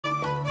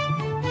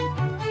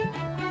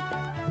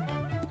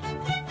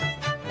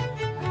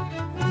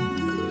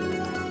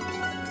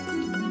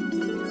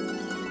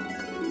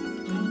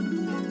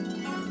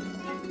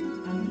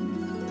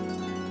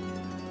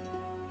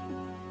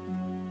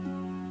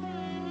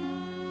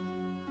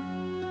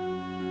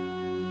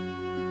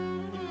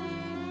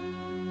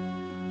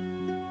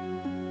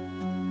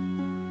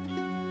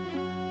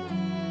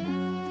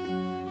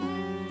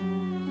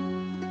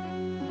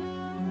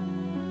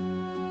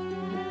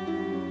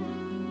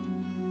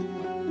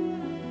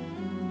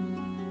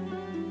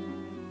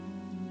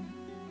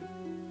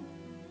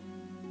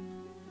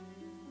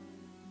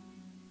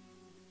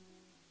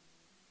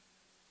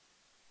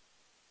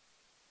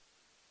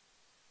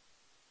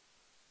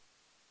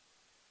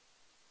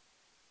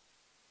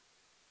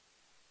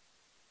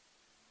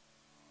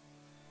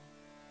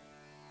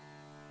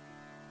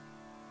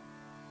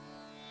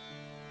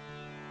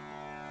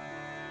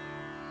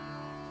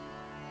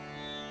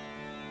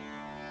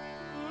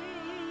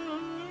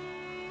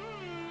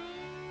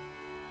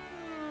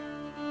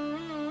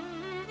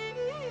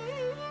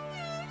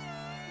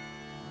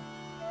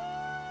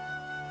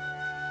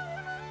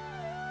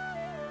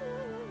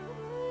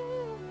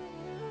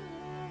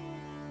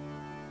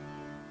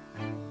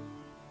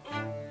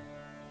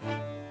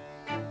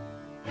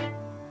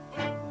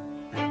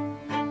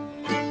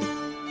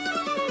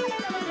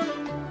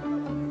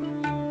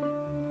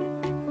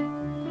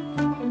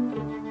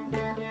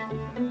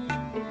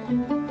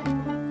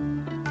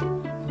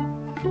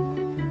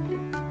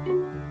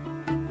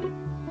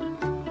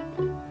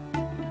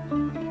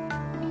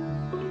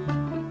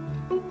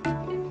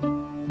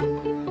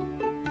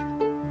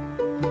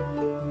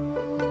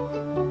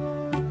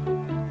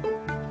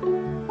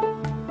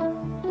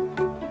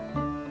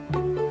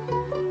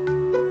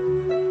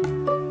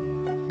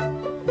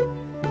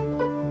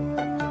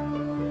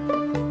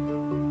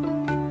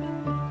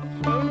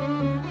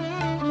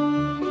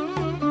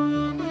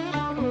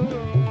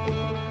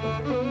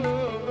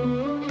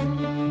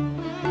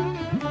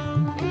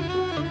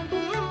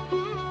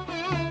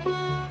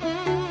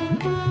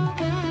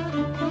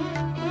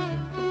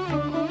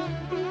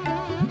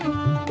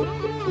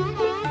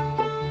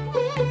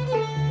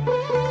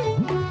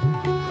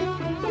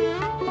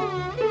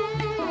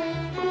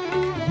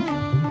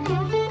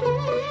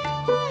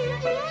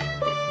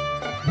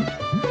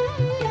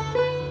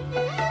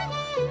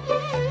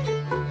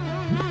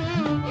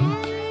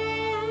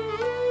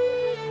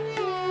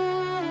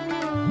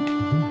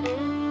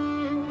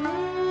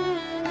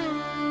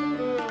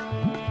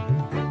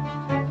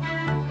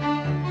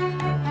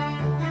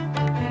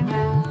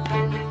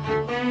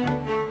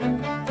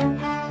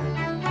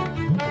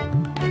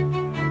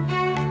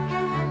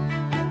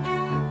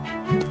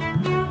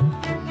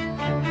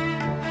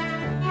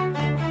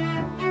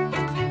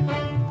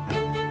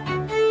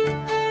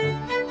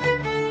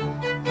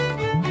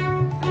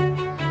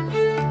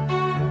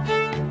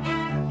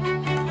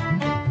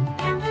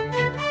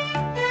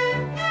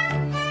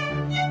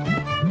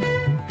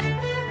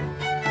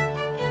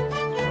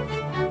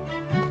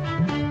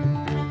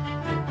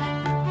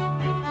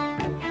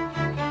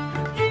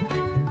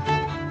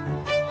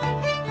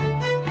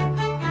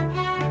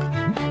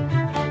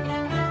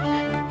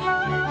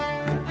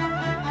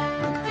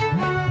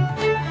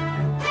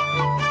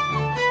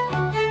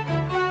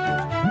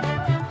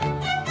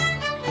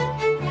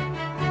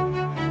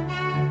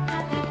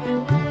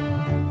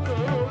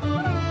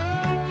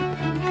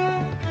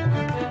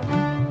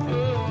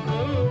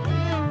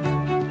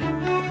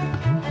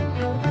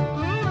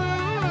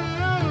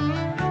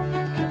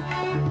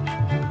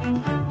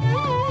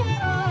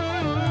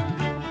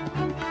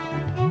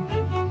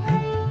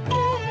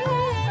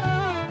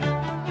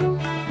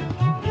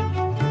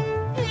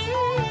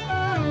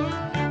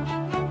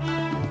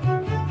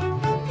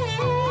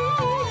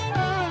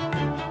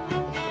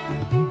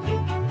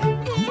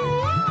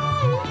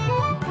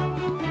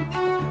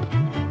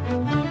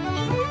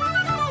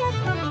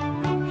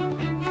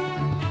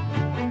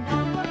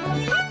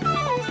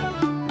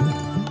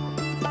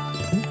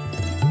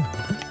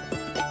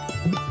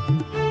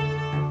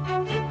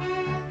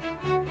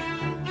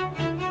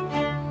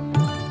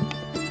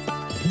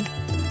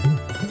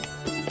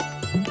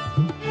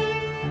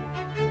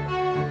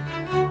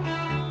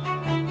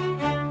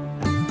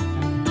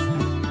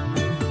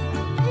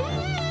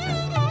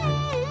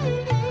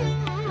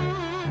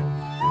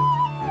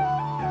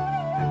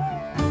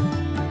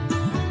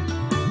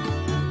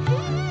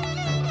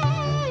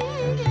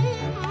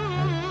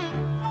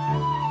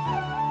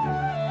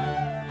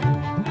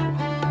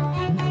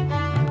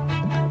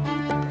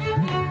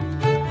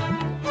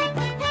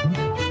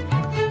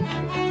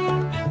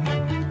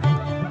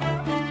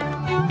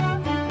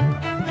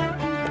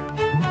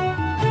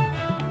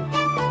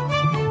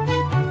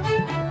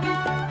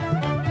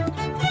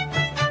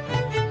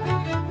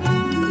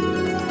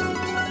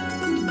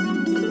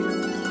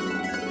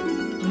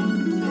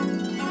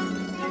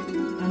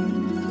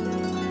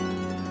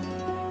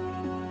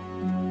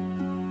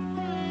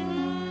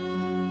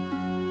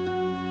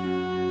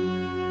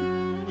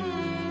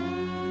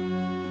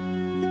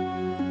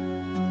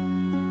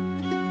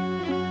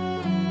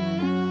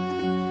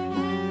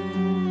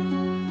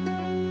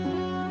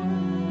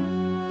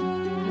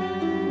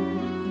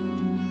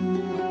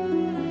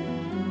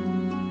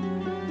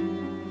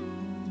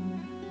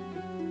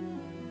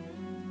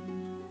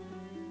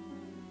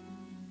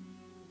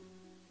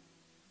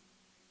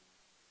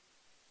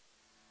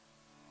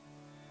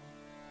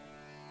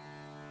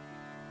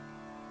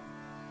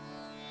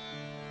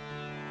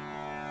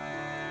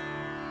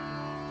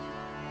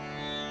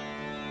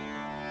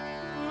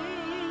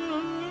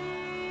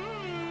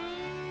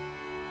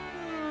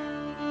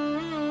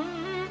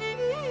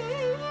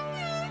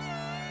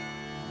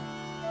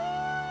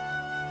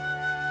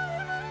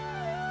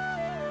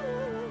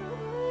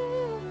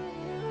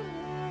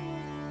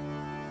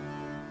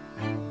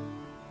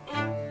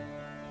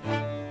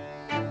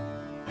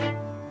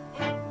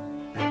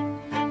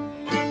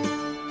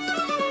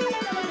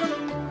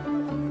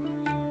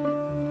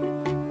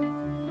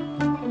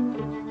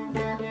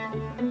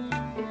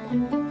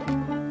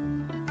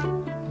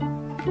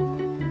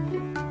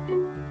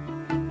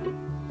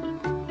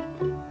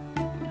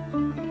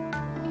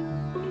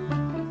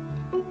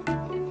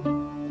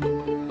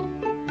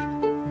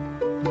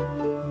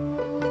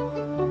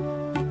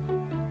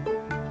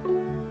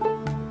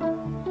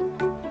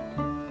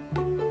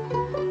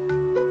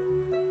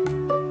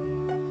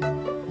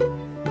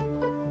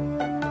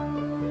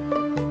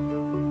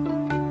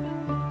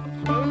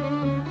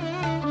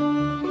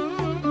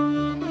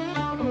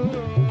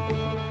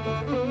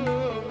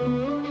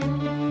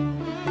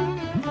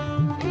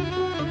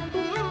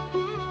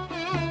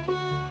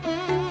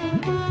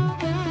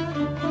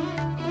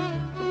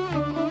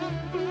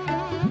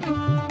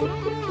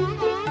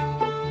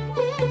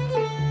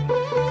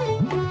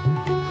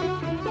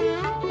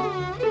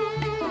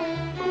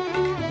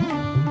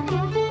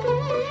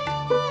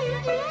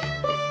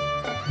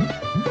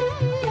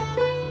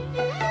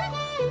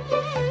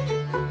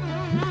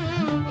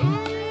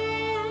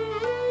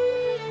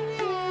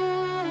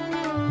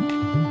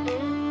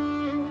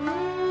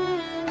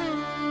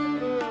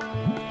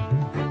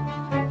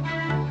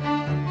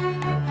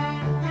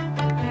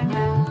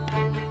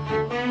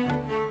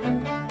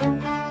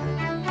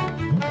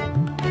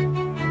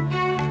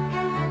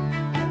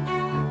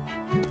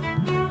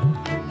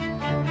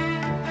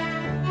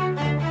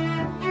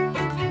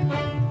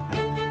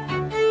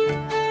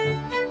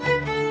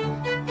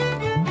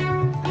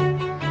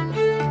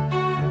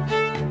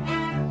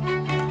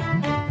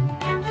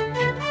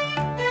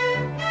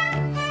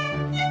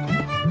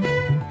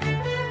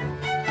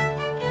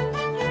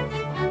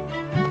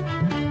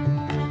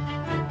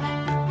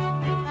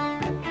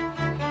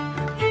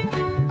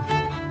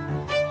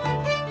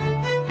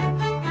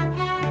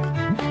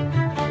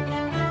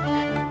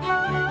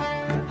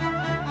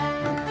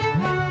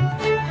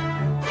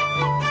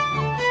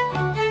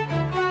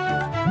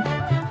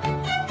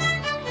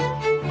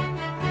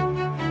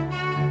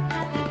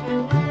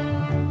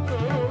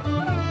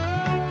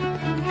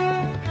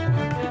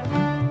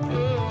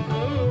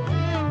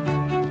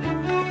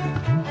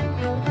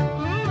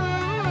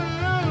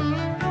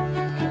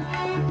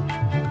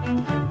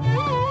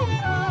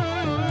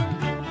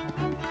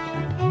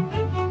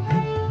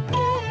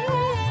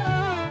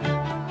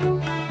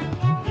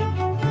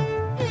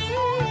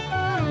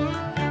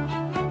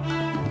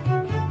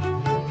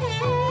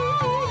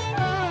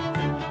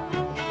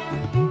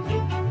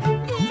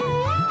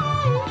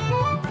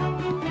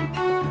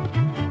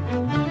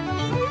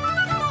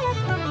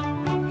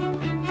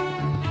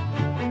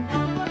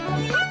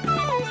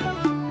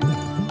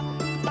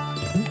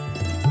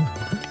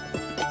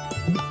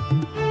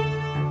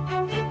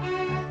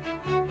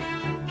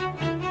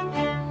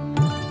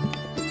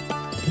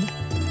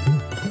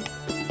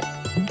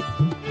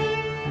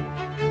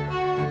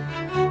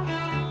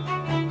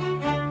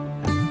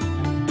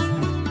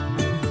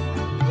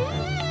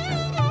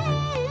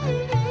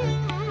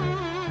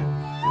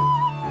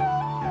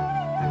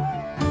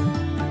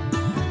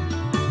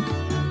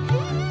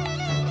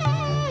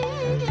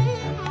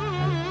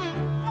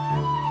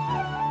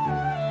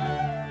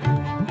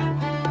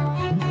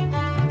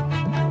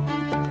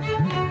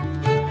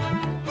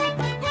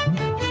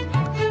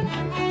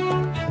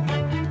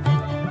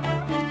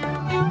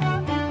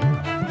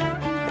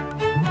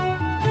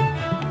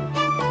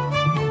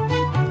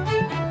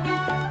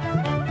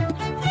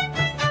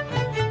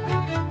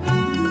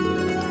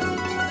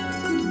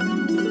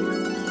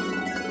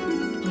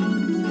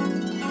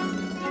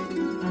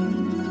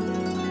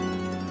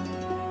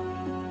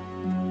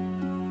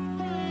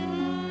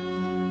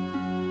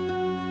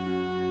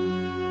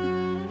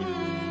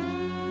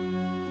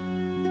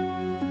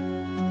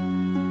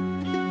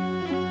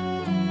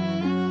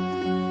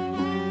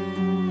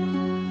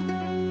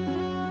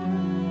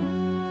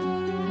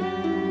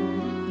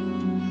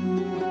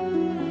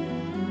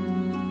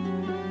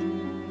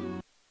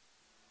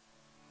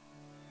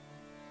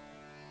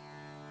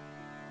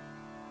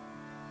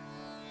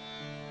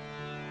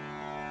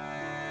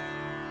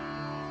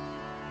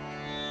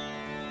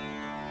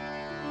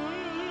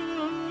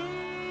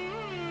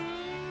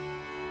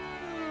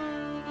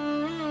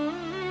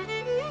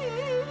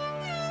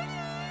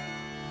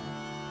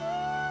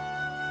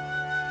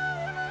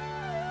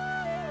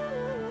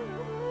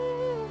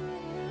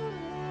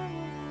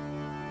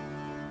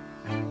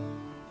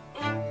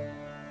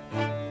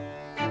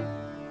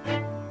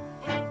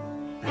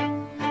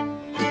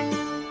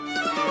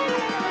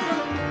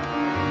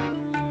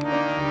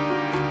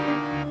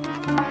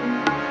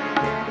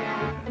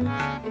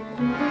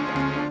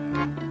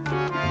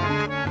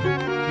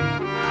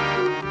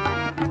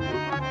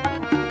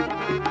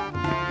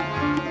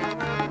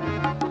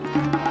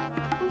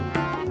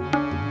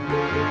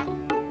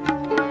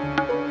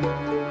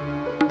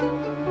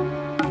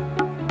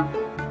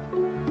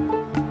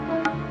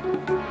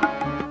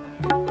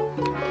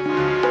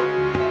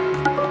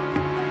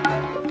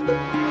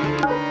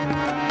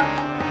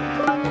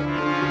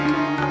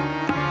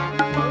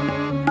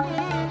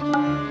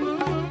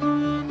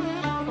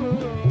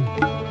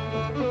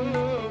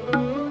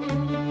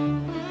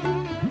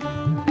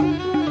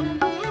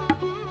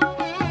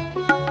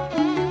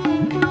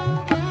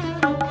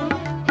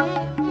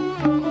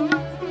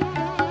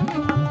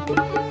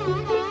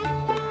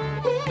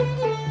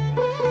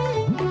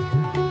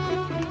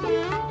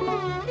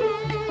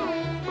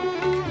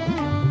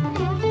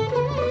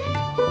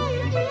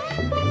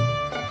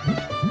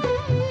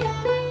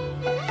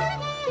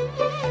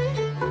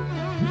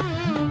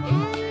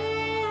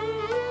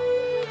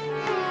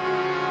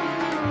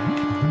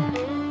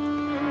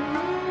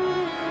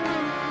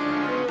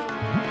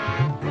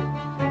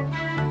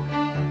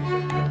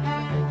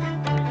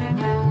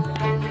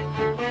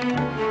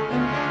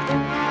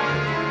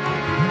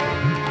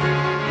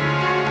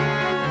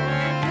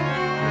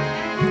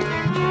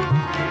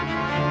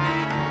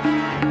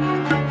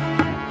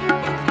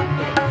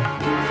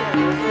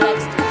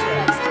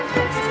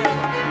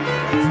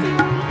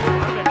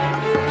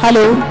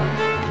Hello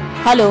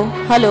hello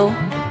hello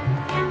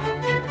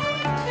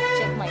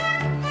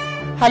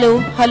hello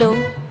hello.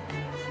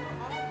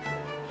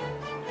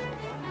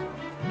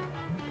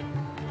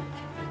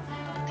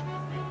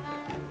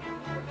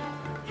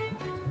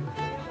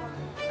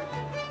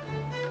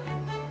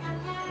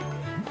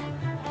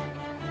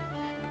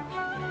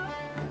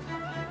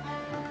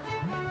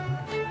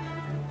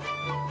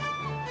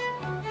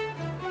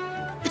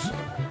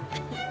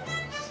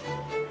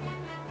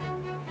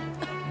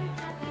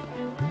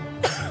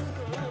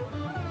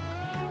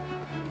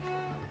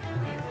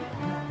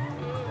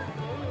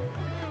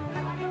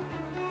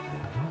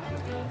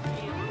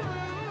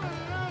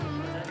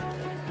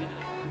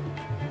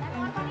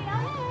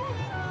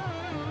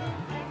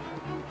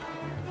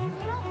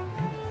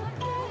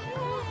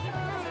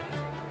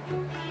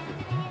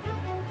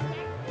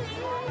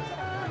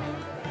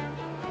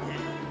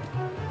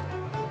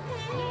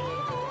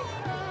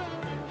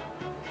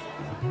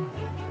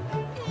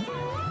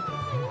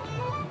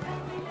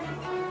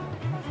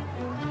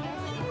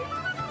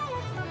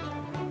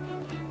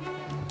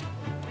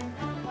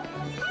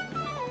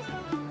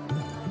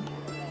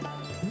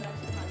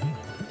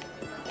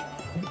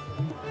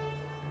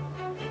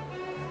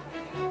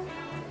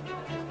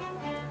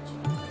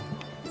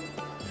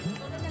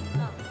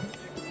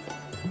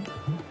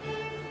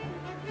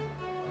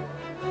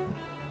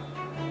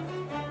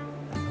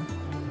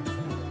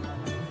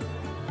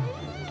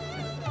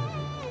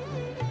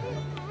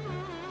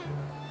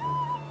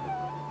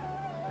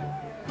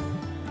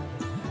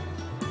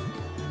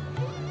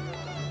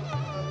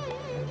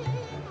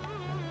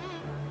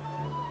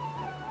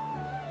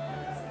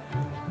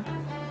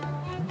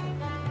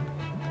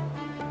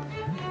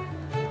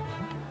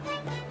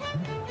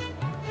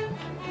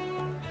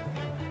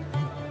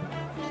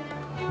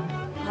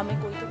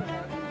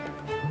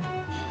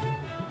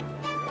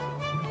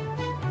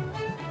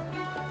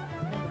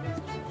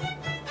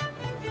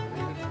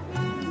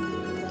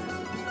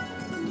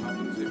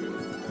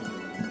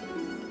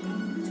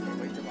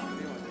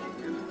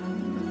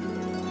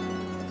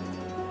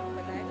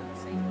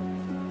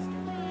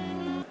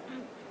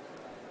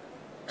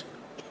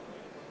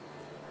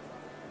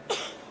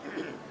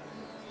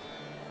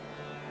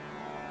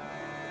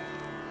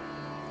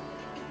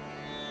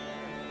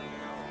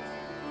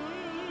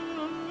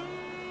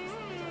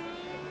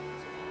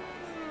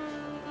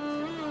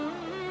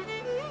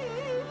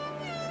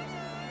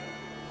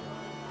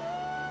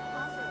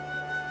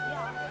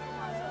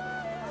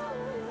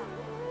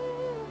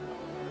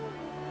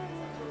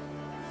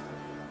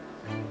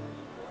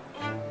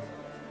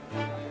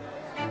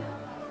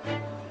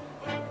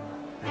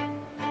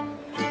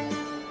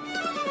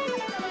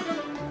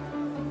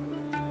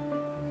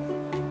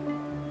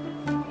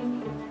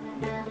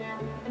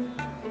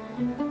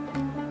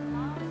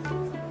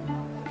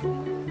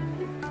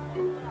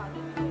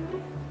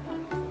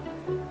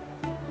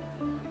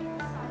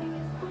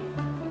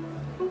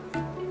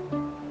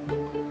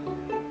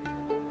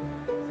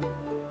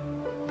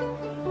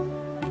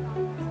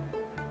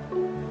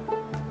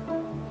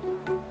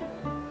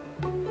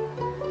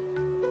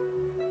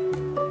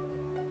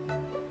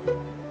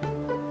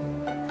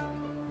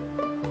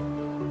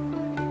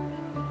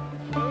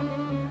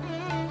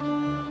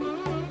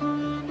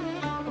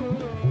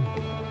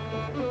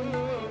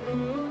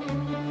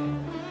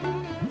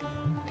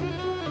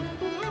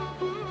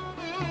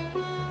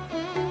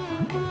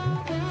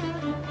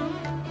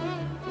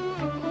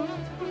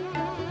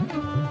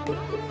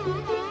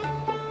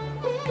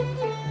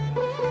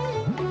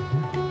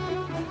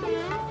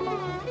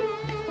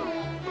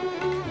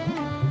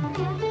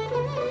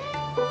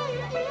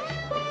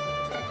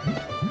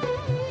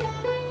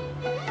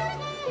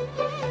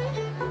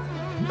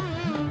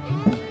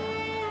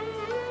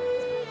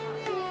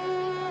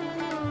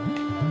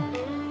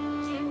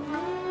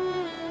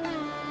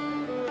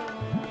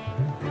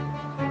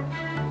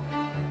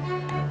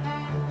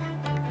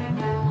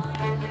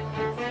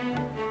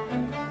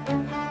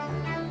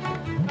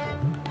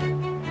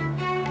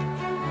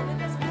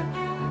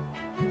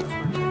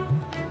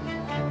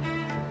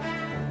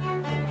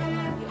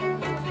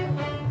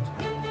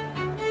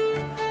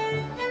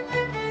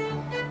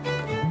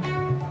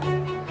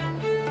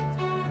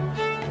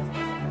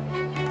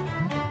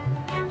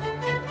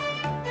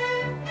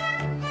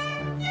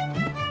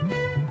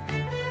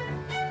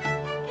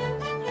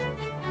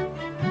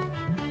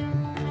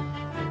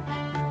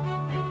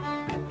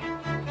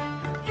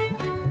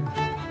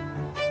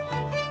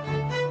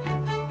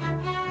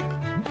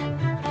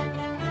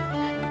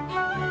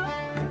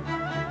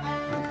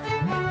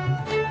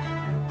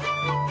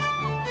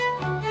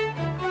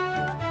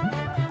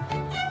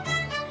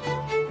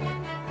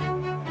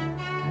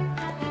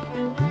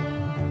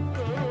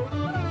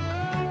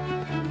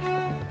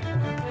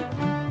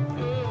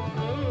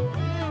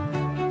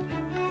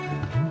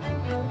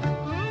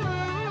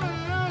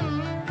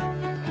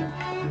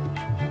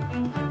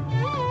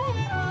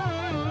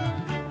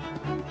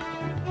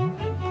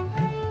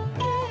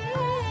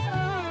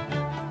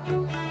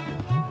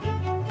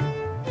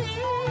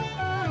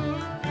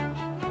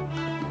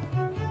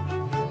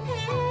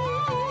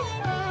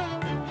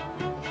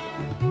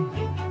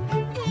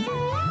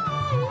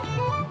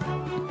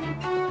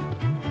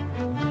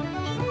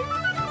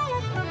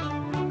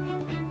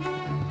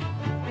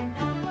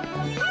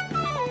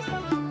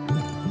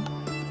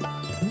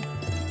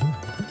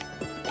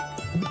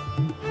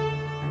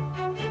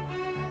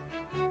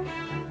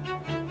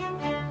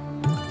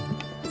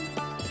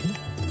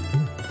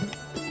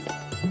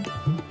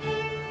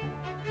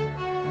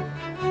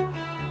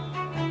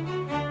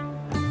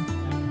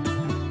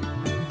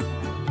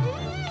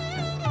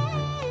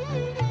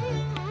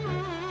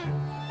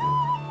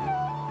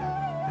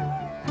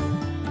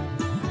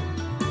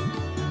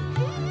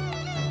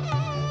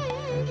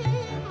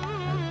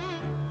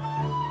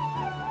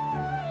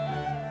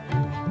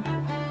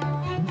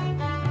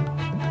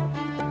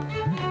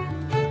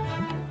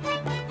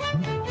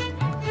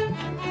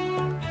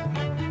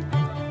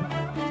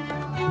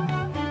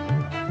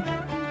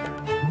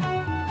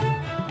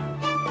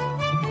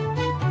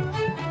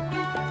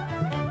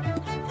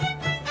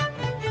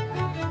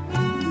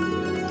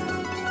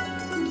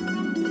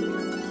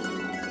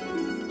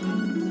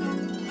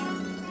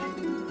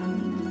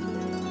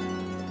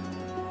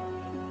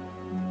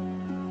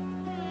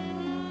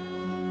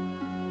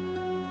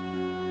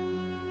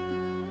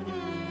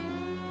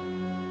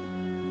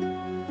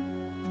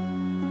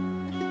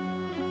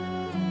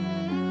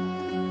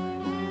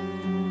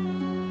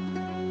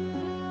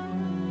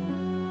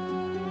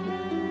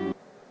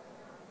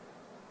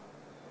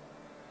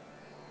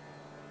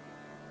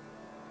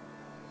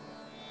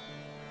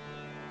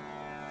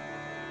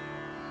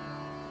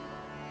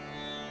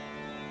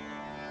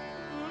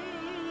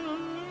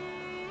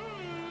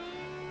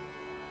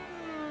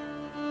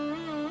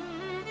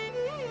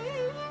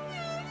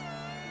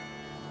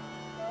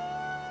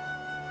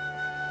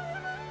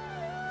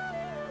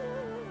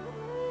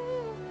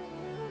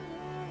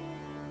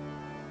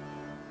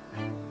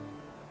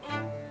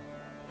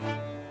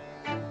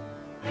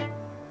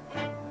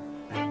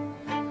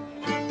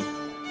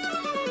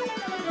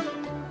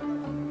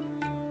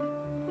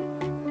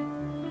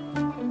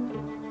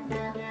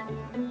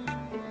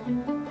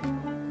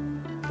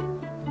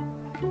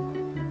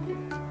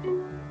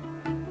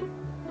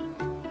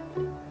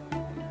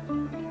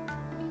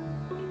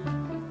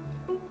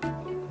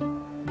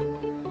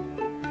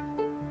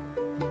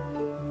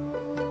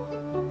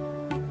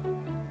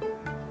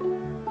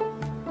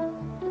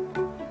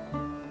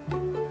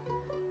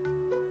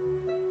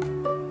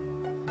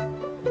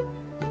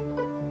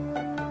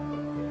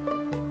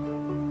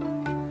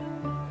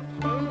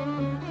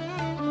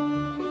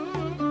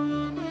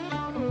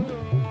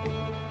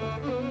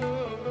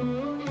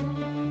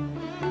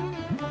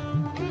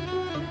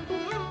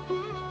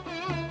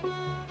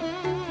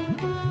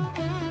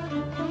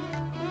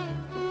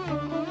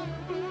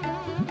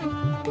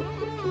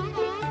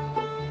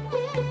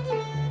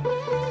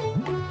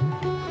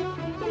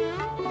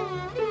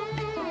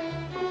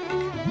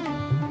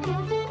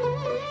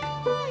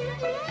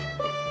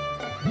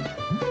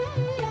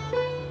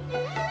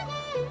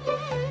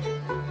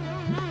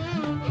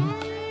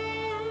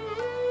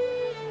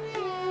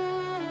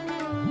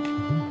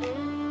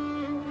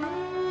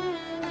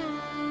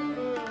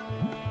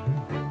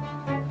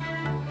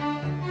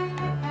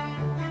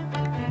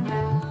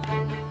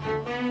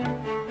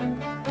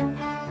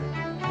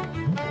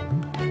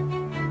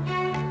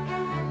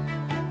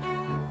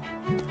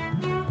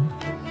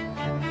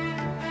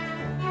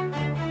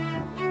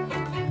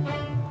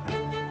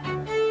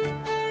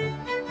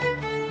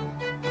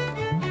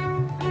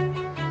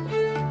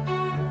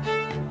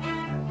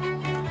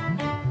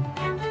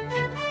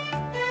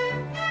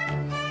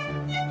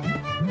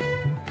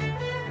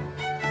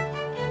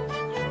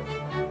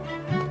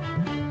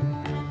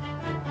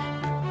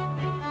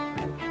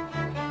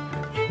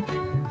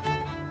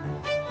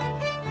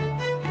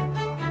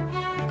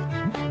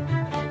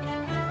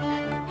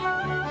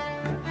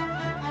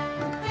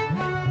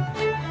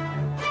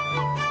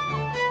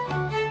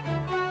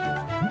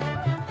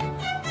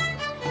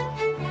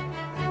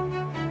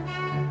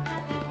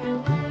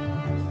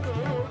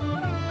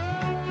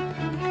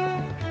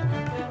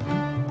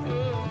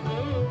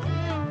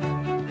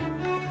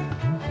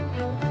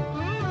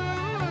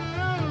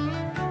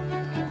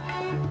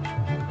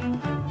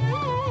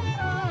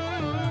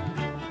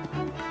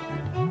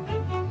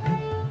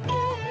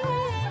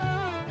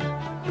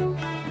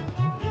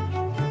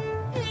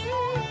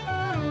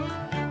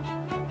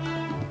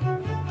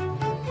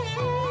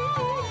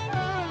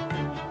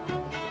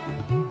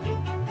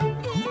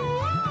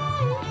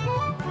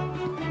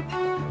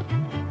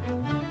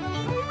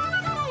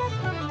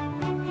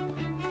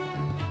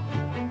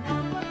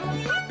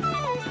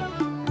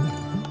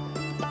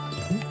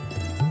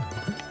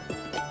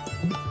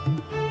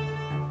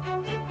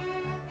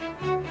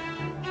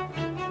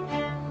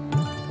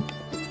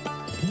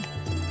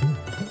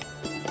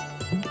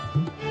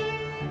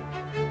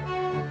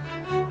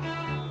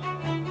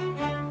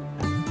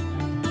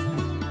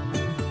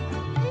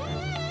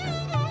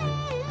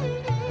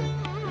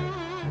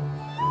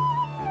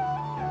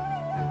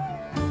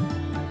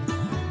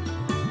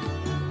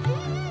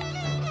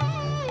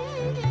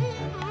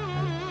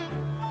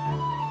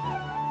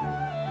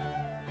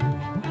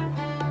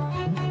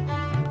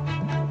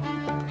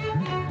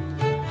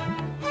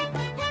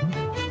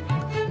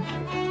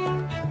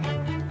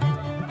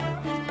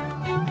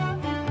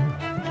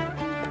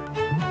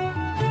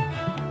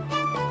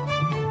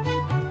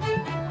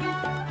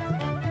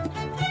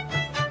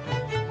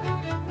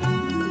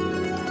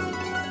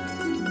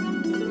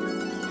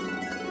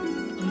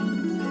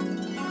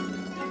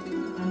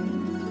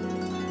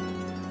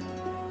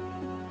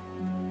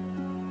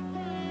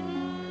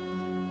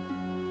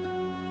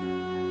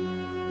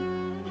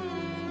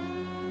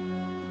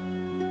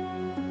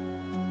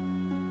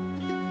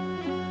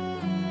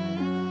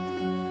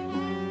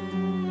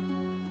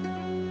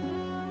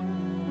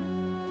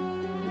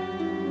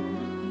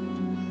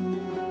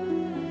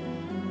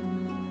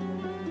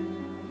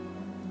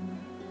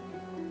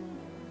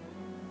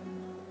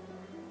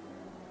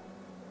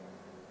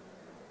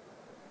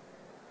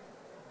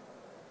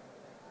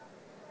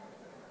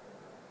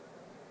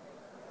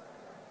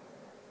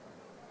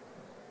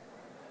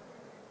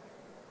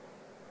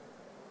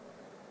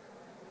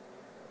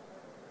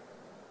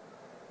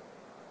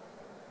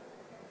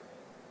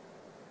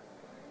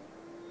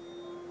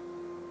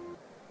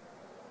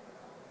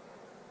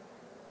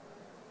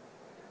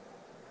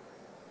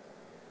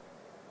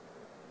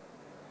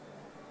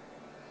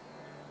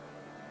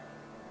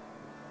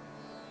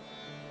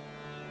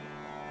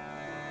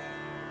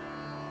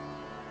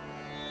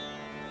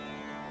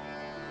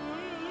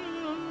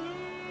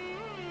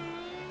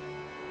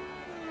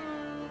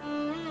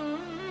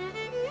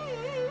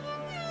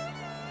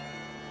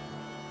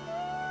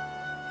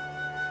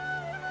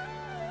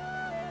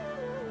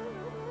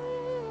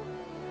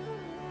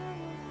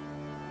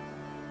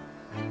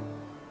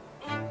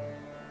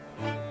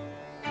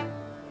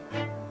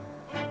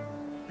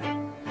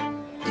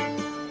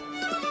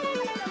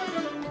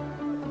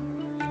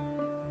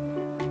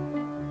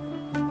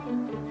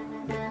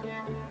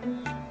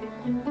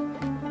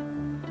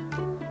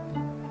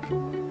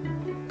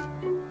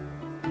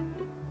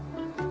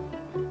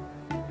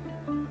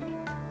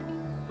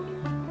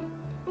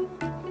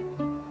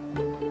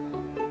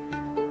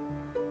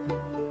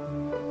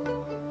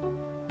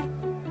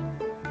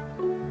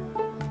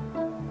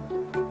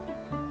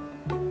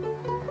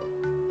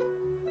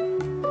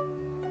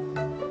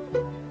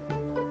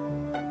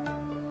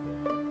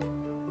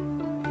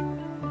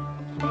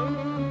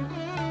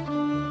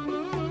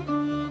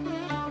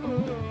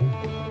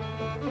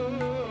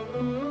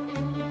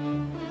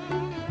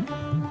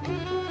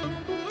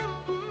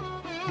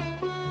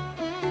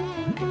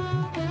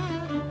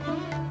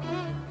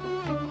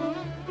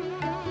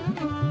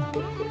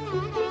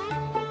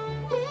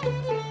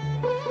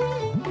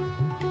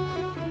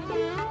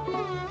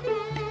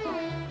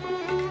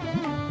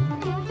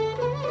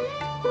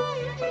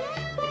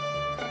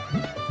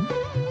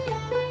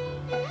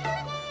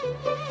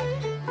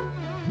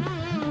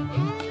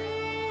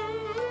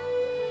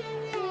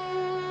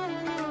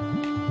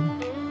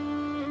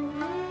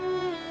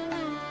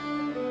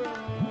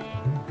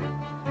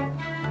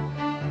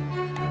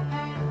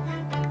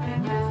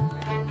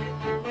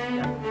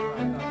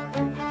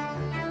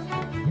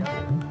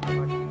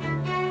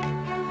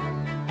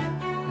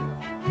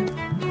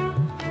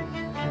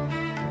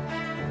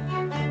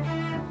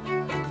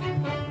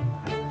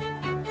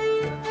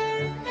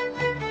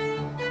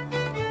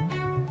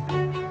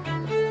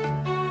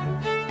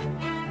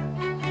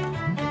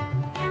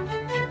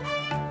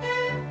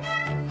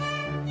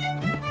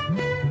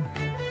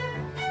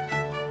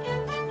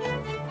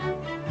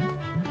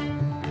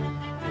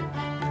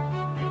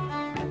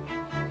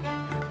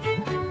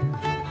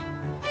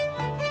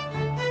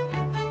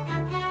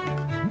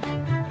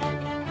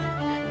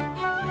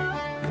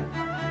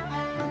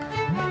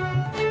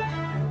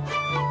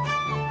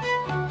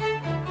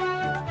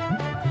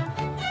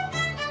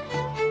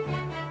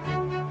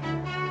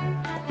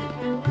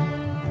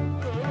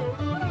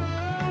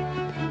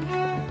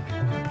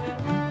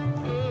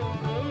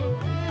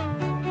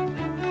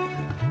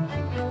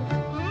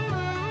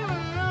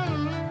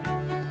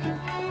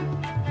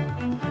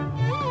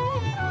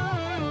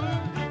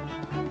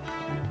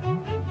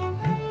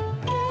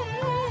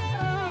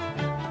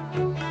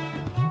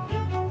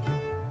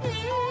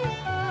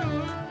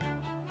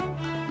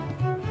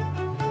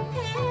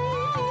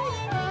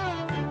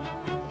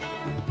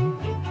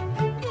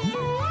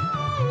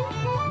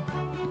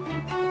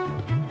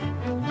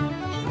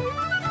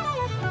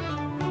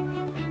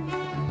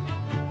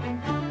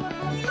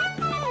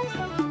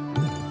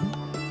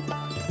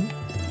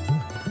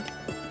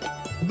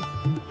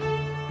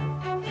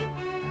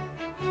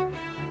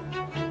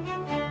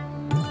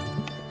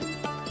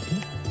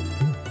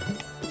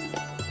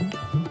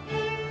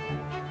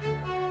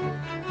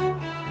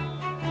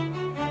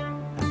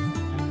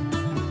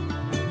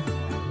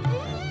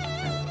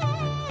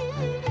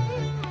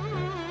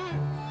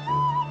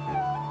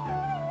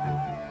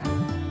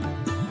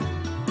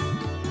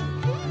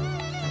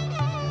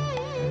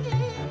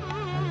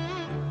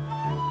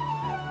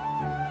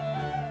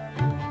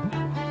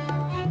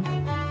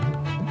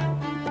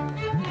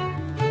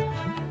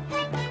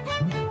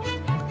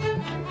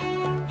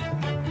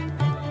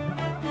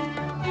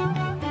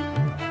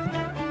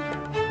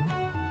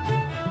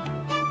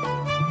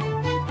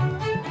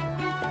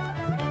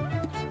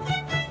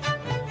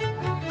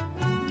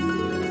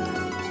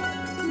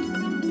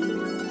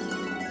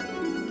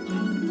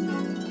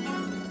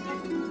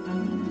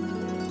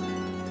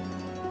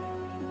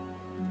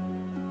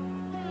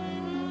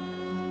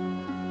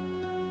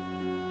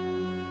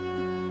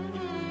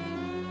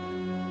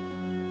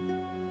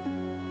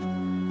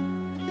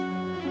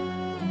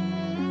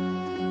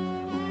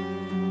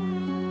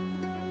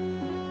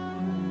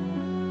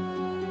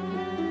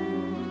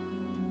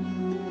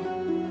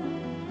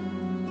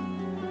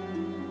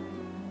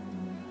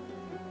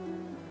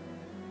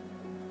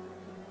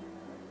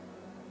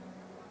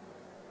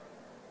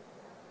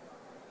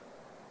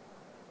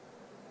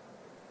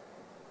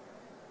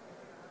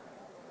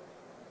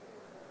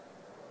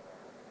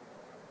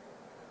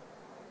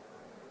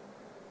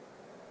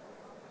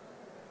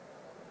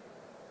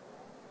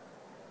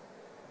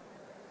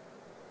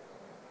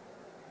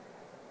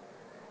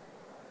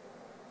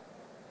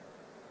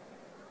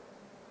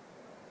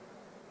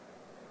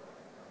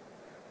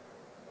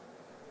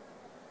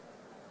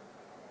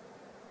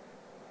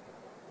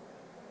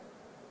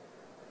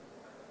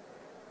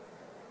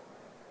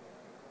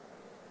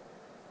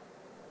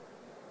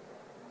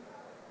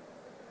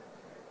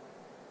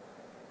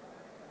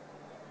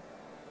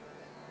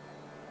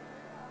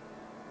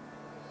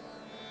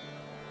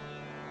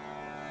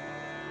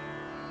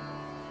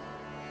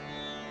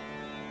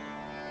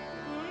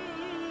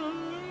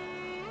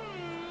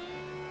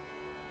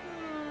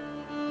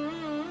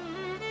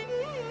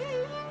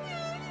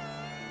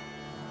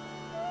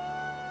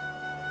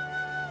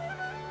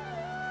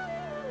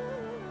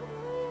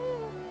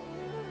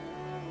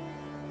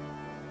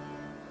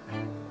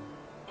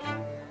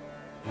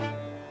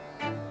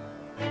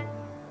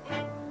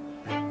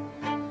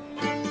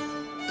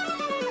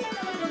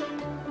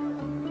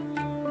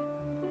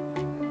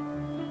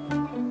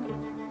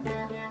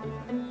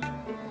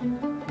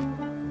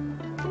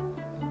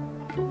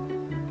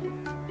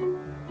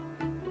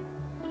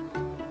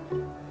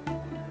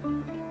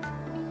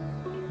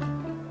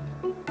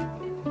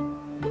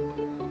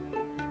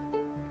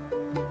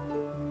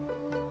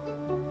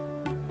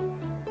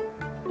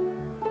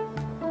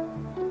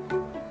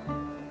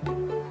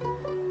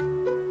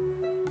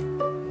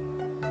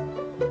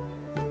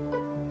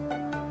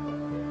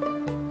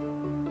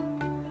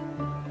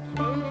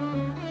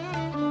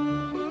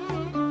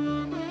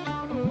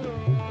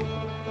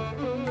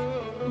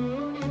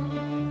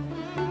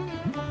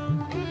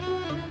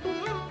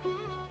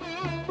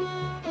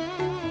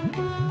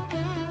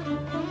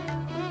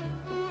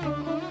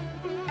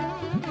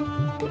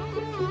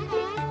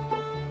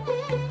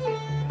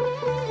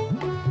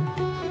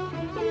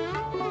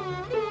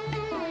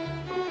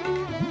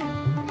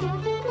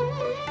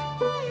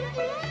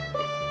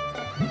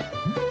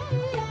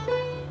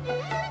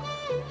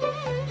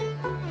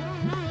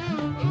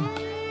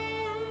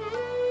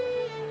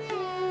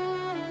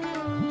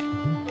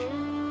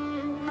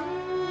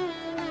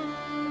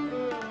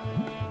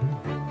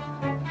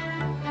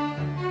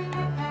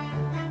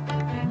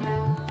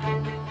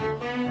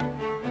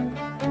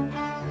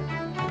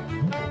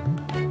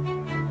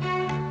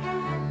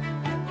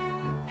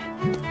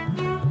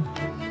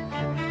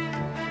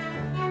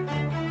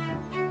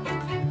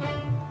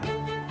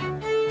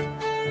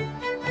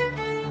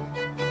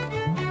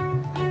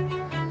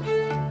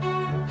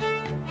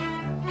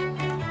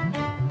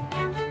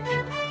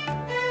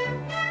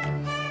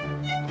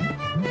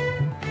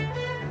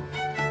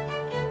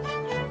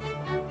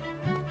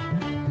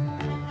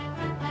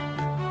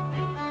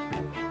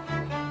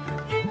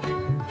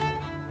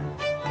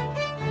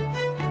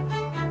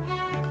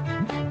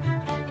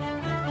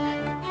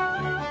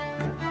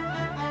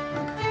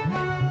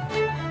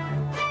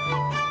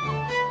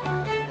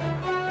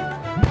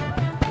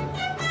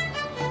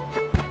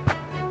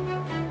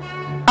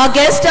 Our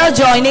guests are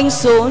joining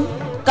soon.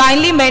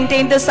 Kindly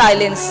maintain the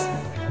silence.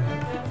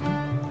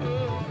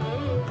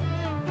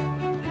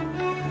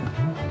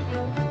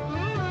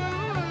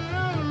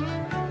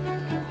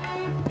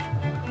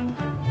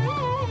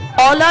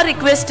 All are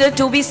requested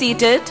to be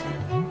seated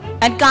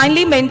and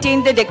kindly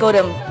maintain the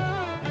decorum.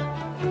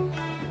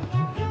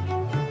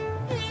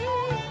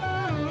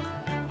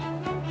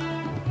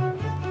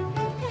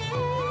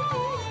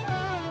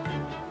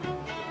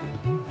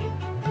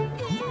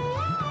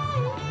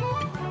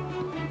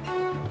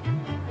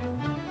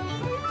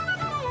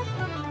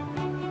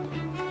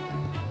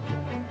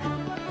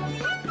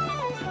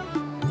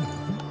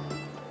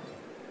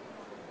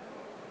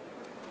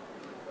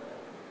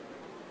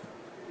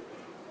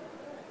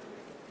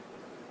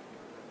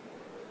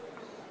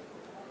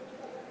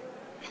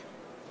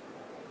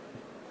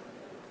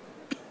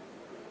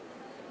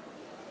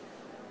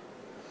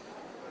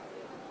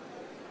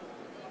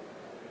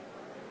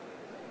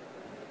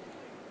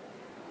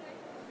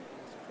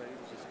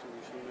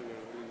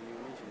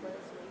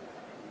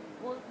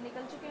 वो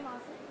निकल चुके हैं वहाँ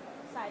से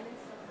silence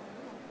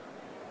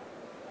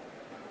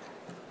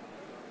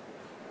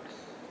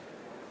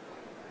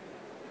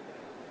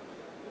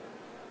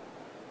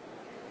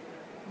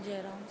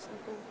Jairam sir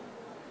को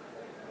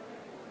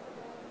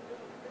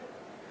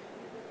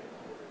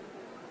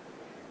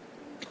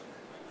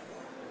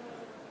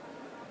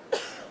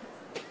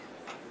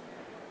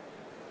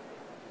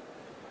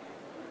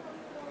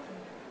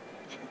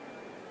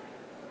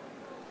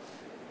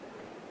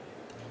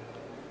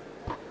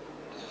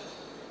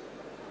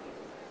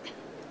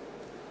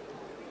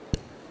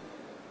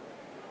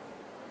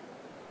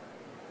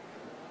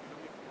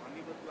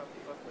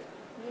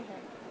ये है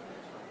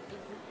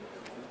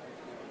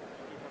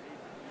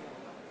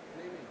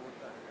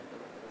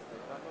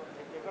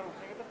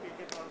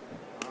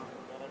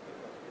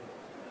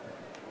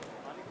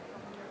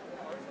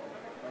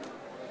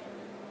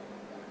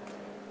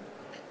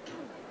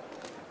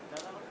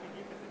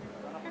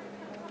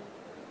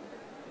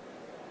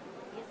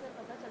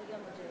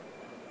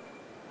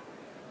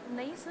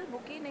नहीं सर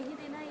बुके नहीं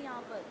देना है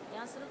यहाँ पर।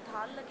 यहाँ सिर्फ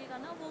थाल लगेगा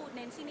ना, वो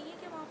नैन्सी नहीं है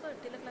क्या वहाँ पर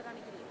तिलक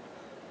लगाने के लिए?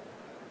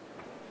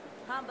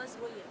 हाँ बस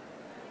वही है।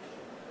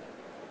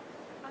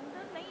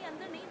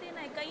 अंदर नहीं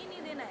देना है, कहीं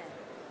नहीं देना है,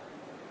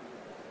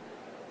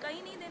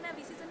 कहीं नहीं देना है।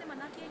 वीसी सर ने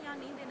मना किया, यहाँ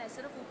नहीं देना है,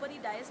 सिर्फ ऊपर ही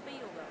डायस पे ही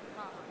होगा।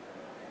 हाँ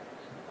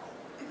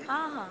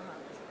हाँ हाँ हाँ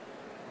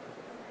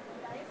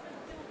डायस पे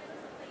बुके वगैरह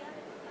सब तैयार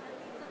है।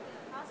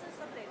 हाँ सर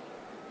सब रेडी।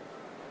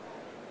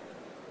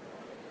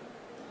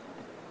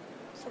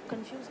 सब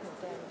कंफ्यूज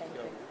होते हैं टाइम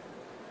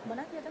पे।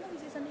 मना किया था ना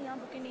वीसी सर ने, यहाँ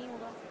बुके नहीं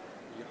होगा,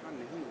 यहाँ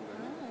नहीं होगा।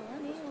 हाँ यहाँ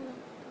नहीं होगा।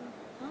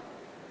 हाँ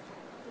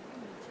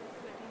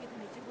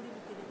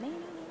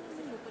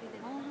नहीं ऊपर ही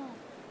देना। हाँ हाँ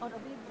और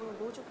अभी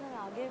हो चुका है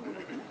आगे वो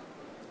लोग ना।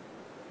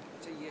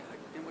 अच्छा ये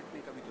हटने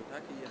वटने का भी तो था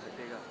कि ये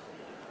हटेगा,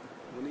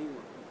 वो नहीं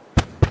हुआ।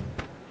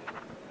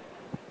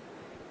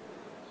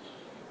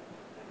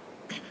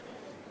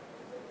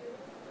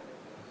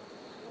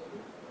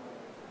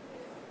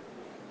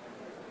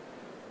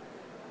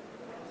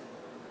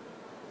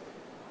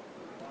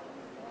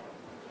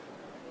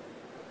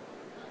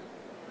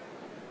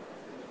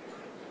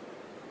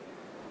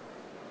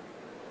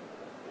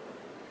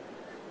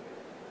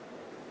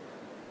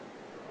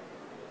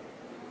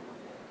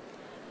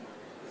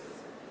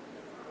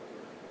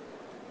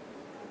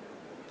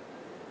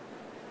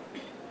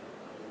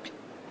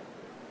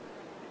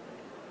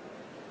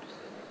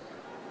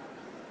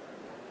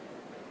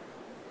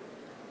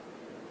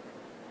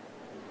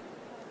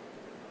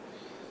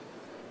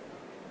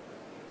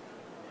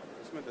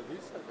 इसमें दधीर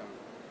सर कहाँ?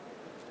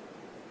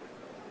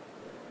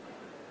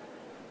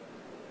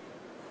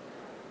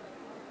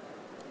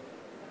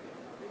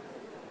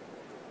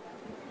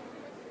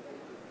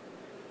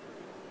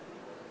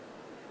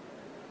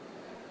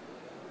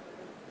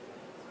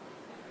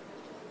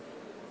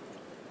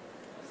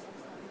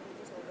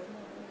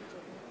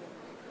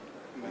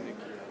 मैंने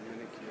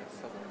किया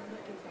सब।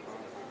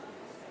 हाँ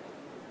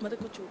मतलब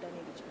कुछ छूटा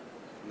नहीं बीच में?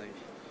 नहीं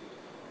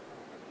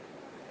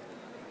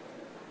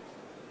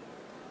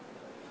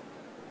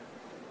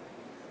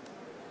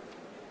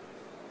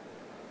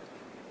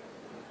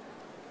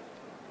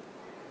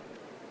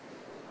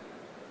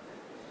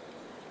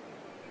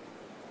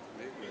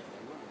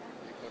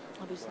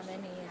अभी समय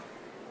नहीं है।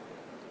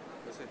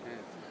 वैसे हैं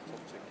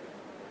सब चेक किया।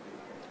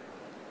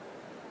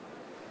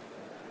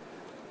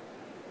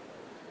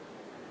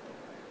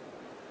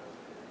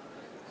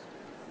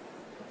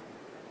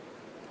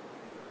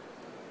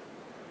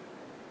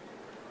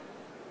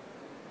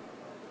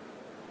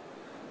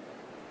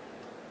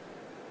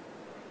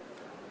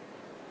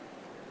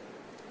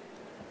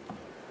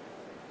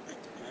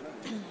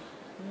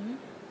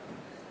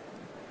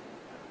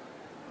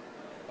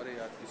 अरे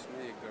यार इसमें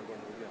एक गड़बड़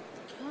हो गया।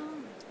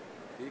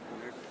 एक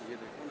मिनट ये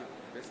देखो ना,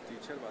 बेस्ट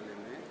टीचर वाले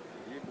में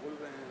ये बोल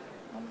रहे हैं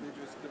आपने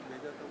जो स्क्रिप्ट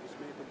भेजा था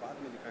उसमें तो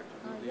बाद में लिखा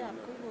है। ये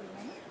आपको बोलना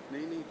है?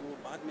 नहीं तो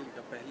बाद में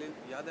लिखा, पहले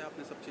याद है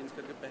आपने सब चेंज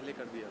करके पहले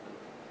कर दिया था।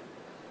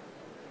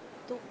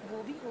 तो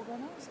वो भी होगा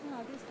ना उसमें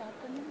आगे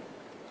स्टार्ट करने में।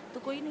 तो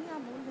कोई नहीं,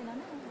 आप बोल देना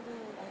ना, वो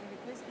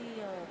रिक्वेस्ट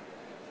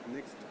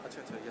नेक्स्ट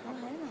अच्छा यहाँ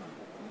है पर ना,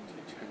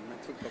 ठीक है, मैं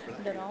तो घबरा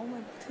गया। डराओ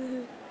मत।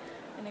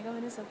 मैंने कहा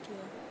मैंने सब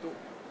किया। तो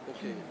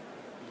ओके,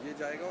 ये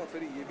जाएगा और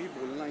फिर ये भी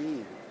बोलना ही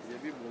है, ये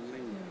भी बोलना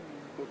ही है।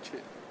 ओके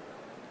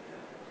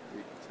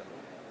ठीक, चलो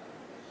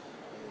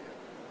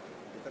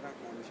इतना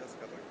कॉन्शियस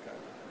कर रखा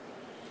है।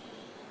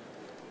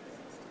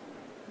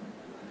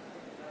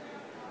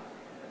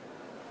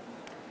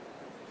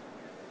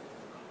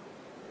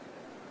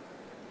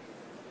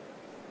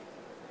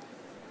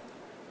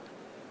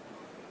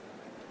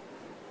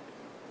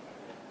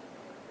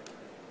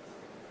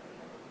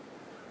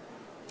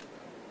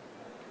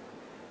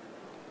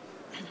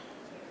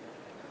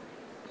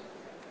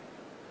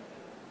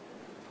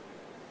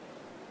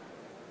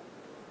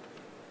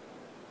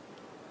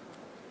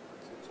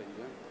 सही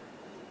है।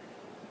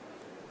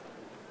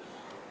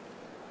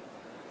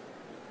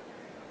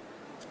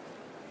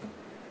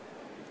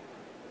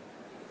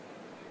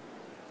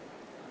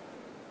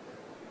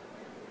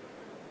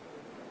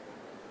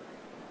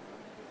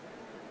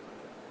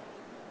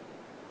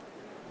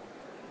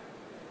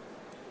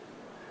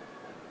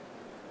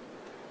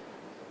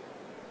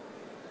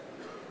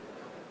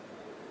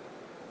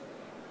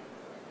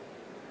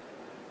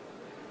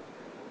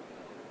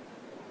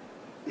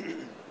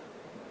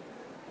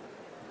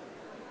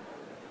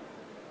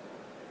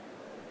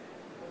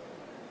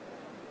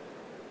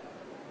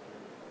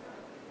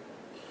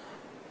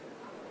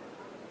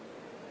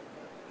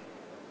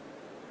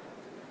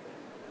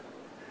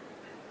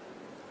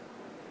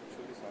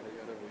 एक्चुअली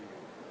 11:30 हुई है।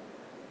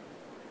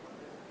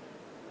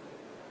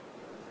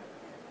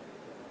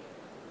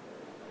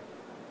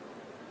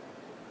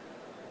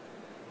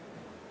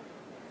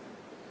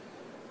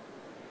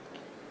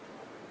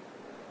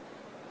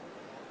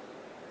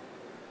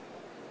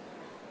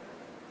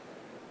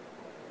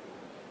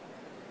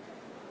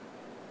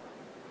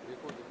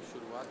 देखो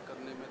शुरुआत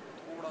करने में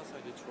थोड़ा सा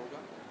हिच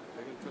होगा,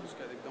 लेकिन फिर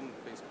उसके बाद एकदम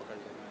पेस पकड़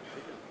लेना है,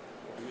 ठीक है।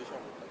 वो हमेशा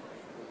होता है,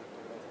 थोड़ा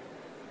सा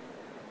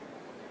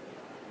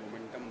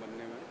मोमेंटम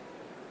बनने में।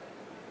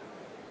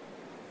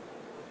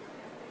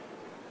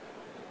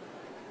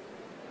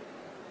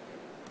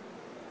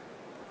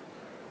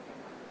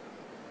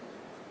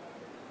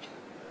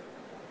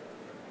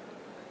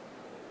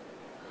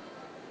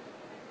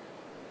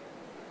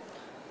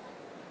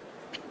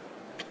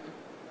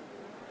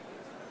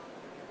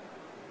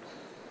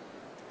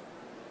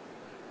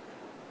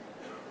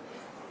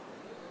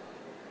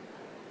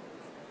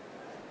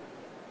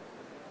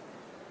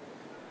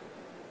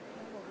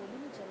 गोली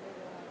में चल रहे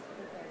हैं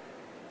हॉस्पिटल का।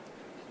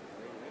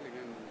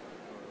 लेकिन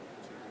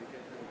चीज़ें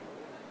क्या है,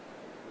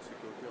 वो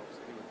सिक्योरिटी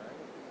ऑफिसर ही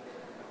बताएगा।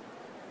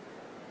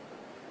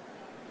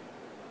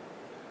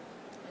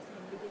 ऐसे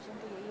इंडिकेशन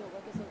तो यही होगा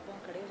कि सब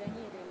वहाँ खड़े हो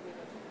जाएंगे रेलवे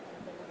का।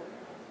 अंदर को बोल।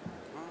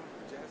 हाँ,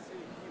 जैसे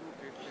ही वो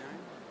गेट पे आए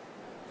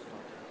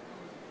स्टार्ट,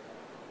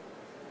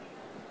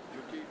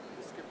 क्योंकि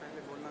इसके पहले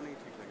बोलना नहीं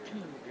ठीक लगेगा।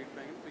 जब वो गेट पे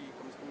आएंगे तो ये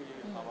कम से कम ये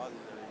आवाज़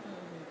आ जाएगी।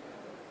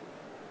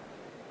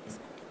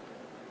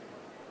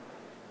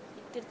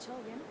 ये तिरछा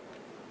हो गया ना,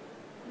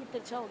 ये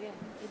तिरछा हो गया,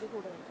 ये देखो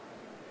उड़ रहा है।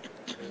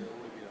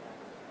 उड़ भी रहा है।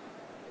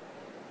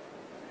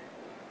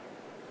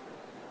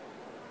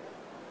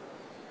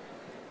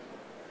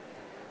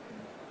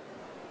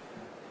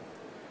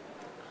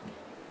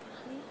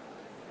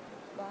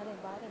 बाहर है,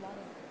 बाहर है, बाहर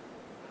है।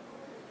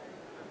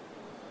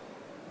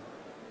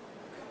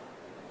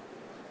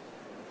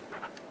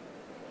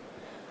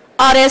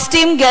 Our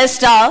esteemed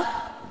guests are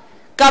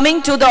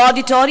coming to the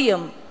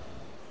auditorium.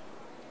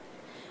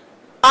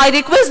 I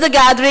request the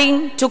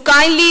gathering to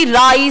kindly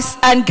rise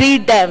and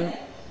greet them.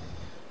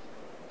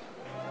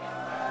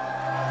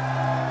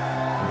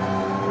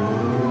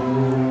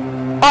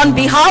 On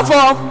behalf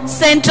of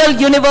Central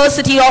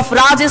University of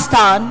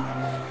Rajasthan,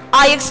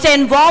 I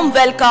extend warm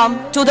welcome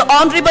to the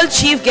Honorable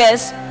Chief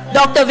Guest,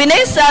 Dr.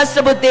 Vinay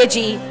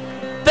Sahasrabuddeji,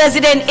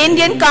 President,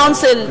 Indian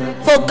Council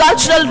for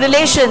Cultural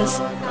Relations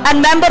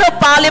and Member of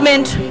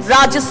Parliament,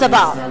 Rajya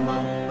Sabha.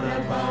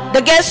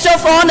 The guest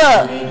of honor,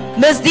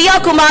 Ms. Diya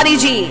Kumari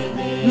ji,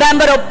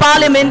 Member of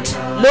Parliament,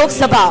 Lok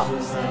Sabha.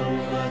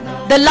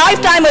 The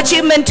Lifetime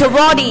Achievement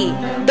Awardee,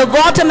 the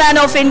Waterman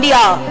of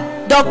India,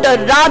 Dr.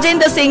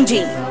 Rajendra Singh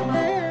ji.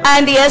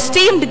 And the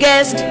esteemed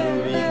guest,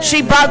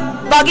 Shri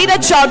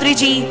Bhagirath Chaudhary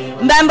ji,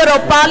 Member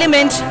of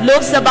Parliament,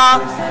 Lok Sabha,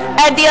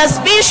 at the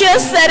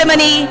auspicious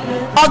ceremony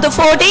of the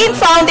 14th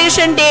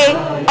Foundation Day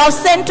of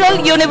Central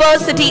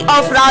University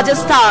of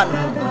Rajasthan.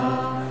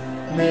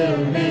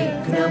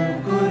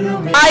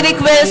 I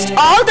request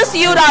all the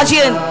CU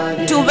Rajian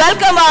to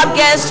welcome our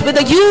guest with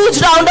a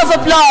huge round of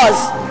applause.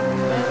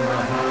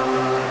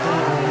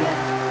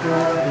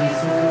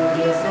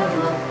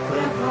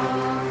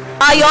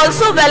 I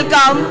also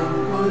welcome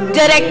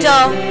Director,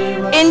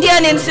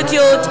 Indian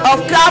Institute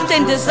of Craft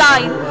and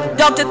Design,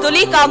 Dr.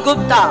 Tulika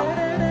Gupta,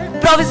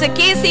 Professor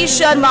K.C.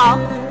 Sharma,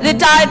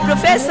 retired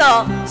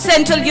Professor,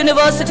 Central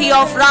University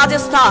of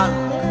Rajasthan,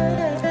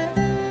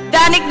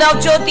 Dainik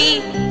Navjyoti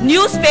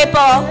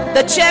newspaper,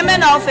 the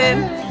Chairman of him,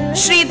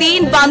 Shri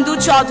Deen Bandhu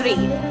Chaudhary,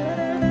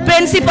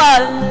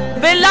 Principal,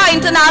 Birla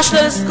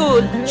International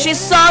School, Shri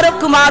Saurabh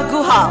Kumar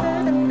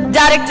Guha,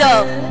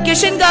 Director,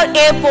 Kishangarh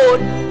Airport,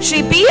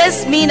 Shri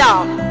B.S.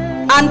 Meena,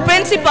 and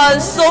Principal,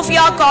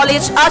 Sophia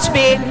College,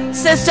 Ajmer,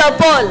 Sister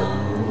Pearl.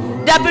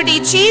 Deputy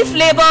Chief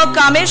Labour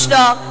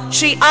Commissioner,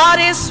 Shri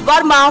R.S.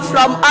 Verma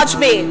from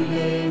Ajmer.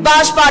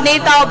 Bhajpa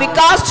Neta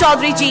Vikas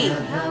Chaudhary Ji.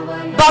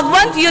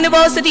 Bhagwant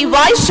University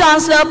Vice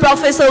Chancellor,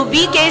 Professor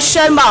V.K.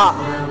 Sharma,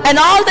 and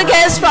all the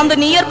guests from the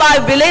nearby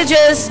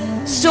villages,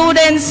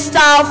 students,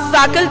 staff,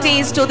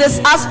 faculties to this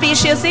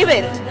auspicious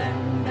event.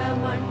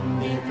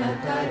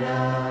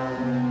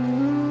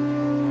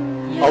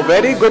 A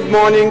very good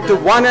morning to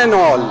one and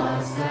all.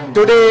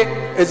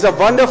 Today is a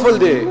wonderful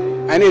day,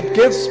 and it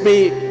gives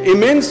me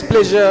immense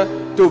pleasure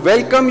to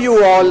welcome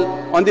you all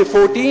on the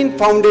 14th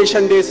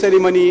Foundation Day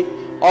ceremony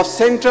of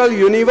Central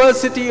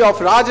University of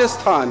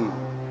Rajasthan.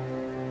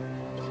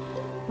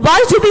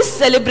 Why do we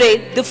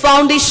celebrate the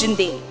Foundation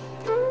Day?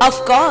 Of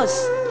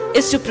course,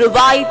 is to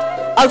provide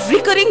a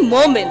recurring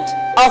moment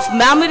of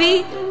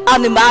memory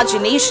and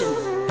imagination.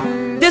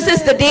 This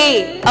is the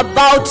day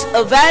about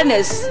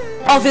awareness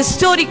of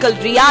historical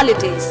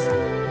realities,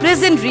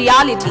 present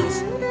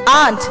realities,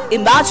 and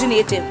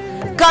imaginative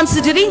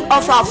considering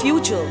of our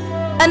future.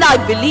 And I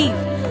believe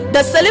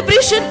the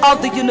celebration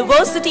of the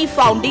University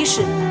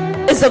Foundation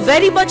is a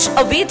very much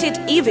awaited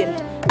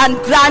event and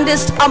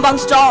grandest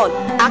amongst all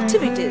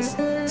activities.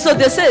 So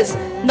this is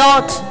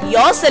not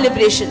your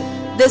celebration,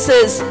 this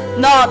is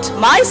not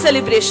my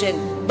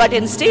celebration, but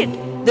instead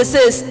this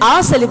is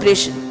our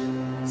celebration.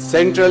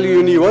 Central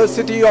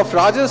University of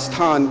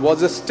Rajasthan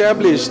was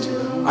established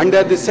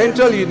under the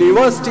Central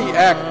University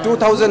Act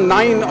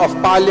 2009 of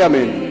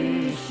Parliament.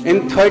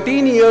 In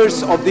 13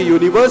 years of the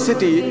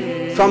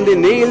university, from the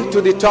nail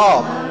to the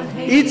top,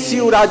 each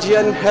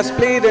Siurajian has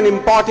played an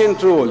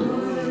important role.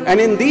 And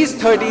in these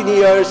 13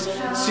 years,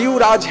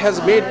 Siuraj has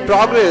made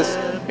progress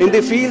in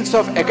the fields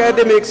of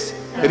academics,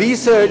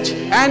 research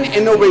and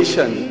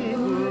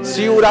innovation.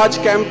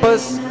 Siuraj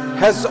campus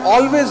has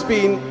always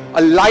been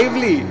a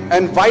lively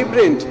and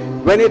vibrant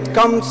when it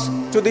comes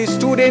to the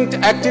student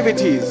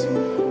activities.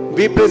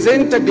 We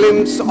present a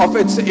glimpse of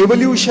its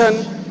evolution,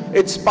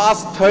 its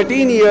past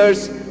 13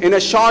 years in a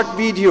short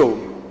video.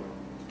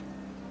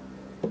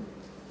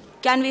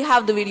 Can we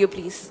have the video,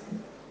 please?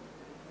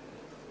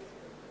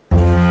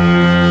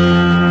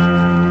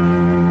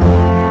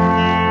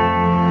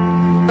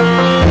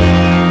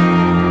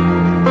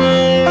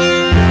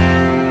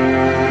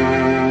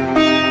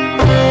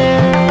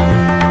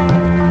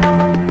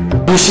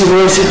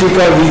 University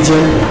का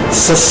vision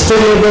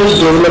sustainable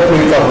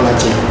development का होना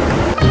चाहिए.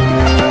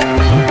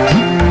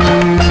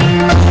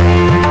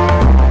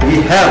 We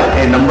have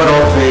a number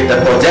of the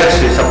projects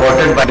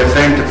supported by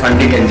different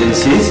funding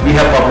agencies. We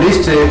have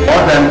published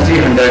more than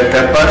 300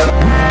 papers.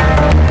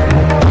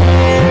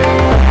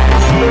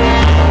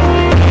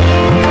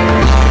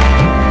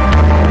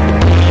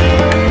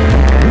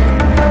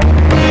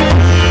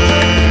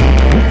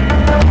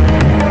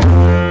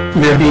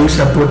 We are being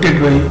supported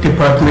by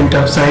Department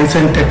of Science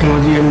and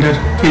Technology under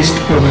FIST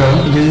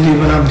program. This is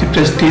one of the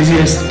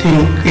prestigious thing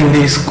in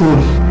the school.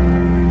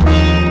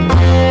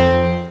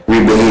 We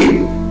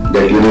believe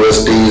that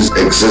universities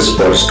exist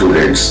for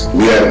students.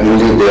 We are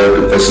only there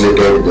to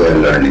facilitate their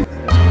learning.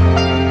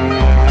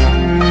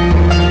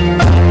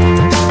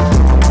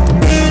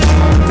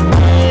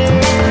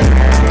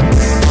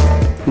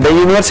 The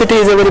university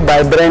is a very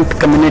vibrant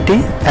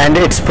community and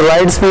it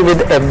provides me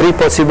with every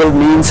possible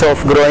means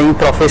of growing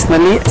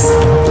professionally.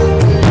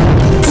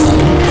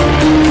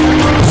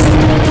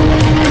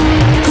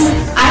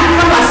 I am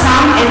from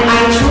Assam and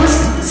I chose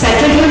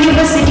Central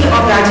University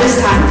of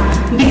Rajasthan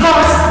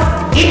because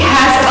it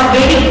has a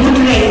very good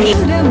ranking.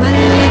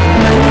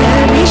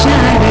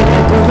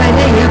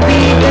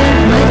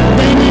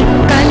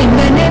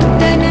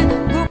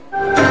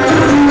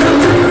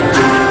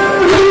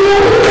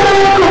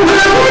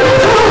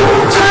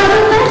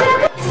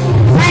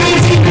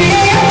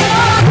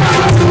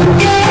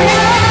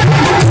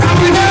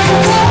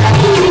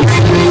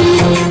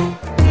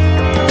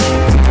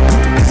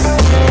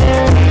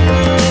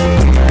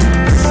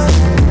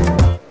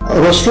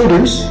 Our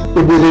students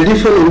will be ready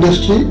for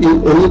industry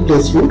in early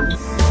placement.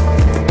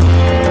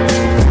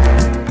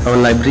 Our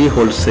library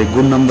holds a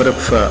good number of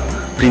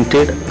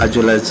printed as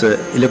well as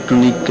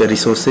electronic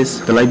resources.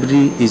 The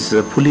library is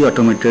fully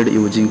automated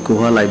using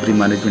Koha library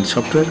management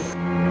software.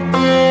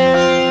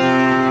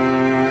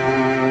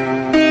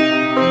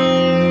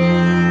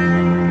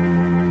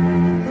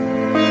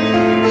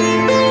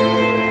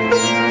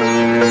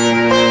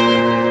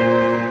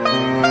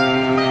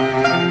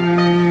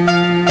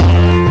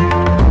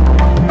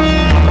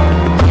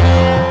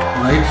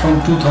 From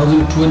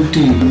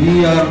 2020,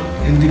 we are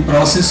in the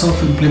process of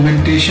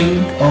implementation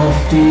of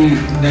the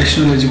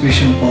National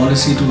Education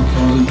Policy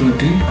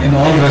 2020 in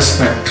all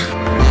respect.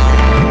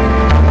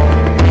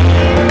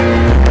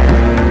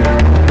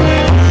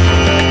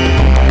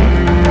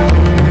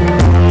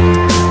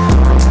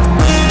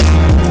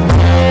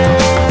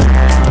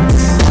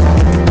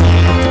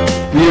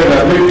 We are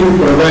able to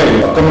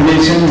provide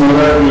accommodation more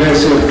or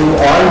less to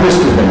all the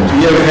students.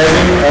 We are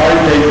having all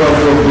type of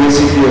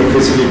basic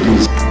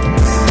facilities.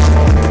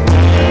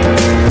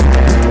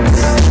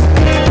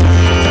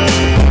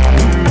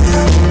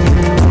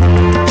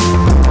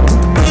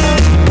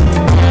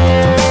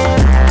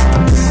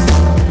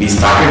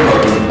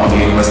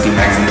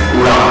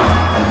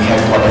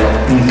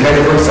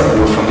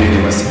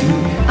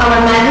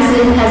 our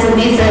magazine has a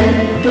mission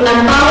to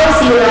empower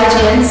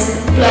Seoragians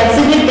to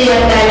exhibit their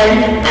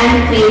talent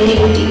and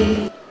creativity.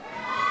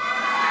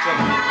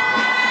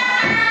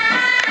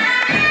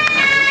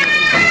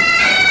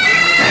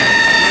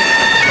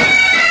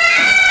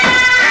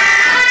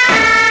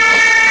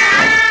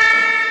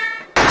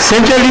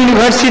 Central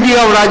University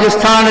of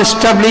Rajasthan,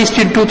 established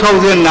in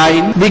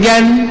 2009,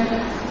 began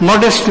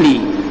modestly.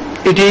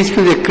 It is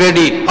to the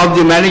credit of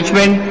the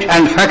management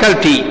and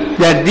faculty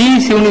that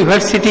this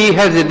university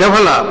has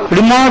developed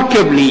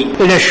remarkably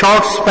in a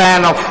short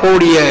span of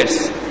 4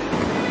 years.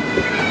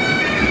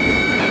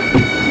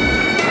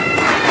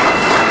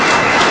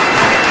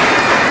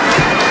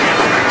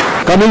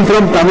 Coming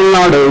from Tamil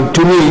Nadu,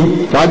 to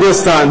me,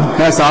 Rajasthan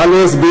has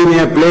always been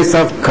a place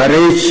of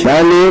courage,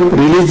 valor,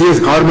 religious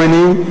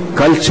harmony,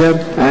 culture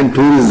and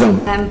tourism.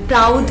 I am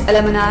proud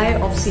alumni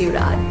of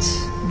Seoraj.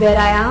 Where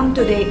I am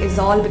today is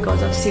all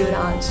because of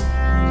Seoraj.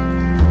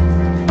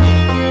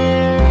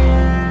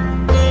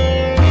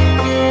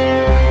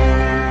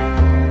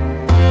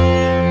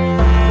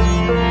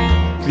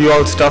 We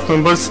all staff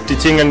members,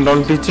 teaching and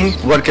non-teaching,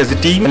 work as a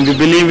team, and we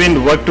believe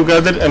in work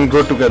together and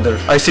grow together.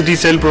 ICT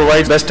cell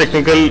provides best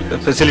technical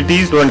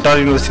facilities to entire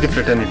university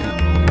fraternity.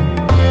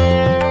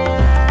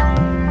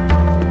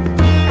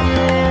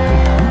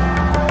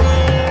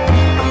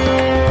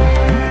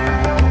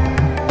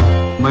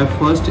 My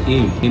first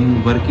aim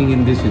in working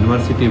in this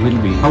university will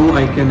be how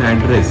I can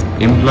address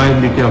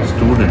employability of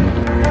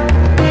students.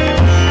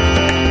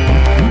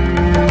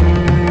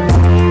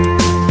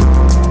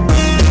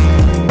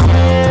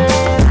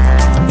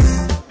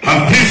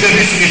 हम फिर से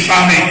विश्व के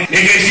सामने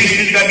एक ऐसी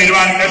स्थिति का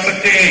निर्माण कर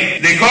सकते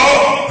हैं। देखो,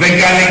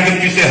 वैज्ञानिक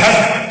दृष्टि से हर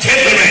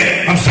क्षेत्र में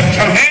हम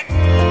सक्षम हैं।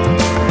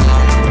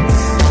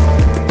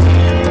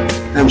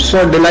 I am so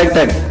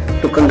delighted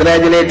to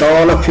congratulate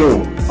all of you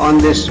on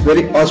this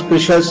very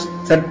auspicious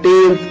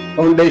 13th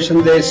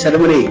Foundation Day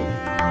ceremony.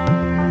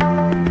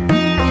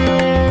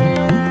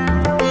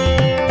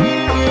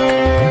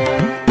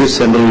 This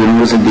Central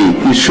University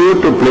is sure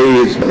to play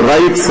its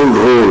rightful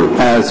role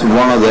as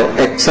one of the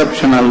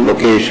exceptional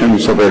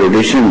locations of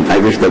erudition. I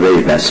wish the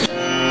very best.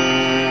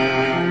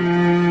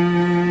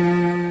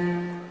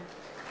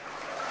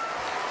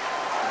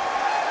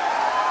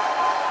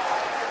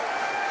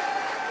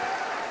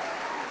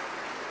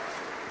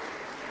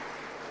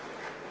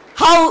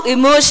 How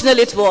emotional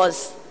it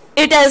was.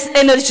 It has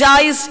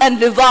energized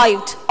and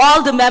revived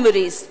all the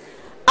memories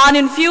and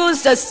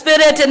infused a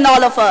spirit in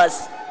all of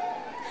us.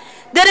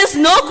 There is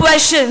no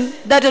question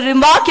that a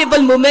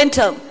remarkable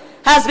momentum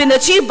has been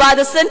achieved by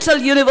the Central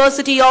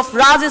University of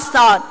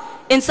Rajasthan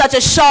in such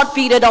a short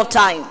period of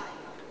time.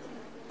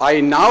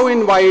 I now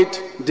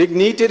invite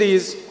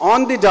dignitaries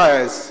on the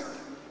dais.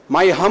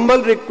 My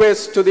humble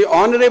request to the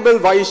Honorable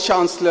Vice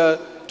Chancellor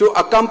to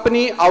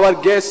accompany our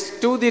guests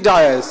to the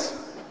dais.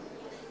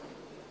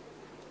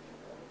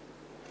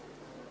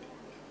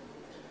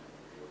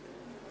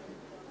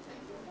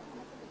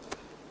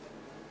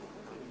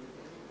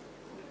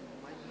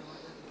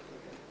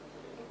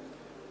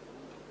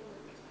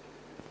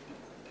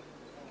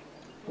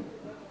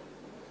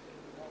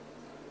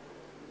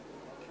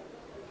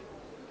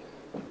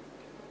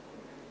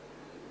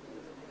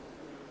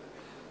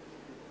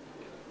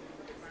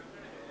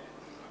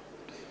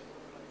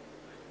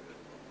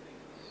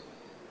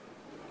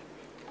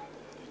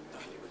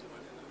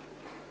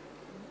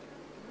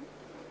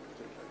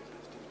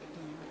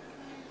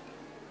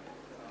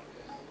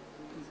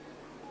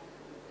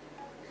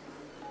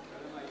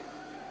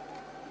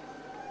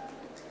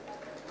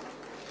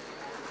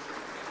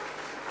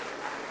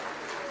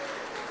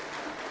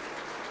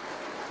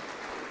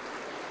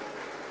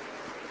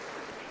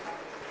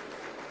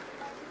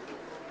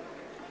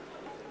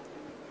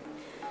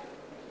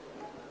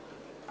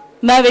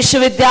 मैं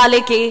विश्वविद्यालय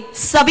के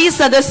सभी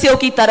सदस्यों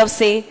की तरफ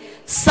से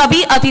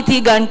सभी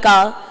अतिथिगण का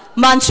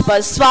मंच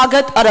पर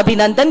स्वागत और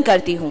अभिनंदन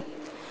करती हूं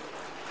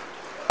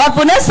और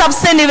पुनः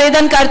सबसे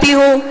निवेदन करती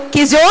हूं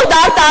कि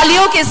जोरदार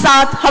तालियों के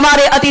साथ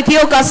हमारे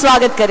अतिथियों का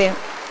स्वागत करें।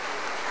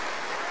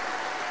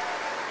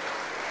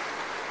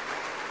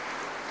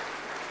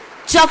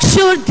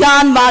 चक्षुर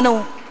ध्यान मानो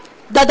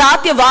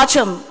ददात्य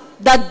वाचम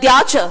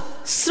दद्याच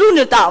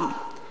श्रुनृताम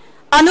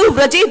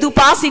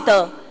अनुव्रजेदुपासित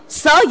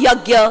स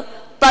यज्ञ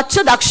पच्च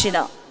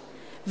दक्षिणा।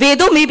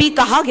 वेदों में भी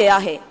कहा गया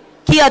है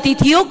कि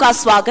अतिथियों का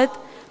स्वागत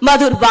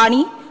मधुर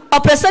वाणी और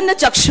प्रसन्न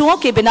चक्षुओं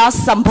के बिना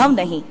संभव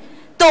नहीं।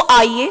 तो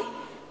आइए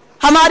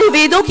हमारे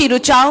वेदों की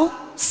रुचाओं,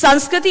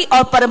 संस्कृति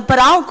और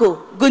परंपराओं को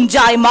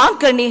गुंजायमान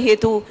करने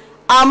हेतु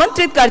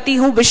आमंत्रित करती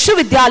हूं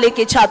विश्वविद्यालय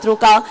के छात्रों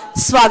का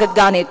स्वागत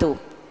गाने तो।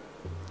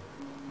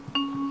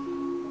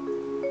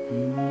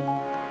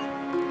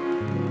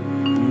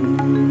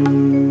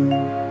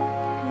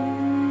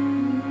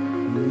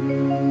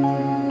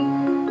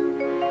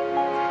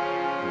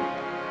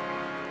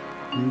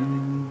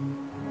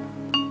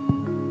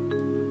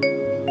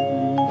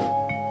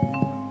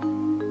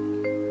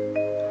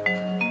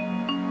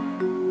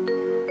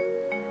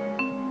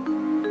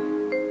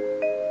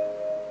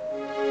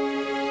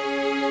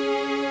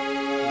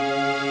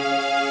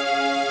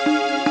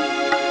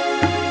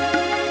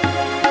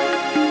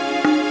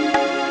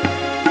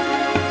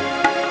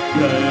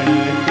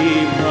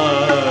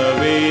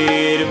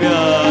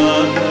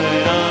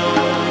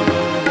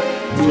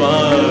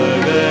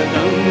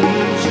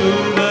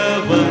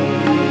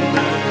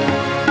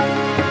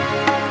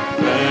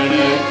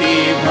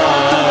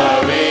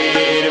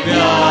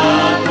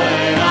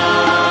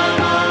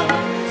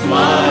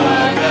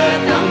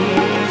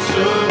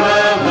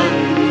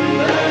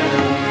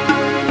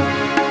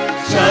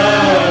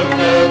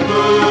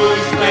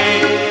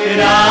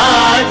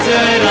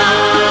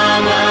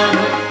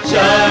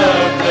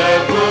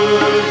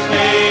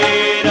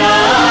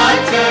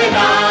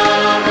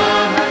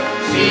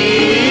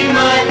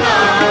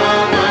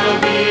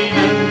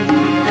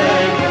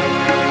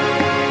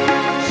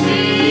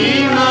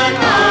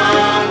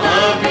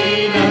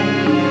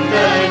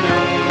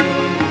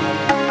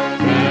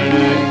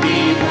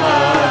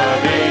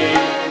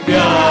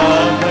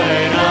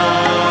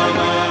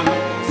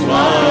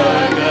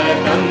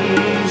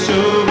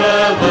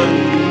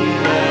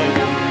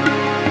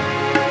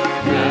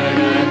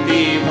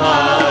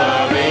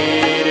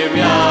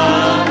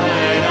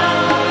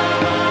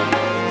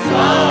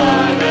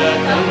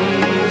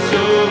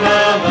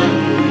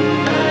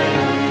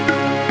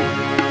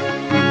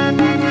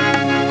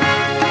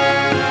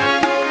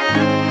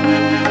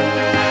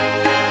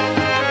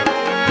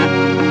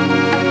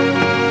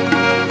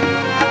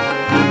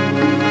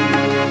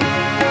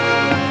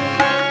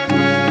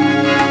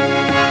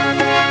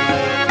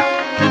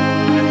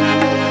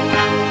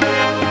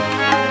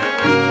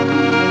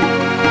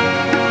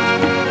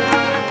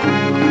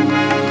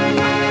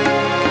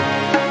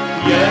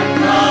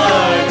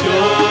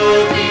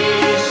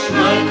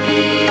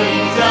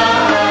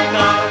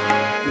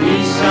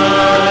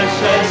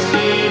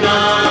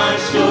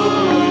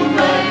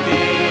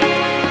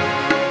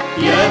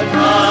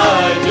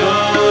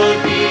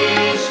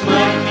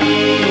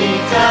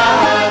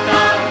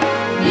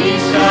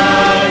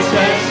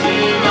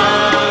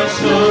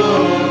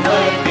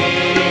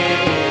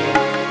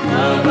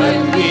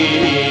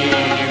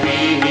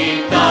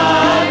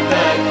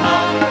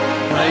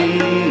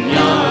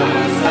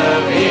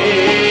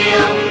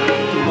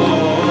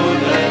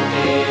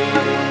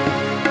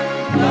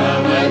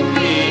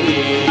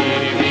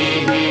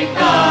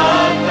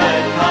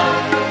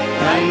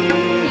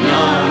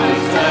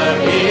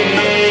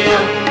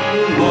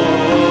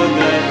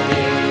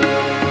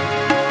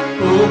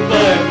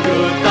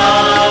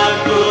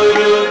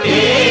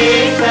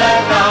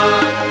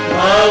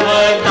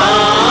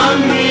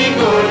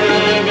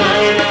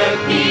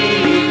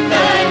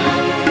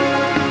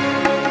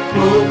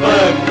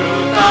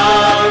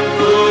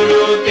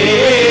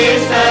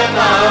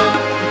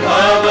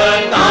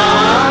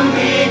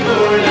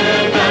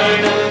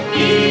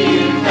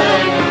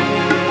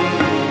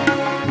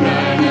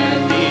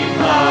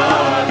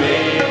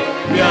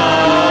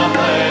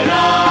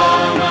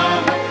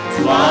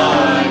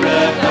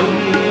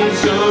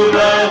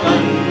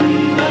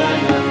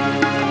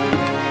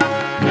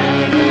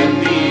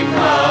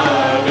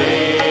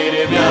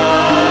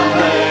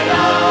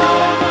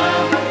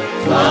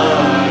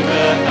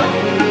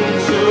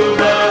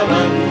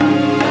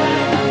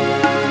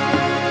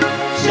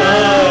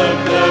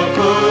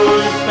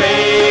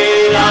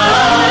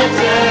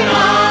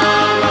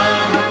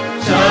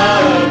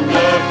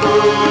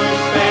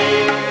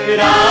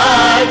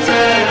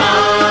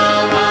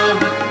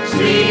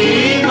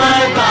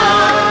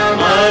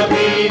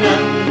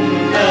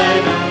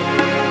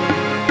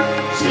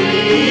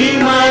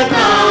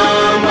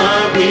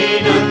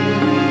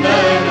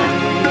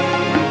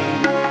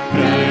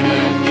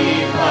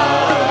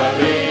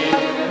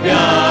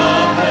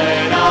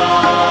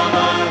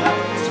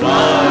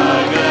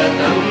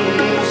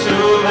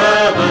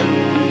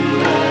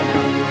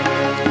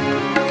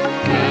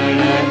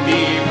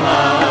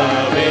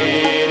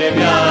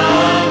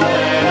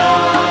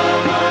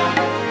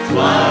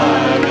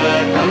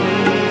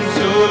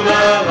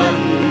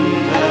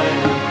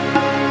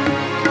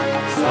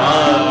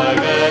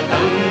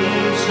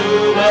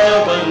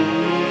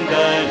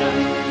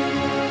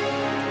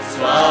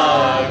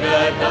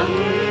 स्वागतम्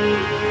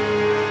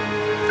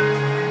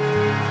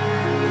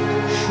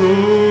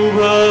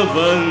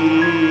शुभवन्दनम्.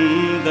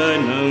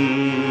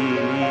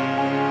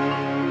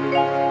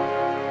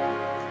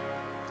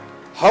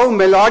 How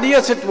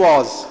melodious it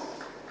was.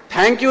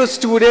 Thank you,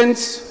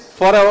 students,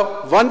 for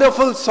a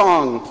wonderful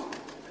song.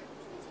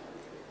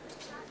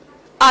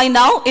 I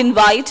now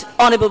invite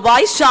Honorable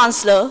Vice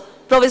Chancellor,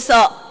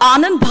 Professor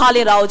Anand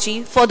Bhale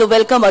Raoji, for the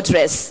welcome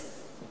address.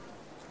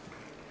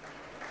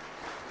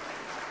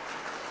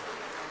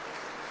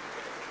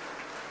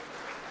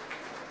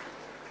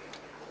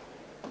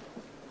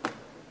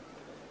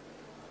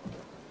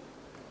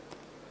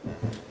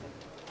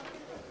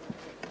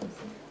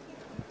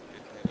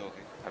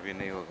 अभी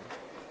नहीं होगा.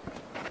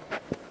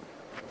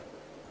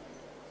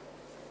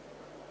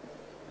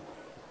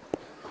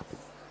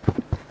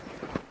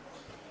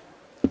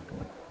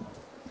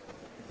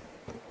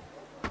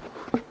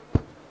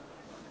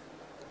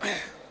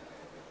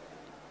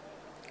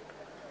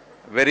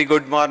 Very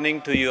good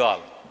morning to you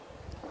all.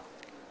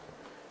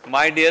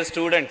 My dear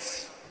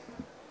students,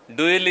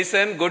 do you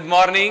listen? Good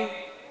morning.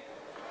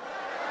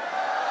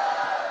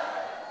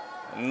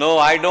 No,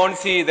 I don't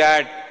see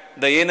that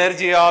the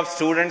energy of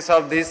students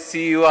of this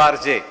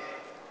CURJ.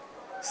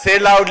 Say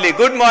loudly,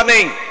 good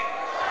morning.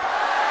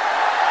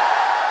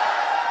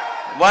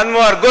 One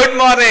more, good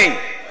morning.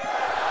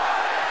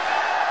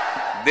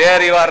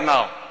 There you are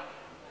now.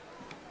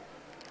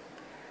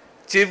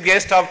 Chief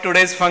guest of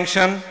today's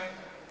function,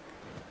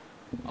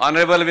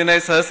 Honorable Vinay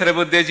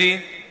Sahasrabudhe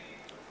ji,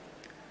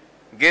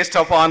 guest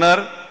of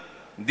honor,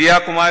 Diya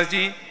Kumar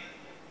ji,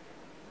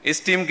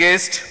 esteemed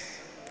guest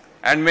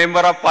and member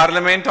of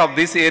parliament of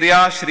this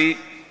area, Shri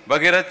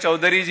Bhagirath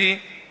Chaudhary ji,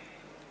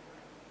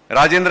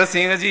 Rajendra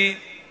Singh ji,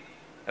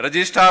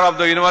 registrar of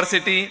the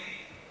university,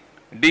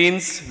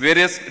 deans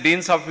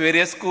of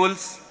various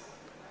schools,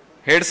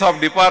 heads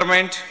of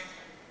department,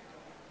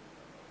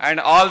 and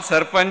all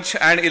sarpanch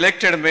and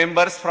elected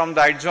members from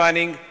the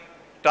adjoining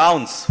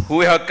towns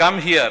who have come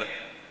here,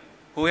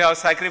 who have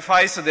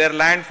sacrificed their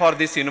land for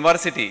this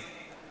university,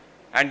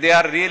 and they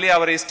are really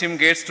our esteemed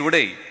guests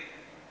today.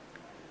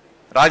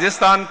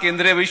 Rajasthan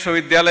केंद्रीय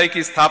विश्वविद्यालय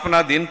की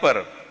स्थापना दिन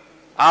पर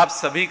आप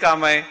सभी का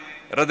मैं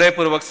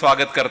हृदयपूर्वक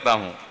स्वागत करता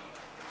हूं.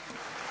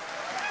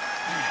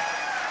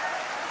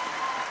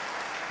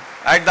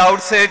 At the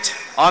outset,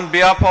 on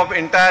behalf of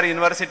entire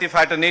university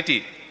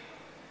fraternity,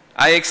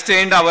 I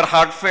extend our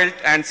heartfelt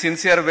and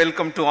sincere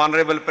welcome to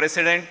Honorable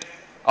President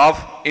of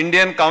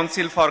Indian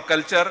Council for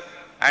Culture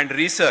and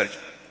Research,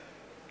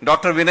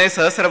 Dr. Vinay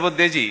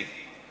Sahasrabudhe ji,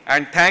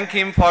 and thank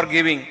him for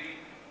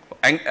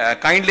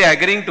kindly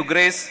agreeing to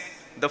grace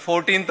the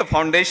 14th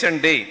Foundation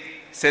Day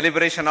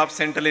celebration of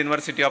Central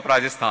University of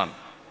Rajasthan.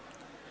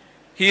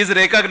 He is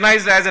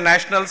recognized as a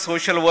national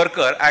social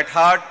worker at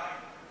heart,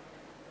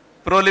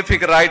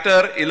 prolific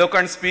writer,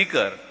 eloquent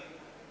speaker,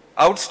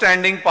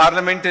 outstanding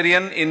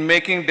parliamentarian in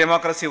making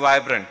democracy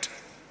vibrant.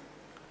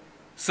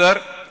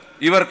 Sir,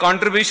 your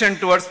contribution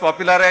towards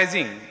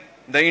popularizing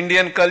the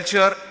Indian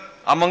culture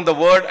among the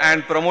world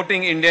and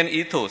promoting Indian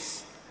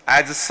ethos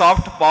as a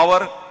soft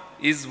power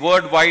is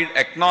worldwide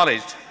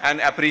acknowledged and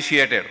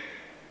appreciated.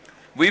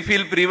 We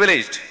feel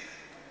privileged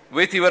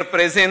with your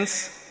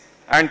presence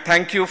and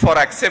thank you for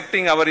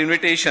accepting our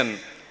invitation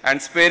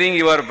and sparing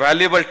your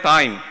valuable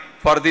time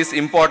for this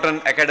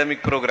important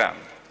academic program.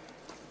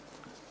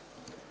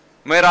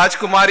 मैं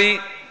राजकुमारी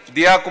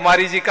दिया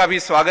कुमारी जी का भी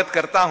स्वागत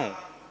करता हूं,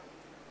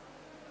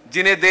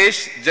 जिन्हें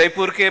देश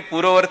जयपुर के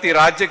पूर्ववर्ती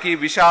राज्य की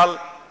विशाल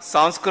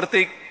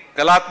सांस्कृतिक,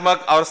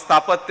 कलात्मक और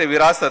स्थापत्य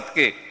विरासत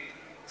के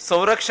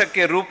संरक्षक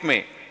के रूप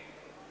में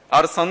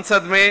और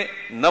संसद में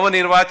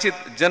नवनिर्वाचित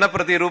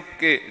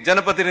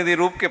जनप्रतिनिधि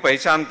रूप के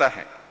पहचानता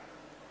है.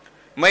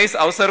 मैं इस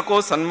अवसर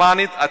को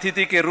सम्मानित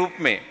अतिथि के रूप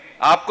में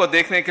आपको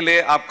देखने के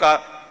लिए आपका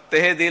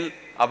तहे दिल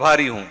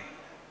आभारी हूं.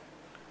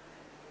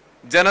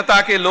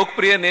 जनता के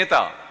लोकप्रिय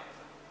नेता,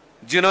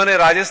 जिन्होंने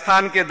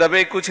राजस्थान के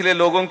दबे कुचले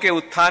लोगों के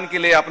उत्थान के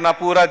लिए अपना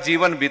पूरा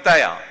जीवन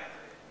बिताया,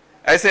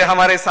 ऐसे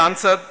हमारे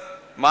सांसद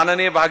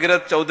माननीय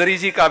भागीरथ चौधरी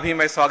जी का भी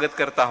मैं स्वागत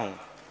करता हूं.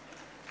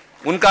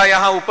 उनका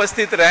यहां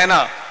उपस्थित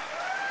रहना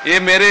ये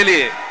मेरे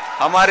लिए,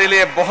 हमारे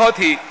लिए बहुत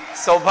ही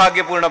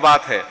सौभाग्यपूर्ण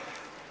बात है.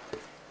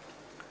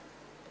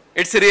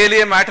 It's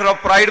really a matter of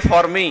pride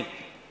for me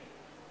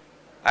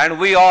and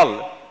we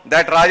all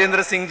that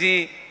Rajendra Singh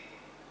ji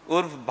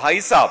urf Bhai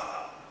Sahab,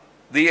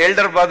 the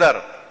elder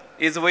brother,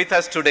 is with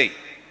us today.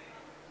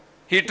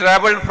 He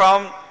traveled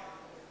from,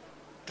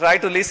 try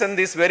to listen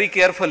this very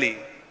carefully,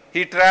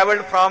 he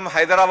traveled from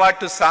Hyderabad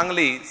to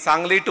Sangli,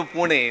 Sangli to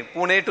Pune,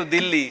 Pune to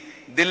Delhi,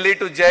 Delhi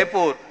to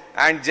Jaipur,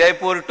 and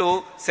Jaipur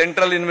to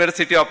Central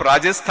University of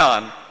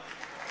Rajasthan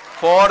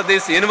for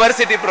this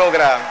university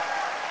program.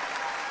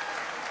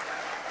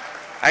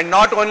 And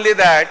not only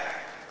that,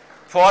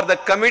 for the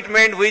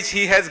commitment which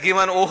he has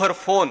given over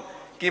phone,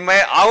 कि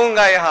मैं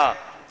आऊंगा यहाँ,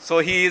 so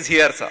he is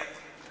here, sir.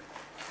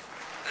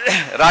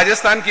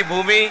 Rajasthan की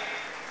भूमि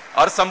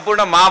और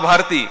संपूर्ण माँ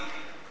भारती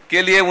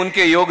के लिए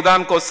उनके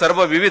योगदान को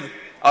सर्वविविध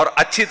और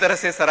अच्छी तरह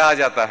से सराहा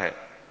जाता है.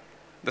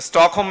 The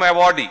Stockholm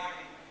awardee,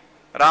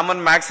 Raman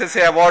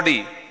Magsaysay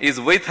awardee is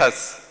with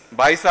us.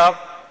 भाई साहब,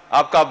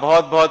 आपका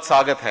बहुत बहुत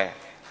स्वागत है.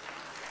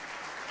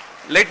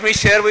 Let me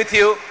share with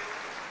you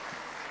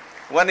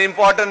one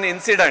important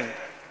incident.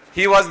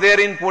 He was there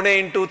in Pune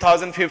in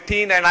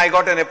 2015 and I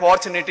got an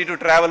opportunity to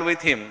travel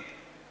with him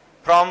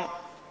from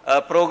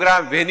a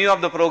venue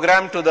of the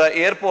program to the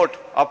airport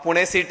of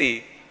Pune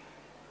city.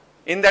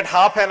 In that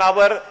half an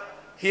hour,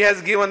 he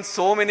has given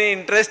so many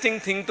interesting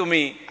things to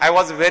me. I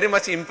was very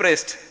much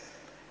impressed.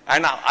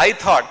 And I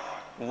thought,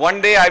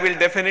 one day I will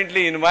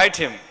definitely invite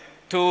him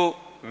to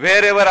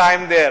wherever I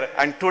am there.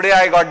 And today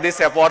I got this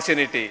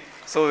opportunity.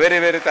 So very,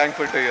 very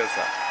thankful to you,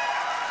 sir.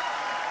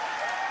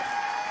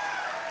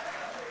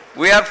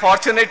 We are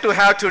fortunate to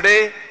have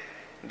today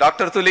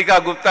Dr.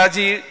 Tulika Gupta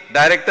ji,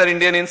 Director,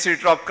 Indian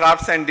Institute of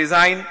Crafts and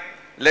Design,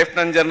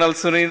 Lieutenant General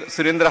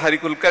Surendra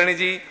Harikulkarni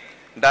ji,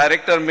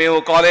 Director,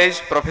 Mayo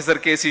College, Professor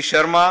K.C.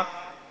 Sharma,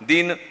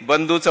 Dean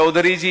Bandhu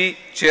Chaudhary ji,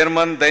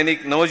 Chairman,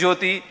 Dainik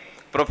Navjyoti,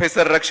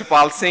 Professor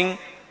Rakshpal Singh,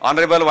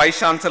 Honorable Vice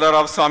Chancellor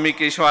of Swami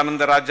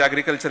Keshavananda Raj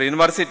Agriculture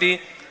University,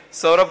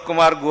 Saurabh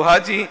Kumar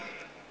Guha ji,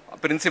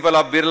 Principal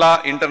of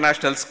Birla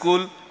International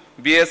School,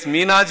 B.S.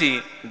 Meena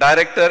ji,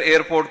 Director,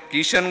 Airport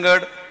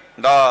Kishangarh,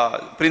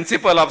 the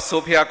Principal of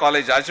Sophia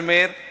College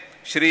Ajmer,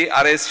 Shri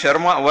R.S.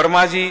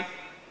 Verma ji,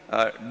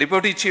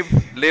 Deputy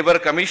Chief Labour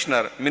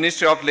Commissioner,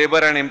 Ministry of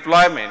Labour and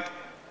Employment,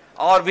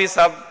 और भी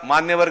सब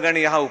मान्यवरगण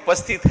यहाँ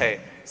उपस्थित है.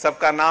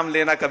 सबका नाम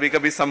लेना कभी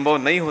कभी संभव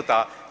नहीं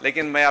होता,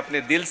 लेकिन मैं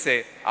अपने दिल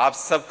से आप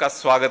सबका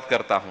स्वागत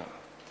करता हूँ.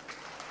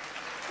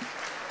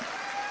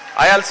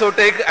 I also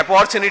take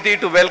opportunity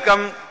to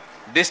welcome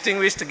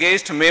distinguished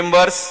guest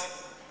members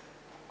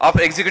of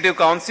Executive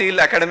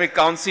Council, Academic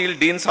Council,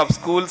 Deans of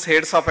Schools,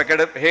 heads of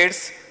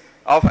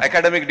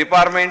academic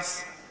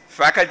departments,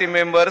 faculty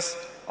members,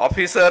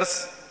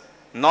 officers,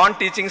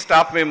 non-teaching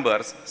staff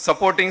members,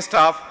 supporting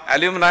staff,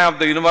 alumni of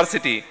the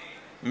university,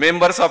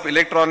 members of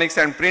electronics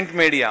and print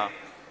media,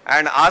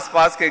 and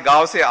आसपास के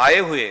गांव से आए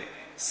हुए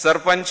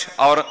सरपंच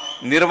और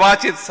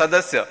निर्वाचित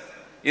सदस्य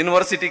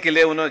university के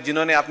लिए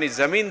जिन्होंने अपनी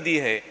जमीन दी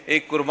है,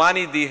 एक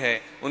कुर्बानी दी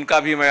है, उनका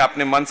भी मैं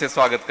अपने मन से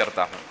स्वागत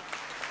करता हूं.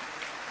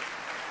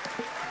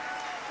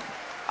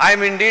 I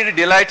am indeed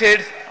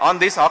delighted on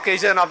this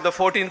occasion of the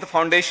 14th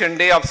Foundation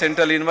Day of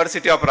Central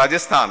University of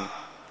Rajasthan,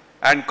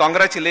 and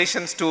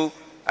congratulations to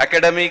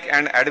academic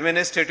and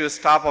administrative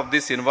staff of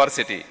this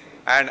university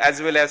and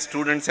as well as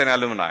students and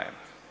alumni.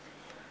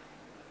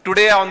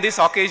 Today on this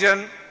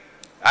occasion,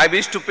 I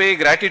wish to pay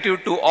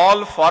gratitude to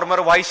all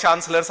former Vice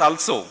Chancellors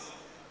also,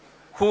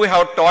 who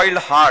have toiled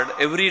hard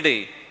every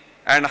day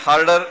and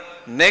harder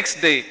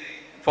next day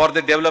for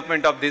the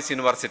development of this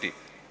university.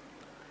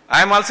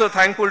 I am also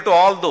thankful to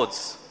all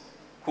those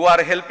who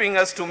are helping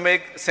us to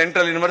make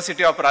Central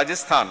University of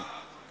Rajasthan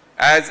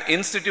as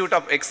Institute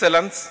of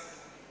Excellence,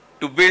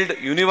 to build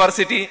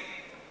university,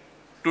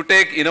 to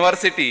take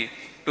university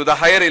to the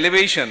higher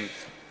elevation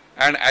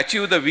and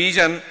achieve the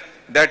vision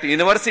that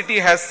university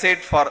has set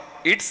for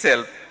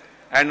itself,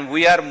 and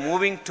we are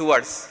moving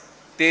towards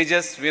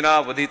Tejas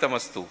Vina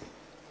Vadhitamastu.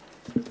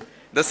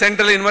 The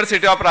Central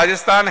University of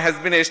Rajasthan has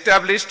been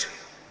established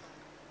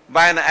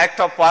by an Act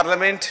of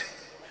Parliament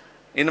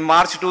in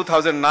March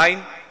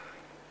 2009.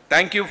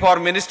 Thank you for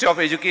Ministry of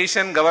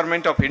Education,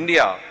 Government of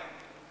India.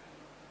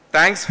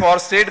 Thanks for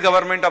State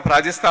Government of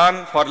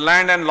Rajasthan for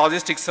land and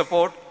logistics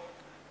support.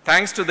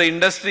 Thanks to the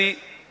industry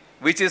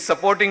which is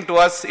supporting to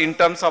us in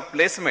terms of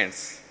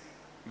placements.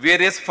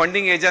 Various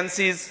funding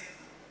agencies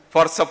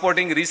for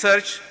supporting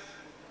research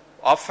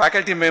of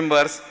faculty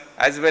members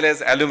as well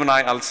as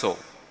alumni also.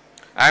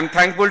 I am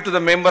thankful to the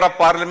Member of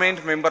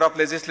Parliament, Member of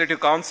Legislative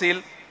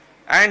Council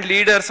and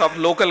leaders of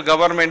local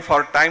government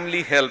for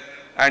timely help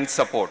and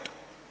support.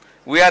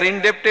 We are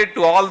indebted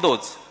to all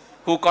those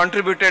who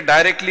contributed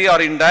directly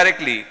or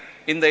indirectly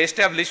in the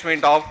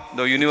establishment of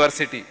the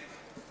university.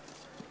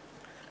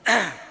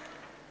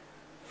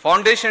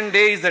 Foundation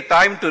Day is the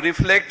time to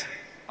reflect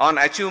on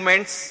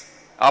achievements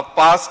of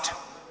past,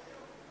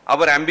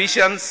 our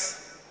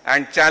ambitions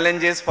and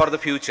challenges for the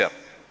future.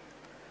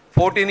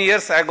 14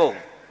 years ago,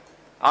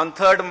 on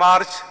 3rd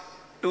March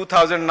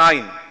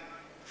 2009,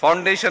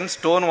 foundation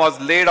stone was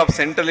laid of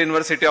Central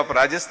University of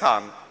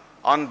Rajasthan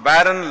on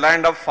barren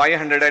land of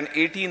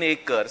 518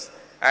 acres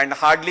and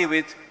hardly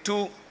with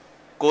 2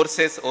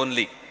 courses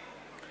only.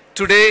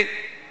 Today,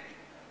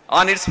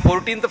 on its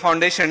 14th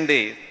Foundation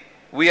Day,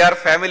 we are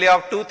family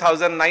of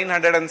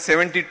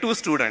 2,972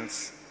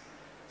 students,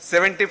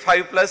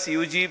 75 plus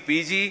UG,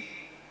 PG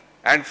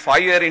and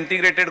 5-year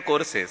integrated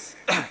courses,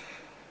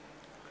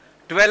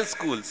 12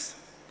 schools,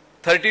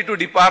 32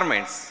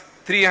 departments,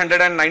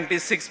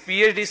 396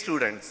 PhD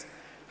students,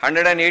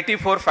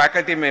 184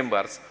 faculty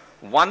members,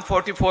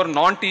 144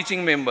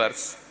 non-teaching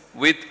members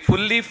with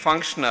fully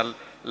functional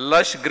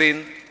lush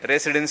green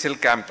residential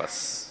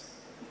campus.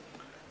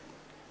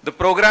 The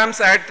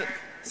programs at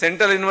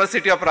Central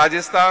University of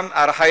Rajasthan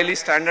are highly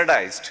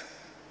standardized,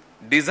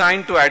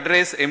 designed to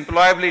address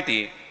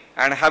employability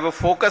and have a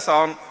focus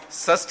on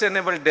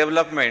sustainable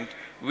development,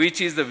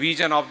 which is the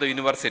vision of the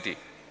university.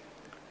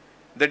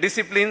 The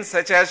disciplines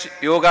such as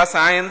yoga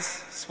science,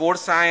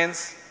 sports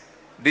science,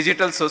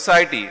 digital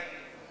society,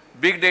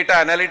 big data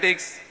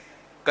analytics,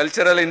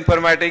 cultural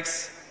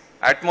informatics,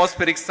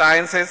 atmospheric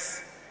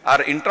sciences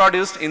are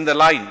introduced in the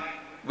line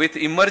with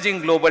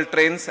emerging global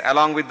trends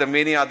along with the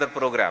many other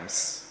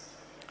programs.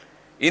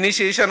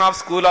 Initiation of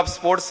School of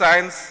Sports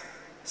Science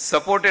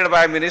supported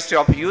by Ministry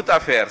of Youth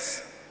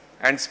Affairs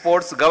and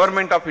Sports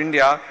Government of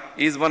India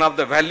is one of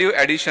the value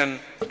addition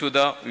to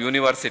the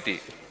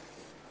university.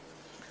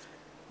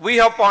 We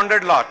have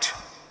pondered a lot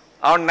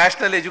on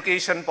National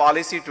Education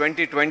Policy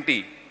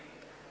 2020.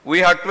 We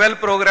have 12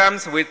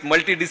 programs with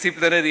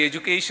multidisciplinary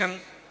education.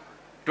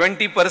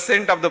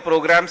 20% of the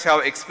programs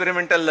have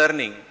experimental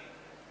learning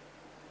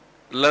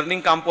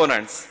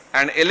components,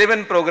 and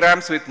 11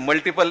 programs with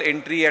multiple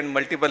entry and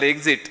multiple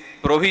exit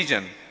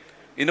provision.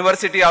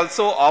 University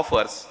also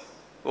offers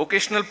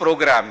vocational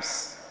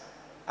programs,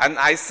 and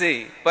I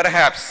say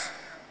perhaps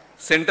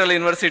Central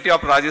University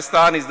of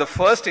Rajasthan is the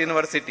first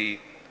university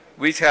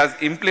which has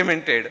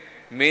implemented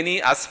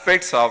many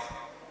aspects of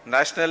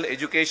National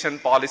Education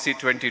Policy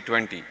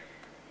 2020.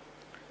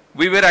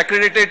 We were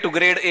accredited to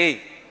grade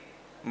A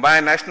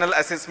by National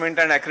Assessment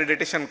and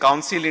Accreditation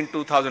Council in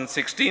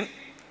 2016.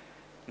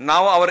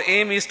 Now our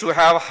aim is to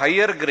have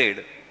higher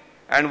grade,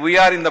 and we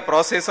are in the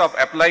process of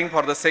applying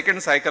for the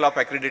second cycle of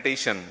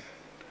accreditation.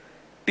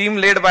 Team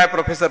led by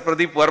Professor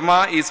Pradeep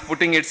Verma is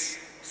putting its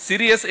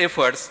serious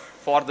efforts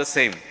for the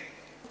same.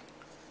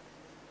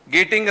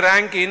 Getting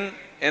rank in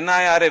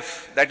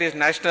NIRF, that is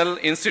National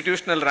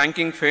Institutional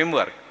Ranking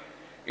Framework,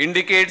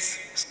 indicates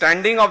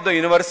standing of the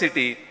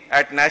university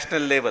at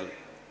national level.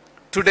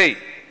 Today,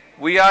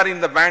 we are in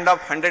the band of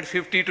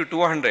 150 to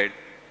 200.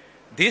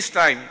 This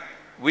time,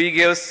 we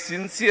gave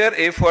sincere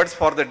efforts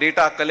for the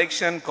data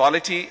collection,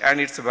 quality and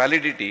its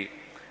validity,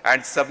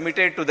 and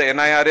submitted to the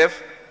NIRF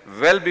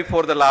well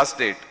before the last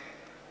date.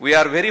 We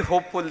are very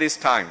hopeful this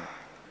time.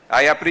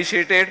 I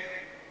appreciate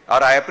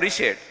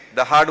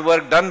the hard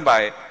work done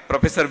by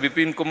Professor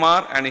Vipin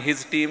Kumar and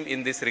his team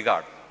in this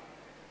regard.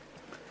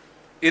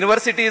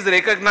 University is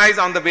recognized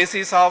on the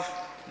basis of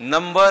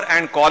number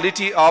and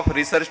quality of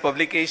research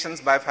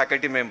publications by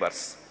faculty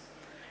members.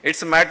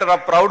 It's a matter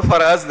of proud for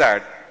us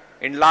that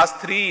in last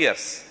 3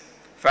 years,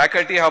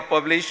 faculty have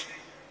published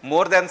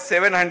more than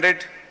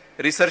 700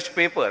 research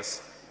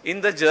papers in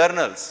the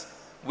journals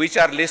which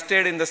are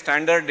listed in the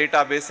standard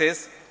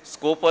databases,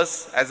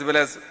 Scopus as well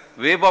as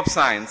Web of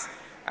Science,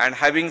 and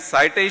having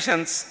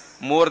citations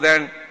more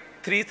than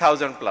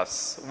 3,000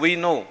 plus. We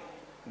know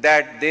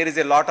that there is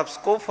a lot of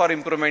scope for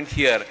improvement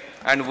here,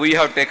 and we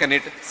have taken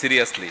it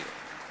seriously.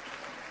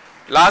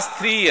 Last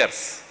 3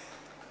 years,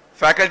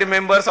 faculty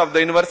members of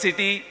the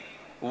university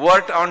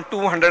worked on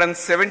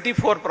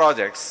 274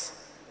 projects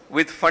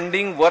with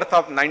funding worth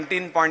of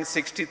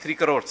 19.63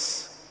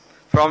 crores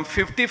from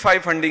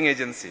 55 funding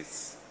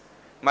agencies.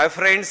 My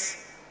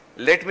friends,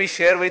 let me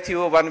share with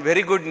you one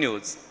very good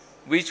news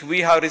which we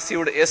have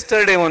received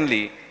yesterday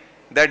only,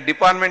 that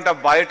Department of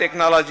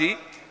Biotechnology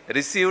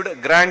received a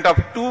grant of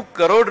 2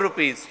 crore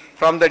rupees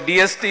from the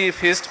DST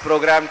FIST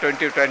program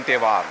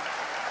 2021.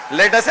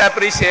 Let us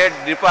appreciate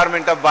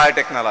Department of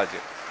Biotechnology.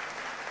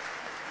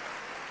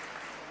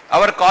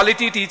 Our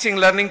quality teaching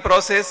learning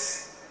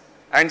process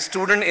and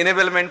student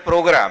enablement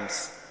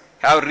programs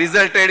have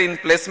resulted in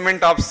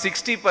placement of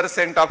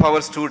 60% of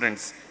our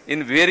students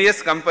in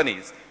various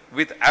companies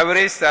with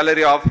average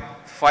salary of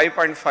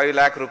 5.5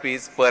 lakh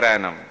rupees per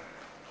annum.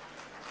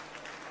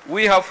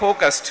 We have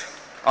focused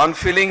on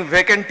filling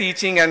vacant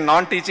teaching and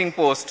non-teaching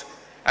posts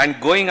and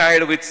going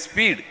ahead with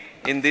speed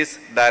in this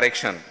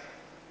direction.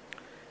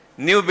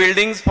 New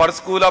buildings for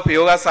School of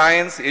Yoga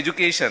Science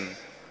Education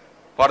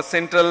for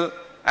Central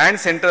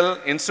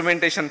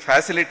Instrumentation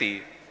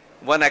Facility,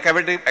 one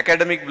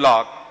academic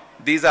block,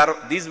 these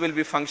will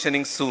be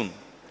functioning soon.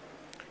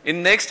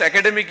 In next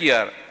academic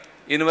year,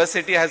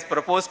 University has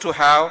proposed to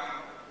have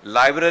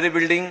library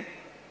building,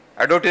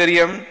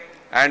 auditorium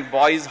and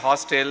boys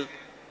hostel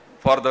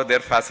for their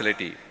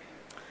facility.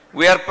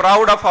 We are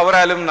proud of our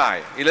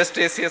alumni,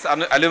 illustrious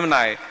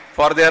alumni,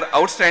 for their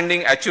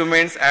outstanding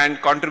achievements and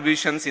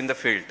contributions in the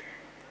field.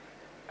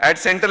 At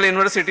Central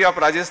University of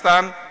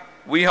Rajasthan,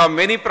 we have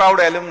many proud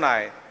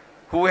alumni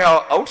who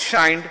have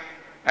outshined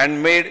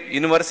and made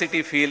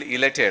university feel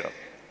elated.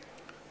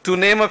 To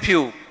name a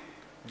few,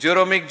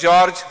 Jerome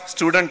George,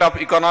 student of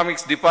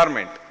Economics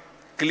Department,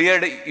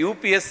 cleared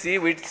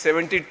UPSC with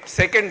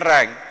 72nd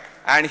rank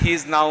and he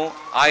is now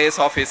IS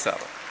officer.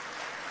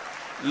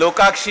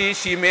 Lokakshi,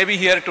 she may be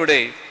here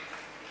today,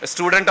 a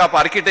student of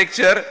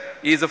architecture,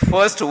 is the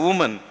first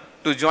woman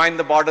to join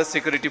the Border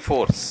Security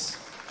Force.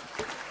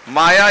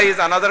 Maya is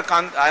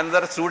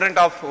another student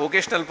of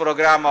vocational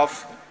program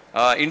of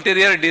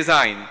interior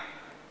design.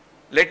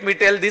 Let me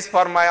tell this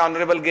for my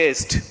honorable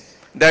guest,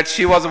 that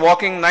she was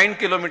walking 9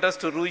 kilometers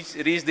to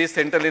reach the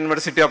Central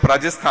University of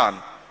Rajasthan.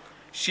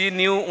 She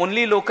knew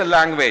only local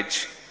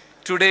language.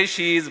 Today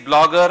she is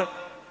blogger,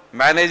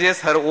 manages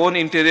her own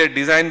interior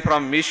design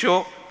from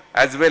Misho,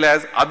 as well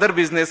as other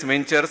business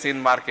ventures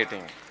in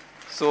marketing.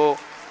 So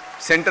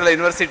Central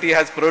University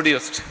has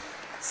produced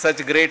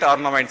such great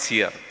ornaments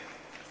here.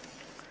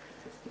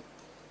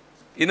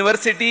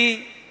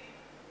 University,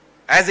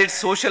 as its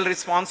social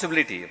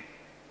responsibility,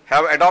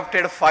 have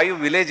adopted 5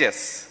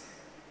 villages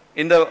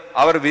in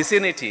our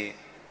vicinity.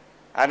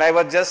 And I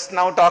was just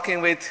now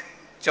talking with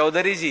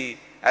Chaudhary ji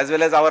as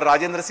well as our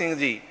Rajendra Singh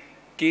ji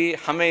कि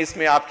हमें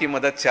इसमें आपकी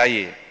मदद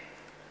चाहिए.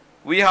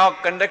 We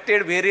have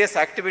conducted various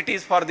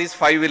activities for these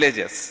 5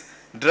 villages.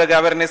 Drug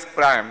awareness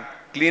program,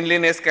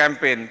 cleanliness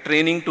campaign,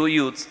 training to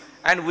youths,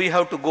 and we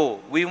have to go.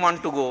 We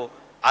want to go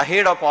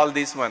ahead of all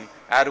this one,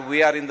 and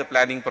we are in the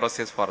planning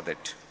process for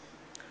that.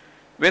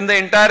 When the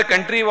entire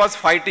country was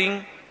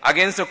fighting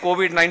against the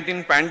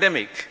COVID-19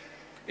 pandemic,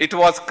 it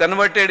was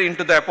converted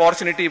into the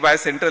opportunity by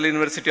Central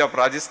University of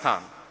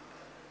Rajasthan.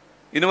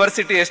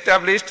 University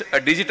established a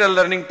digital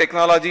learning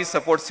technology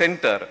support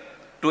center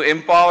to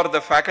empower the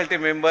faculty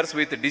members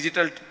with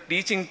digital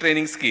teaching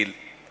training skill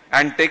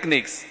and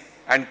techniques,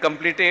 and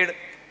completed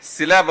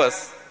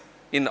syllabus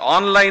in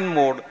online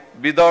mode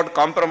without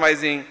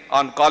compromising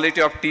on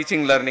quality of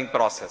teaching learning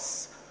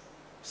process.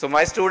 So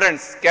my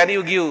students, can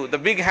you give the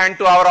big hand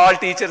to our all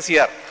teachers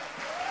here?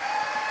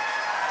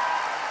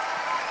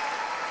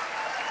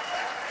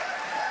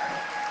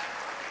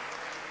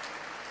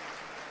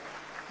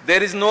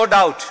 There is no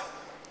doubt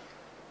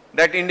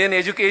that Indian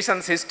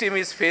education system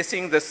is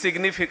facing the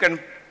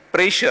significant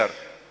pressure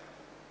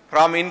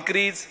from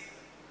increase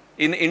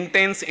in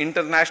intense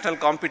international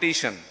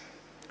competition,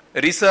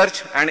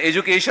 research and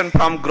education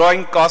from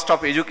growing cost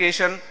of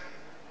education,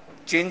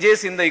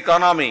 changes in the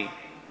economy,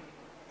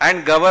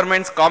 and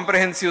government's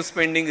comprehensive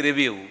spending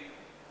review.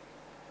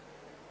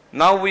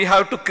 Now we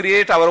have to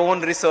create our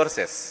own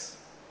resources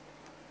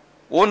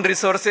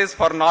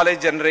for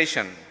knowledge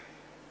generation.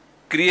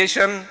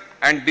 Creation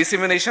and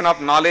dissemination of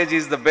knowledge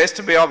is the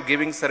best way of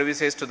giving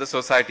services to the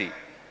society.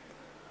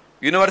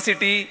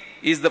 University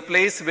is the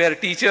place where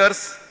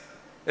teachers,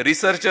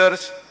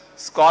 researchers,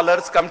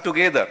 scholars come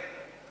together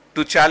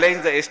to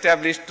challenge the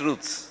established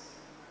truths.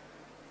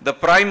 The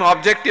prime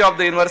objective of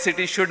the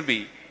university should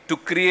be to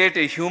create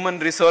a human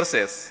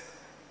resources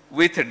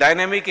with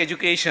dynamic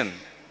education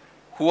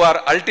who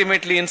are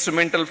ultimately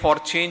instrumental for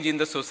change in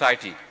the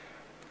society.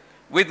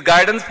 With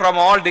guidance from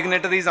all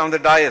dignitaries on the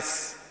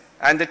dais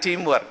and the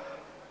teamwork,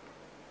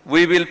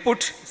 we will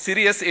put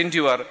serious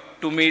endeavor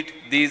to meet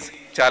these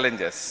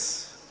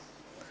challenges.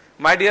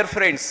 My dear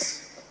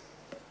friends,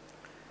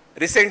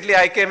 recently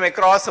I came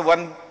across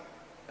one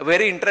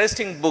very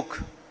interesting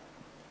book.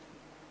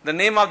 The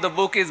name of the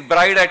book is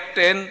Bride at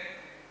 10,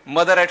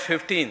 Mother at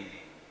 15.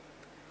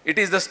 It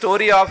is the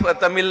story of a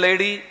Tamil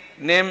lady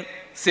named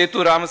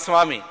Sethu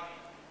Ramaswamy.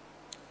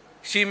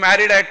 She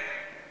married at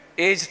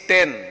age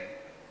 10.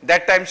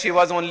 That time she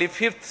was only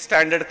 5th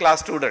standard class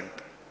student.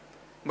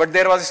 But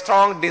there was a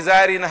strong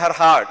desire in her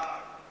heart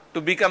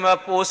to become a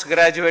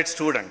postgraduate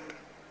student.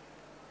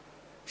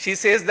 She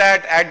says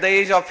that at the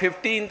age of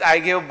 15, I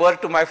gave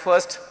birth to my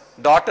first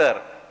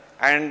daughter,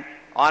 and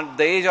on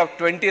the age of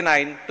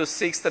 29 to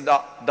 6th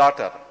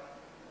daughter.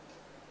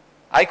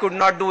 I could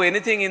not do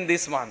anything in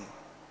this one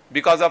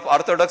because of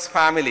orthodox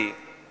family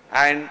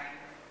and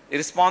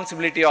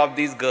responsibility of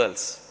these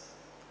girls.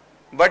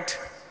 But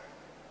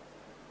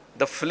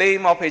the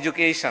flame of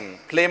education,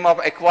 flame of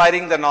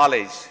acquiring the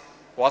knowledge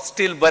was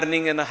still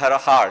burning in her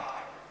heart,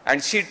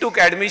 and she took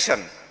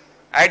admission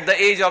at the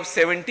age of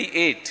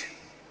 78,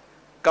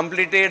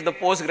 completed the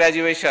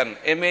post-graduation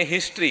MA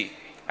History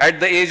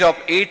at the age of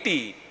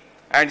 80,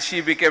 and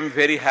she became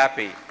very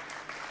happy.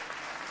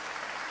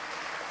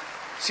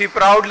 She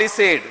proudly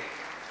said,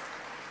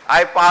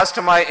 I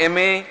passed my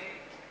MA,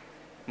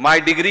 my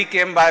degree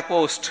came by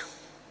post,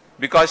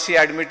 because she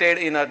admitted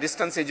in a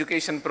distance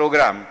education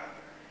program.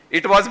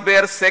 It was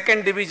bare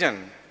 2nd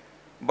division,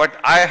 but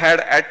I had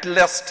at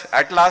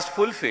last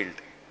fulfilled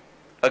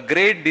a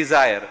great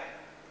desire,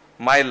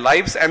 my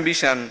life's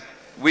ambition,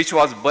 which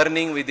was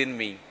burning within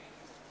me.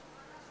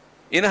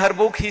 In her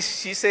book,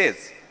 she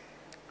says,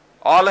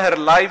 all her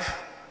life,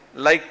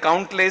 like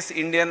countless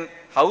Indian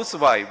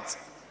housewives,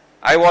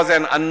 I was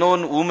an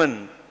unknown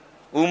woman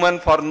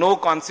for no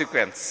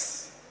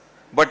consequence.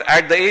 But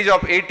at the age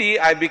of 80,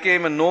 I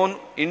became a known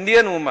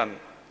Indian woman,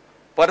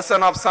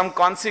 person of some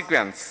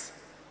consequence.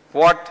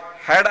 What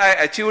had I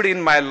achieved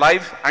in my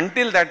life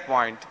until that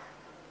point?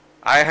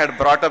 I had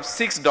brought up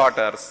 6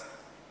 daughters,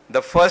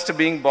 the first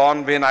being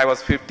born when I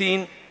was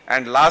 15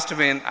 and last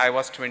when I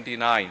was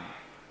 29.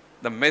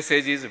 The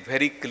message is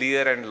very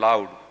clear and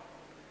loud.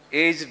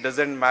 Age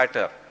doesn't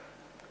matter.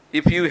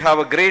 If you have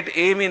a great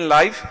aim in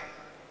life,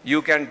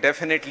 you can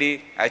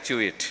definitely achieve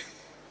it.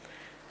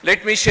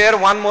 Let me share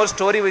one more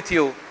story with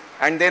you,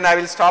 and then I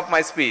will stop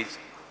my speech.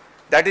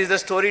 That is the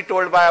story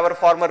told by our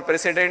former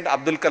President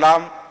Abdul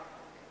Kalam,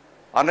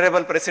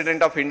 Honorable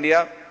President of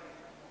India,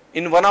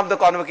 in one of the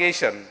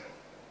convocation,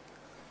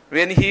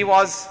 when he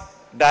was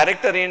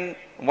director in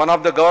one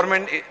of the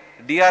government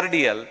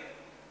DRDL,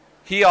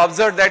 he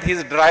observed that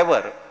his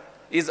driver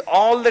is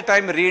all the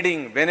time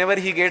reading. Whenever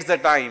he gets the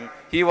time,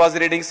 he was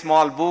reading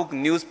small book,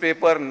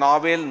 newspaper,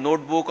 novel,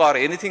 notebook or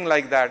anything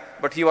like that,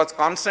 but he was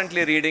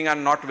constantly reading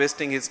and not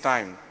wasting his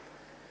time.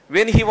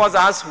 When he was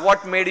asked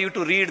what made you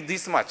to read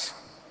this much,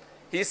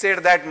 he said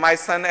that my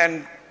son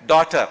and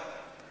daughter,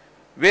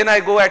 when I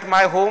go at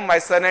my home, my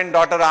son and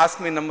daughter ask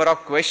me number of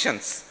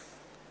questions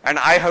and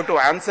I have to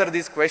answer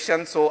these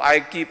questions, so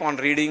I keep on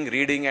reading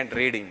and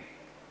reading.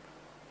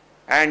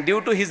 And due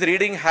to his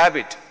reading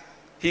habit,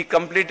 he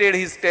completed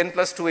his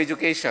 10+2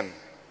 education.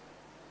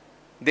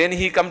 Then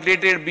he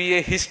completed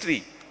BA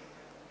History.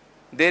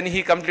 Then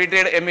he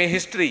completed MA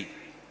History.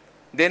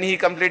 Then he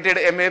completed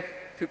MA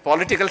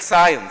Political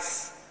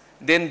Science.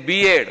 Then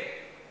B.Ed.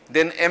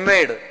 Then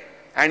M.Ed.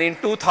 And in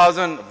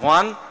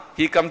 2001,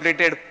 he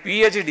completed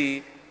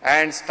PhD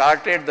and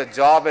started the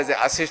job as an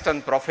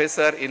assistant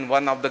professor in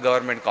one of the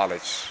government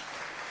college.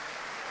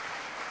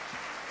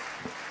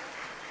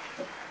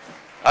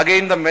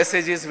 Again, the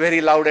message is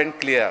very loud and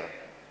clear.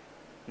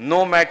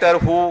 No matter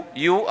who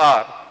you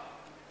are,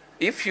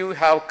 if you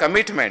have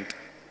commitment,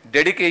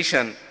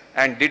 dedication,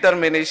 and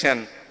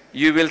determination,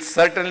 you will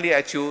certainly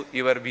achieve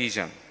your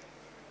vision.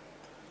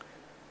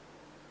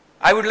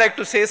 I would like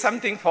to say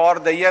something for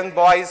the young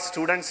boys,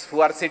 students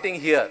who are sitting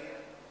here,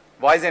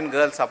 boys and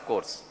girls, of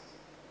course.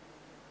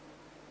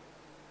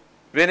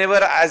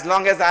 Whenever, as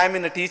long as I am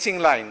in a teaching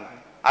line,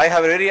 I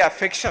have very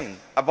affection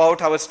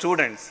about our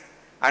students,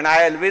 and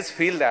I always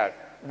feel that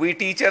we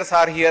teachers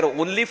are here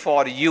only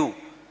for you.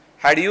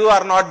 Had you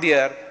are not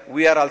there,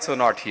 we are also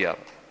not here.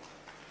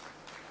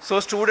 So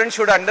students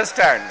should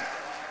understand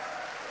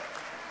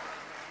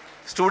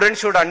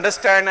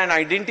and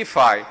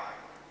identify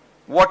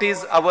what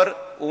is our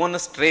own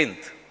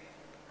strength.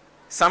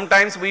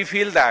 Sometimes we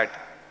feel that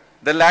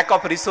the lack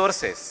of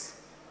resources,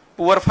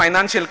 poor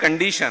financial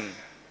condition,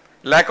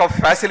 lack of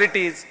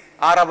facilities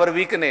are our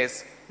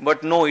weakness,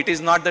 but no, it is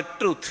not the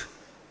truth.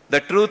 The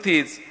truth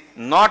is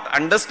not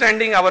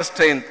understanding our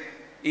strength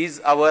is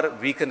our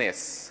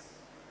weakness.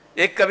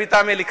 एक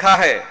कविता में लिखा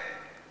है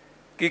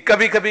कि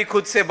कभी कभी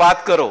खुद से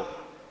बात करो,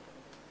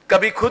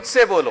 कभी खुद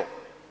से बोलो,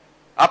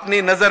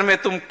 अपनी नजर में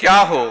तुम क्या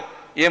हो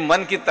ये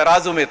मन की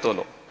तराजू में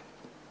तोलो।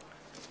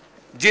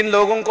 जिन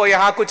लोगों को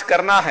यहां कुछ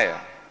करना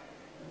है,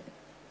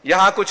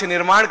 यहां कुछ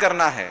निर्माण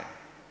करना है,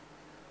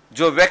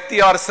 जो व्यक्ति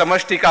और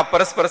समष्टि का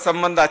परस्पर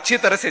संबंध अच्छी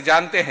तरह से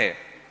जानते हैं,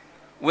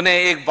 उन्हें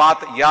एक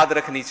बात याद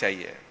रखनी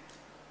चाहिए।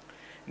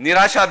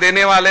 निराशा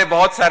देने वाले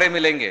बहुत सारे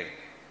मिलेंगे,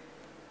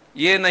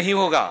 ये नहीं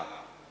होगा,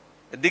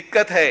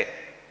 दिक्कत है,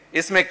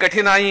 इसमें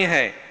कठिनाई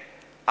है,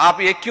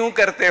 आप ये क्यों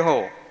करते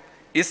हो,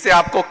 इससे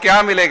आपको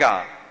क्या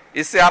मिलेगा,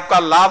 इससे आपका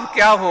लाभ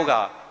क्या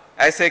होगा,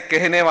 ऐसे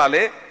कहने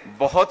वाले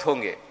बहुत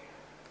होंगे।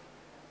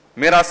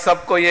 मेरा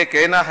सबको ये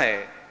कहना है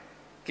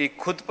कि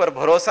खुद पर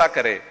भरोसा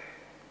करें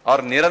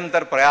और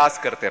निरंतर प्रयास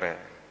करते रहें।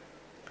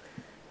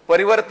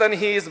 परिवर्तन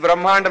ही इस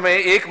ब्रह्मांड में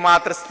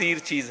एकमात्र स्थिर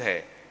चीज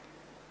है।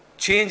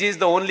 Change is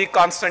the only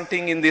constant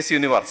thing in this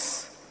universe.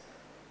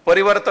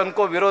 परिवर्तन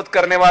को विरोध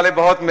करने वाले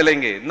बहुत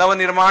मिलेंगे,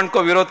 नवनिर्माण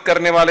को विरोध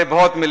करने वाले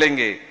बहुत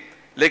मिलेंगे,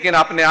 लेकिन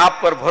अपने आप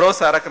पर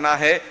भरोसा रखना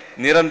है,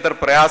 निरंतर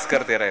प्रयास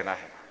करते रहना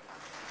है।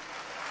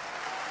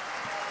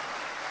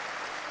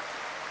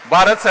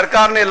 भारत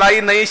सरकार ने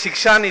लाई नई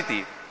शिक्षा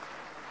नीति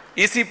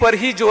इसी पर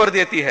ही जोर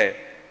देती है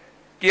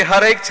कि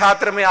हर एक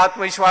छात्र में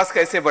आत्मविश्वास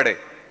कैसे बढ़े,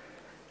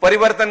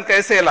 परिवर्तन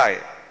कैसे लाए,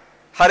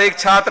 हर एक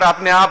छात्र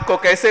अपने आप को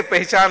कैसे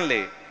पहचान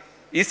ले,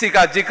 इसी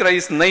का जिक्र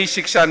इस नई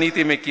शिक्षा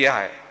नीति में किया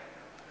है।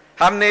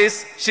 हमने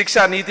इस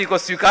शिक्षा नीति को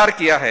स्वीकार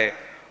किया है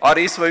और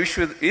इस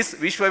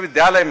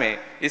विश्वविद्यालय में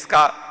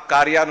इसका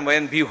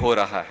कार्यान्वयन भी हो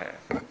रहा है।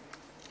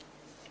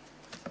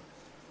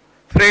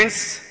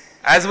 Friends,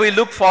 as we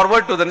look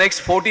forward to the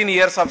next 14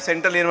 years of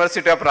Central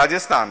University of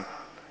Rajasthan,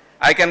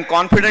 I can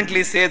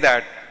confidently say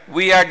that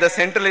we at the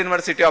Central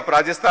University of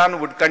Rajasthan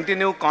would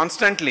continue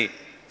constantly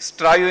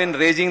strive in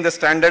raising the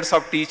standards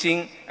of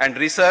teaching and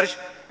research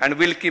and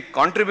will keep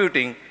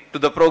contributing to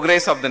the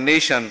progress of the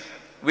nation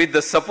with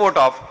the support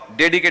of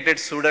dedicated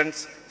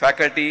students,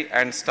 faculty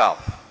and staff.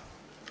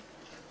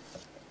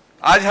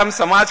 आज हम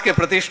समाज के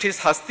प्रतिष्ठित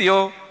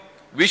हस्तियों,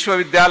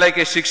 विश्वविद्यालय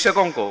के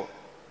शिक्षकों को,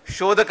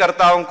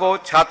 शोधकर्ताओं को,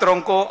 छात्रों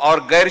को और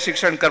गैर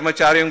शिक्षण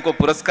कर्मचारियों को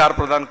पुरस्कार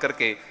प्रदान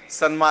करके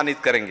सम्मानित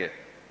करेंगे।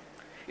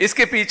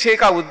 इसके पीछे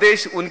का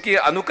उद्देश्य उनकी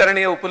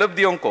अनुकरणीय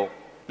उपलब्धियों को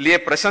लिए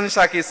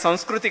प्रशंसा की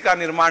संस्कृति का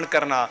निर्माण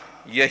करना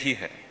यही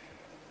है।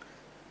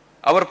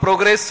 Our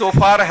progress so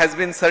far has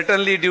been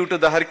certainly due to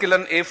the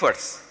Herculean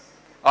efforts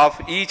of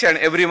each and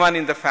everyone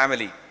in the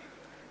family.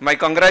 My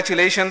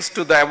congratulations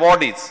to the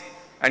awardees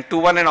and to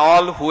one and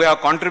all who have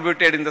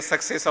contributed in the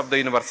success of the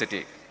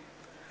university.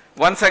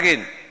 Once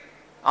again,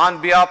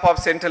 on behalf of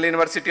Central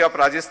University of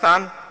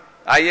Rajasthan,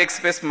 I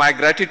express my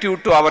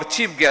gratitude to our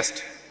chief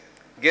guest,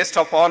 guest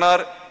of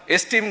honor,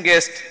 esteemed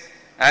guest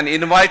and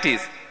invitees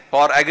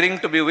for agreeing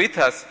to be with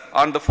us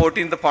on the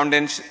 14th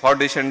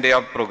Foundation Day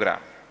of program.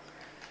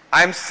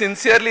 I am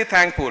sincerely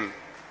thankful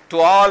to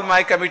all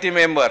my committee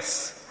members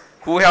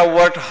who have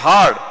worked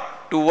hard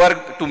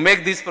to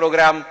make this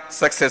program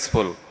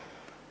successful.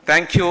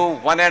 Thank you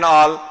one and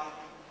all.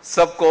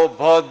 सबको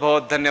बहुत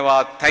बहुत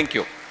धन्यवाद. Thank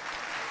you.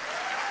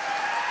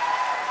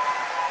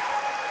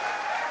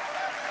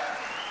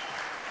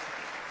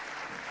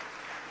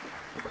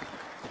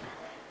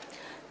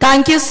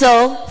 Thank you,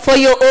 sir, for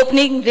your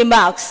opening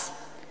remarks.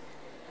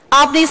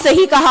 आपने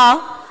सही कहा,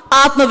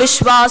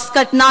 आत्मविश्वास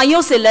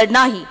कठिनाइयों से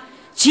लड़ना ही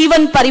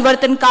जीवन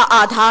परिवर्तन का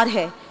आधार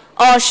है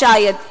और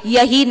शायद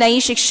यही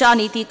नई शिक्षा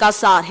नीति का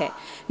सार है।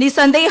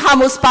 निसंदेह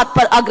हम उस पथ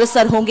पर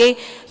अग्रसर होंगे,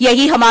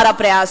 यही हमारा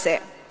प्रयास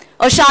है।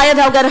 और शायद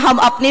अगर हम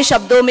अपने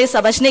शब्दों में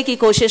समझने की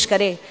कोशिश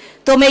करें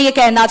तो मैं ये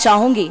कहना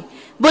चाहूंगी,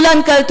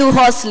 बुलंद कर तू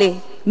हौसले,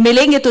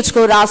 मिलेंगे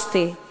तुझको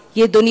रास्ते,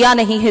 ये दुनिया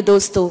नहीं है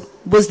दोस्तों,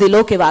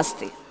 बुज़दिलों के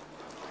वास्ते।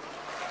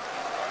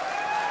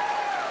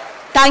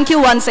 Thank you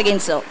once again,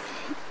 sir.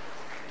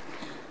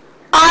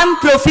 I am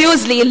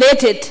profusely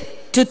elated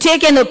to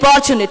take an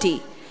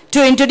opportunity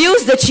to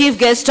introduce the chief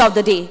guest of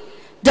the day,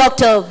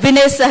 Dr.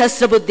 Vinay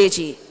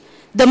Sahasrabudhe,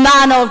 the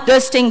man of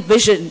distinct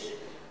vision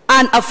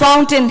and a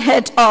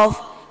fountainhead of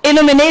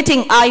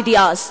illuminating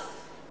ideas,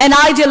 an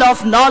ideal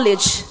of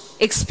knowledge,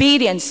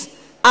 experience,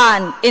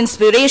 and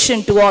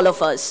inspiration to all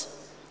of us.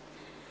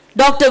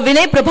 Dr.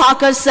 Vinay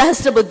Prabhakar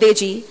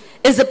Sahasrabudhe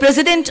is the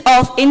President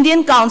of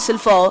Indian Council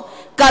for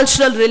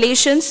Cultural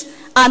Relations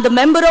and the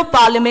Member of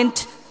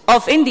Parliament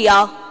of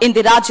India in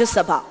the Rajya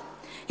Sabha.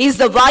 He is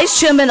the Vice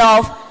Chairman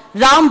of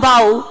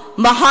Rambau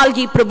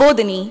Mahalgi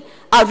Prabodhini,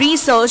 a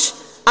research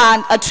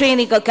and a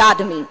training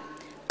academy.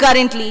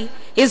 Currently,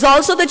 he is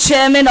also the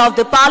Chairman of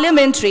the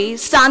Parliamentary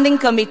Standing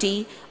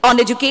Committee on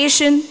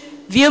Education,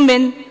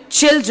 Women,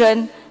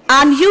 Children,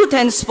 and Youth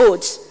and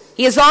Sports.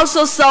 He has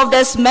also served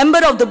as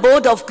member of the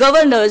Board of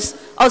Governors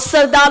of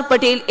Sardar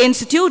Patel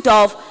Institute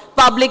of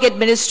Public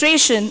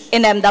Administration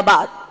in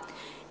Ahmedabad.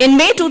 In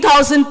May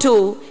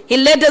 2002, he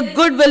led a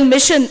goodwill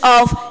mission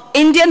of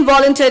Indian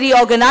Voluntary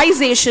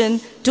Organization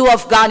to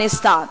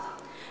Afghanistan.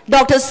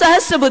 Dr.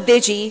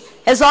 Sahasrabudhe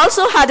has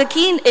also had a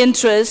keen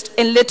interest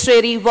in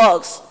literary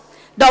works.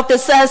 Dr.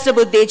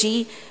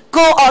 Sahasrabudhe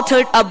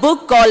co-authored a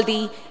book called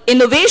The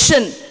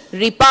Innovation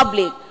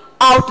Republic,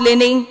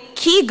 outlining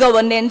key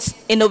governance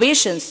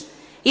innovations.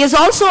 He has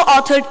also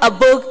authored a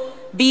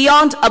book,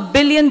 Beyond a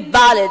Billion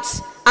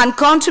Ballots, and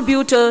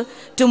contributor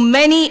to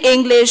many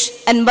English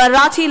and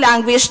Marathi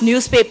language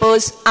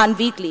newspapers and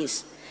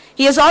weeklies.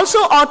 He has also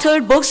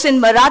authored books in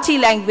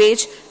Marathi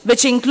language,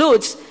 which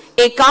includes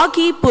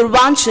Ekaki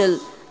Purvanchal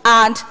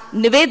and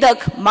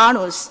Nivedak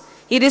Manus.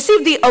 He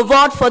received the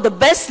award for the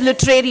best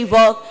literary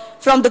work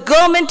from the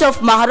government of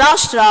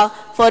Maharashtra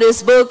for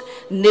his book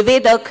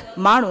Nivedak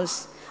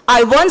Manus.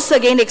 I once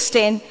again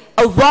extend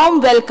a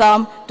warm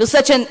welcome to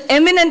such an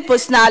eminent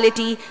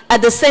personality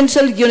at the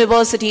Central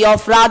University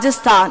of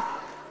Rajasthan.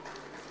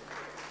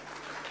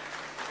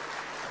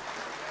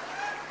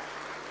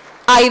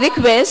 I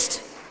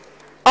request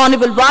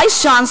Honorable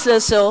Vice Chancellor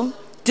Sir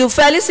to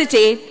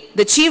felicitate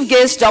the Chief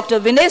Guest Dr.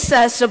 Vinay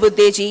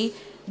Sahasrabudhe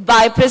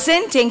by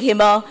presenting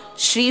him a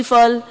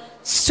Shrifal,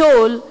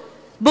 stole,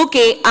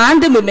 bouquet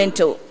and a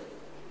memento.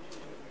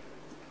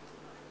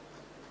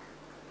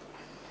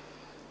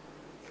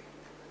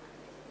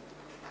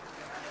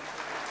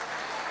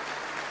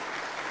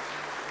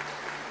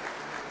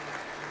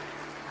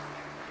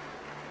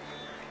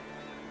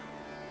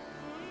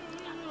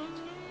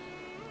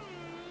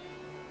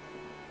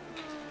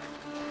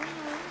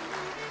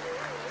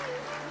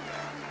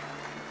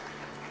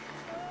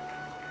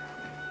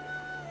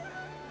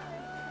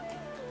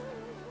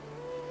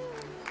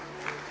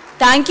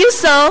 Thank you,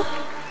 sir.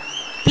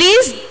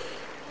 Please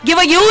give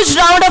a huge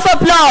round of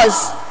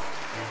applause.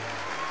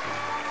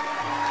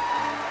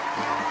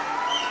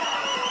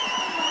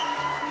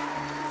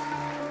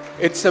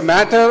 It's a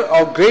matter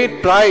of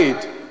great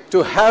pride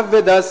to have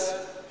with us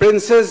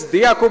Princess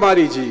Diya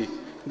Kumari ji,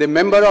 the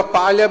Member of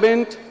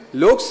Parliament,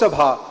 Lok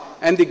Sabha,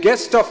 and the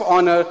guest of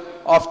honor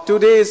of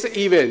today's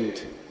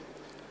event.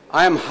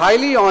 I am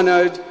highly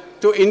honored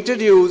to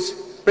introduce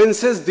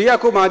Princess Diya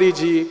Kumari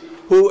ji,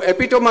 who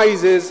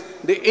epitomizes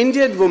the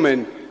Indian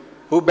woman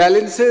who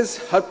balances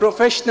her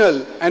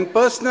professional and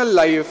personal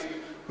life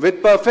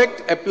with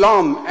perfect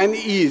aplomb and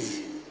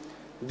ease.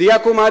 Diya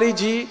Kumari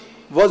ji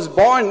was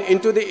born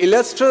into the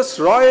illustrious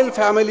royal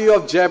family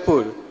of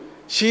Jaipur.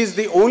 She is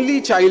the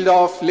only child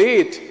of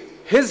late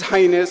His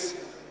Highness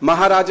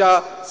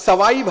Maharaja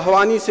Savai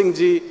Bhavani Singh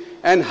ji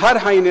and Her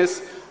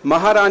Highness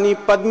Maharani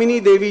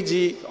Padmini Devi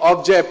ji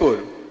of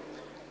Jaipur.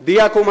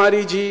 Diya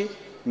Kumari ji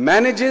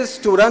manages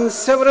to run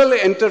several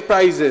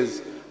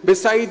enterprises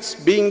besides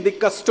being the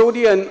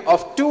custodian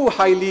of two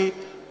highly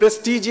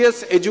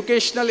prestigious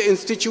educational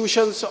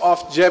institutions of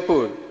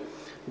Jaipur,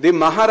 the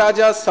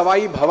Maharaja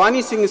Savai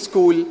Bhavani Singh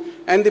School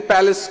and the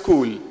Palace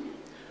School.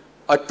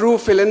 A true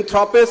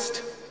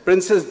philanthropist,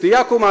 Princess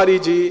Diya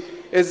Kumari ji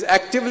is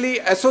actively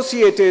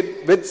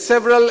associated with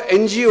several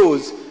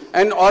NGOs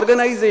and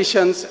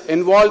organizations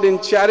involved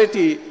in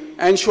charity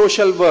and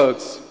social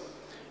works.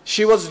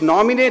 She was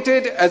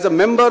nominated as a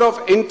member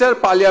of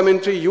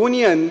Inter-Parliamentary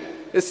Union,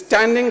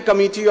 Standing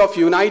Committee of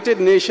United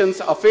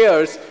Nations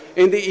Affairs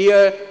in the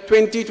year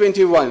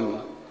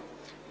 2021.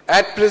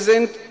 At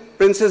present,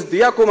 Princess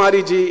Diya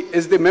Kumari ji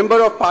is the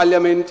Member of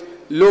Parliament,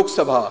 Lok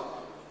Sabha.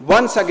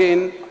 Once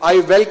again, I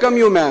welcome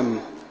you,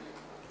 ma'am.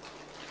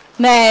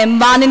 मैं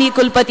माननीय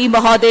कुलपति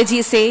महोदय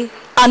जी से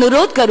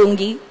अनुरोध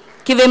करूंगी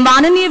कि वे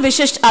माननीय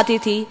विशिष्ट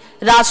अतिथि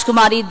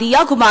राजकुमारी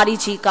दिया कुमारी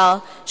जी का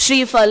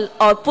श्रीफल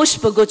और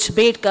पुष्प गुच्छ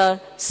भेंट कर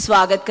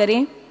स्वागत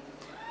करें।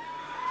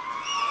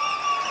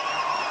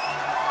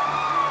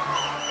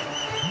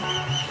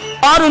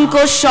 और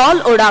उनको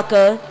शॉल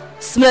उड़ाकर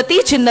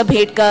स्मृति चिन्ह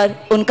भेंट कर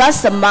उनका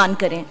सम्मान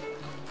करें।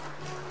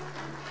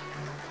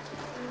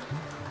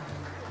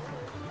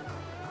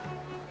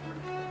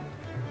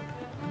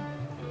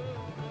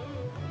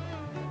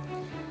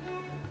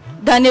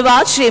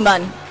 धन्यवाद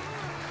श्रीमान।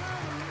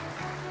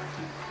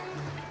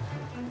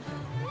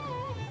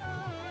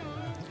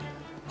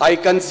 I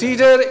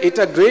consider it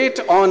a great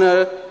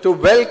honor to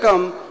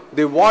welcome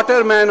the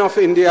Waterman of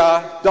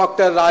India,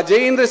 Dr.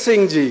 Rajendra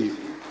Singh ji.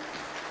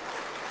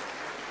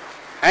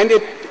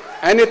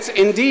 And it's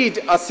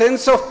indeed a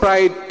sense of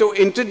pride to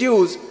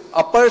introduce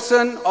a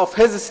person of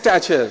his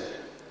stature.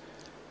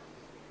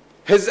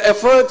 His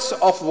efforts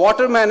of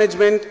water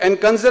management and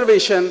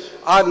conservation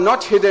are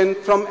not hidden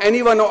from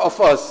any one of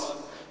us.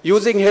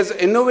 Using his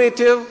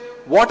innovative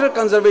water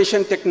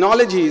conservation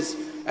technologies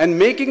and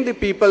making the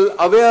people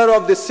aware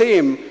of the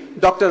same,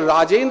 Dr.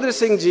 Rajendra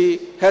Singh ji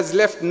has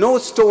left no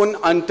stone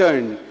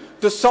unturned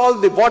to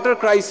solve the water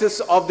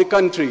crisis of the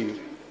country.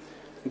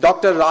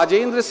 Dr.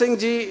 Rajendra Singh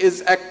ji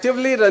is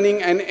actively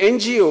running an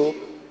NGO,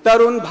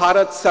 Tarun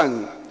Bharat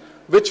Sangh,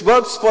 which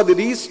works for the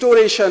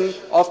restoration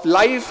of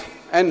life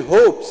and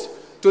hopes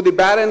to the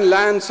barren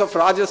lands of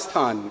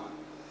Rajasthan.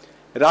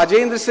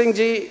 Rajendra Singh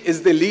ji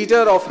is the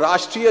leader of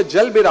Rashtriya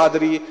Jal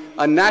Biradari,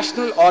 a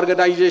national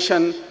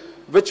organization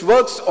which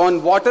works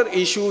on water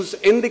issues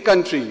in the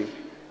country.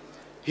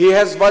 He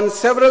has won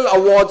several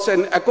awards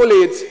and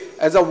accolades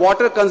as a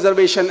water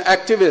conservation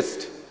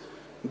activist.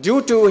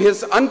 Due to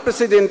his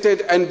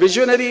unprecedented and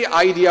visionary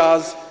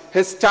ideas,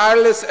 his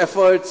tireless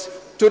efforts,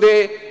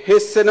 today he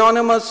is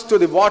synonymous to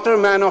the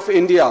Waterman of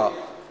India.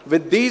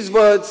 With these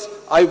words,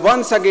 I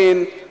once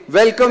again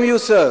welcome you,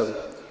 sir.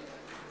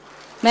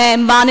 मैं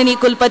माननीय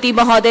कुलपति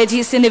महोदय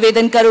जी से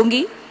निवेदन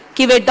करूंगी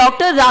कि वे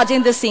doctor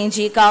Rajendra Singh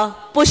ji का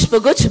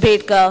पुष्पगुच्छ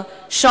भेंट कर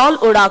शॉल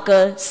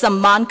उड़ाकर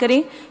सम्मान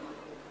करें।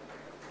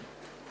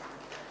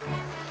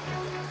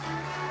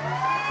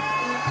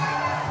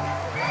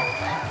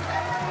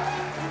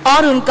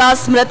 और उनका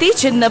स्मृति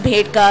चिन्ह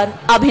भेंट कर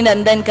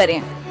अभिनंदन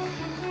करें।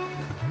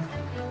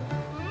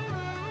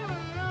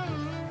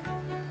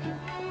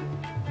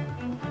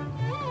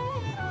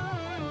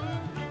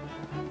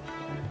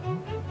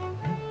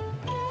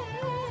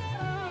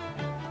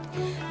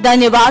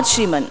 धन्यवाद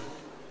श्रीमन।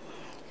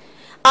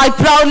 I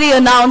proudly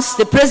announce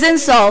the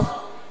presence of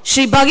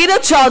Shri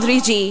Bhagirath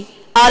Chaudhary ji,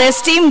 our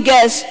esteemed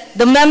guest,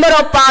 the Member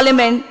of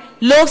Parliament,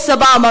 Lok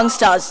Sabha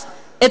amongst us.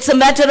 It's a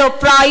matter of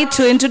pride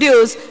to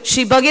introduce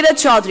Shri Bhagirath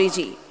Chaudhary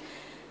ji.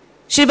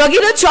 Shri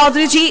Bhagirath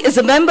Chaudhary ji is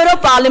a Member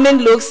of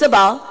Parliament Lok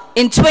Sabha.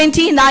 In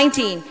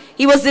 2019,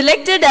 he was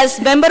elected as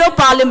Member of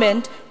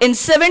Parliament in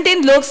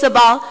 17th Lok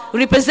Sabha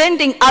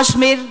representing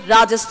Ajmer,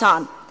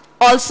 Rajasthan.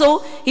 Also,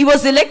 he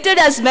was elected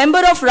as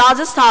Member of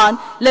Rajasthan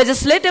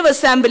Legislative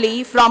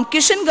Assembly from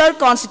Kishangarh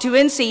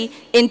constituency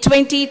in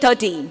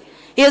 2013.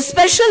 He has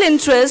special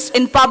interest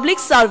in public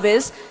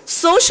service,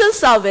 social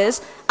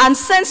service, and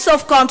sense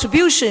of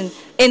contribution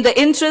in the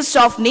interest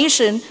of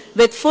nation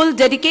with full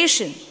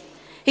dedication.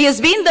 He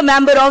has been the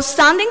member of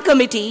Standing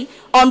Committee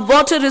on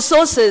Water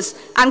Resources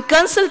and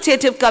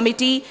Consultative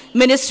Committee,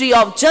 Ministry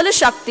of Jal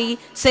Shakti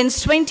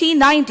since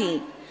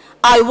 2019.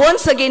 I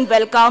once again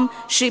welcome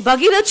Shri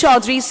Bhagirath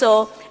Chaudhary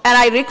sir, and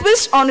I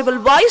request Honorable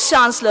Vice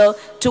Chancellor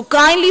to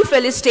kindly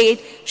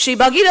felicitate Shri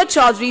Bhagirath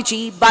Chaudhary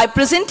ji by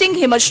presenting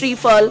him a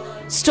Shrifal,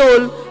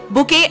 stole,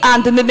 bouquet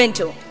and the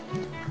memento.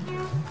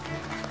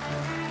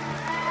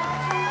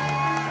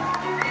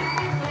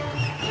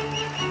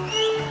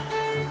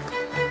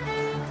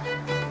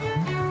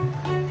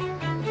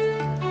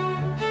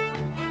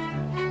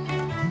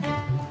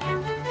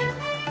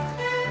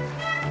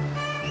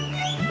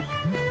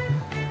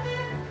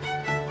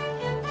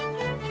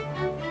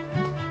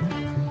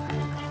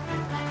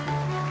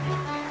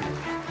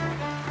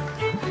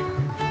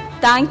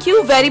 Thank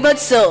you very much,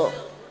 sir.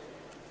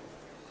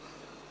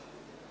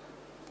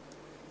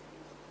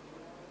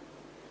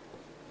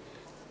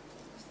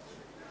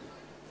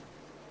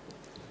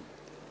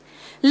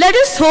 Let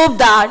us hope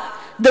that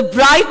the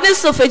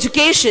brightness of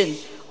education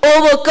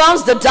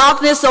overcomes the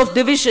darkness of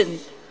division,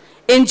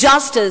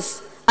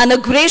 injustice, and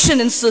aggression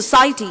in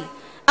society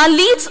and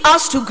leads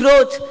us to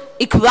growth,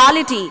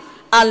 equality,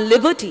 and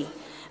liberty.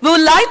 We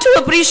would like to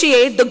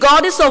appreciate the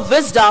Goddess of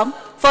Wisdom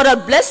for her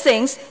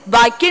blessings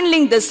by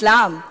kindling this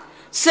lamp.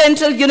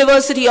 Central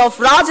University of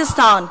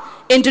Rajasthan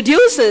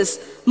introduces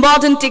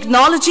modern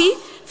technology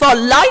for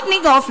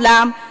lighting of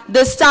lamp,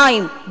 this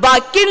time by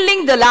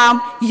kindling the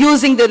lamp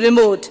using the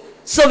remote.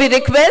 So we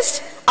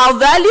request our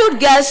valued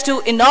guests to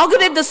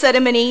inaugurate the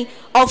ceremony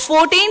of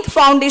 14th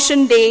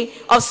Foundation Day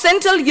of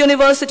Central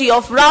University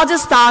of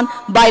Rajasthan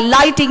by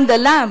lighting the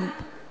lamp.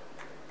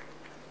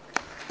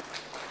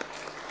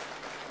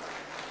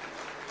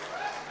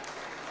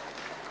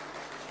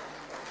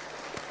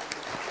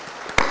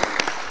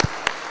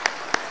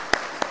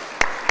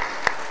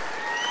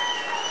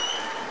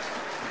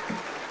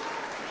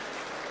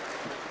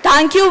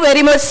 Thank you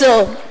very much,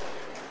 sir.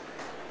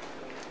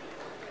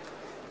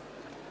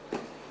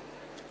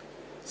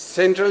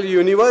 Central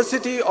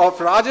University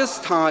of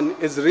Rajasthan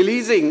is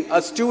releasing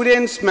a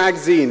students'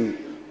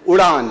 magazine,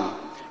 Udaan,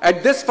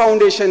 at this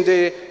Foundation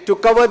Day to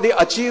cover the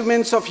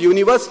achievements of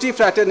university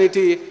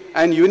fraternity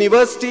and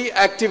university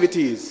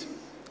activities.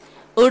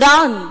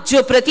 उड़ान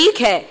जो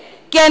प्रतीक है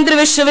केंद्रीय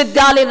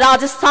विश्वविद्यालय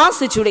राजस्थान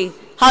से जुड़े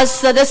हर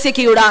सदस्य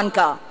की उड़ान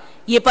का,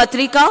 ये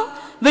पत्रिका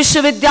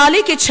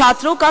विश्वविद्यालय के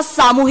छात्रों का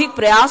सामूहिक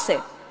प्रयास है,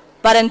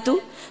 परंतु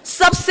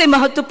सबसे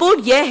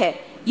महत्वपूर्ण यह है,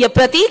 यह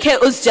प्रतीक है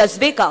उस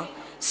जज्बे का,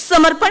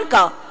 समर्पण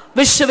का,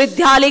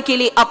 विश्वविद्यालय के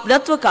लिए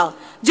अपनत्व का,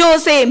 जो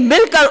उसे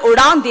मिलकर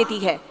उड़ान देती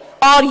है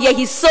और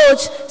यही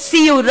सोच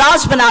सीयू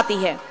राज बनाती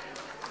है।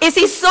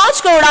 इसी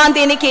सोच को उड़ान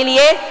देने के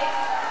लिए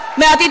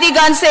मैं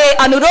अतिथिगण से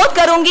अनुरोध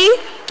करूंगी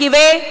कि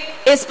वे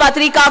इस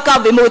पत्रिका का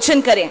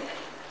विमोचन करें।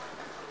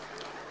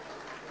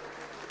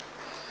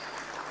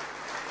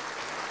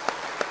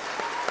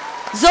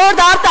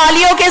 जोरदार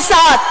तालियों के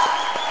साथ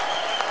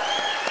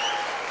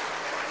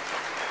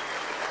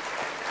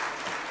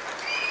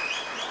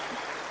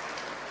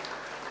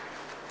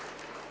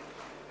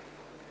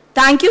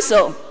Thank you,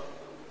 sir.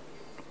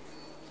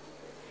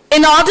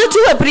 In order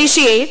to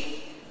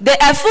appreciate the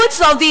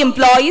efforts of the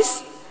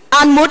employees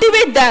and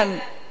motivate them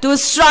to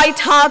stride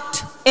hard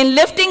in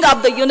lifting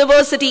up the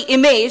university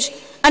image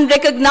and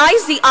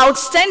recognize the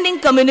outstanding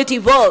community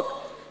work,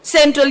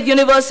 Central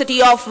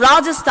University of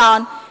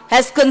Rajasthan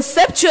has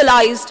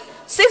conceptualized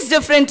 6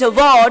 different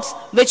awards,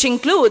 which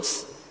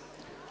includes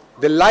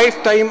the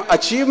Lifetime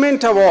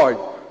Achievement Award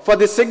for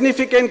the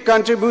significant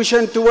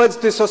contribution towards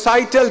the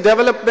societal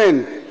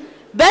development,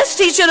 Best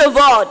Teacher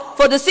Award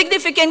for the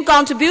significant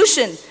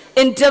contribution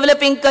in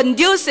developing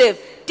conducive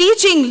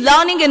teaching,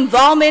 learning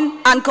environment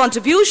and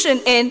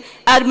contribution in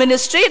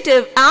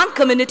administrative and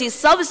community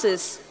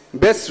services.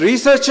 Best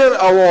Researcher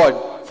Award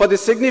for the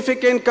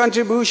significant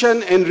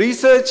contribution in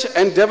research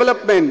and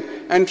development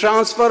and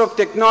transfer of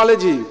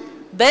technology.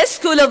 Best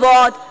School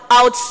Award,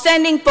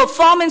 outstanding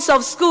performance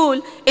of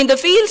school in the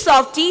fields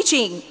of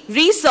teaching,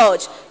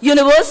 research,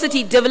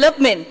 university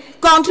development,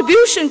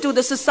 contribution to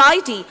the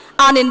society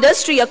and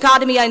industry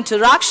academia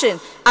interaction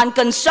and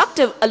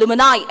constructive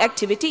alumni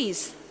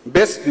activities.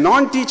 Best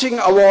Non-Teaching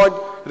Award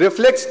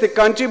reflects the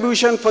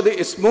contribution for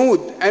the smooth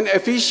and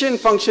efficient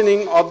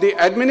functioning of the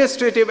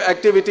administrative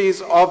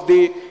activities of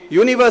the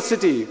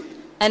university.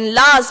 And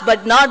last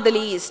but not the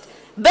least,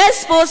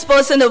 Best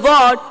Sportsperson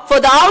Award for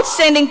the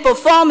outstanding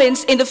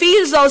performance in the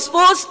fields of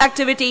sports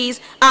activities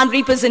and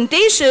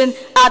representation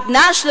at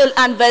national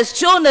and West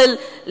Zonal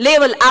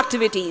level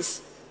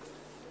activities.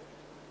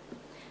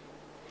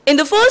 In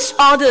the first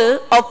order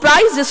of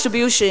prize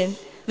distribution,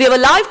 we have a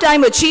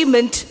Lifetime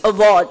Achievement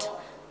Award.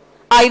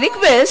 I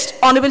request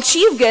Honorable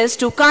Chief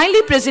Guest to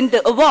kindly present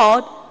the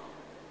award.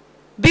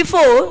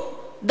 Before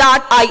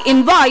that, I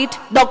invite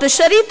Dr.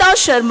 Sharita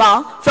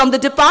Sharma from the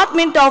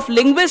Department of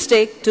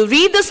Linguistics to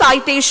read the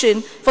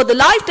citation for the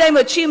Lifetime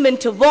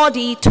Achievement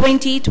Awardee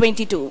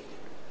 2022.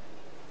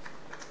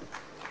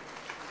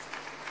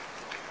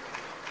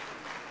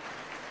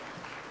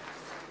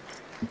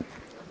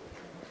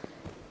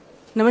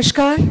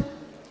 Namaskar.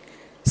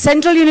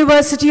 Central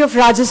University of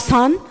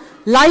Rajasthan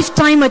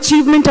Lifetime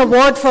Achievement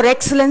Award for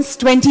Excellence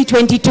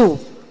 2022.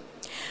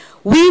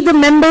 We, the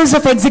members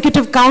of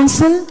Executive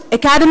Council,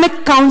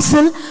 Academic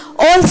Council,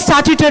 all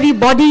statutory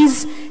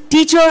bodies,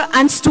 teacher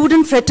and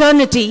student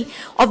fraternity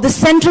of the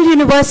Central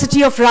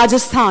University of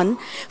Rajasthan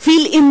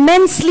feel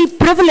immensely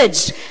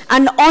privileged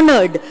and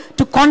honored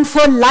to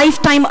confer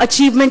Lifetime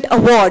Achievement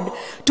Award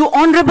to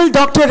Honorable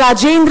Dr.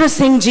 Rajendra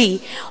Singh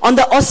Ji on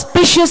the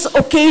auspicious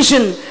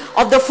occasion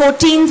of the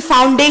 14th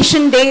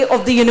Foundation Day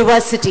of the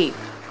University.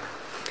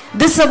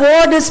 This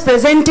award is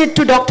presented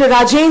to Dr.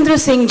 Rajendra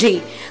Singh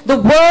Ji, the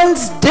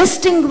world's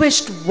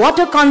distinguished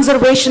water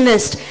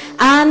conservationist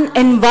and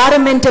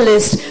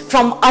environmentalist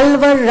from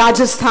Alwar,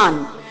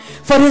 Rajasthan,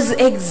 for his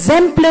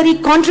exemplary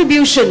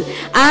contribution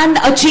and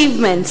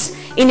achievements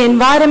in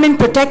environment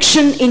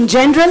protection in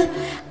general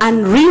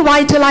and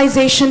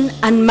revitalization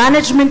and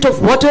management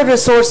of water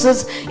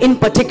resources in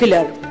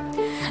particular.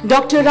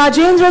 Dr.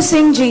 Rajendra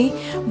Singh Ji,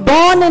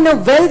 born in a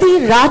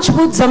wealthy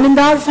Rajput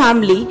Zamindar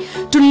family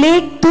to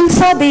late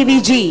Tulsa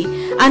Devi Ji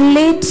and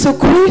late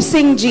Sukhbir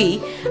Singh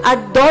Ji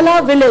at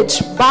Dola village,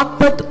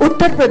 Bagpat,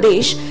 Uttar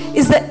Pradesh,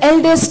 is the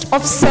eldest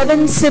of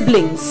 7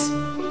 siblings.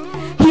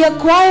 He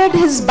acquired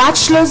his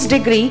bachelor's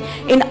degree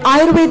in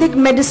Ayurvedic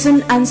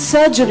medicine and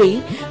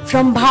surgery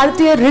from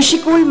Bharatiya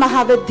Rishikul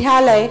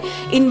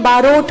Mahavidyalaya in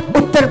Barot,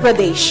 Uttar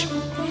Pradesh,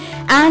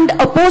 and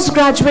a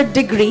postgraduate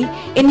degree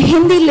in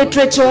Hindi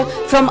literature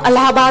from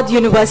Allahabad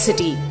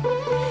University.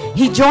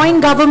 He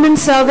joined government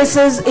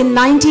services in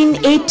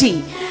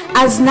 1980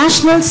 as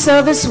National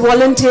Service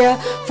Volunteer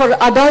for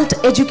Adult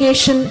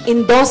Education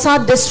in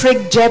Dausa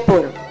district,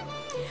 Jaipur.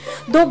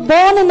 Though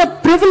born in a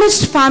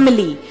privileged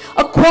family,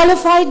 a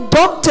qualified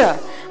doctor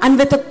and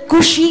with a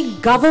cushy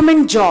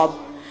government job,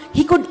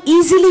 he could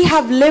easily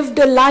have lived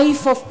a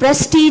life of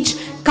prestige,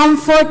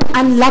 comfort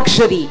and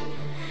luxury.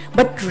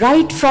 But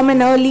right from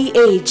an early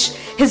age,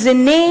 his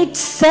innate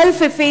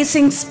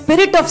self-effacing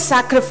spirit of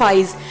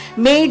sacrifice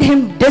made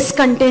him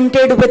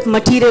discontented with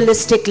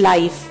materialistic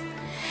life.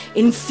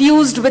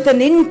 Infused with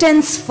an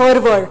intense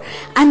fervor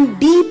and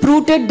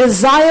deep-rooted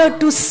desire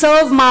to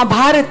serve Ma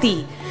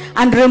Bharati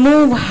and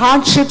remove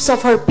hardships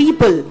of her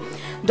people,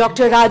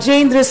 Dr.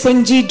 Rajendra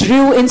Singh Ji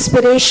drew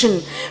inspiration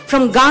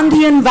from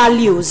Gandhian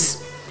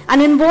values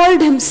and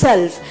involved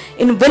himself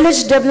in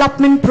village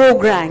development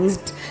programs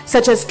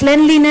such as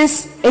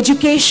cleanliness,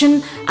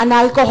 education, and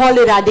alcohol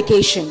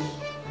eradication.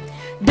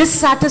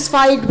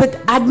 Dissatisfied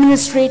with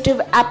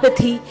administrative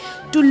apathy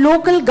to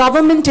local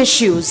government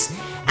issues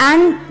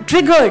and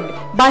triggered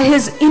by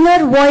his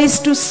inner voice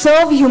to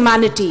serve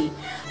humanity,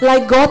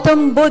 like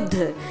Gautam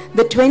Buddha,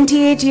 the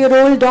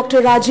 28-year-old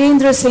Dr.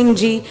 Rajendra Singh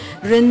Ji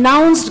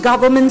renounced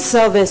government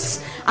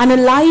service and a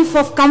life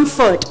of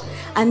comfort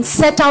and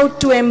set out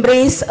to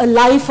embrace a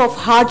life of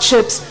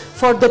hardships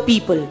for the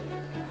people.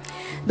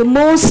 The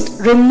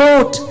most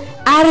remote,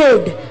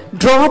 arid,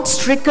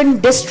 drought-stricken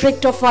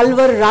district of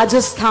Alwar,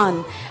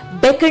 Rajasthan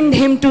beckoned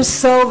him to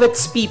serve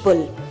its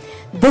people.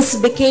 This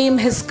became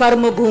his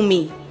karma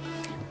bhumi.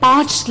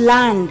 Parched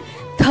land,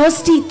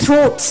 thirsty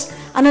throats,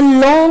 and a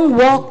long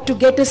walk to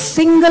get a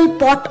single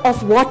pot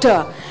of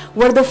water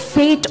were the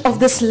fate of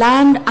this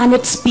land and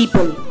its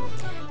people.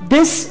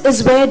 This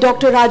is where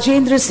Dr.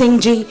 Rajendra Singh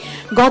Ji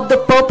got the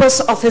purpose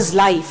of his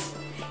life.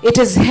 It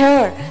is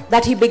here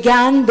that he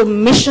began the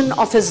mission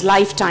of his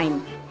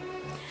lifetime.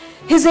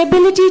 His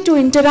ability to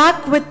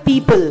interact with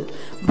people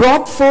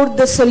brought forth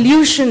the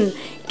solution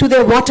to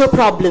their water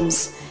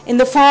problems in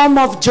the form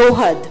of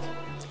Johad.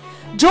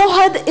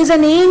 Johad is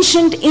an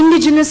ancient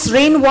indigenous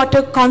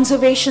rainwater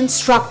conservation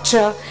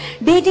structure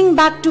dating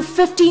back to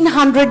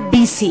 1500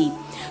 BC,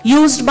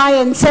 used by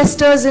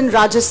ancestors in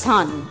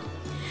Rajasthan.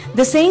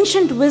 This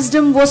ancient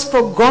wisdom was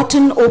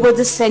forgotten over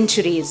the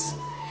centuries.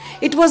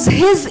 It was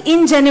his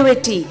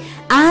ingenuity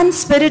and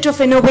spirit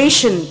of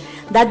innovation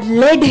that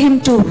led him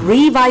to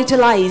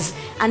revitalize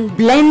and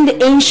blend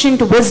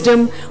ancient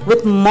wisdom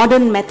with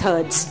modern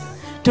methods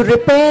to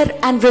repair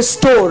and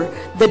restore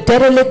the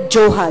derelict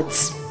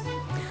Johads.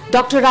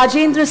 Dr.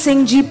 Rajendra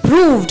Singh Ji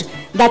proved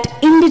that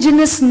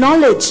indigenous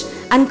knowledge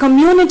and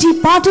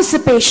community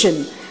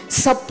participation,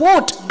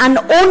 support and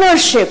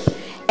ownership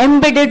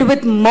embedded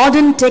with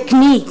modern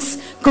techniques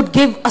could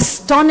give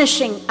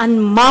astonishing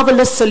and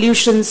marvelous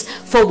solutions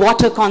for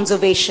water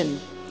conservation.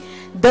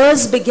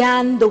 Thus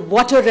began the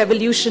water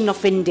revolution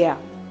of India.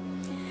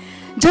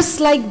 Just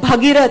like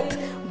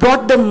Bhagirath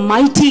brought the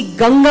mighty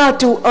Ganga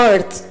to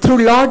earth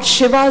through Lord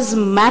Shiva's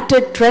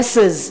matted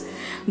tresses,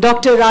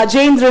 Dr.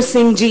 Rajendra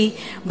Singh Ji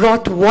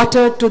brought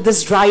water to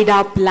this dried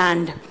up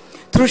land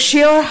through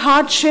sheer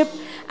hardship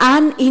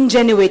and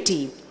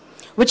ingenuity,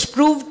 which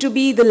proved to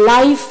be the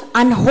life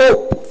and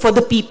hope for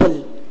the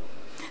people.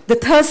 The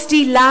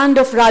thirsty land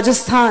of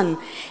Rajasthan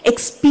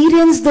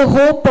experienced the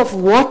hope of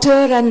water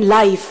and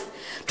life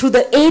through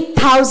the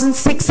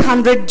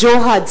 8,600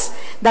 Johads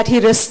that he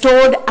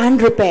restored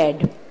and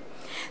repaired.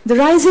 The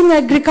rising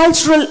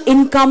agricultural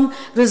income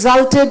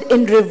resulted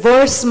in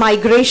reverse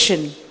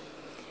migration.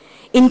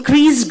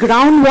 Increased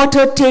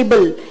groundwater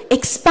table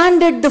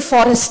expanded the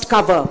forest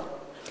cover.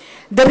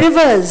 The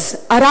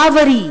rivers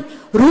Aravari,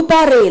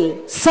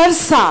 Ruparel,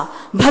 Sarsa,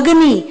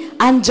 Bhagani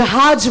and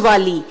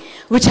Jahajwali,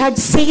 which had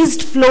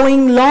ceased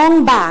flowing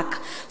long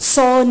back,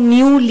 saw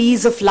new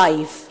lease of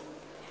life.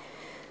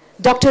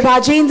 Dr.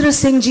 Rajendra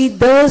Singh Ji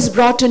thus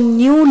brought a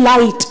new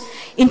light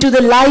into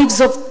the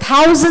lives of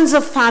thousands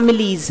of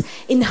families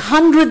in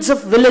hundreds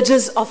of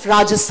villages of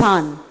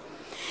Rajasthan.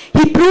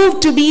 He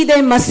proved to be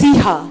their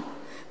Masiha.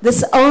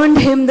 This earned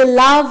him the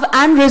love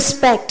and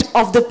respect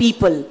of the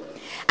people,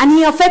 and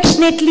he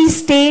affectionately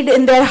stayed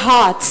in their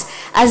hearts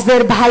as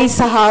their Bhai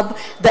Sahab,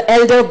 the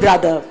elder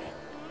brother.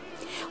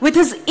 With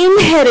his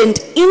inherent,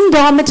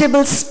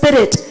 indomitable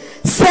spirit,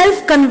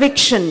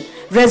 self-conviction,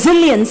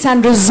 resilience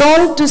and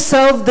resolve to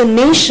serve the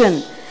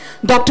nation,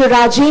 Dr.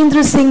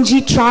 Rajendra Singh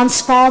Ji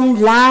transformed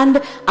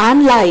land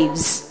and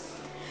lives.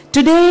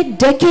 Today,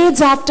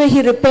 decades after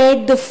he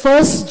repaired the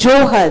first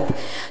Johad,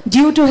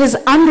 due to his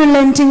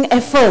unrelenting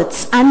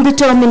efforts and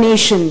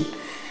determination,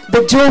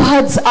 the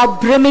Johads are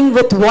brimming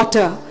with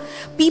water,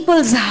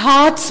 people's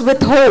hearts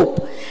with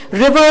hope,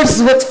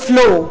 rivers with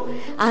flow,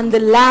 and the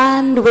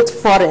land with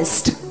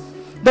forest.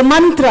 The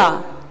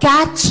mantra,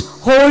 catch,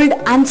 hold,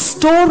 and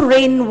store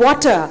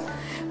rainwater,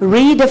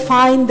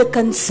 redefine the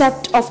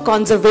concept of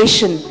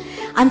conservation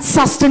and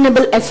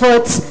sustainable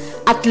efforts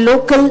at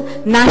local,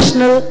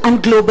 national,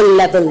 and global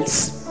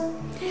levels.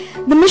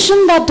 The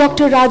mission that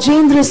Dr.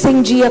 Rajendra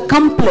Singh Ji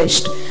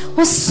accomplished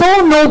was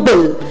so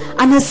noble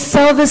and his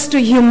service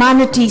to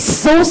humanity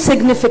so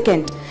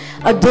significant,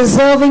 a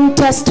deserving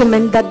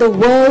testament that the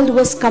world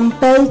was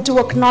compelled to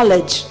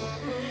acknowledge.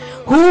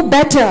 Who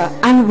better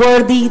and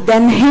worthy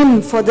than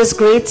him for this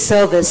great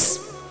service?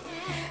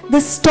 The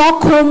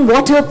Stockholm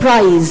Water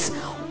Prize,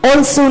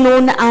 also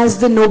known as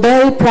the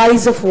Nobel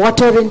Prize of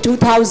Water in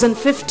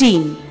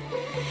 2015,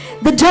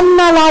 the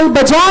Jamnalal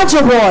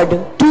Bajaj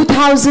Award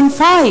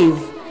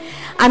 2005,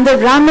 and the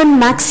Raman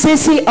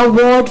Magsaysay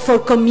Award for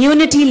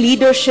Community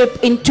Leadership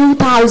in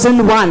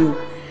 2001.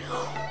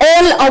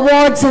 All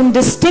awards and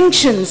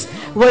distinctions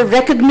were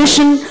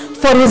recognition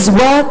for his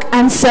work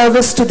and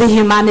service to the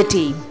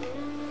humanity.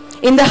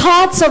 In the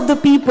hearts of the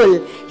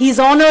people, he is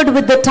honored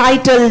with the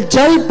title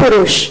Jal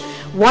Purush,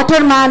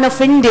 Waterman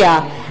of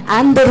India,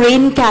 and the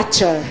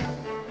Raincatcher.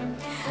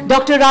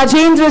 Dr.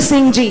 Rajendra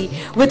Singh Ji,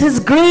 with his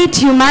great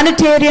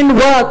humanitarian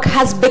work,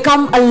 has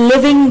become a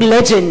living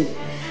legend,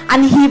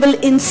 and he will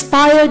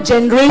inspire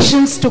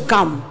generations to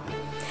come.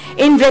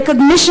 In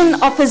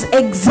recognition of his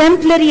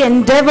exemplary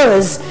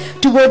endeavors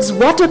towards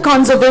water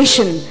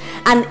conservation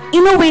and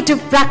innovative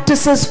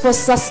practices for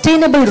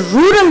sustainable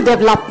rural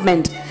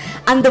development,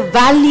 and the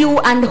value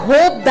and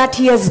hope that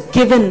he has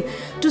given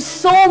to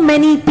so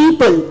many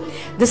people,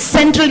 the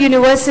Central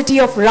University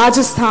of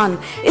Rajasthan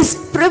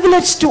is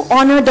privileged to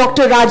honor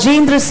Dr.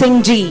 Rajendra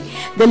Singh Ji,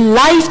 the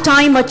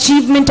Lifetime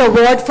Achievement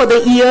Award for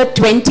the year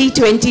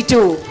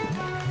 2022.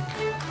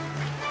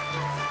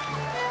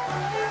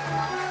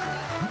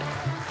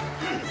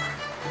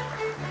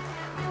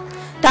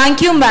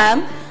 Thank you,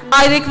 ma'am.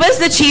 I request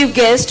the chief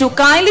guest to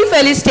kindly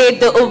felicitate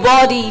the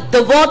awardee,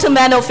 the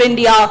Waterman of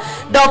India,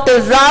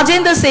 Dr.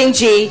 Rajendra Singh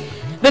Ji,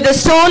 with a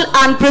stole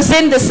and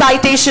present the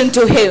citation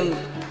to him.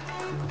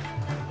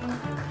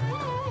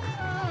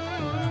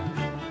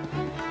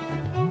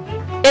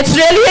 It's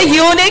really a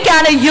unique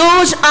and a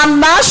huge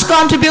unmatched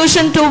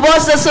contribution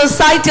towards the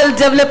societal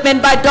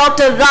development by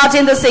Dr.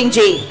 Rajendra Singh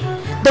Ji,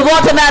 the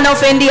Waterman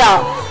of India.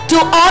 To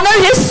honor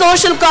his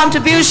social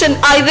contribution,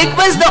 I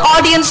request the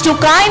audience to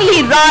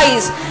kindly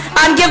rise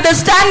and give the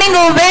standing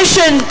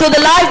ovation to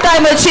the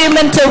Lifetime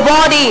Achievement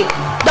Awardee,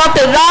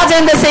 Dr.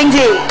 Rajendra Singh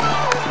Ji.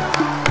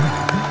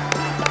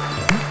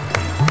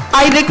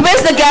 I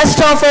request the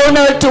guest of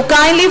honor to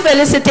kindly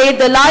felicitate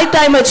the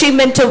Lifetime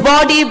Achievement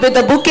Awardee with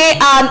a bouquet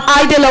and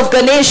idol of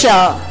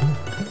Ganesha.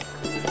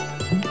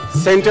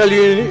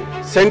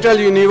 Central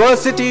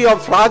University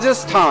of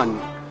Rajasthan,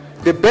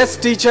 the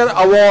Best Teacher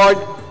Award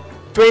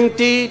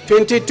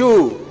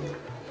 2022.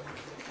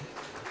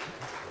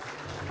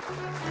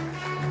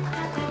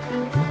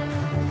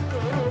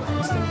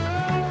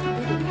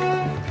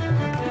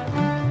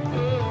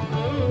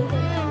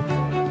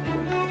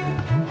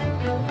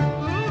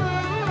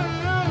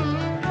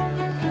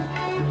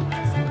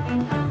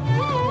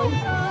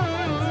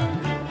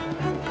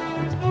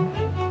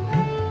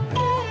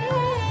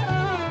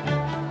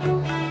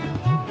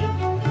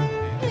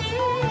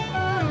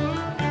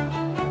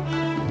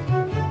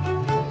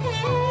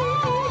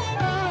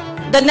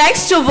 The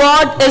next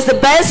award is the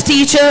Best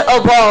Teacher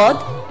Award,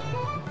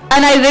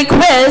 and I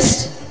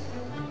request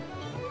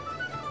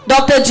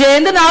Dr.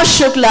 Jayendranath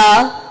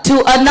Shukla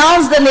to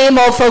announce the name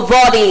of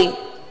awardee.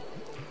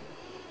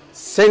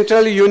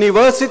 Central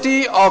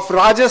University of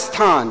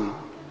Rajasthan,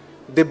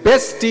 the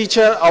Best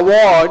Teacher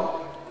Award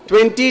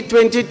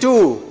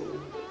 2022,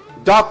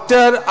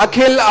 Dr.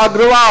 Akhil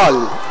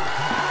Agrawal.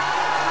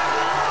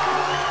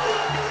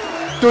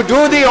 To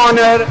do the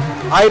honor,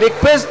 I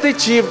request the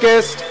chief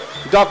guest,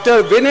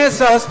 Dr. Vinay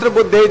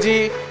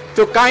Sahasrabuddhe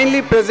to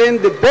kindly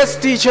present the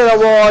Best Teacher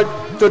Award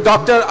to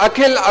Dr.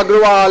 Akhil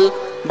Agrawal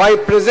by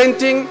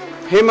presenting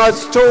him a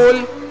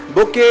stole,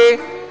 bouquet,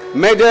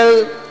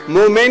 medal,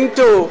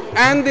 memento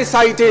and the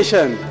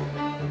citation.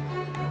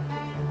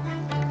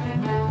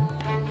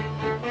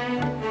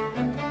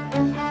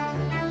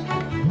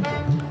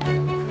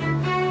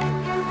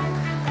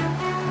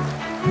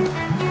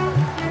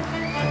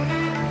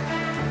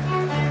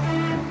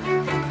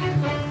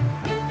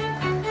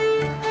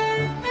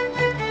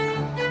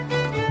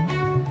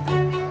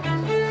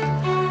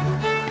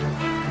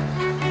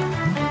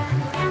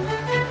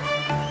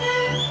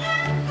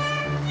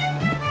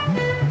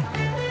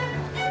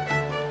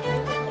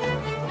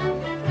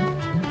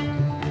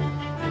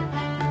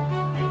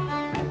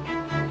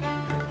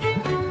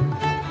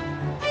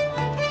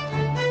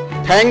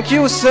 Thank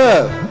you,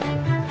 sir.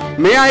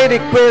 May I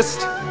request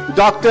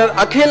Dr.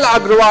 Akhil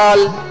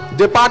Agrawal,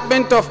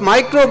 Department of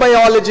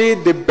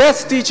Microbiology, the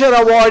Best Teacher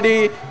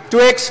Awardee,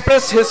 to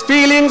express his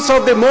feelings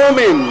of the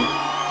moment.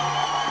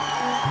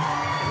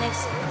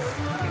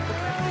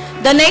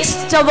 The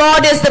next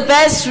award is the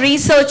Best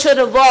Researcher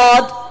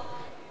Award.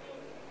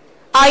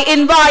 I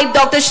invite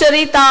Dr.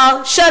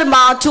 Sharita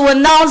Sharma to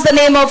announce the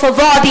name of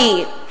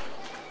awardee.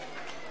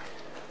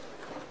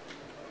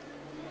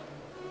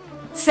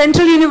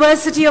 Central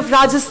University of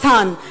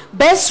Rajasthan,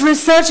 Best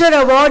Researcher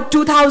Award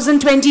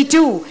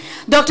 2022,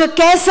 Dr.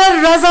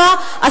 Kaisar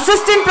Raza,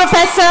 Assistant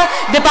Professor,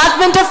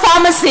 Department of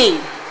Pharmacy.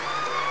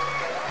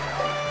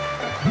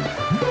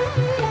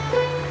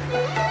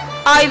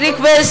 I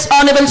request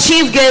Honorable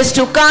Chief Guest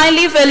to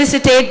kindly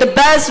felicitate the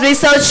Best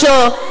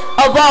Researcher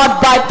Award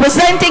by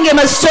presenting him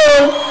a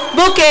stole,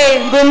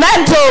 bouquet,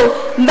 memento,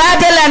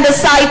 medal and a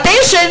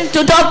citation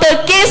to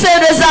Dr.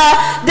 Kaisar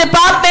Raza,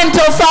 Department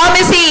of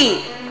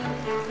Pharmacy.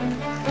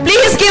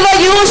 Please give a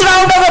huge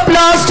round of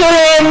applause to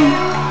him.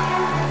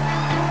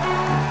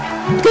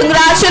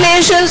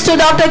 Congratulations to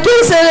Dr.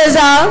 Kaisar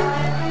Raza.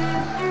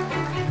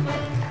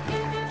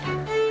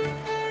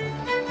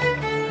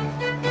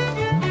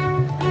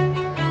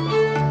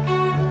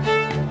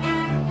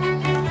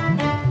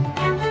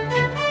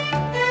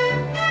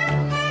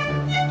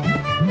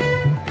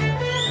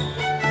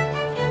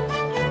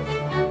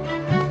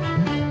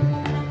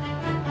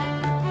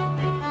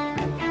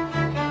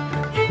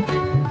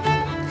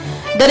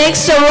 The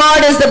next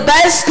award is the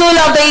Best School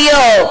of the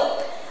Year.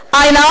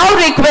 I now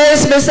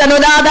request Ms.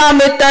 Anurada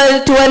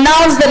Mittal to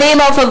announce the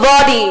name of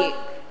awardee.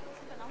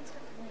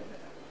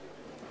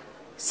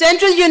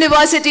 Central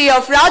University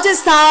of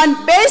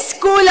Rajasthan Best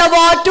School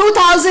Award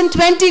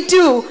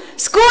 2022,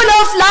 School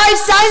of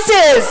Life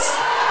Sciences.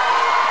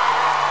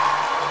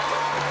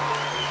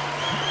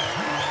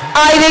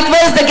 I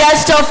request the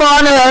guest of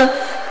honor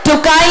to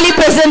kindly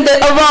present the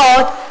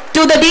award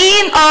to the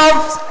Dean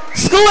of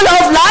School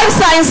of Life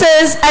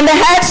Sciences and the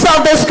heads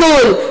of the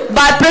school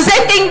by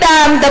presenting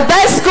them the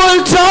Best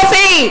School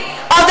Trophy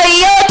of the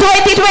year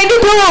 2022.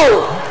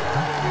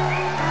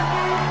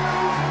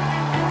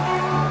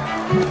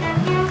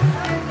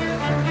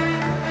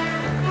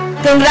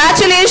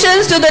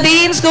 Congratulations to the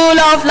Dean School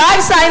of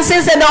Life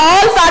Sciences and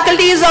all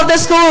faculties of the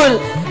school.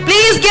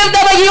 Please give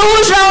them a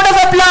huge round of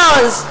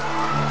applause.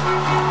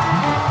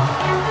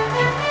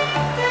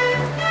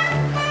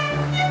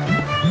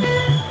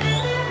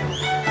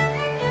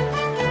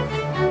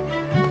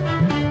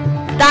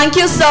 Thank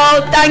you,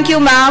 sir. Thank you,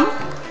 ma'am.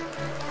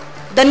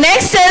 The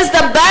next is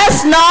the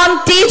Best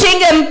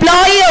Non-Teaching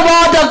Employee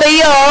Award of the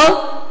Year.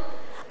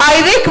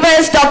 I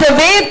request Dr.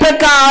 Ved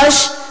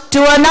Prakash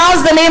to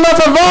announce the name of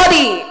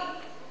awardee.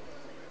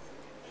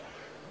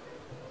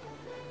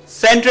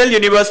 Central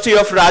University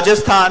of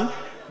Rajasthan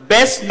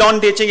Best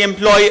Non-Teaching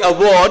Employee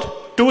Award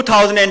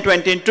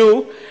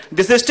 2022,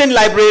 the Assistant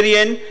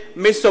Librarian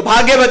Ms.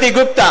 Saubhagyavati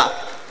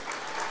Gupta.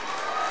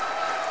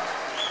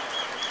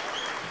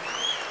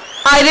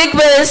 I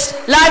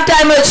request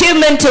Lifetime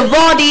Achievement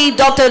awardee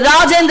Dr.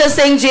 Rajendra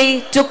Singh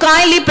Ji to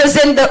kindly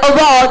present the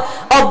award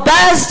of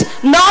Best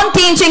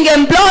Non-Teaching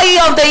Employee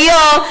of the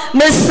Year,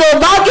 Ms.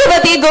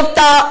 Saubhagyavati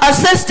Gupta,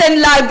 Assistant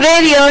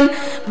Librarian,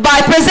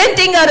 by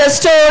presenting her a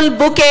stole,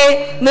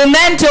 bouquet,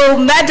 memento,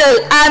 medal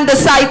and the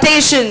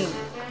citation.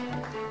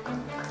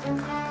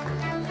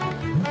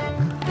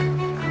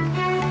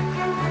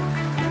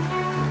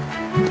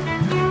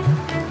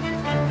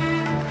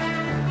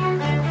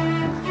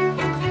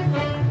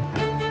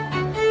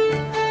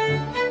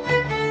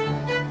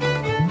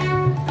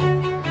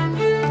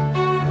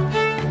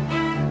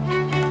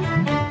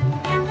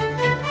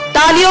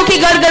 तालियों की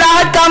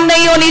गड़गड़ाहट कम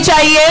नहीं होनी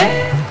चाहिए.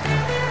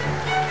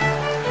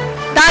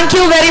 Thank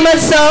you very much,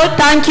 sir.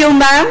 Thank you,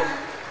 ma'am.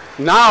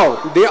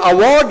 Now, the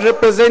award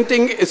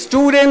representing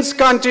students'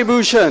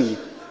 contribution,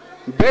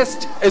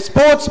 Best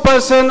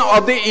Sportsperson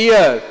of the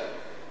Year.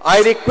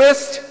 I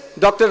request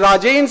Dr.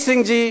 Rajendra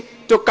Singh Ji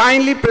to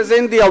kindly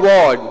present the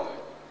award.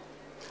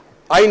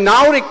 I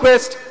now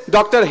request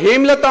Dr.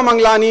 Hemlata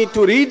Manglani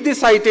to read the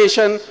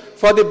citation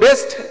for the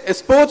Best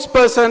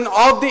Sportsperson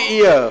of the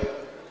Year.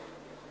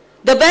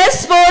 The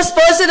Best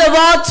Sportsperson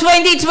Award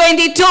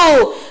 2022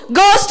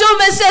 goes to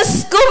Mr.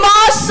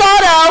 Kumar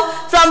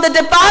Saurav from the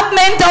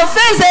Department of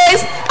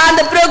Physics and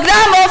the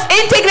Program of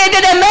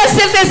Integrated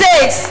MSc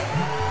Physics.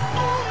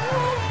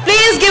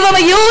 Please give him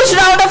a huge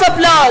round of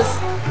applause.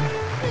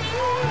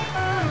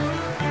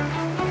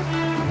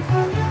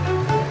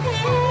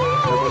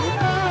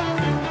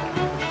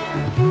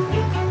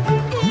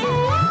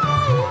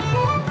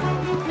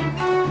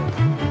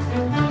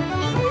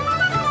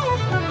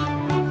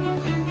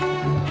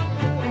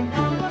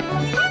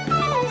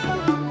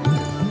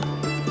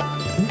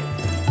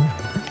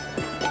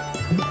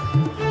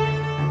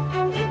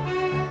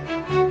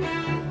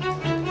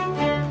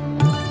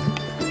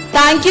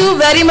 Thank you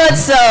very much,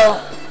 sir.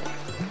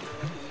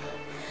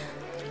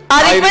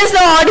 I request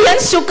the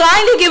audience to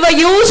kindly give a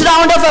huge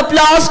round of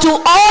applause to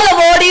all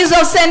awardees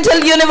of Central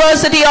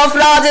University of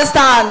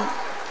Rajasthan.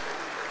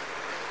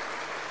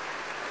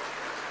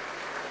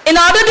 In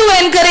order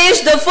to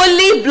encourage the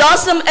fully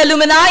blossom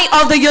alumni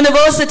of the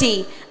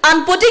university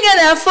and putting an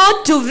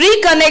effort to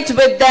reconnect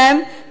with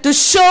them to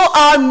show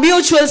our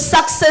mutual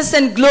success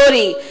and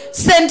glory,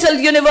 Central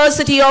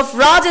University of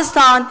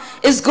Rajasthan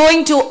is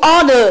going to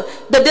honor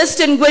the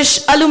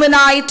distinguished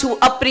alumni to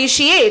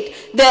appreciate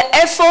their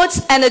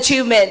efforts and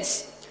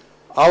achievements.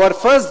 Our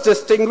first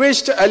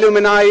distinguished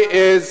alumni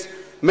is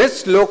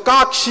Ms.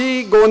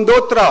 Lokakshi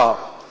Gondotra,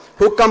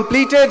 who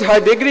completed her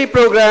degree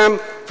program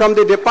from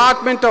the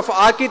Department of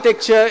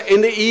Architecture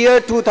in the year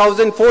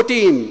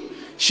 2014.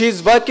 She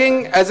is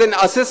working as an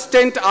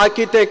assistant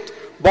architect,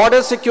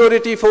 Border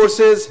Security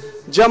Forces,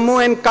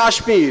 Jammu and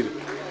Kashmir.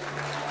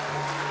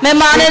 She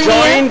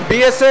joined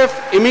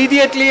BSF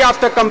immediately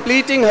after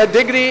completing her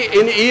degree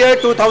in year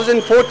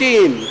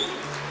 2014.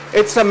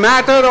 It's a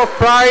matter of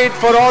pride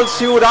for all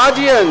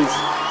Siurajians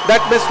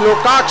that Ms.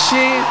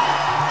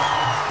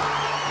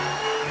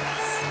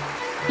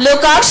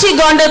 Lokakshi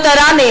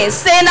गोंडोतरा ने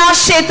सेना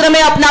क्षेत्र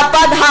में अपना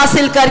पद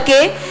हासिल करके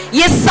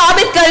ये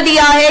साबित कर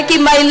दिया है कि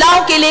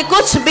महिलाओं के लिए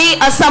कुछ भी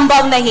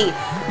असंभव नहीं.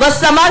 वह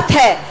समर्थ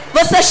है,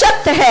 वह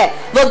सशक्त है,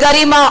 वह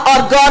गरिमा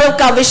और गौरव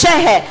का विषय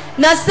है,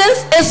 न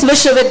सिर्फ इस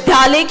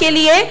विश्वविद्यालय के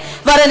लिए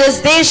वरन इस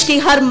देश की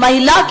हर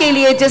महिला के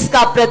लिए,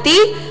 जिसका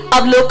प्रतीक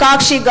अब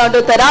लोकाक्षी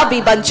गोंडोतरा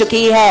भी बन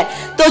चुकी है.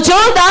 तो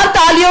जोरदार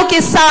तालियों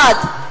के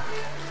साथ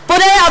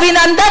पुनः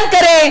अभिनंदन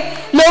करें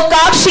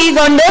लोकाक्षी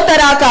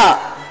गोंडोतरा का.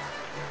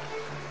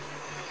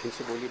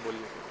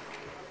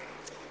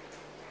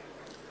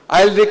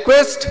 I'll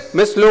request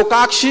Ms.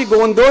 Lokakshi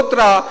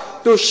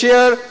Gondotra to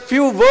share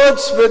few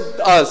words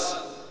with us.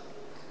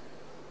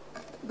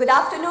 Good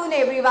afternoon,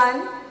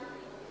 everyone.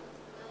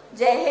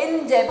 Jai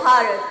Hind, Jai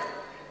Bharat.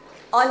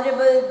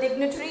 Honorable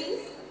dignitaries,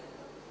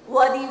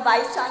 worthy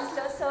Vice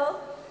Chancellor, sir,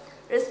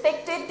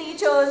 respected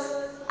teachers,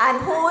 and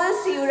whole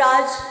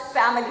Sivraj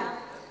family.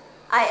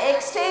 I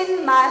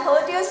extend my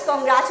heartiest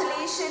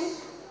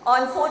congratulations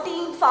on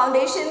 14th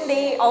Foundation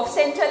Day of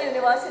Central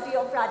University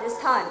of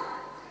Rajasthan.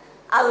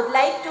 I would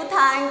like to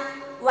thank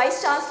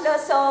Vice Chancellor,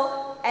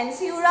 sir, and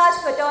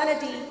Sivraj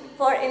fraternity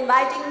for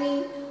inviting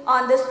me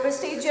on this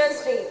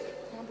prestigious day.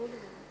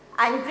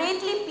 I am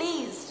greatly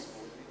pleased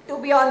to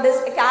be on this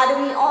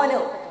academy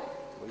honor.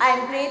 I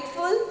am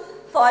grateful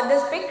for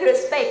this big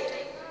respect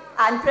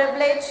and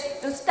privilege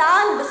to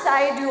stand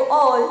beside you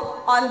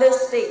all on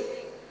this day.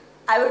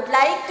 I would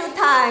like to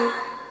thank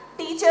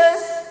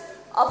teachers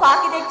of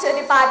Architecture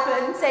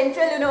Department,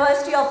 Central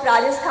University of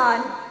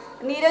Rajasthan,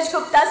 Neeraj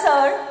Gupta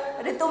sir,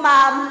 Ritu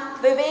ma'am,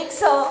 Vivek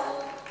sir,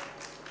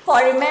 for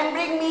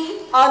remembering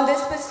me on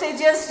this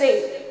prestigious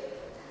day.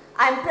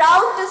 I am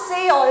proud to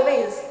say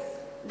always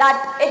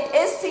that it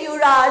is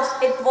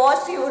Sivraj, it was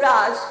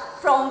Sivraj,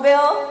 from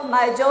where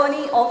my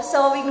journey of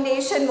serving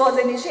nation was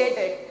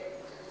initiated.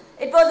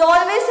 It was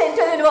always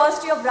Central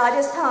University of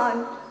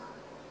Rajasthan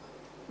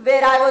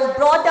where I was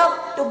brought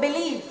up to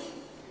believe,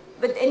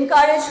 with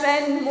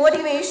encouragement,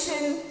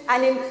 motivation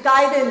and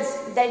guidance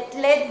that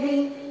led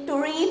me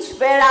to reach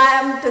where I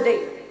am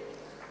today.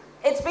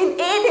 It's been 8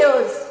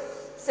 years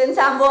since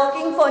I'm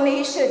working for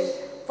nation,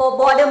 for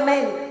border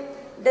men,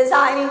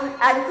 designing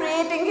and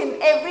creating in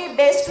every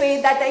best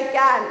way that I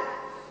can,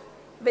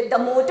 with the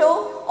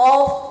motto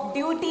of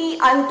duty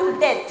unto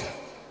death.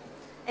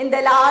 In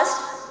the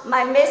last,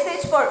 my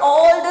message for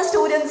all the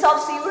students of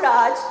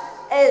Sivraj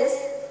is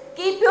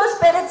keep your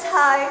spirits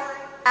high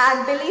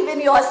and believe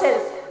in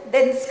yourself.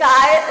 Then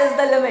sky is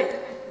the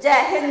limit. Jai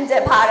Hind,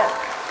 Jai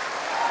Bharat.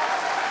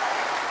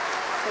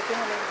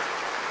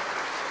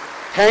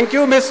 Thank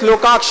you, Ms.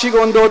 Lokakshi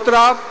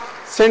Gondotra.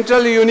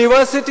 Central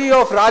University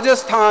of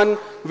Rajasthan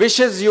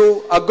wishes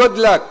you a good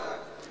luck.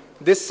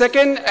 The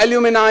second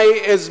alumni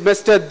is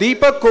Mr.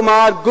 Deepak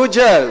Kumar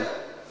Gujar.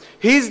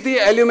 He is the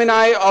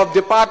alumni of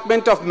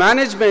Department of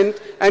Management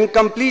and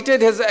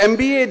completed his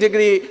MBA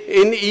degree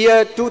in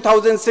year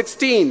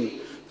 2016.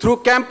 Through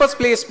campus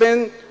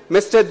placement,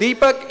 Mr.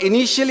 Deepak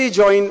initially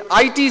joined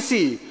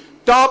ITC,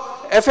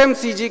 top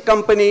FMCG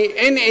company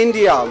in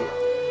India.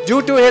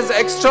 Due to his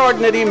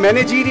extraordinary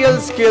managerial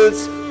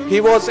skills,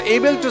 he was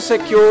able to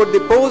secure the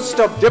post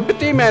of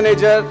Deputy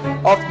Manager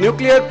of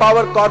Nuclear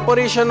Power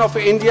Corporation of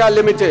India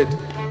Limited,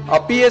 a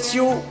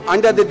PSU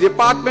under the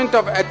Department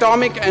of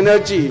Atomic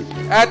Energy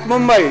at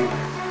Mumbai.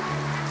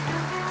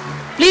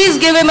 Please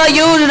give him a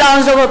huge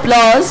round of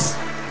applause.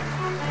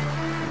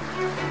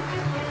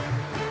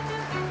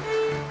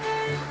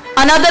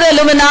 Another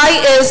alumni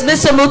is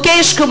Mr.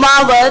 Mukesh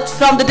Kumawat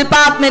from the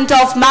Department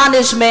of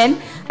Management.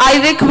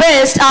 I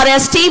request our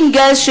esteemed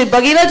guest Shri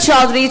Bhagirath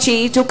Chaudhary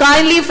ji to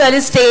kindly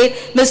felicitate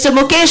Mr.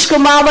 Mukesh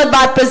Kumawat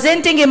by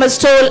presenting him a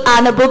stole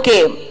and a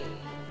bouquet.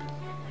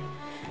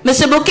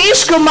 Mr.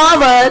 Mukesh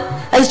Kumawat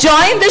has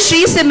joined the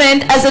Sri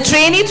Cement as a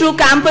trainee through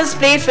campus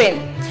placement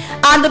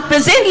and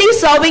presently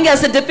serving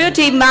as a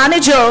deputy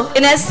manager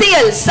in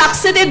SCL,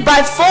 succeeded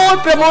by 4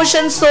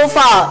 promotions so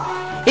far.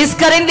 He is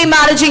currently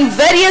managing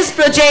various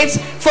projects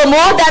for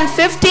more than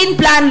 15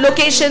 planned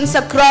locations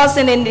across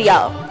in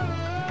India.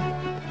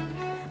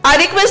 I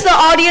request the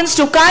audience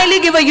to kindly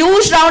give a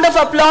huge round of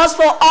applause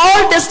for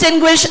all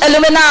distinguished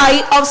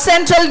alumni of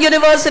Central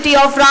University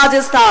of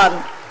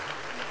Rajasthan.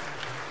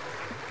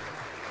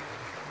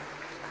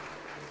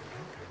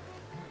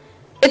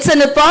 It's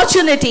an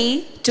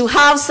opportunity to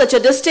have such a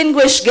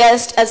distinguished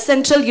guest at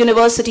Central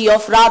University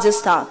of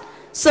Rajasthan.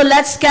 So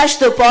let's catch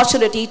the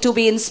opportunity to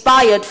be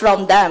inspired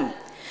from them.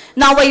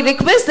 Now I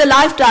request the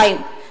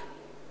Lifetime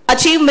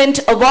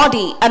Achievement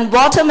Awardee and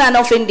Waterman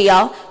of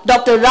India,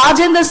 Dr.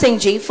 Rajendra Singh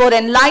ji, for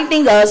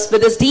enlightening us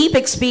with his deep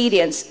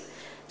experience.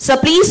 So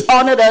please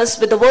honor us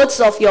with the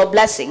words of your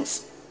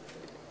blessings.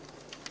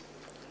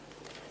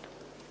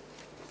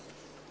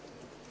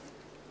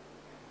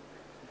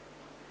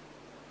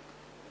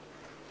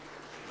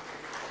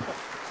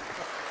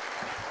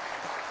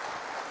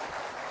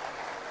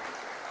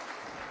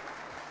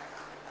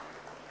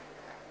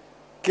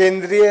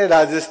 केंद्रीय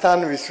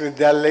राजस्थान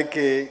विश्वविद्यालय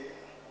के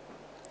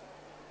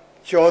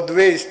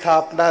 14वें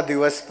स्थापना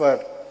दिवस पर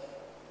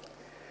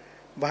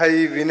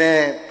भाई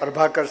विनय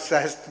प्रभाकर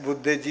सहस्त्र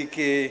बुद्धे जी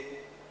के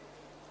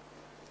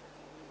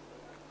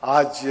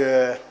आज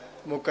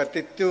मुख्य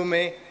अतिथि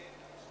में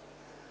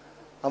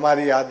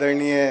हमारी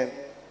आदरणीय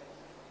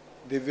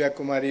दिव्या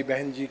कुमारी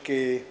बहन जी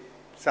के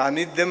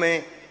सानिध्य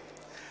में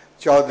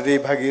चौधरी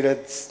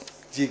भगीरथ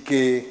जी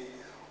के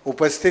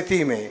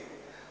उपस्थिति में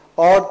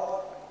और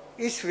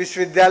इस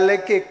विश्वविद्यालय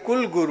के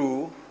कुल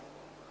गुरु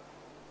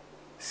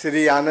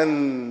श्री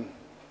आनंद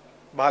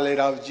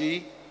भालेराव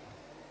जी,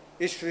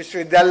 इस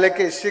विश्वविद्यालय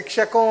के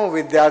शिक्षकों,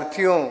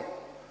 विद्यार्थियों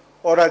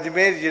और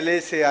अजमेर जिले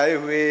से आए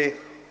हुए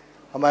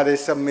हमारे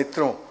सब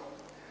मित्रों,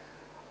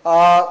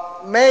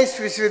 मैं इस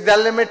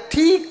विश्वविद्यालय में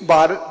ठीक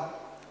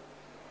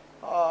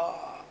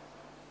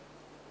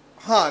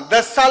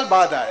 10 साल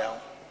बाद आया हूं,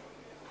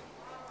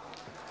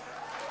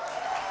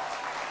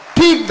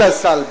 ठीक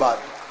 10 साल बाद।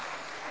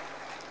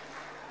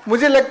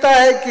 मुझे लगता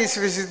है कि इस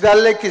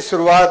विश्वविद्यालय की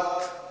शुरुआत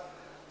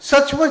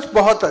सचमुच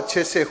बहुत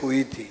अच्छे से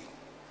हुई थी।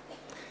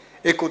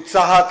 एक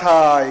उत्साह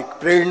था, एक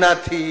प्रेरणा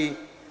थी,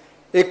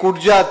 एक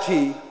ऊर्जा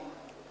थी।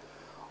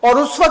 और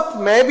उस वक्त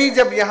मैं भी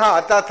जब यहां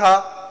आता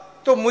था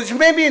तो मुझ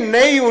में भी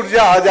नई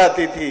ऊर्जा आ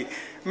जाती थी।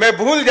 मैं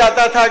भूल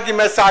जाता था कि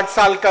मैं 60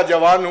 साल का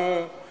जवान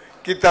हूं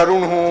कि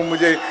तरुण हूं,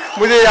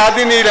 मुझे याद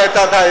ही नहीं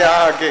रहता था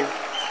यहाँ आके।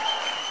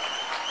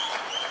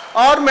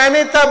 और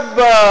मैंने तब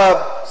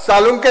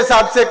सालुंग के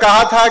साहब से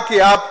कहा था कि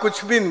आप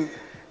कुछ भी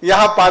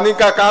यहाँ पानी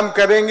का काम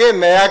करेंगे,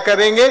 नया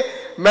करेंगे,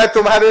 मैं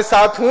तुम्हारे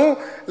साथ हूं,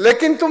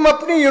 लेकिन तुम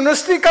अपनी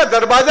यूनिवर्सिटी का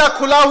दरवाजा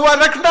खुला हुआ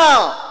रखना।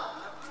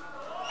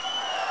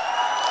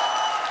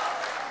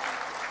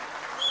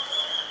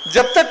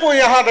 जब तक वो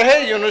यहां रहे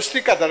यूनिवर्सिटी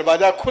का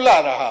दरवाजा खुला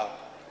रहा।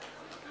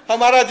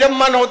 हमारा जब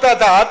मन होता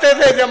था आते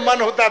थे, जब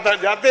मन होता था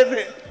जाते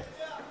थे।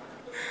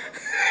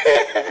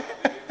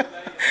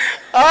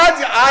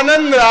 आज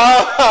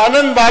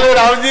आनंद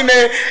बालूराव जी ने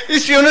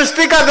इस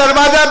यूनिवर्सिटी का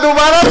दरवाजा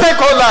दोबारा से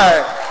खोला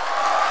है।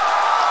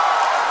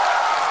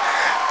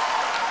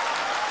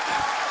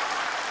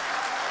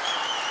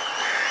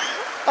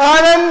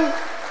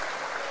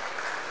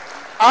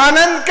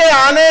 आनंद के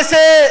आने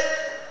से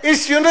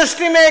इस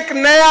यूनिवर्सिटी में एक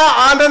नया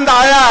आनंद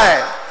आया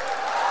है।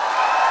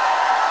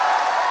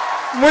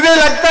 मुझे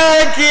लगता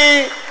है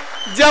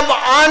कि जब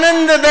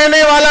आनंद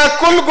देने वाला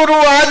कुल गुरु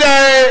आ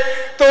जाए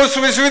तो उस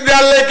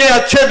विश्वविद्यालय के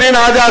अच्छे दिन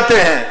आ जाते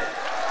हैं।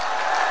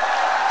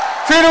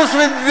 फिर उस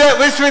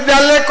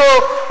विश्वविद्यालय को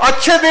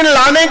अच्छे दिन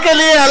लाने के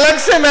लिए अलग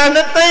से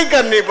मेहनत नहीं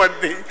करनी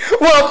पड़ती,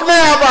 वो अपने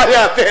आप आ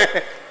जाते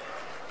हैं।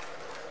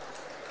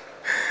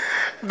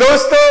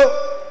 दोस्तों,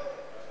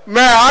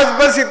 मैं आज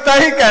बस इतना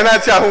ही कहना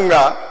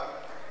चाहूंगा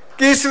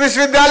कि इस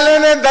विश्वविद्यालय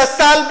ने 10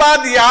 साल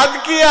बाद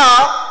याद किया,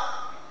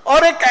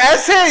 और एक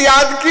ऐसे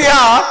याद किया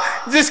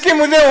जिसकी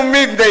मुझे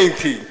उम्मीद नहीं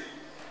थी।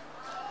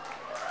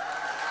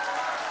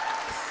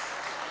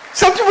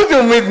 सचमुच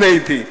उम्मीद नहीं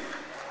थी,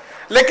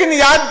 लेकिन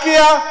याद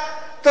किया।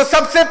 तो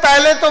सबसे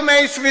पहले तो मैं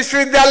इस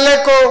विश्वविद्यालय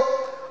को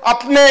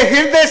अपने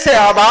हृदय से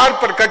आभार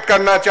प्रकट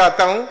करना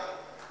चाहता हूं।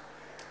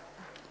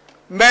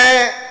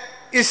 मैं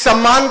इस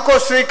सम्मान को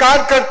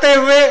स्वीकार करते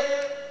हुए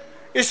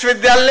इस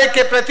विद्यालय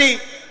के प्रति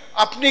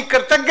अपनी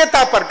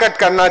कृतज्ञता प्रकट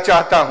करना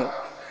चाहता हूं,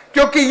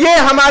 क्योंकि ये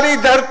हमारी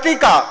धरती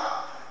का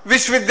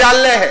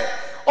विश्वविद्यालय है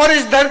और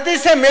इस धरती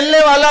से मिलने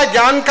वाला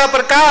ज्ञान का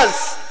प्रकाश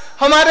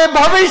हमारे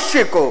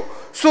भविष्य को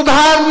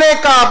सुधारने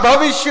का,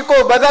 भविष्य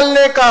को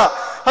बदलने का,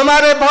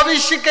 हमारे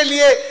भविष्य के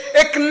लिए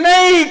एक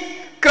नई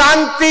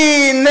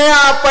क्रांति,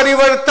 नया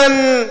परिवर्तन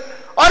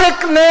और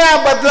एक नया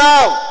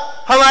बदलाव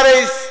हमारे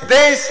इस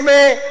देश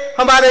में,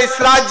 हमारे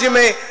इस राज्य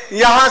में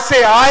यहां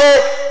से आए।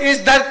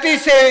 इस धरती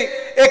से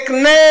एक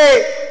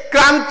नए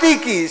क्रांति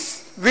की,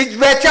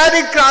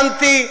 वैचारिक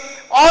क्रांति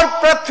और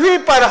पृथ्वी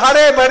पर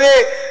हरे भरे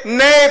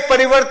नए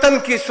परिवर्तन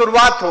की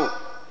शुरुआत हो।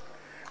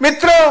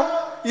 मित्रों,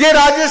 ये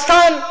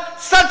राजस्थान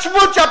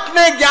सचमुच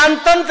अपने ज्ञान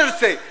तंत्र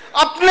से,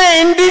 अपने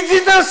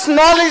इंडिजिनस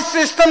नॉलेज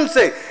सिस्टम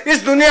से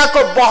इस दुनिया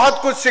को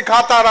बहुत कुछ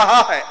सिखाता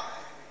रहा है।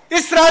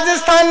 इस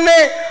राजस्थान ने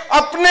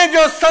अपने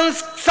जो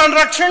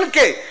संरक्षण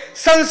के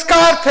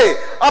संस्कार थे,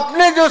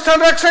 अपने जो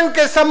संरक्षण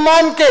के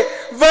सम्मान के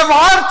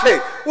व्यवहार थे,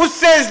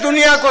 उससे इस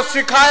दुनिया को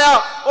सिखाया।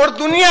 और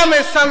दुनिया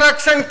में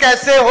संरक्षण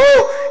कैसे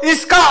हो,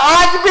 इसका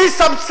आज भी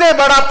सबसे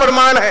बड़ा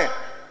प्रमाण है।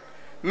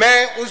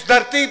 मैं उस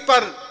धरती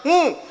पर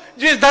हूं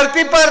जिस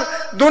धरती पर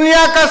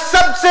दुनिया का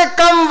सबसे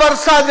कम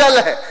वर्षा जल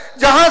है,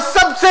 जहां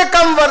सबसे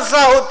कम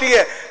वर्षा होती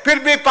है, फिर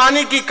भी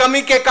पानी की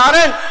कमी के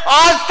कारण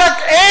आज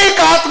तक एक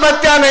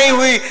आत्महत्या नहीं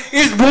हुई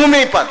इस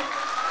भूमि पर।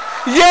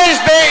 ये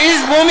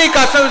इस भूमि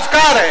का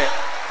संस्कार है।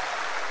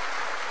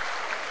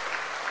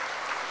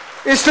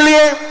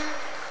 इसलिए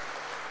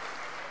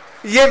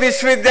ये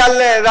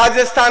विश्वविद्यालय,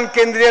 राजस्थान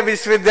केंद्रीय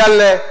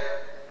विश्वविद्यालय,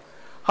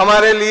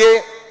 हमारे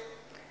लिए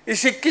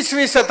इस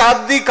 21वीं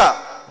शताब्दी का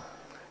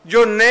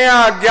जो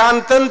नया ज्ञान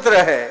तंत्र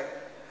है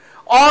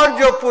और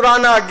जो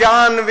पुराना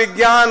ज्ञान,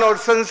 विज्ञान और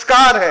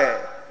संस्कार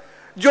है,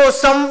 जो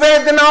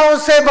संवेदनाओं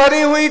से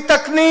भरी हुई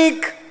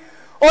तकनीक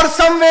और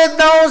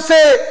संवेदनाओं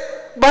से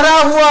भरा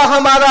हुआ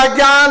हमारा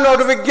ज्ञान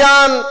और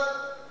विज्ञान,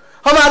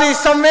 हमारी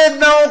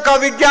संवेदनाओं का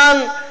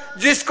विज्ञान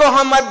जिसको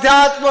हम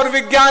अध्यात्म और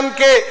विज्ञान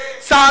के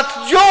साथ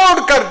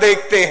जोड़कर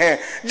देखते हैं,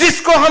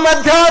 जिसको हम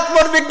अध्यात्म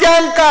और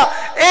विज्ञान का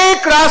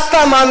एक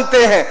रास्ता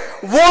मानते हैं,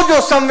 वो जो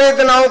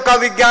संवेदनाओं का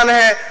विज्ञान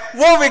है,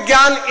 वो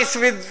विज्ञान इस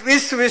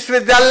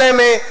विश्वविद्यालय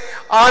में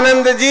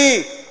आनंद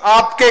जी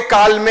आपके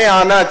काल में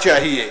आना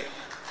चाहिए।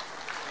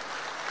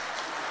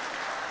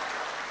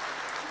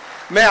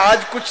 मैं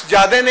आज कुछ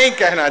ज्यादा नहीं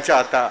कहना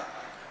चाहता,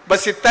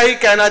 बस इतना ही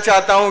कहना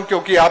चाहता हूं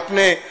क्योंकि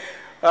आपने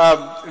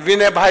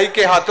विनय भाई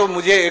के हाथों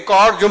मुझे एक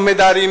और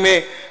जिम्मेदारी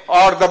में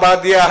और दबा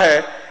दिया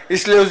है,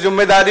 इसलिए उस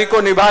जिम्मेदारी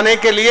को निभाने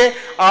के लिए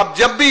आप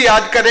जब भी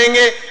याद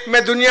करेंगे,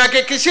 मैं दुनिया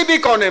के किसी भी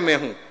कोने में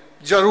हूं,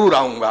 जरूर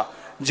आऊंगा।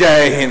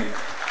 जय हिंद।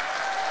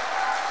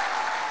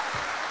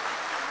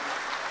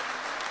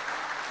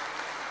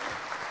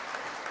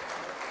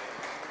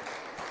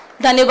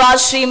 धन्यवाद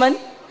श्रीमन,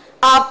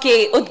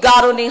 आपके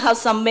उद्गारों ने हम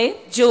सब में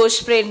जोश,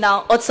 प्रेरणा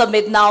और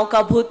संवेदनाओं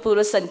का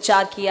भूतपूर्व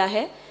संचार किया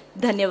है।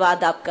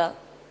 धन्यवाद आपका।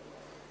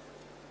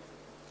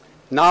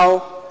 Now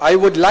I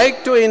would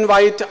like to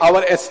invite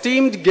our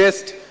esteemed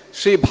guest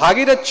Shri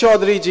Bhagirath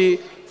Chaudhary ji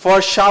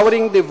for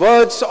showering the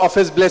words of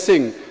his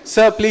blessing.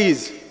 Sir,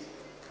 please.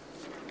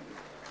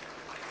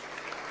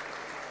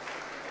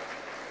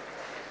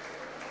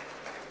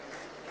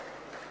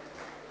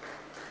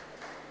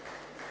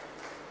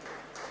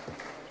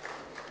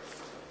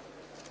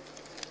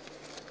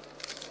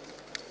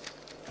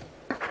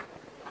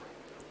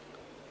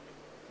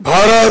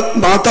 Bharat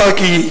माता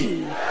की,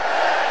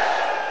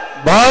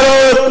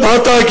 भारत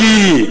माता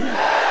की।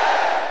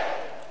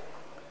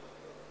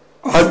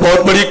 आज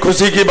बहुत बड़ी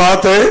खुशी की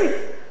बात है,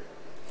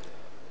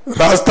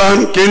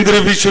 राजस्थान केंद्रीय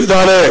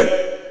विश्वविद्यालय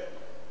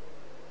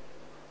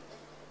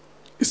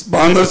इस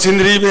बांदर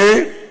सिंदरी में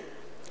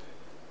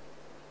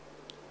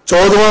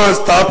 14वां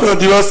स्थापना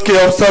दिवस के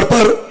अवसर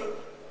पर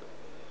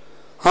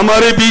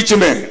हमारे बीच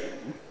में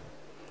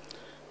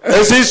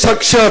ऐसी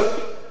शख्सियत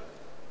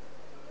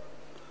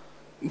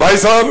भाई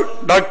साहब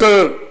डॉक्टर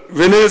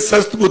विनय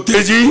सहस्त्रबुद्धे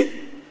जी,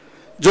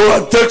 जो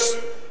अध्यक्ष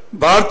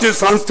भारतीय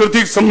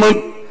सांस्कृतिक संबंध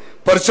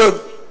परिषद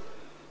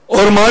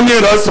और माननीय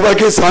राज्यसभा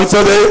के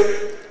सांसद है,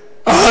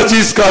 आज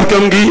इस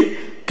कार्यक्रम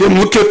के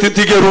मुख्य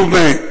अतिथि के रूप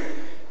में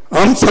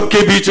हम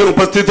सबके बीच में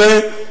उपस्थित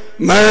है।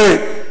 मैं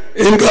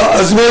इनका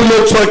अजमेर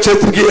लोकसभा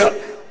क्षेत्र की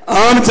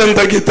आम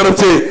जनता की तरफ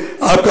से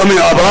आपका मैं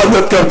आभार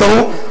व्यक्त करता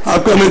हूं,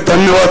 आपका मैं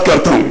धन्यवाद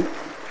करता हूं।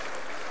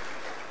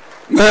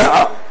 मैं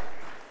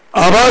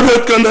आभार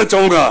व्यक्त करना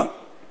चाहूंगा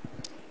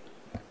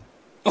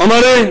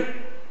हमारे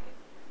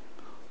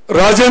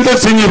राजेंद्र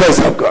सिंह जी भाई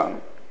साहब का।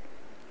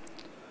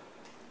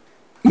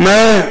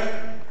 मैं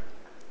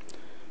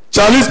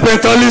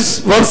 40-45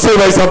 वर्ष से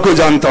भाई साहब को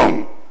जानता हूं,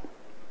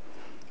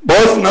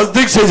 बहुत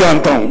नजदीक से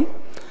जानता हूं,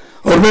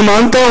 और मैं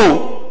मानता हूं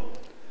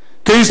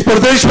कि इस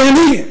प्रदेश में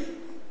नहीं,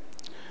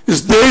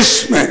 इस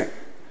देश में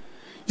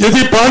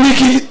यदि पानी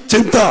की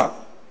चिंता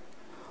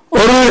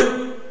और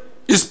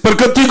इस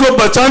प्रकृति को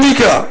बचाने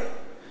का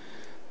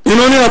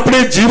इन्होंने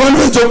अपने जीवन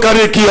में जो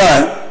कार्य किया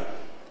है,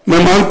 मैं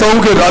मानता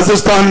हूं कि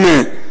राजस्थान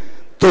में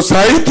तो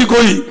शायद ही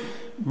कोई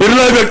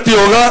बिरला व्यक्ति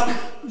होगा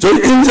जो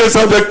इन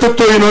जैसा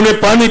व्यक्तित्व, इन्होंने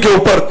पानी के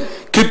ऊपर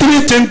कितनी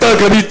चिंता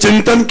करी,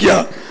 चिंतन किया,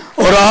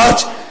 और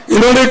आज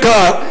इन्होंने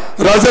कहा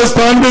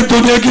राजस्थान में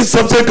दुनिया की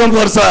सबसे कम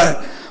वर्षा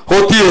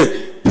होती है,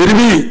 फिर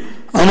भी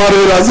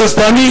हमारे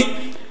राजस्थानी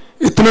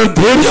इतने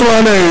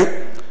धैर्यवान हैं,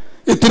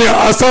 इतने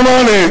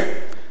आशावान हैं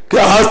कि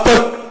आज तक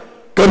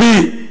कभी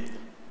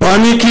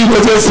पानी की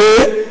वजह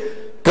से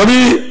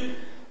कभी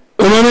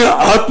उन्होंने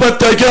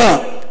आत्महत्या किया,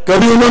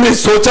 कभी उन्होंने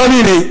सोचा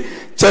भी नहीं।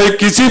 चाहे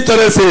किसी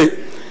तरह से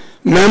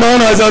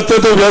मेहमान आ जाते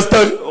तो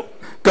व्यवस्था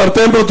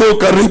करते हैं, तो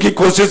करने की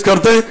कोशिश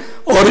करते हैं,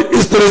 और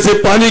इस तरह से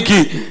पानी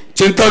की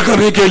चिंता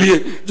करने के लिए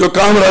जो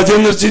काम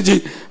राजेंद्र सिंह जी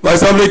भाई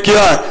साहब ने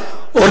किया है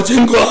और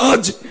जिनको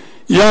आज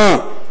यहाँ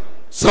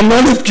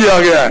सम्मानित किया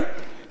गया है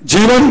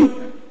जीवन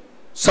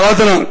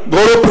साधना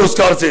गौरव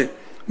पुरस्कार से,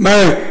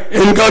 मैं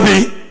इनका भी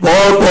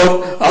बहुत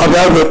बहुत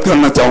आभार व्यक्त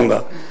करना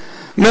चाहूंगा।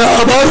 मैं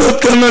आभार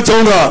व्यक्त करना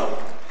चाहूंगा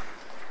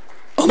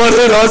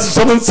हमारे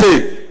राज्यसभा से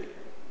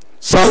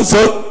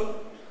सांसद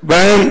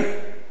बहन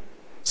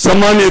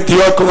सम्मानीय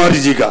दिवा कुमारी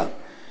जी का,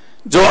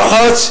 जो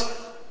आज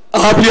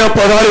आप यहां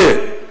पधारे।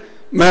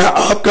 मैं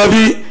आपका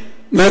भी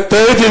मैं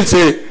तहे दिल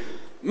से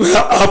मैं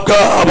आपका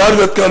आभार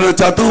व्यक्त करना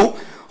चाहता हूं,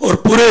 और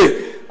पूरे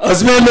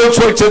अजमेर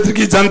लोकसभा क्षेत्र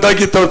की जनता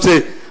की तरफ से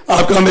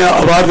आपका मैं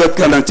आभार व्यक्त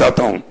करना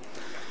चाहता हूं।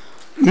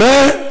 मैं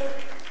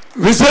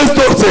विशेष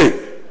तौर से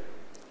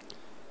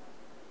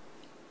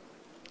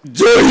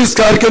जो इस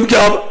कार्यक्रम की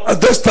आप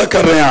अध्यक्षता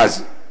कर रहे हैं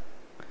आज,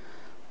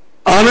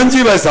 आनंद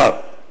जी भाई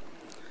साहब,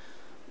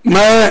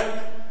 मैं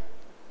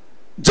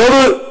जब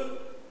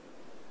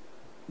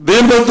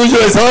दीनबंधु जी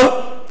भाई साहब,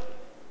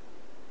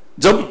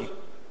 जब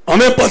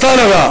हमें पता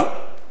लगा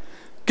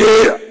कि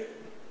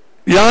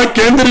यहां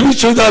केंद्रीय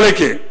विश्वविद्यालय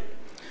के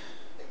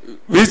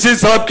वीसी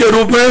साहब के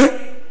रूप में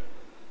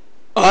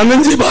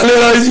आनंद जी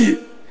भालेराय जी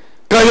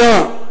का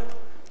यहां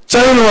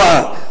चयन हुआ,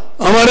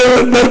 हमारे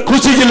अंदर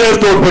खुशी की लहर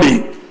दौड़ पड़ी।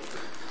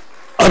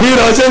 अभी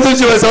राजेंद्र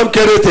जी भाई साहब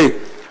कह रहे थे,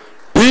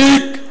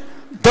 ठीक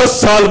 10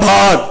 साल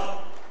बाद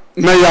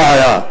मैं यहां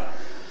आया।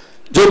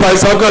 जो भाई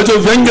साहब का जो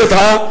व्यंग्य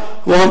था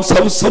वो हम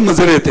सब समझ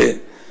रहे थे,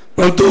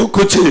 परंतु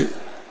कुछ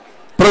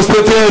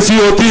परिस्थितियां ऐसी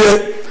होती है।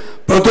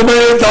 परंतु मैं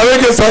ये दावे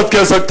के साथ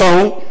कह सकता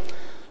हूं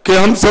कि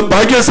हम सब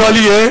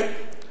भाग्यशाली हैं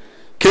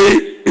कि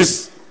इस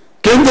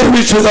केंद्रीय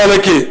विश्वविद्यालय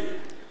के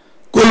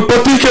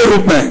कुलपति के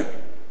रूप में,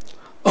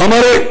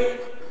 हमारे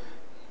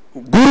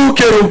गुरु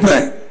के रूप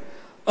में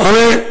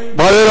हमें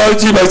भालेराव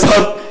जी भाई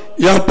साहब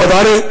यहां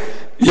पधारे,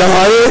 यहां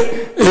आए,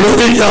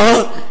 इन्होंने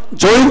यहां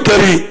ज्वाइन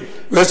करी।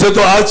 वैसे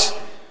तो आज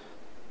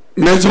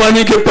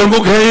मेजबानी के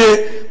प्रमुख हैं ये,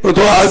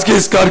 तो आज के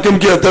इस कार्यक्रम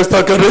की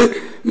अध्यक्षता कर रहे,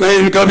 मैं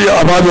इनका भी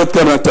आभार व्यक्त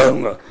करना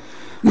चाहूंगा।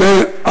 मैं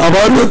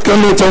आभार व्यक्त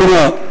करना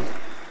चाहूंगा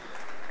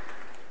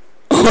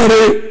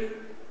हमारे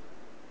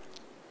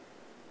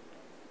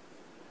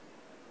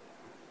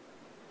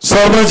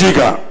शर्मा जी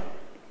का,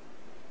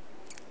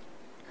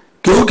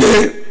 क्योंकि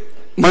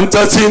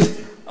मंचासीन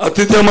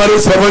अतिथि हमारे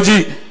शर्मा जी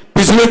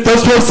पिछले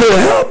 10 वर्ष से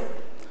हैं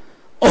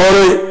और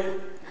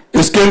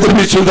इस केंद्र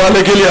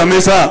विश्वविद्यालय के लिए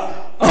हमेशा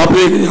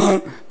आपने यहाँ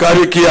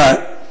कार्य किया है।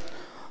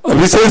 और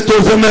विशेष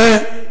तौर से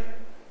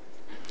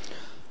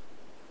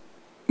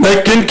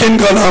मैं किन किन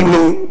का नाम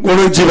लूं,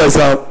 गणेश जी भाई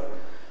साहब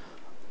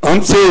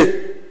हमसे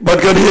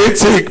बढ़कर एक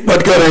से एक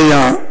बढ़कर है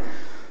यहाँ,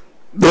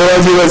 देवा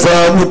जी भाई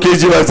साहब, मुकेश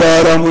जी भाई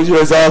साहब, रामू जी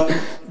भाई साहब,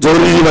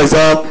 जोड़ी जी भाई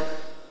साहब,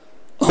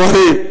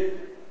 हमारे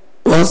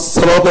वहां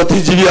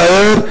सभापति जी भी आए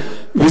और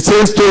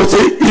विशेष तौर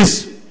से इस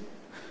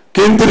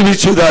केंद्रीय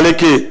विश्वविद्यालय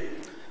के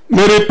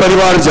मेरे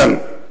परिवारजन,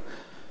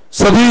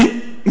 सभी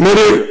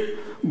मेरे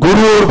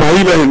गुरु और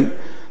भाई बहन,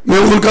 मैं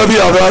उनका भी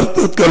आभार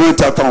व्यक्त करना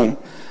चाहता हूं।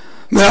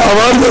 मैं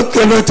आभार व्यक्त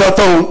करना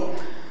चाहता हूं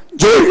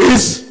जो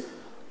इस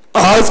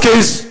आज के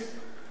इस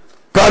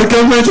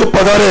कार्यक्रम में जो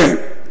पधारे हैं,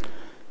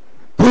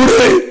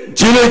 पूरे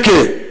जिले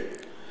के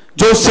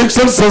जो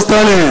शिक्षण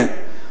संस्थान हैं,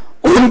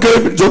 उनके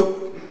जो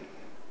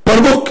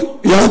प्रमुख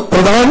यहाँ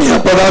प्रधान यहाँ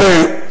पधारे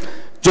हैं,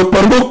 जो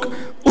प्रमुख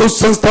उस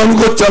संस्थान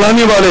को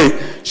चलाने वाले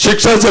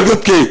शिक्षा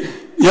जगत के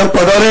यहाँ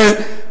पधारे हैं,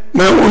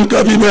 मैं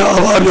उनका भी मैं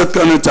आभार व्यक्त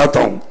करना चाहता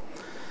हूं।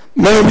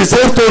 मैं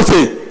विशेष तौर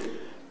से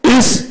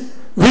इस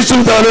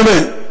विश्वविद्यालय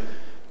में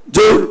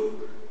जो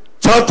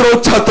छात्र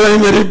और छात्राएं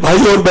मेरे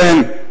भाई और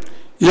बहन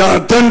यहाँ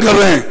अध्ययन कर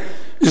रहे हैं,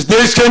 इस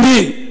देश के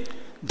भी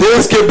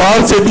देश के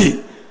बाहर से भी,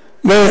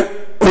 मैं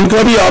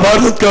उनका भी आभार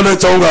व्यक्त करना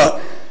चाहूंगा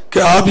कि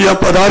आप यहाँ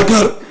पधार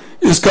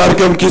कर इस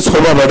कार्यक्रम की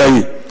शोभा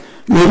बढ़ाई।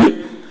 मैं भी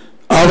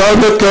आभार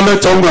व्यक्त करना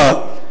चाहूंगा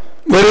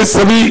मेरे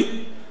सभी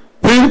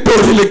प्रिंट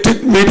और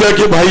इलेक्ट्रिक मीडिया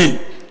के भाई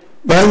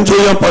बहन जो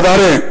यहाँ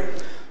पधारे हैं,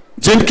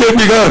 जिनके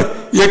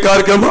बगैर ये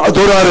कार्यक्रम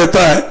अधूरा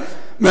रहता है,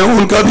 मैं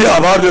उनका भी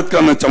आभार व्यक्त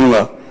करना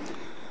चाहूंगा।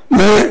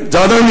 मैं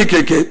ज्यादा नहीं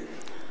कह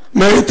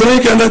मैं इतना ही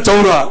कहना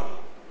चाहूंगा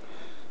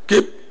कि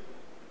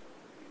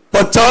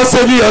 50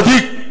 से भी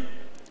अधिक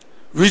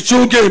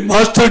विषयों के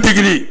मास्टर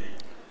डिग्री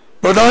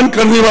प्रदान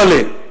करने वाले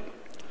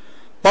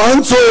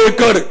 500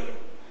 एकड़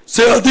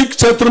से अधिक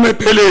क्षेत्र में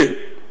फैले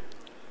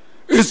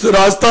इस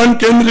राजस्थान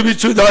केंद्रीय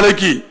विश्वविद्यालय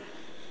की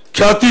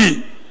ख्याति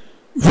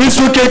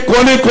विश्व के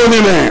कोने कोने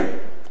में है।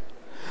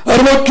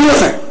 और वो क्यों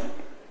है?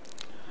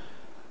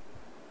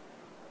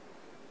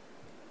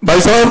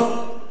 भाई साहब,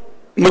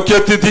 मुख्य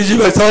अतिथि जी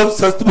भाई साहब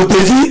शस्त्र बुद्धे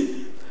जी,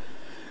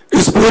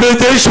 इस पूरे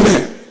देश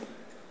में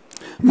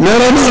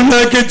मेरा मानना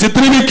है कि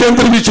जितनी भी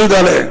केंद्रीय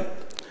विश्वविद्यालय है,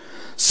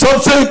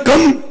 सबसे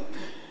कम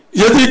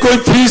यदि कोई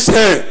फीस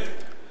है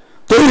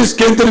तो इस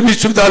केंद्रीय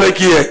विश्वविद्यालय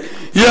की है।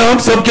 यह हम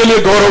सबके लिए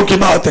गौरव की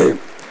बात है।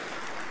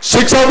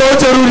 शिक्षा बहुत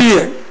जरूरी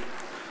है।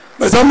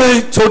 वैसा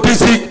मैं छोटी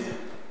सी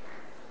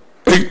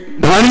एक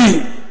ढाणी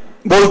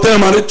बोलते हैं,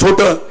 हमारे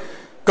छोटा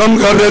कम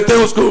घर रहते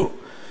हैं, उसको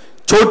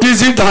छोटी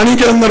सी ढाणी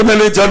के अंदर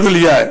मैंने जन्म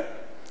लिया है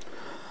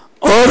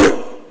और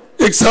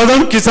एक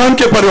साधारण किसान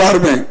के परिवार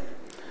में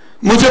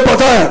मुझे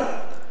पता है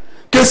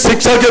कि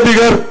शिक्षा के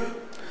बगैर,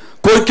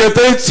 कोई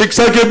कहते हैं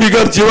शिक्षा के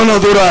बगैर जीवन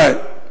अधूरा है,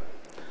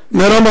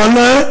 मेरा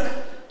मानना है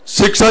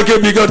शिक्षा के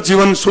बगैर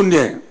जीवन शून्य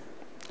है।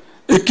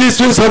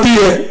 21वीं सदी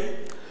है,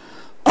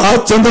 आज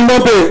चंद्रमा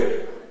पे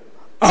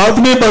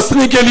आदमी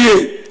बसने के लिए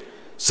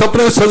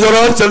सपने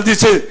सजोरार जल्दी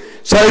से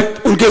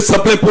शायद उनके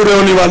सपने पूरे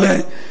होने वाले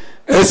हैं।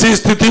 ऐसी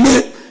स्थिति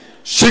में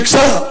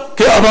शिक्षा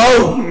के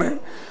अभाव में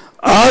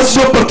आज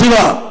जो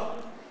प्रतिभा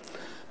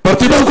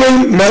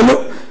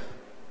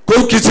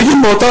कोई किसी की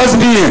मोहताज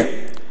नहीं है।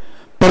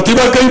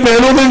 प्रतिभा कई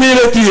पहलों में नहीं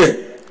रहती है,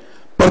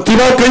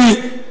 प्रतिभा कई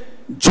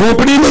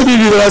झोपड़ी में भी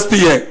विरासती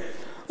है।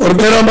 और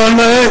मेरा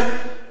मानना है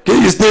कि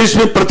इस देश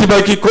में प्रतिभा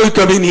की कोई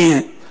कमी नहीं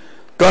है।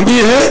 कमी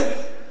है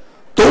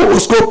तो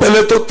उसको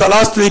पहले तो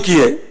तलाश नहीं की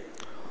है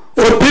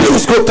और फिर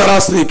उसको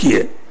तलाश नहीं की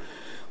है।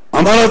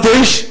 हमारा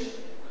देश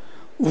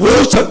वो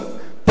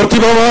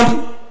प्रतिभावान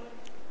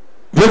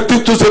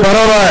व्यक्तित्व से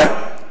भरा हुआ है।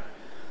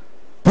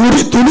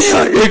 पूरी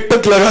दुनिया एक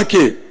टक लगा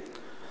के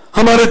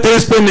हमारे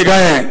देश पे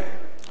निगाहें हैं।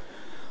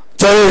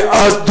 चाहे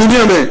आज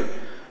दुनिया में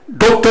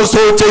डॉक्टर्स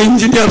हो, चाहे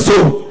इंजीनियर्स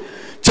हो,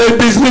 चाहे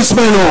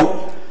बिजनेसमैन हो,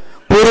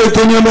 पूरे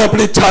दुनिया में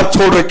अपनी छाप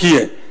छोड़ रखी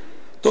है।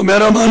 तो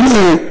मेरा मानना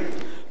है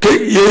कि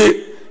ये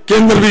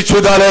केंद्रीय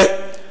विश्वविद्यालय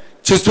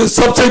जिसमें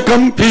सबसे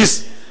कम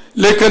फीस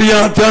लेकर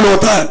यहां अध्ययन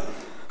होता है,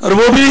 और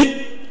वो भी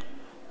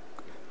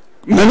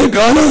मैंने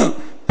कहा ना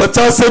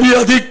 50 से भी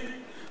अधिक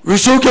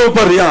विषयों के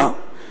ऊपर यहां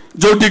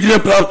जो डिग्रियां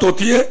प्राप्त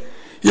होती है,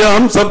 यह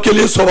हम सबके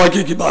लिए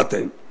सौभाग्य की बात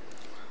है।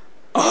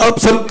 आप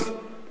सब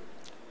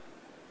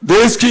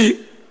देश की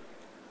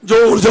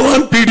जो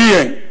ऊर्जावान पीढ़ी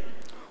है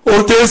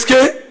और देश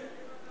के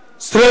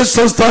श्रेष्ठ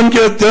संस्थान के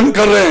अध्ययन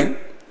कर रहे हैं,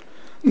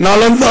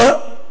 नालंदा,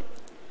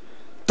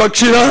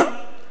 तक्षशिला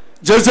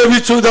जैसे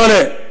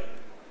विश्वविद्यालय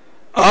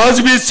आज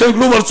भी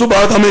सैकड़ों वर्षों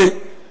बाद हमें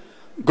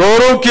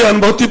गौरव की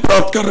अनुभूति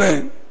प्राप्त कर रहे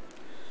हैं,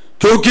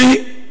 क्योंकि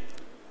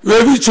वे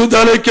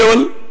विश्वविद्यालय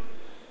केवल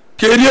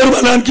कैरियर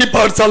बनाने की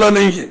पाठशाला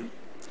नहीं है,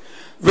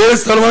 वे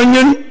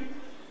सर्वांगीण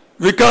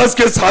विकास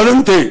के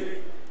साधन थे,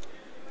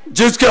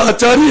 जिसके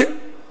आचार्य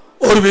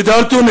और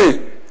विद्यार्थियों ने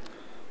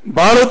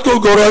भारत को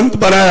गौरवान्वित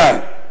बनाया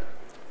है।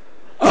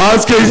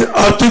 आज के इस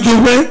आर्थिक युग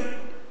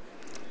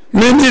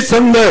में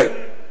निसंदेह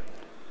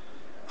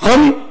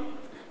हम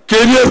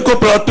कैरियर को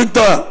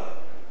प्राथमिकता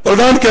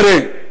प्रदान करें,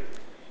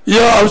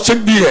 यह आवश्यक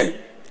भी है,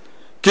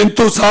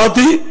 किंतु साथ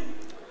ही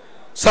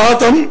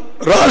साथ हम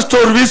राष्ट्र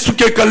और विश्व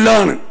के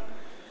कल्याण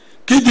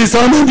की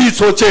दिशा में भी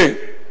सोचें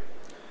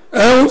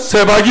एवं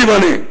सहभागी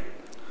बने।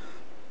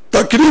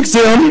 तकनीक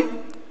से हम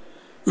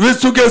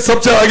विश्व के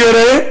सबसे आगे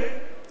रहे,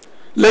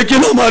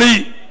 लेकिन हमारी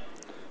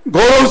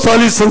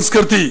गौरवशाली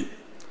संस्कृति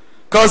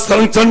का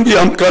संरक्षण भी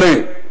हम करें।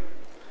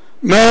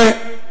 मैं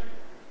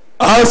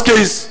आज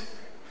के इस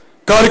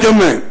कार्यक्रम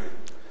में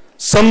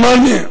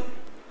सम्माननीय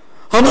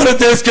हमारे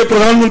देश के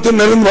प्रधानमंत्री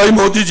नरेंद्र भाई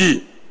मोदी जी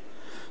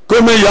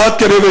को मैं याद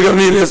करे बगैर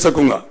नहीं रह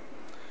सकूंगा।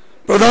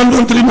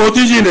 प्रधानमंत्री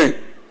मोदी जी ने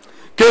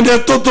के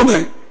नेतृत्व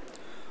में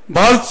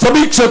भारत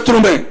सभी क्षेत्रों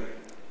में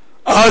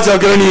आज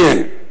अग्रणी है।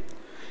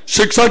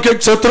 शिक्षा के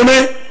क्षेत्र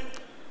में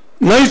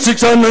नई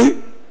शिक्षा नई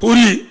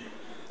पूरी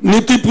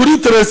नीति पूरी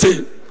तरह से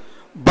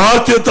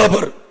भारतीयता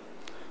पर,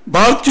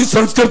 भारत की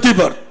संस्कृति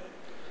पर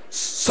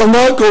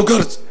संवाहक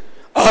होकर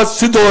आज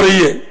सिद्ध हो रही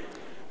है।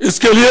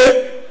 इसके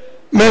लिए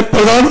मैं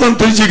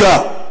प्रधानमंत्री जी का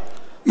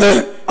मैं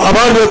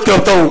आभार व्यक्त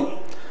करता हूं।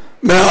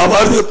 मैं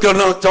आभार व्यक्त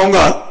करना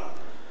चाहूंगा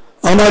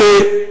हमारे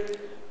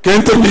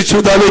केंद्रीय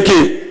विश्वविद्यालय के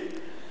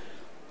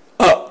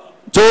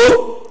जो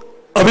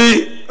अभी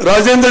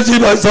राजेंद्र जी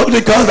भाई साहब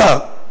ने कहा था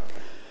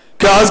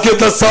कि आज के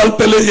 10 साल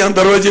पहले यहां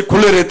दरवाजे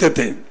खुले रहते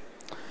थे,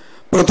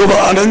 परंतु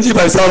आनंद जी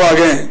भाई साहब आ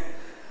गए हैं।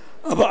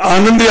 अब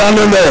आनंद ही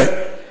आनंद है,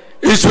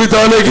 इस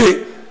विद्यालय के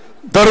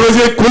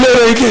दरवाजे खुले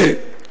रहेंगे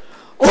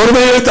और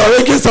मैं ये दावे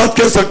के साथ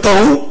कह सकता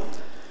हूं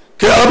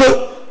कि अब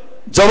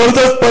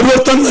जबरदस्त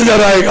परिवर्तन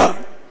नजर आएगा।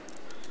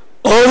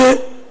 और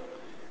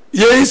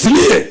ये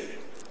इसलिए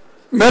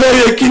मेरा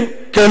ये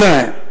कहना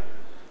है,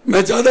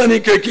 मैं ज्यादा नहीं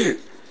कह के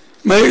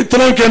मैं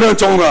इतना कहना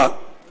चाहूंगा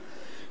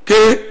कि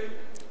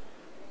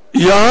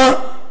यहां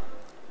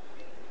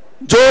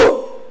जो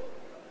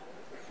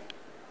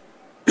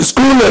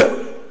स्कूल है,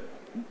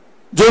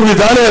 जो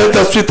विद्यालय है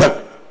 10वीं तक,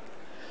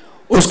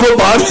 उसको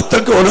 12वीं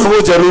तक होना वो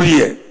जरूरी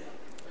है।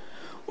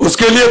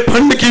 उसके लिए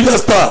फंड की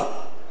व्यवस्था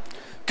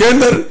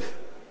केंद्र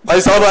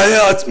भाई साहब आए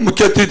आज,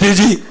 मुख्य अतिथि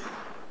जी,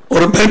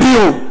 और मैं भी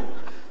हूं,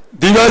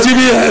 दीवा जी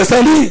भी है, ऐसा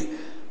नहीं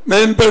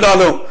मैं इन पर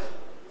डालो,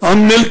 हम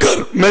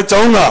मिलकर मैं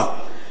चाहूंगा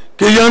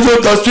कि यहां जो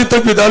 10वीं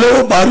तक विद्यालय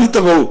हो 12वीं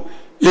तक हो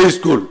ये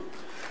स्कूल,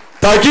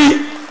 ताकि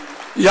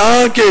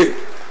यहां के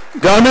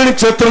ग्रामीण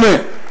क्षेत्र में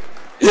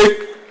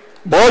एक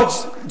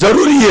बहुत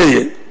जरूरी है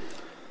ये।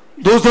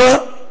 दूसरा,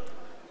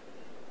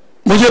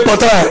 मुझे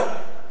पता है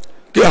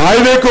कि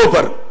हाईवे के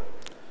ऊपर,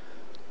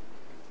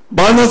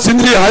 बांदा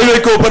सिंदरी हाईवे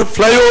के ऊपर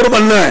फ्लाईओवर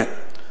बनना है,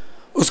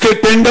 उसके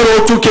टेंडर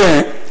हो चुके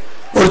हैं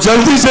और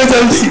जल्दी से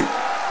जल्दी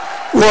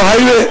वो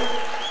हाईवे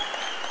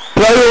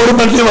फ्लाईओवर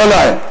बनने वाला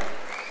है।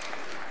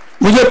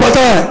 मुझे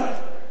पता है,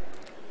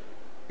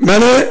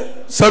 मैंने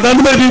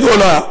सदन में भी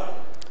बोला,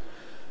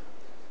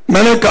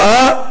 मैंने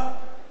कहा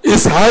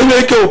इस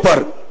हाईवे के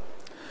ऊपर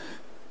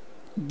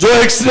जो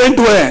एक्सीडेंट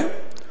हुए हैं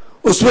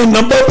उसमें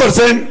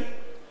 90%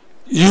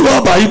 युवा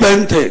भाई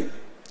बहन थे,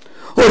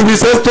 और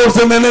विशेष तौर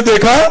से मैंने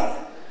देखा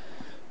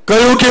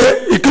कईयों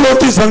के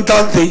इकलौती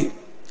संतान थी,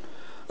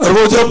 और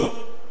वो जब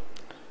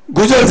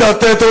गुजर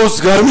जाते हैं तो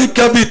उस घर में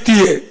क्या बीतती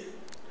है,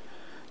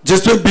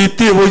 जिसमें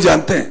बीतती है वही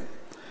जानते हैं।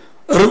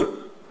 और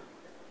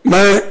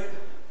मैं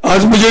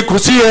आज मुझे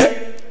खुशी है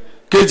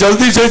कि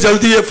जल्दी से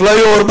जल्दी ये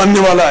फ्लाईओवर बनने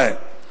वाला है,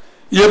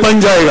 ये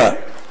बन जाएगा।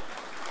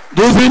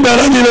 दूसरी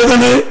मेरा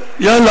निवेदन है,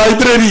 यहां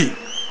लाइब्रेरी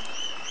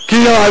की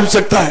यहां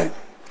आवश्यकता है।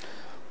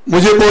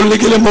 मुझे बोलने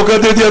के लिए मौका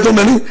दे दिया तो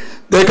मैंने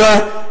देखा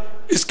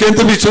इस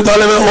केंद्रीय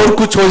विश्वविद्यालय में और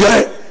कुछ हो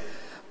जाए,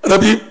 और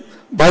अभी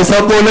भाई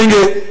साहब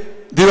बोलेंगे,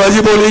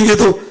 दिवाजी बोलेंगे,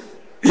 तो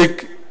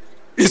एक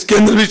इस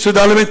केंद्रीय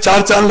विश्वविद्यालय में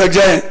 4 चांद लग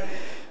जाए,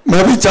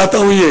 मैं भी चाहता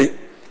हूं ये।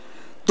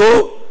 तो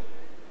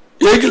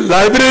एक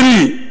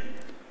लाइब्रेरी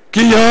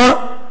की यहां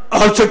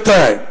आवश्यकता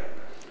है,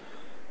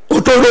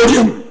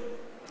 ऑडिटोरियम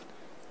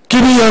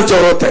की भी यहां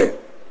जरूरत है।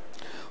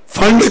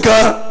 फंड का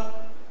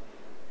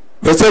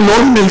वैसे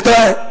लोन मिलता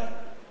है,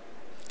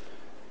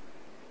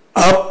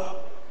 आप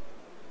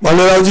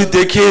बालाराव जी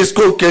देखिए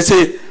इसको कैसे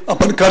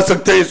अपन कर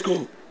सकते हैं, इसको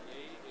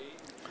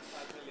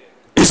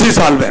इसी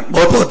साल में।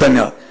 बहुत बहुत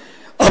धन्यवाद।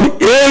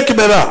 अब एक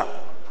मेरा,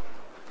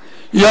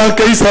 यहां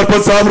कई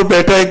सरपंच साहब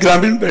बैठे हैं,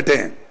 ग्रामीण बैठे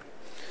हैं,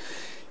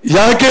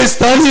 यहां के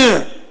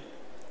स्थानीय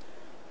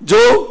जो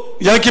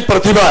यहां की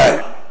प्रतिभा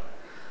है,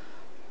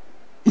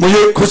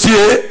 मुझे खुशी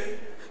है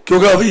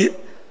क्योंकि अभी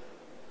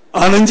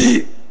आनंद जी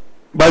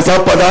भाई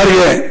साहब पधार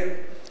गए,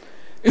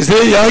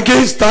 इसलिए यहां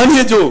के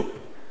स्थानीय जो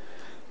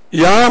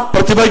यहां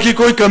प्रतिभा की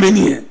कोई कमी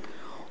नहीं है,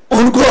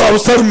 उनको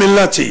अवसर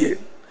मिलना चाहिए,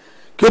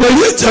 क्योंकि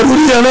ये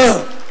जरूरी है ना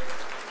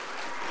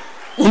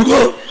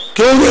उनको,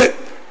 क्योंकि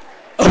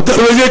अब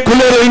दरवाजे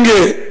खुले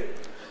रहेंगे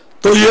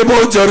तो ये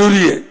बहुत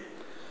जरूरी है।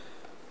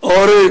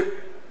 और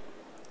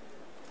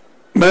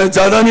मैं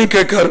ज्यादा नहीं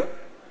कहकर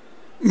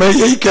मैं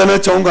यही कहना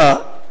चाहूंगा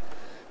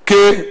कि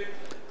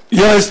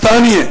यह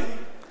स्थानीय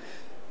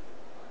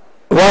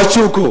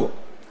वासियों को,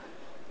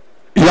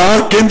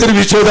 यहाँ केंद्रीय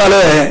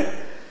विश्वविद्यालय है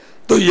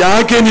तो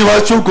यहाँ के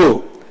निवासियों को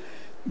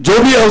जो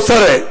भी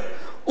अवसर है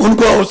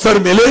उनको अवसर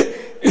मिले,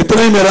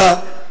 इतना ही मेरा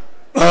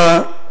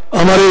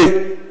हमारे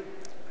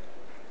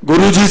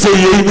गुरुजी से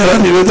यही मेरा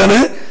निवेदन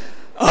है।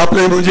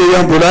 आपने मुझे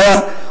यहाँ बुलाया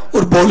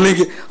और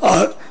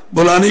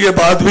बुलाने के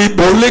बाद भी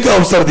बोलने का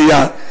अवसर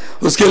दिया,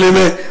 उसके लिए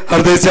मैं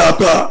हृदय से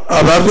आपका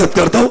आभार व्यक्त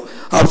करता हूँ।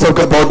 आप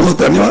सबका बहुत बहुत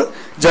धन्यवाद।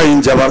 जय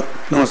हिंद, जय भारत,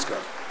 नमस्कार।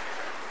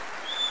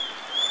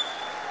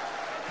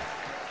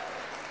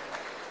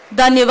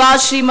 धन्यवाद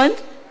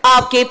श्रीमंत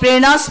आपके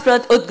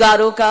प्रेरणास्पद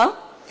उद्गारों का,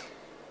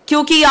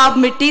 क्योंकि आप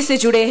मिट्टी से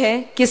जुड़े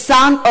हैं,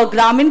 किसान और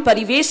ग्रामीण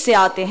परिवेश से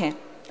आते हैं।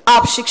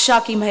 आप शिक्षा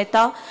की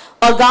महत्ता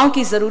और गांव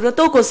की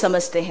जरूरतों को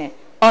समझते हैं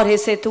और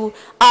इस हेतु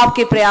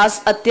आपके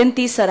प्रयास अत्यंत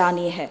ही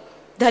सराहनीय है।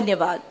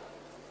 धन्यवाद।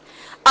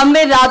 अब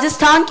मैं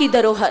राजस्थान की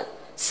धरोहर,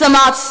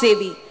 समाज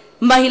सेवी,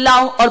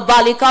 महिलाओं और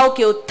बालिकाओं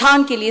के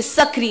उत्थान के लिए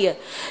सक्रिय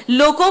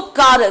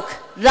लोकोपकारक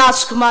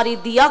राजकुमारी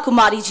दिया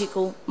कुमारी जी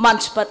को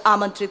मंच पर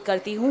आमंत्रित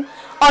करती हूं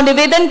और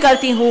निवेदन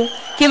करती हूं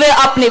कि वे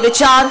अपने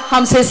विचार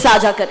हमसे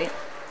साझा करें।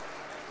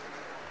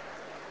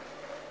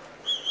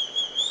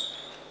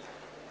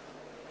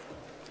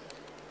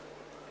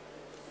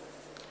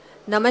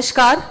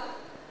 नमस्कार।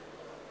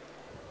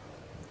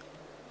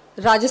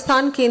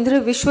 राजस्थान केंद्रीय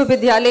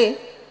विश्वविद्यालय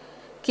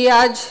के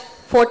आज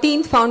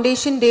 14th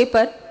फाउंडेशन डे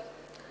पर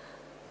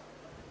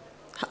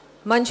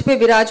मंच पे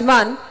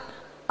विराजमान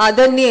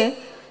आदरणीय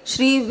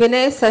श्री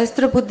विनय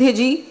सहस्त्रबुद्धे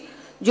जी,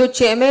 जो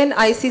चेयरमैन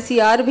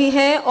ICCR भी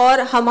हैं, और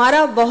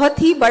हमारा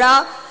बहुत ही बड़ा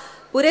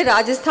पूरे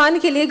राजस्थान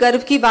के लिए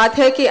गर्व की बात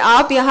है कि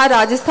आप यहाँ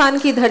राजस्थान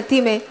की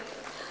धरती में,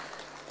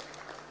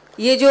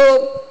 ये जो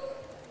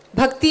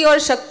भक्ति और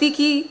शक्ति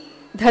की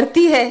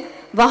धरती है,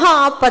 वहाँ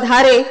आप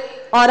पधारे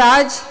और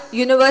आज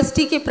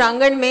यूनिवर्सिटी के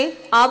प्रांगण में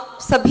आप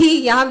सभी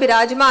यहाँ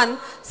विराजमान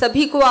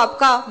सभी को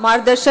आपका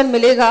मार्गदर्शन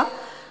मिलेगा।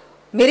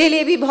 मेरे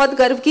लिए भी बहुत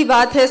गर्व की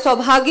बात है,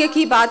 सौभाग्य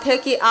की बात है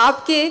कि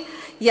आपके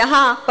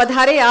यहाँ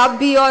पधारे आप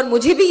भी, और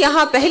मुझे भी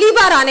यहाँ पहली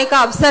बार आने का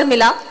अवसर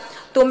मिला,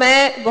 तो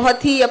मैं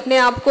बहुत ही अपने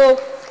आप को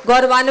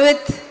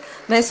गौरवान्वित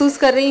महसूस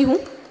कर रही हूँ।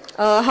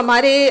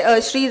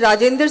 हमारे श्री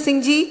राजेंद्र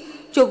सिंह जी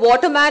जो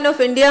वाटरमैन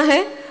ऑफ इंडिया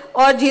हैं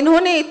और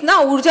जिन्होंने इतना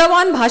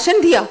ऊर्जावान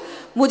भाषण दिया,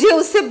 मुझे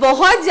उससे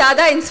बहुत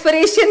ज़्यादा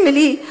इंस्पिरेशन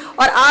मिली।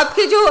 और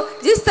आपके जो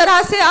जिस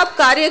तरह से आप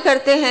कार्य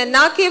करते हैं,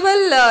 ना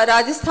केवल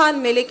राजस्थान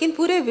में लेकिन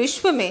पूरे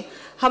विश्व में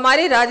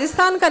हमारे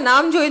राजस्थान का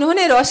नाम जो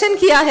इन्होंने रोशन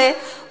किया है,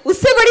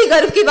 उससे बड़ी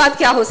गर्व की बात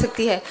क्या हो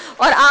सकती है।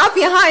 और आप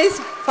यहाँ इस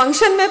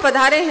फंक्शन में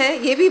पधारे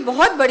हैं, ये भी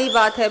बहुत बड़ी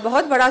बात है,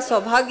 बहुत बड़ा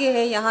सौभाग्य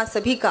है यहाँ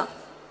सभी का।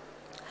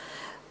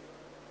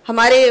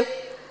 हमारे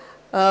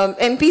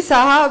MP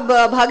साहब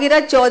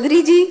भागीरथ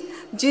चौधरी जी,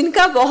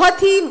 जिनका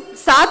बहुत ही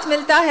साथ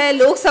मिलता है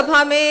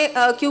लोकसभा में,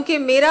 क्योंकि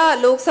मेरा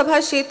लोकसभा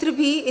क्षेत्र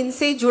भी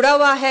इनसे जुड़ा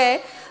हुआ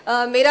है।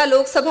 मेरा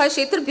लोकसभा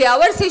क्षेत्र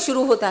ब्यावर से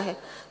शुरू होता है,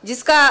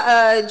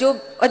 जिसका जो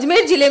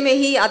अजमेर जिले में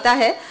ही आता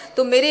है।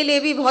 तो मेरे लिए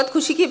भी बहुत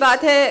खुशी की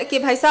बात है कि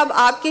भाई साहब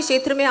आपके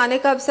क्षेत्र में आने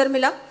का अवसर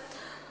मिला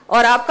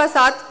और आपका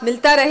साथ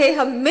मिलता रहे,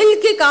 हम मिल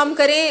के काम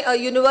करें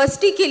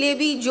यूनिवर्सिटी के लिए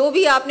भी। जो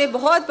भी आपने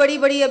बहुत बड़ी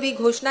बड़ी अभी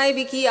घोषणाएं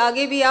भी की,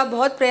 आगे भी आप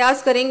बहुत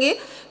प्रयास करेंगे।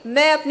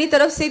 मैं अपनी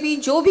तरफ से भी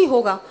जो भी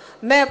होगा,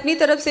 मैं अपनी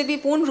तरफ से भी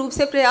पूर्ण रूप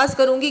से प्रयास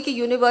करूंगी कि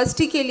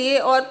यूनिवर्सिटी के लिए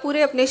और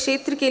पूरे अपने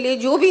क्षेत्र के लिए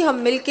जो भी हम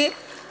मिल के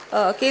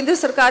केंद्र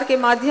सरकार के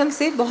माध्यम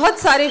से बहुत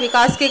सारे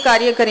विकास के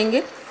कार्य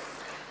करेंगे।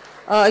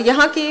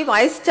 यहाँ के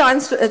वाइस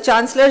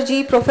चांसलर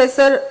जी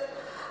प्रोफेसर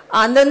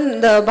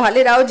आनंद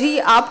भालेराव जी,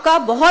 आपका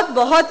बहुत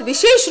बहुत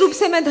विशेष रूप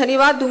से मैं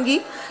धन्यवाद दूंगी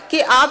कि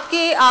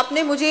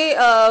आपने मुझे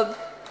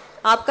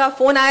आपका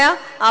फ़ोन आया,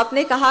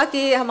 आपने कहा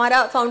कि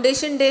हमारा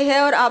फाउंडेशन डे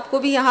है और आपको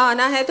भी यहाँ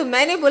आना है। तो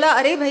मैंने बोला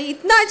अरे भाई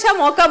इतना अच्छा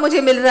मौका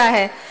मुझे मिल रहा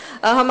है,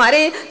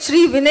 हमारे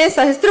श्री विनय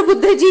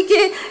सहस्त्रबुद्धे जी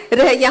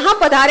के यहाँ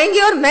पधारेंगे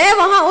और मैं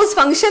वहाँ उस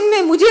फंक्शन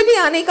में मुझे भी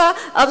आने का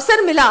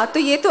अवसर मिला। तो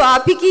ये तो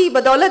आप ही की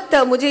बदौलत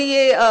मुझे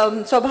ये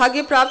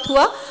सौभाग्य प्राप्त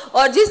हुआ।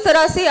 और जिस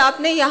तरह से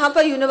आपने यहाँ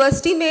पर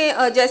यूनिवर्सिटी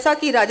में, जैसा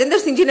कि राजेंद्र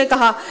सिंह जी ने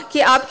कहा कि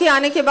आपके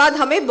आने के बाद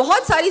हमें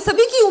बहुत सारी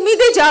सभी की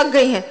उम्मीदें जाग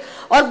गई हैं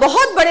और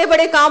बहुत बड़े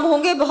बड़े काम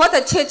होंगे, बहुत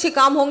अच्छे अच्छे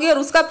काम होंगे। और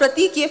उसका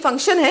प्रतीक ये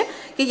फंक्शन है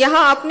कि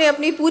यहाँ आपने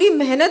अपनी पूरी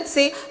मेहनत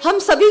से हम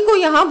सभी को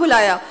यहाँ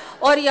बुलाया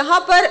और यहाँ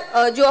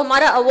पर जो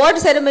हमारा अवार्ड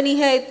सेरेमनी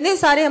है, इतने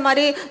सारे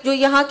हमारे जो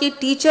यहाँ के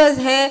टीचर्स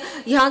हैं,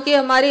 यहाँ के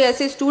हमारे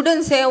ऐसे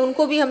स्टूडेंट्स हैं,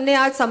 उनको भी हमने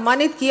आज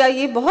सम्मानित किया।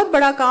 ये बहुत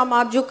बड़ा काम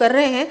आप जो कर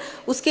रहे हैं,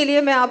 उसके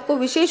लिए मैं आपको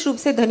विशेष रूप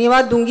से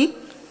धन्यवाद दूंगी।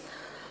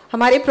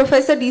 हमारे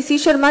प्रोफेसर DC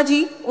शर्मा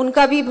जी,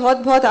 उनका भी बहुत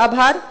बहुत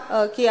आभार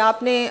कि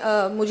आपने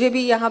मुझे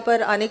भी यहाँ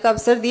पर आने का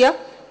अवसर दिया।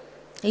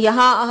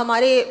 यहाँ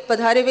हमारे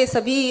पधारे हुए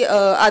सभी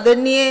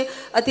आदरणीय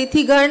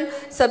अतिथिगण,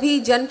 सभी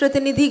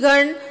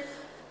जनप्रतिनिधिगण,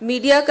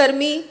 मीडिया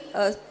कर्मी,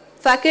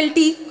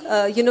 फैकल्टी,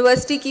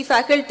 यूनिवर्सिटी की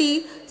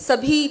फैकल्टी,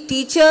 सभी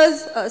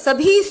टीचर्स,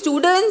 सभी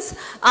स्टूडेंट्स,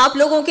 आप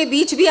लोगों के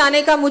बीच भी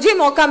आने का मुझे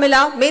मौका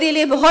मिला, मेरे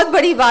लिए बहुत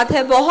बड़ी बात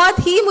है। बहुत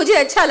ही मुझे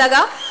अच्छा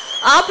लगा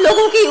आप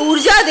लोगों की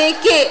ऊर्जा देख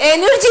के,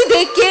 एनर्जी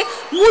देख के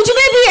मुझ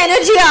में भी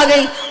एनर्जी आ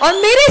गई और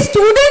मेरे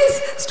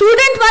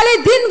स्टूडेंट वाले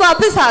दिन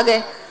वापस आ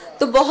गए।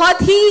 तो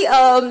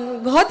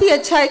बहुत ही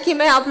अच्छा है कि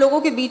मैं आप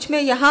लोगों के बीच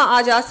में यहाँ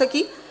आ जा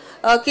सकी।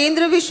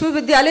 केंद्रीय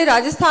विश्वविद्यालय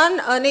राजस्थान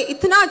ने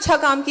इतना अच्छा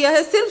काम किया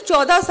है। सिर्फ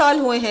 14 साल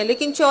हुए हैं,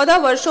 लेकिन 14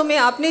 वर्षों में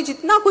आपने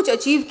जितना कुछ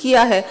अचीव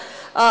किया है,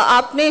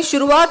 आपने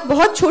शुरुआत,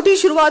 बहुत छोटी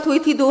शुरुआत हुई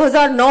थी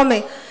 2009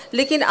 में,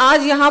 लेकिन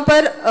आज यहाँ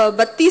पर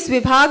 32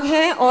 विभाग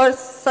हैं और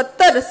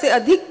 70 से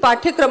अधिक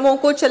पाठ्यक्रमों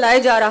को चलाया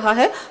जा रहा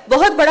है।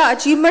 बहुत बड़ा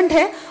अचीवमेंट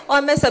है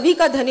और मैं सभी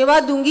का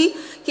धन्यवाद दूंगी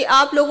कि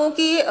आप लोगों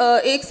की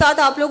एक साथ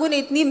आप लोगों ने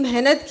इतनी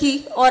मेहनत की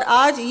और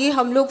आज ये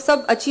हम लोग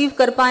सब अचीव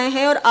कर पाए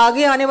हैं। और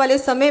आगे आने वाले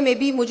समय में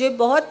भी मुझे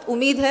बहुत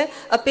उम्मीद है,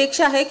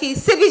 अपेक्षा है कि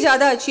इससे भी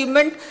ज़्यादा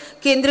अचीवमेंट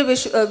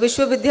केंद्रीय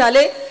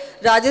विश्वविद्यालय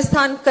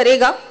राजस्थान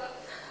करेगा।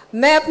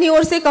 मैं अपनी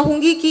ओर से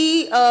कहूँगी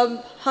कि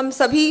हम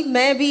सभी,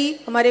 मैं भी,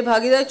 हमारे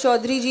भागीरथ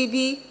चौधरी जी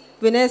भी,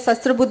 विनय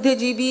सहस्त्रबुद्धे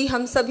जी भी,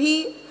 हम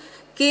सभी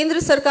केंद्र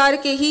सरकार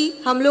के ही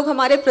हम लोग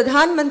हमारे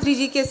प्रधानमंत्री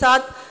जी के साथ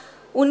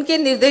उनके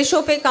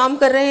निर्देशों पे काम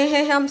कर रहे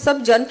हैं। हम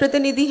सब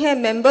जनप्रतिनिधि हैं,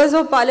 मेंबर्स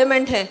ऑफ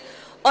पार्लियामेंट हैं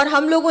और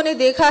हम लोगों ने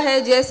देखा है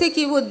जैसे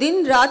कि वो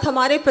दिन रात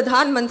हमारे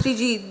प्रधानमंत्री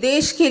जी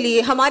देश के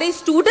लिए, हमारे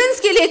स्टूडेंट्स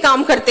के लिए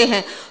काम करते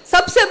हैं।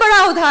 सबसे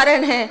बड़ा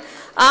उदाहरण है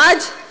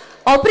आज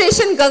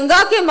ऑपरेशन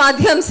गंगा के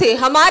माध्यम से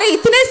हमारे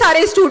इतने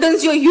सारे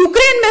स्टूडेंट्स जो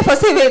यूक्रेन में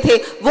फंसे हुए थे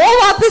वो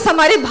वापस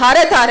हमारे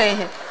भारत आ रहे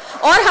हैं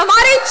और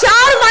हमारे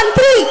 4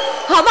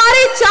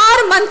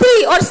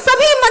 मंत्री और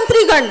सभी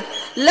मंत्रीगण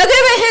लगे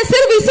हुए हैं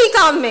सिर्फ इसी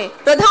काम में।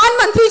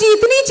 प्रधानमंत्री जी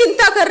इतनी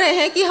चिंता कर रहे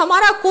हैं कि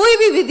हमारा कोई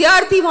भी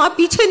विद्यार्थी वहां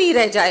पीछे नहीं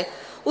रह जाए,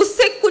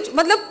 उससे कुछ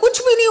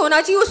भी नहीं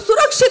होना चाहिए, वो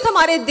सुरक्षित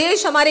हमारे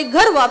देश, हमारे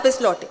घर वापस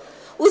लौटे,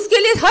 उसके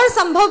लिए हर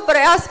संभव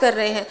प्रयास कर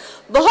रहे हैं।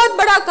 बहुत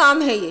बड़ा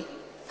काम है ये,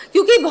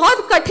 क्योंकि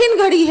बहुत कठिन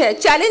घड़ी है,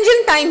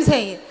 चैलेंजिंग टाइम्स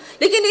हैं ये,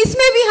 लेकिन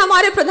इसमें भी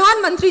हमारे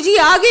प्रधानमंत्री जी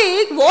आगे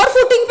एक वॉर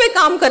फुटिंग पे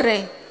काम कर रहे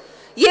हैं।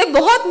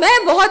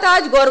 मैं बहुत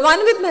आज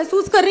गौरवान्वित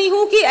महसूस कर रही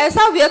हूँ कि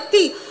ऐसा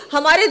व्यक्ति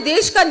हमारे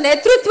देश का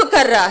नेतृत्व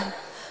कर रहा है।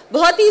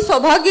 बहुत ही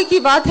सौभाग्य की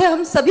बात है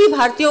हम सभी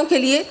भारतीयों के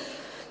लिए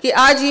कि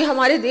आज ये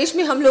हमारे देश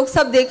में हम लोग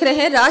सब देख रहे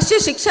हैं। राष्ट्रीय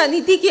शिक्षा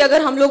नीति की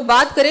अगर हम लोग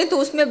बात करें तो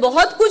उसमें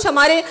बहुत कुछ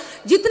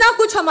जितना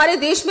कुछ हमारे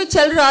देश में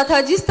चल रहा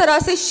था, जिस तरह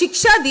से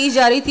शिक्षा दी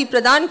जा रही थी,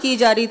 प्रदान की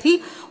जा रही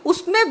थी,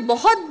 उसमें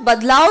बहुत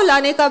बदलाव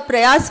लाने का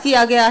प्रयास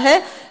किया गया है।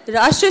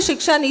 राष्ट्रीय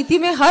शिक्षा नीति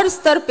में हर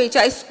स्तर पे,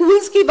 चाहे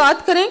स्कूल्स की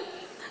बात करें,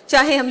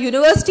 चाहे हम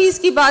यूनिवर्सिटीज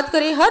की बात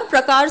करें, हर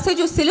प्रकार से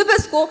जो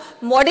सिलेबस को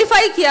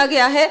मॉडिफाई किया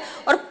गया है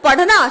और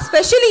पढ़ना,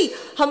 स्पेशली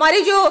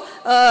हमारी जो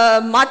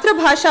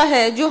मातृभाषा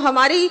है, जो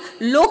हमारी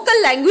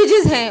लोकल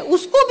लैंग्वेजेस हैं,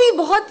 उसको भी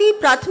बहुत ही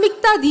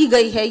प्राथमिकता दी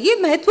गई है। ये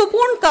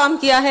महत्वपूर्ण काम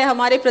किया है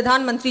हमारे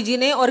प्रधानमंत्री जी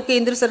ने और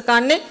केंद्र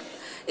सरकार ने।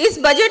 इस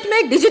बजट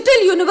में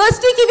डिजिटल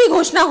यूनिवर्सिटी की भी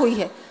घोषणा हुई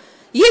है।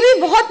 ये भी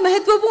बहुत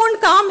महत्वपूर्ण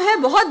काम है,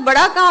 बहुत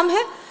बड़ा काम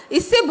है।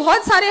 इससे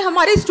बहुत सारे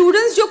हमारे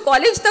स्टूडेंट्स जो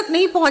कॉलेज तक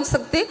नहीं पहुंच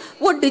सकते,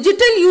 वो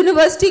डिजिटल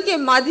यूनिवर्सिटी के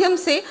माध्यम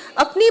से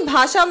अपनी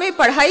भाषा में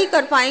पढ़ाई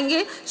कर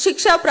पाएंगे,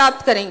 शिक्षा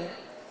प्राप्त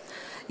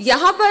करेंगे।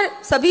 यहाँ पर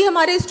सभी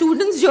हमारे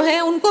स्टूडेंट्स जो हैं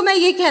उनको मैं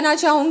ये कहना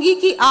चाहूँगी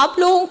कि आप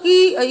लोगों की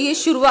ये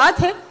शुरुआत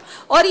है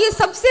और ये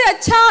सबसे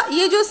अच्छा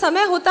ये जो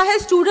समय होता है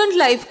स्टूडेंट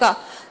लाइफ का,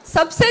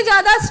 सबसे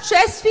ज़्यादा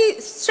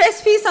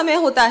स्ट्रेस फ्री समय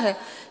होता है।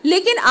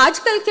 लेकिन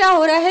आजकल क्या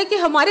हो रहा है कि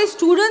हमारे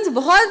स्टूडेंट्स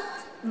बहुत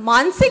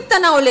मानसिक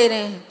तनाव ले रहे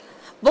हैं,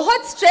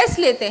 बहुत स्ट्रेस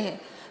लेते हैं।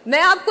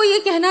 मैं आपको ये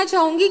कहना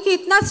चाहूँगी कि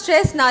इतना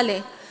स्ट्रेस ना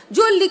लें,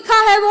 जो लिखा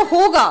है वो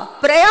होगा।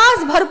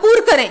 प्रयास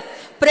भरपूर करें,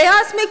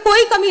 प्रयास में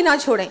कोई कमी ना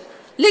छोड़ें,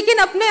 लेकिन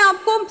अपने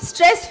आप को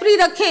स्ट्रेस फ्री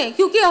रखें,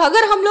 क्योंकि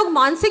अगर हम लोग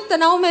मानसिक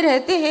तनाव में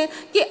रहते हैं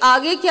कि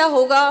आगे क्या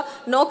होगा,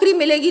 नौकरी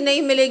मिलेगी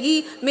नहीं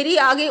मिलेगी, मेरी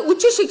आगे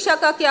उच्च शिक्षा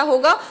का क्या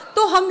होगा,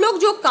 तो हम लोग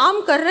जो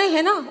काम कर रहे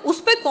हैं ना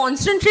उस पर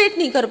कॉन्सेंट्रेट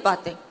नहीं कर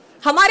पाते।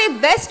 हमारे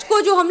बेस्ट को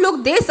जो हम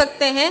लोग दे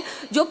सकते हैं,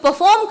 जो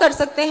परफॉर्म कर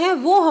सकते हैं,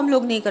 वो हम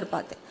लोग नहीं कर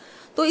पाते।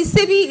 तो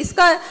इससे भी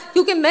इसका,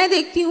 क्योंकि मैं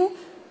देखती हूँ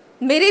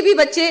मेरे भी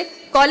बच्चे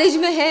कॉलेज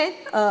में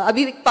हैं,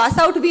 अभी पास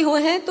आउट भी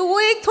हुए हैं, तो वो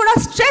एक थोड़ा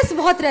स्ट्रेस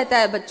बहुत रहता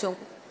है बच्चों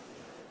को।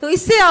 तो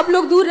इससे आप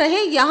लोग दूर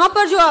रहें। यहाँ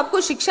पर जो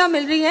आपको शिक्षा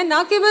मिल रही है,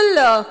 ना केवल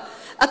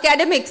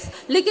एकेडमिक्स,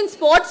 लेकिन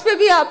स्पोर्ट्स पे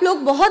भी आप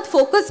लोग बहुत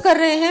फोकस कर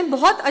रहे हैं।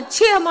 बहुत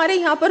अच्छे हमारे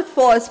यहाँ पर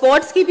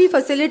स्पोर्ट्स की भी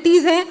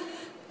फैसिलिटीज़ हैं।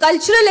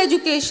 कल्चरल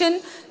एजुकेशन,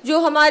 जो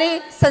हमारे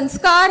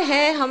संस्कार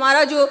हैं,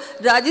 हमारा जो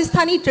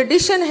राजस्थानी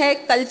ट्रेडिशन है,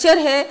 कल्चर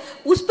है,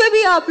 उस पर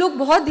भी आप लोग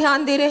बहुत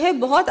ध्यान दे रहे हैं।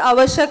 बहुत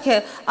आवश्यक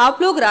है।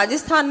 आप लोग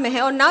राजस्थान में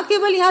हैं और ना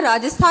केवल यहाँ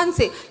राजस्थान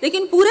से,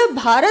 लेकिन पूरे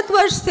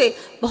भारतवर्ष से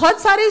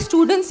बहुत सारे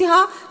स्टूडेंट्स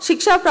यहाँ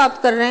शिक्षा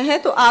प्राप्त कर रहे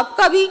हैं। तो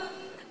आपका भी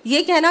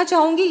ये कहना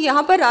चाहूँगी,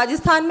 यहाँ पर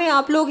राजस्थान में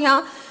आप लोग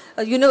यहाँ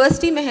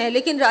यूनिवर्सिटी में है,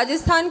 लेकिन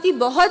राजस्थान की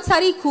बहुत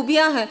सारी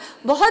खूबियां हैं,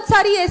 बहुत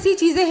सारी ऐसी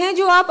चीज़ें हैं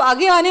जो आप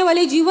आगे आने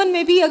वाले जीवन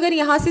में भी अगर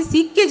यहाँ से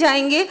सीख के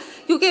जाएंगे,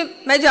 क्योंकि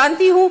मैं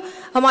जानती हूँ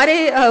हमारे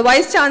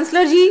वाइस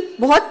चांसलर जी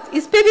बहुत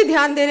इस पे भी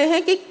ध्यान दे रहे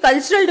हैं कि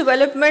कल्चरल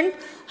डेवलपमेंट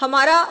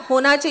हमारा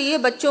होना चाहिए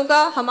बच्चों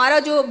का। हमारा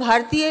जो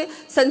भारतीय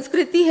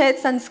संस्कृति है,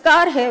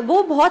 संस्कार है,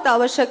 वो बहुत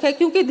आवश्यक है,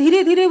 क्योंकि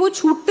धीरे धीरे वो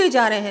छूटते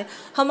जा रहे हैं।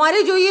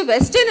 हमारे जो ये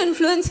वेस्टर्न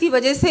इन्फ्लुएंस की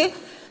वजह से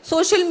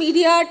सोशल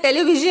मीडिया,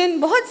 टेलीविज़न,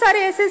 बहुत सारे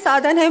ऐसे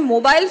साधन हैं,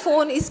 मोबाइल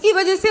फ़ोन, इसकी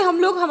वजह से हम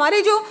लोग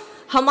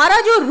हमारा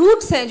जो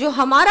रूट्स हैं, जो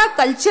हमारा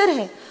कल्चर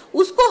है,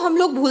 उसको हम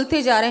लोग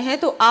भूलते जा रहे हैं।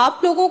 तो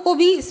आप लोगों को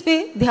भी इस पे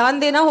ध्यान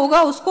देना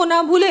होगा, उसको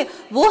ना भूलें,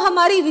 वो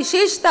हमारी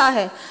विशेषता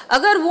है।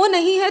 अगर वो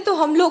नहीं है तो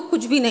हम लोग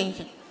कुछ भी नहीं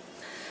है।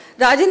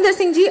 राजेंद्र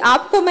सिंह जी,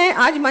 आपको मैं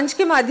आज मंच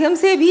के माध्यम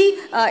से भी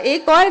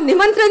एक और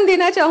निमंत्रण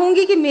देना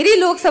चाहूँगी कि मेरी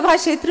लोकसभा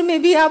क्षेत्र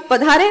में भी आप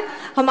पधारें।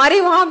 हमारे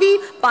वहाँ भी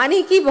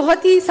पानी की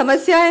बहुत ही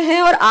समस्याएं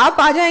हैं और आप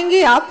आ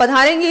जाएंगे, आप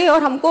पधारेंगे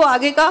और हमको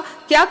आगे का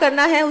क्या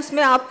करना है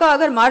उसमें आपका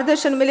अगर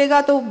मार्गदर्शन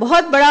मिलेगा तो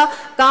बहुत बड़ा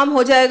काम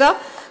हो जाएगा।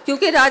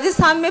 क्योंकि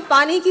राजस्थान में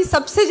पानी की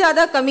सबसे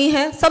ज़्यादा कमी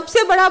है,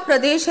 सबसे बड़ा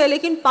प्रदेश है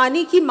लेकिन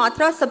पानी की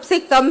मात्रा सबसे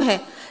कम है।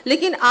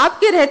 लेकिन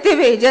आपके रहते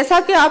हुए, जैसा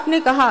कि आपने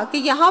कहा कि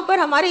यहाँ पर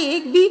हमारे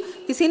एक भी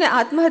किसी ने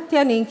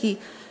आत्महत्या नहीं की,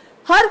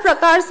 हर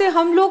प्रकार से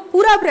हम लोग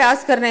पूरा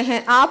प्रयास कर रहे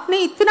हैं। आपने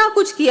इतना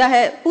कुछ किया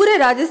है पूरे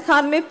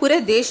राजस्थान में, पूरे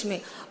देश में,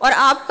 और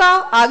आपका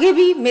आगे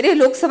भी मेरे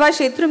लोकसभा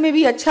क्षेत्र में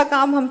भी अच्छा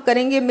काम हम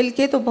करेंगे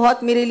मिलके, तो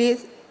बहुत मेरे लिए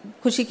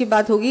खुशी की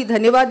बात होगी।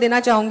 धन्यवाद देना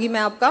चाहूँगी मैं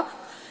आपका।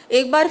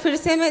 एक बार फिर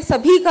से मैं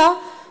सभी का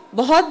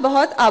बहुत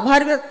बहुत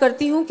आभार व्यक्त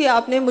करती हूँ कि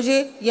आपने मुझे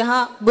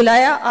यहाँ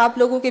बुलाया, आप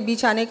लोगों के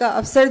बीच आने का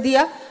अवसर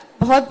दिया।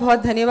 बहुत बहुत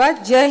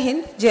धन्यवाद। जय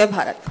हिंद, जय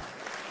भारत।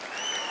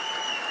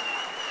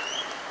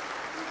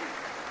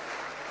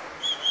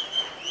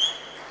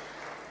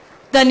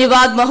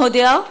 धन्यवाद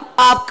महोदया।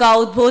 आपका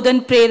उद्बोधन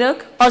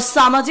प्रेरक और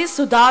सामाजिक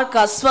सुधार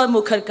का स्वर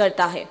मुखर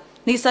करता है।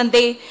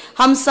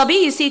 निसंदेह हम सभी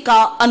इसी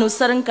का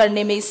अनुसरण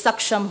करने में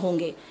सक्षम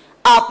होंगे।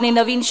 आपने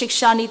नवीन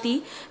शिक्षा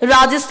नीति,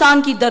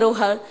 राजस्थान की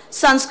धरोहर,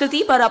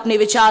 संस्कृति पर अपने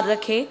विचार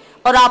रखे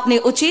और आपने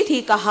उचित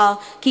ही कहा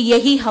कि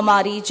यही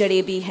हमारी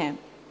जड़ें भी हैं।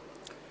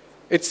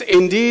 It's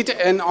indeed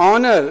an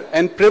honor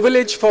and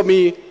privilege for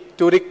me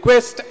to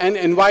request and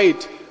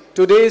invite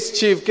today's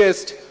chief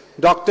guest,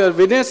 Dr.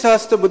 Vinay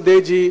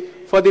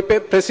Sahasrabudhe for the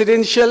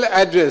presidential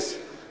address.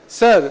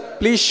 Sir,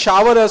 please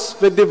shower us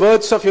with the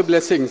words of your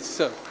blessings,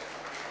 sir.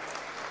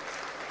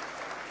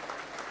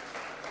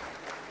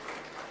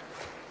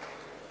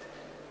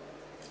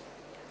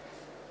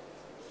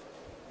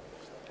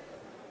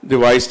 The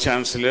Vice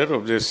Chancellor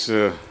of this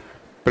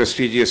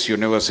prestigious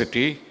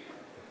university,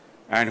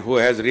 and who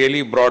has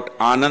really brought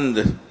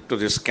Anand to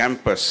this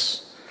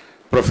campus,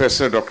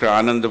 Professor Dr.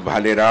 Anand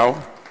Bhalerao,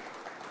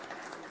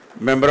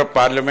 Member of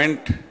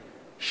Parliament,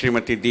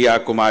 Srimati Diya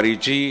Kumari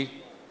ji,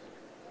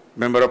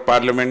 Member of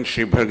Parliament,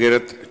 Shri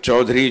Bhargirath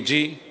Chaudhary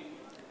ji,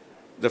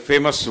 the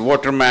famous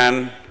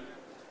waterman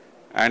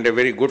and a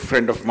very good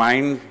friend of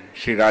mine,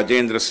 Shri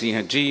Rajendra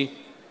Singh ji,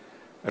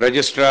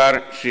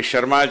 Registrar Shri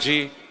Sharma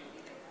ji,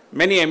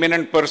 many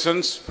eminent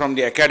persons from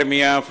the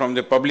academia, from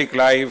the public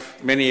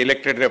life, many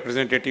elected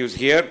representatives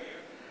here,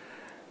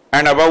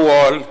 and above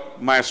all,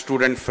 my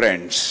student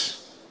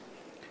friends.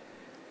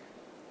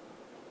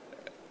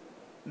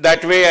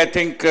 That way, I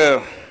think,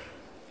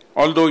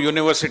 although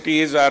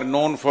universities are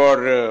known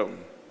for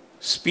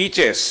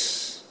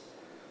speeches,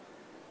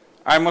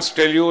 I must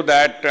tell you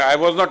that I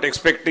was not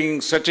expecting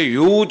such a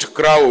huge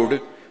crowd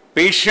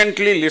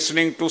patiently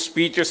listening to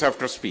speeches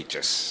after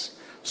speeches.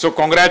 So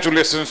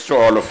congratulations to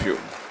all of you.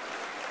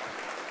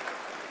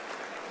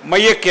 मैं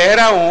ये कह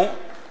रहा हूं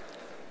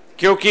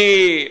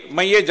क्योंकि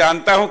मैं ये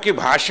जानता हूं कि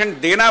भाषण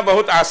देना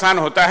बहुत आसान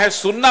होता है,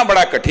 सुनना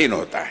बड़ा कठिन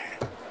होता है।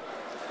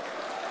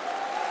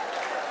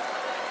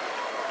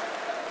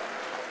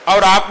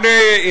 और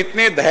आपने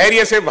इतने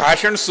धैर्य से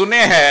भाषण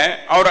सुने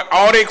हैं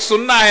और एक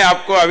सुनना है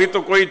आपको, अभी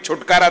तो कोई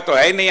छुटकारा तो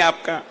है ही नहीं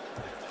आपका।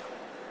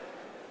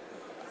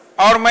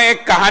 और मैं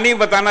एक कहानी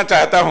बताना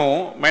चाहता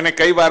हूं, मैंने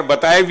कई बार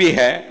बताया भी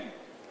है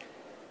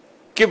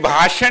कि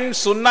भाषण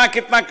सुनना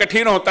कितना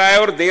कठिन होता है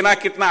और देना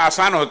कितना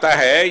आसान होता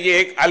है। ये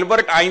एक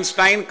अल्बर्ट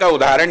आइंस्टाइन का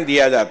उदाहरण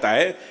दिया जाता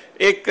है।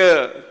 एक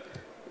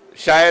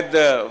शायद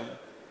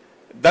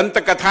दंत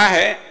कथा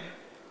है,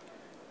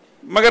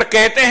 मगर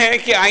कहते हैं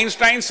कि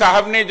आइंस्टाइन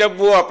साहब ने जब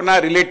वो अपना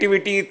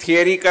रिलेटिविटी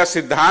थियरी का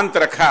सिद्धांत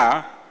रखा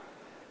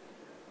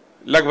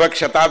लगभग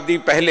शताब्दी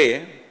पहले,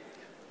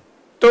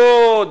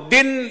 तो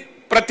दिन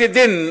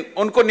प्रतिदिन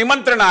उनको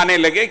निमंत्रण आने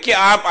लगे कि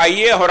आप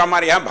आइए और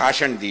हमारे यहां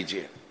भाषण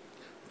दीजिए।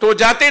 तो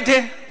जाते थे।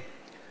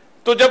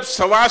 तो जब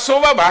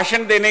 125वां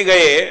भाषण देने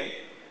गए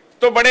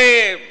तो बड़े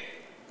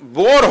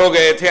बोर हो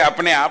गए थे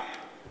अपने आप,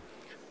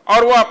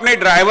 और वो अपने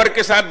ड्राइवर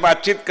के साथ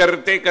बातचीत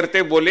करते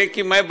करते बोले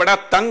कि मैं बड़ा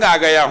तंग आ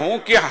गया हूं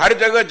कि हर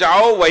जगह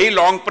जाओ, वही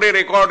लॉन्ग प्ले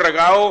रिकॉर्ड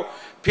लगाओ,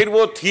 फिर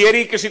वो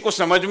थियरी किसी को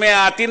समझ में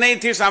आती नहीं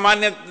थी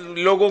सामान्य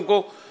लोगों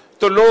को,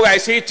 तो लोग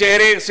ऐसे ही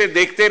चेहरे से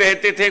देखते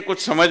रहते थे,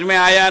 कुछ समझ में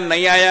आया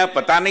नहीं आया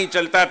पता नहीं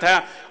चलता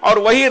था, और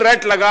वही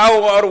रट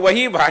लगाओ और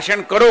वही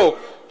भाषण करो,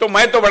 तो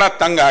मैं तो बड़ा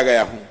तंग आ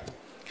गया हूं।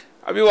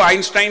 अभी वो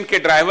आइंस्टाइन के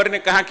ड्राइवर ने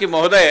कहा कि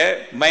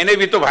महोदय, मैंने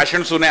भी तो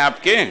भाषण सुने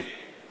आपके,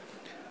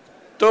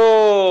 तो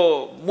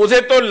मुझे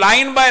तो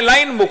लाइन बाय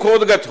लाइन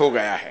मुखोद्गत हो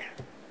गया है।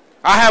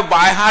 I have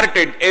by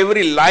hearted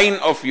every line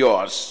of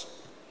yours,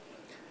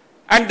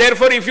 and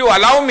therefore if you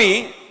allow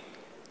me,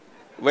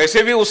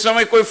 वैसे भी उस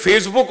समय कोई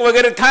फेसबुक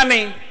वगैरह था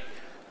नहीं,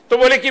 तो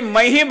बोले कि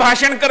मैं ही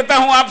भाषण करता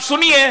हूं, आप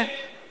सुनिए।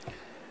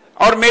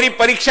 और मेरी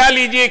परीक्षा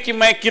लीजिए कि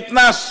मैं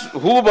कितना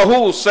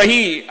हूबहू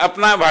सही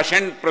अपना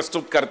भाषण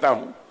प्रस्तुत करता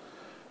हूं।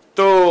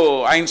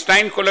 तो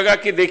आइंस्टाइन को लगा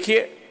कि देखिए,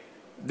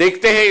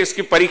 देखते हैं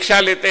इसकी परीक्षा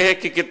लेते हैं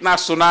कि कितना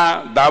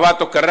सुना, दावा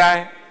तो कर रहा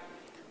है।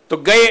 तो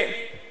गए,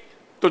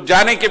 तो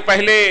जाने के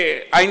पहले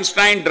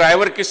आइंस्टाइन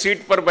ड्राइवर की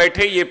सीट पर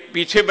बैठे, ये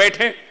पीछे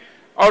बैठे,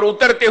 और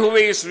उतरते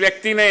हुए इस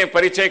व्यक्ति ने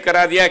परिचय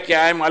करा दिया कि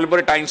आई एम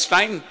अल्बर्ट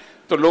आइंस्टाइन।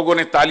 तो लोगों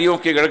ने तालियों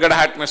की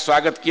गड़गड़ाहट में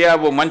स्वागत किया।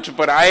 वो मंच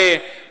पर आए,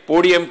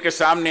 पोडियम के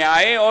सामने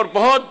आए और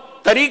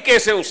बहुत तरीके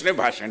से उसने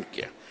भाषण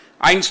किया।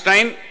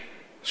 आइंस्टाइन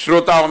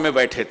श्रोताओं में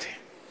बैठे थे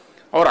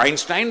और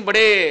आइंस्टाइन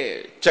बड़े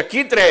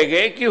चकित रह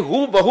गए कि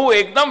हूबहू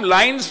एकदम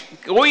लाइंस,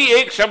 कोई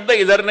एक शब्द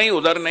इधर नहीं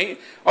उधर नहीं,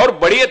 और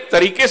बड़े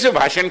तरीके से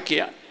भाषण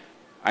किया।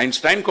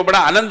 आइंस्टाइन को बड़ा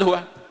आनंद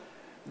हुआ।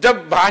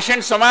 जब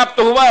भाषण समाप्त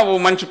हुआ, वो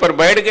मंच पर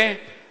बैठ गए,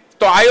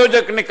 तो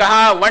आयोजक ने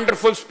कहा,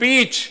 wonderful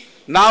speech,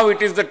 now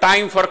it is the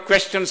time for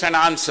questions and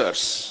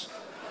answers.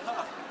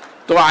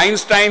 तो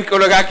आइंस्टाइन को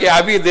लगा कि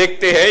अभी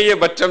देखते हैं ये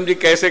बच्चम जी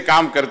कैसे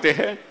काम करते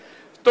हैं।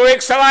 तो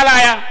एक सवाल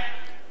आया,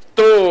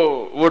 तो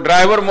वो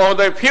ड्राइवर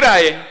महोदय फिर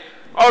आए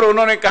और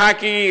उन्होंने कहा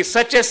कि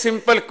सच ए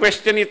सिंपल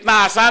क्वेश्चन, इतना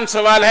आसान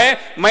सवाल है,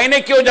 मैंने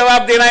क्यों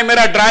जवाब देना है,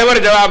 मेरा ड्राइवर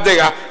जवाब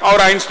देगा।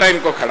 और आइंस्टाइन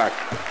को खड़ा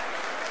किया।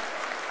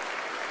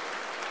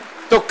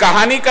 तो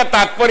कहानी का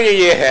तात्पर्य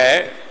यह है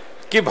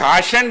कि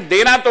भाषण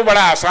देना तो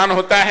बड़ा आसान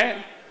होता है,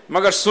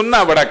 मगर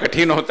सुनना बड़ा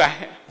कठिन होता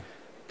है।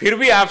 फिर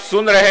भी आप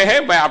सुन रहे हैं,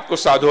 मैं आपको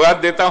साधुवाद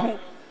देता हूं।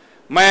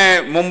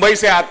 मैं मुंबई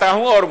से आता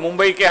हूं और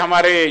मुंबई के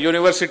हमारे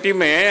यूनिवर्सिटी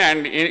में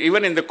and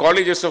even in the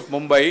colleges of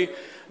Mumbai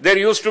there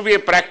used to be A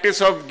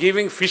practice of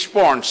giving fish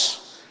Pond's.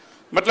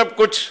 मतलब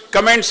कुछ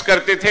कमेंट्स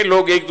करते थे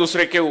लोग एक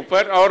दूसरे के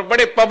ऊपर और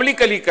बड़े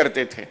पब्लिकली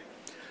करते थे।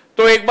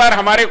 तो एक बार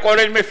हमारे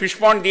कॉलेज में फिश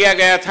पॉन्ड दिया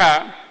गया था,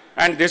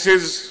 and this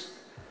is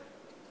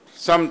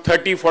some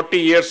 30-40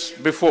 years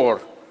before.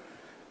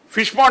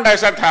 Fish pond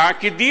ऐसा था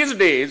कि these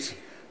days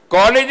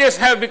colleges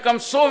have become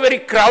so very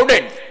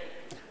crowded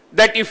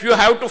that if you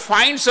have to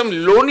find some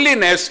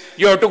loneliness,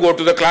 you have to go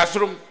to the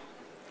classroom.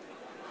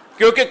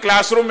 क्योंकि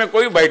classroom में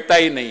कोई बैठता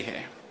ही नहीं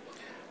है।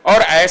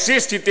 और ऐसी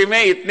स्थिति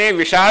में इतने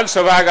विशाल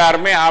सभागार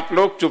में आप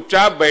लोग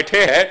चुपचाप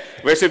बैठे हैं।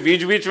 वैसे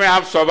बीच बीच में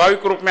आप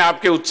स्वाभाविक रूप में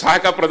आपके उत्साह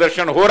का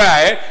प्रदर्शन हो रहा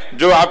है,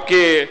 जो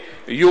आपके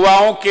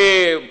युवाओं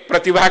के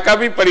प्रतिभा का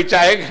भी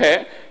परिचायक है,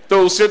 तो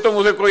उससे तो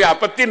मुझे कोई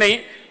आपत्ति नहीं,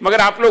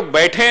 मगर आप लोग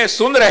बैठे हैं,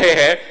 सुन रहे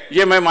हैं,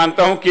 ये मैं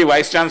मानता हूं कि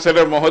वाइस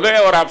चांसलर महोदय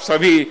और आप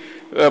सभी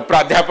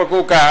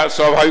प्राध्यापकों का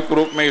स्वाभाविक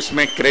रूप में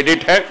इसमें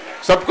क्रेडिट है।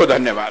 सबको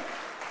धन्यवाद।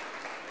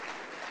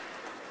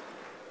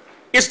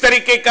 इस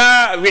तरीके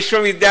का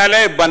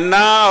विश्वविद्यालय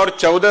बनना और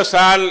 14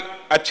 साल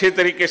अच्छे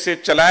तरीके से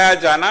चलाया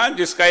जाना,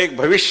 जिसका एक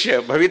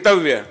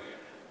भवितव्य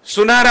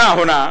सुनहरा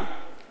होना,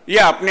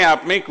 यह अपने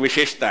आप में एक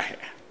विशेषता है।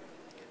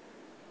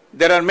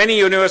 There are many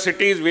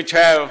universities which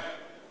have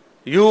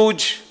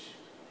huge,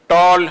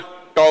 tall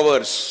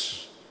towers,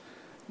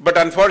 but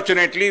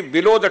unfortunately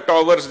below the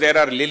towers there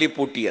are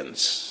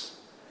Lilliputians.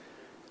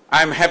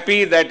 I am happy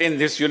that in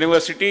this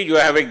university you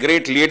have a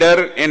great leader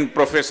in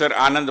Professor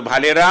Anand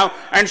Bhalerao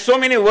and so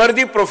many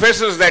worthy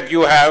professors that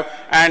you have,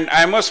 and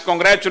I must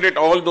congratulate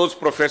all those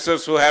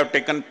professors who have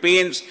taken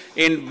pains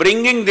in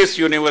bringing this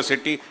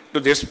university to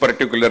this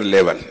particular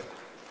level.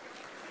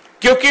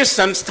 क्योंकि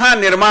संस्था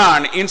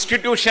निर्माण,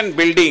 institution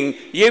building,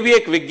 ये भी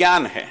एक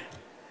विज्ञान है।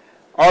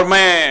 और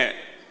मैं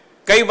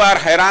कई बार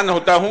हैरान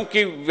होता हूं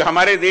कि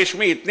हमारे देश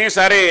में इतने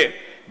सारे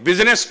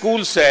बिजनेस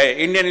स्कूल्स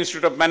है, इंडियन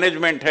इंस्टीट्यूट ऑफ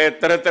मैनेजमेंट है,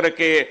 तरह तरह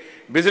के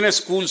बिजनेस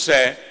स्कूल्स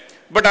है,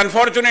 but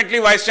unfortunately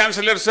vice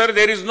chancellor sir,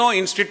 there is no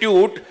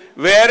institute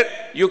where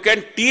you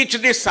can teach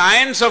the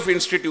science of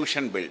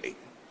institution building.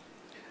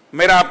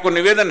 मेरा आपको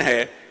निवेदन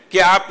है कि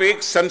आप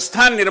एक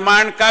संस्था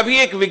निर्माण का भी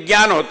एक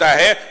विज्ञान होता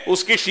है,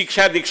 उसकी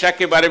शिक्षा दीक्षा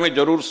के बारे में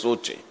जरूर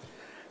सोचें।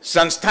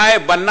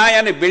 संस्थाएं बनना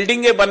यानी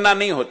बिल्डिंगें बनना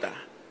नहीं होता।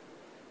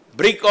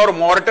 ब्रिक और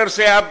मॉर्टर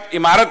से आप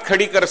इमारत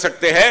खड़ी कर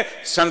सकते हैं,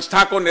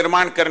 संस्था को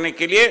निर्माण करने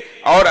के लिए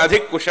और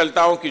अधिक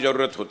कुशलताओं की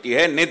जरूरत होती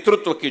है,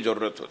 नेतृत्व की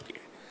जरूरत होती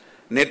है।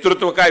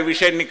 नेतृत्व का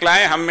विषय निकला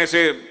है। हम में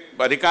से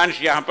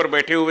अधिकांश यहां पर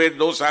बैठे हुए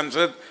 2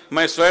 सांसद,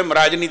 मैं स्वयं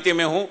राजनीति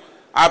में हूं,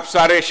 आप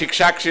सारे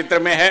शिक्षा क्षेत्र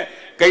में है,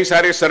 कई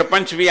सारे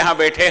सरपंच भी यहां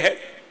बैठे हैं,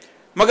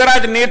 मगर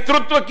आज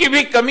नेतृत्व की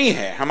भी कमी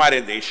है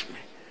हमारे देश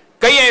में।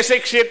 कई ऐसे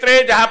क्षेत्र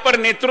है जहां पर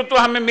नेतृत्व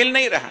हमें मिल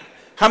नहीं रहा,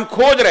 हम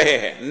खोज रहे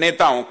हैं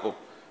नेताओं को।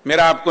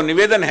 मेरा आपको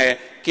निवेदन है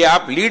कि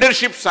आप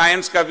लीडरशिप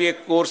साइंस का भी एक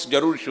कोर्स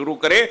जरूर शुरू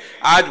करें।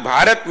 आज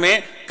भारत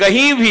में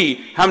कहीं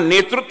भी हम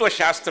नेतृत्व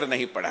शास्त्र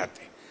नहीं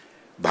पढ़ाते।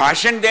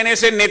 भाषण देने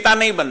से नेता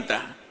नहीं बनता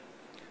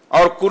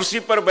और कुर्सी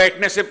पर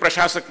बैठने से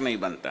प्रशासक नहीं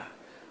बनता।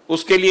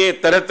 उसके लिए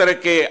तरह तरह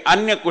के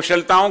अन्य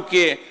कुशलताओं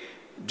की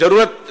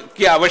जरूरत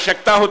की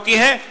आवश्यकता होती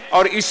है,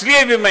 और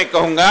इसलिए भी मैं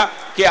कहूंगा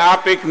कि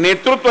आप एक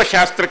नेतृत्व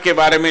शास्त्र के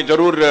बारे में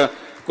जरूर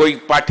कोई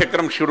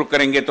पाठ्यक्रम शुरू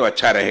करेंगे तो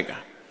अच्छा रहेगा।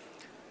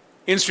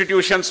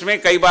 इंस्टीट्यूशंस में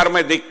कई बार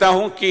मैं देखता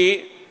हूं कि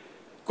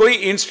कोई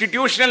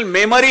इंस्टीट्यूशनल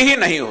मेमोरी ही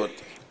नहीं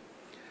होती।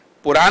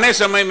 पुराने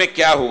समय में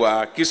क्या हुआ,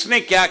 किसने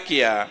क्या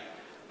किया,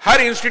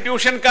 हर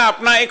इंस्टीट्यूशन का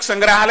अपना एक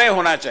संग्रहालय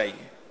होना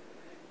चाहिए,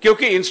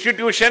 क्योंकि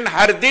इंस्टीट्यूशन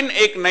हर दिन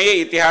एक नए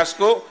इतिहास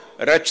को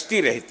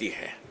रचती रहती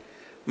है।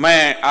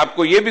 मैं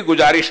आपको ये भी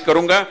गुजारिश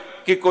करूंगा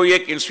कि कोई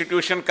एक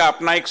इंस्टीट्यूशन का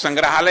अपना एक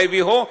संग्रहालय भी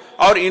हो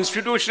और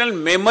इंस्टीट्यूशनल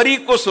मेमोरी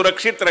को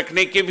सुरक्षित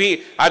रखने की भी,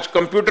 आज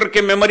कंप्यूटर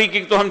के मेमोरी की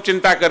तो हम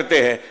चिंता करते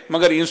हैं,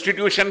 मगर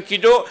इंस्टीट्यूशन की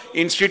जो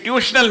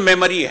इंस्टीट्यूशनल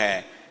मेमोरी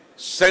है,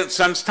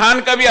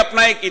 संस्थान का भी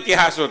अपना एक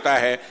इतिहास होता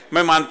है,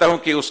 मैं मानता हूं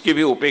कि उसकी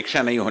भी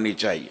उपेक्षा नहीं होनी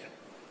चाहिए।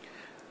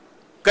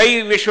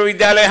 कई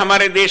विश्वविद्यालय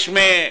हमारे देश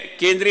में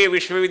केंद्रीय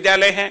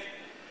विश्वविद्यालय हैं,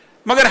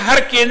 मगर हर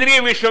केंद्रीय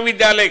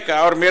विश्वविद्यालय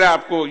का, और मेरा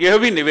आपको यह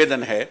भी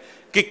निवेदन है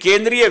कि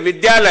केंद्रीय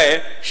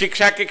विद्यालय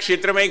शिक्षा के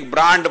क्षेत्र में एक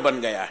ब्रांड बन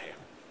गया है।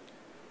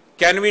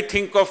 कैन वी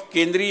थिंक ऑफ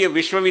केंद्रीय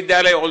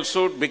विश्वविद्यालय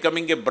ऑल्सो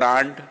बिकमिंग ए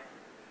ब्रांड?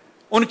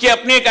 उनकी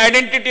अपनी एक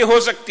आइडेंटिटी हो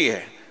सकती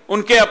है,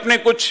 उनके अपने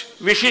कुछ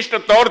विशिष्ट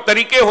तौर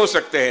तरीके हो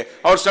सकते हैं,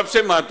 और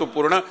सबसे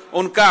महत्वपूर्ण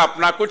उनका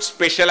अपना कुछ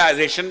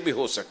स्पेशलाइजेशन भी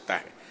हो सकता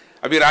है।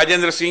 अभी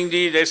राजेंद्र सिंह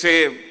जी जैसे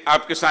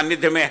आपके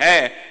सानिध्य में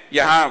है,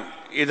 यहां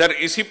इधर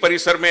इसी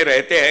परिसर में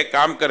रहते हैं,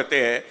 काम करते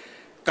हैं।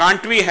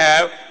 Can't we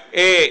have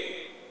a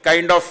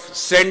kind of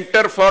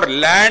centre for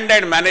land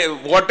and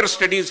water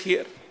studies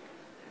here?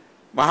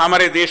 वहां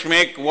हमारे देश में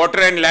एक water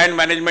and land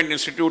management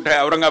institute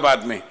है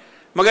औरंगाबाद में,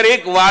 मगर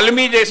एक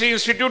वाल्मी जैसी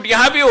इंस्टीट्यूट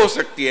यहां भी हो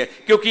सकती है,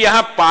 क्योंकि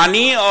यहां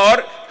पानी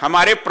और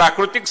हमारे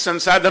प्राकृतिक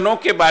संसाधनों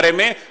के बारे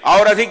में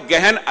और अधिक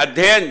गहन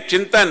अध्ययन,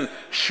 चिंतन,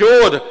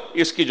 शोध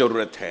इसकी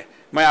जरूरत है।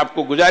 मैं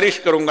आपको गुजारिश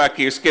करूंगा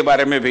कि इसके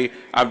बारे में भी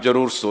आप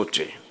जरूर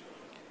सोचें।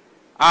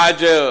 आज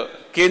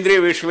केंद्रीय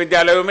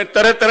विश्वविद्यालयों में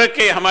तरह तरह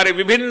के हमारे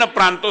विभिन्न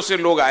प्रांतों से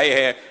लोग आए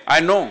हैं।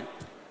 I know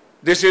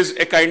this is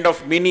a kind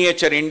of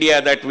miniature India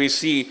that we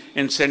C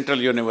in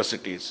central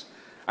universities,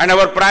 and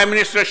our prime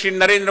minister Shri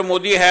Narendra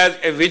Modi has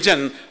a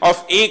vision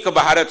of एक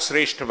भारत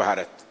श्रेष्ठ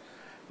भारत,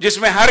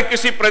 जिसमें हर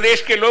किसी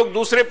प्रदेश के लोग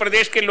दूसरे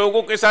प्रदेश के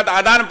लोगों के साथ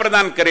आदान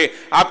प्रदान करें।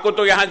 आपको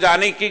तो यहां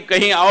जाने की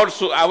कहीं और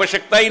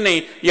आवश्यकता ही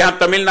नहीं, यहां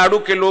तमिलनाडु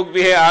के लोग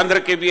भी है, आंध्र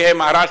के भी है,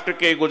 महाराष्ट्र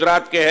के,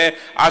 गुजरात के है,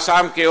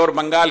 आसाम के और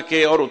बंगाल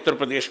के और उत्तर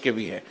प्रदेश के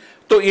भी है।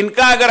 तो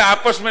इनका अगर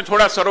आपस में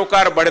थोड़ा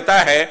सरोकार बढ़ता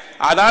है,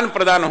 आदान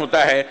प्रदान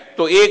होता है,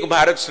 तो एक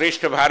भारत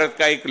श्रेष्ठ भारत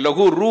का एक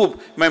लघु रूप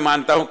मैं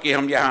मानता हूं कि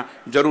हम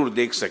यहां जरूर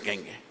देख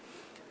सकेंगे।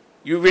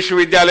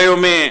 विश्वविद्यालयों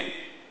में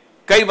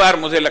कई बार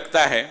मुझे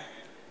लगता है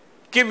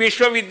कि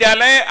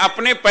विश्वविद्यालय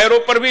अपने पैरों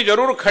पर भी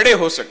जरूर खड़े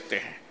हो सकते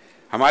हैं।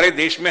 हमारे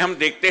देश में हम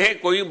देखते हैं,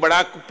 कोई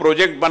बड़ा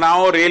प्रोजेक्ट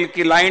बनाओ, रेल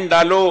की लाइन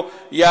डालो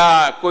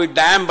या कोई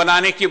डैम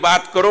बनाने की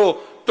बात करो,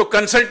 तो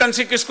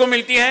कंसल्टेंसी किसको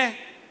मिलती है?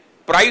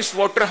 Price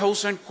water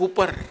house and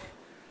Cooper,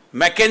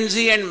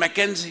 McKenzie and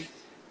McKenzie.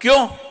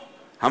 क्यों?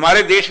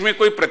 हमारे देश में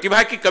कोई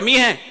प्रतिभा की कमी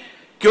है?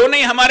 क्यों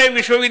नहीं हमारे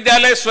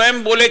विश्वविद्यालय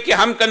स्वयं बोले कि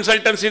हम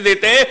कंसल्टेंसी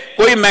देते हैं,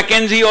 कोई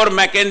मैकेंजी और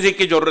मैकेंजी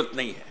की जरूरत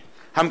नहीं है,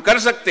 हम कर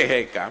सकते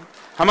हैं काम।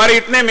 हमारे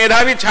इतने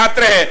मेधावी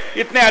छात्र हैं,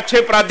 इतने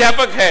अच्छे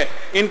प्राध्यापक हैं,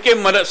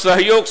 इनके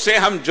सहयोग से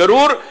हम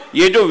जरूर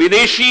ये जो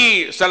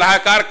विदेशी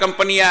सलाहकार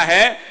कंपनियां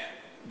हैं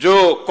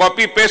जो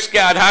कॉपी पेस्ट के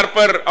आधार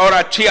पर और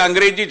अच्छी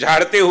अंग्रेजी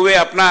झाड़ते हुए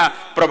अपना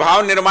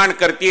प्रभाव निर्माण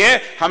करती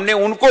है, हमने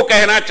उनको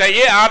कहना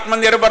चाहिए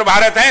आत्मनिर्भर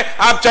भारत है,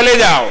 आप चले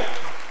जाओ,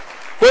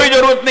 कोई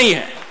जरूरत नहीं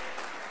है।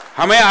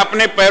 हमें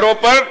अपने पैरों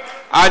पर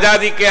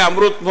आजादी के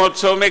अमृत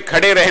महोत्सव में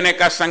खड़े रहने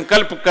का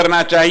संकल्प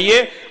करना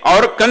चाहिए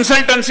और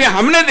कंसल्टेंसी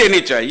हमने देनी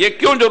चाहिए।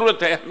 क्यों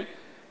जरूरत है हमें?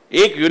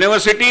 एक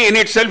university in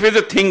itself is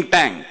a think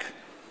tank,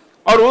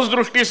 और उस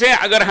दृष्टि से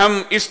अगर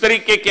हम इस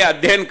तरीके के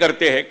अध्ययन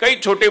करते हैं, कई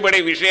छोटे बड़े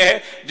विषय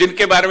हैं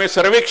जिनके बारे में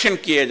सर्वेक्षण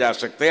किए जा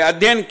सकते हैं,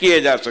 अध्ययन किए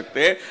जा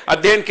सकते हैं,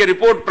 अध्ययन के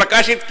रिपोर्ट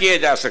प्रकाशित किए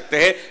जा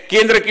सकते हैं।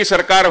 केंद्र की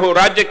सरकार हो,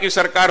 राज्य की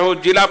सरकार हो,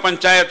 जिला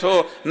पंचायत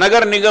हो,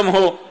 नगर निगम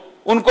हो,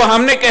 उनको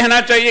हमने कहना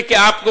चाहिए कि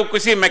आपको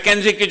किसी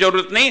मैकेंजी की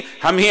जरूरत नहीं,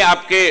 हम ही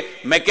आपके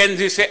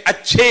मैकेंजी से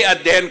अच्छे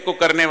अध्ययन को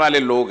करने वाले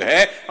लोग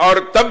हैं, और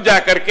तब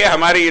जाकर के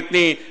हमारी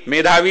इतनी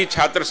मेधावी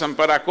छात्र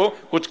संपदा को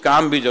कुछ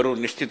काम भी जरूर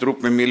निश्चित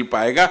रूप में मिल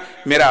पाएगा।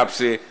 मेरा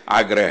आपसे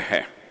आग्रह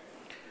है।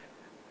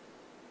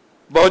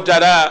 बहुत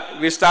ज्यादा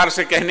विस्तार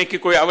से कहने की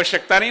कोई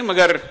आवश्यकता नहीं,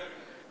 मगर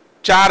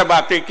 4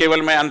 बातें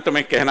केवल मैं अंत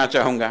में कहना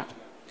चाहूंगा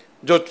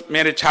जो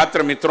मेरे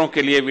छात्र मित्रों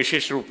के लिए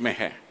विशेष रूप में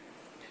है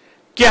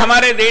कि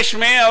हमारे देश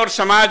में और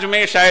समाज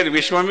में, शायद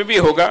विश्व में भी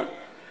होगा,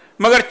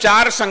 मगर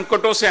 4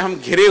 संकटों से हम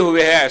घिरे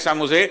हुए हैं, ऐसा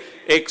मुझे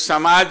एक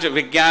समाज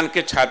विज्ञान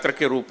के छात्र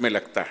के रूप में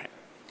लगता है।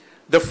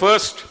 The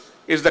first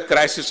is the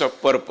crisis of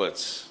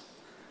purpose.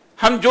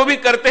 हम जो भी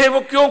करते हैं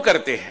वो क्यों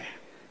करते हैं,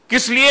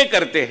 किस लिए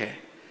करते हैं?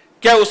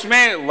 क्या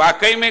उसमें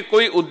वाकई में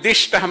कोई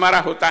उद्देश्य हमारा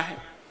होता है?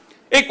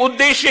 एक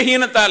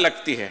उद्देश्यहीनता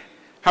लगती है।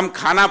 हम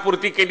खाना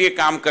पूर्ति के लिए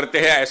काम करते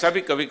हैं, ऐसा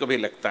भी कभी कभी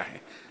लगता है।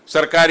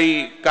 सरकारी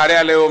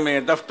कार्यालयों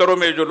में, दफ्तरों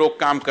में जो लोग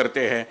काम करते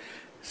हैं,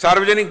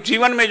 सार्वजनिक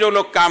जीवन में जो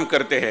लोग काम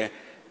करते हैं,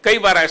 कई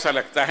बार ऐसा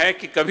लगता है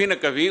कि कभी न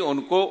कभी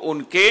उनको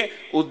उनके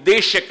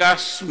उद्देश्य का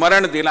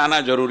स्मरण दिलाना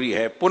जरूरी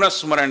है, पुनः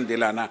स्मरण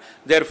दिलाना।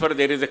 Therefore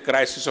there is a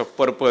crisis of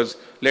purpose,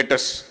 let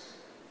us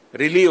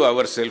relieve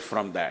ourselves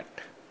from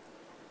that.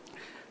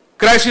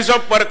 Crisis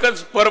of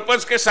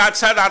purpose के साथ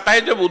साथ आता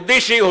है, जब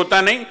उद्देश्य ही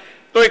होता नहीं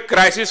तो एक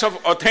क्राइसिस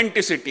ऑफ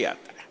ऑथेंटिसिटी आता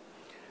है।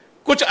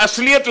 कुछ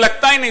असलियत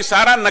लगता ही नहीं,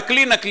 सारा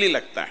नकली नकली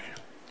लगता है,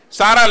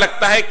 सारा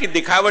लगता है कि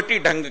दिखावटी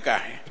ढंग का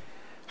है।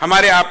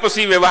 हमारे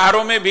आपसी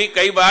व्यवहारों में भी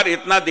कई बार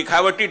इतना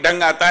दिखावटी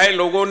ढंग आता है,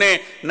 लोगों ने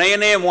नए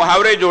नए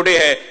मुहावरे जोड़े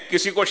हैं।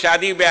 किसी को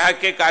शादी ब्याह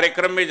के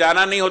कार्यक्रम में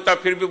जाना नहीं होता,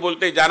 फिर भी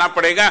बोलते जाना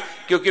पड़ेगा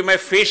क्योंकि मैं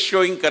फेस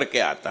शोइंग करके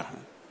आता हूं।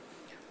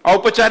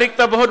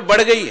 औपचारिकता बहुत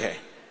बढ़ गई है,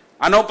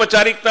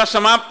 अनौपचारिकता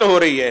समाप्त हो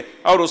रही है,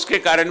 और उसके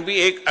कारण भी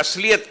एक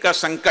असलियत का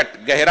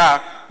संकट गहरा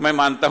मैं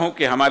मानता हूं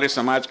कि हमारे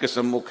समाज के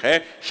सम्मुख है।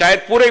 शायद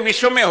पूरे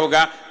विश्व में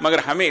होगा, मगर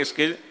हमें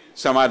इसके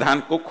समाधान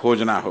को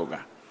खोजना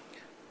होगा।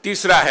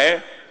 तीसरा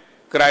है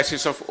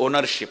क्राइसिस ऑफ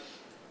ओनरशिप।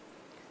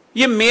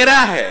 ये मेरा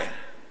है,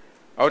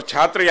 और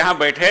छात्र यहां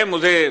बैठे हैं,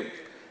 मुझे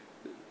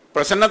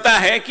प्रसन्नता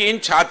है कि इन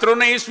छात्रों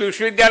ने इस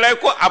विश्वविद्यालय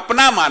को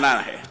अपना माना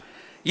है।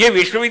 ये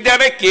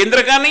विश्वविद्यालय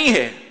केंद्र का नहीं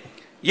है,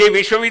 ये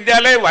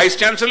विश्वविद्यालय वाइस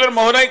चांसलर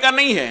महोदय का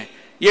नहीं है,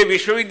 ये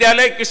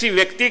विश्वविद्यालय किसी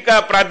व्यक्ति का,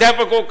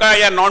 प्राध्यापकों का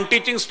या नॉन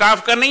टीचिंग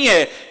स्टाफ का नहीं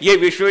है। ये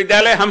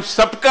विश्वविद्यालय हम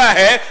सबका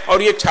है,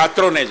 और ये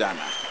छात्रों ने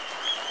जाना है,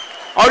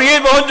 और ये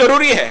बहुत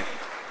जरूरी है।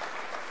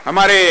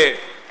 हमारे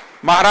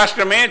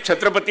महाराष्ट्र में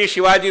छत्रपति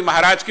शिवाजी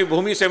महाराज की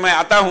भूमि से मैं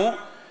आता हूं।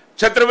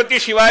 छत्रपति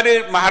शिवाजी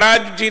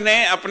महाराज जी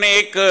ने अपने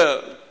एक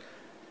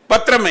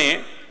पत्र में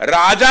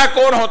राजा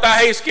कौन होता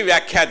है इसकी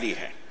व्याख्या दी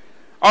है,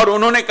 और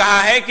उन्होंने कहा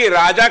है कि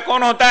राजा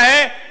कौन होता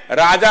है?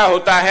 राजा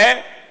होता है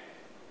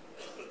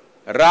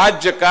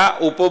राज्य का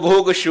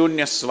उपभोग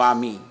शून्य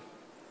स्वामी।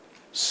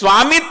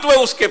 स्वामित्व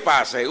उसके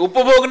पास है,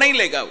 उपभोग नहीं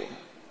लेगा वो।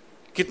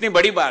 कितनी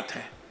बड़ी बात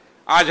है।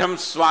 आज हम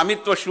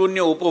स्वामित्व शून्य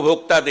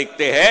उपभोक्ता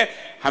देखते हैं,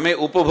 हमें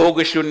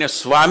उपभोग शून्य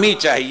स्वामी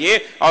चाहिए,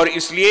 और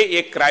इसलिए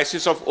एक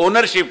क्राइसिस ऑफ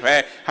ओनरशिप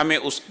है, हमें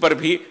उस पर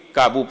भी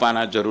काबू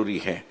पाना जरूरी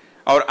है।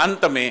 और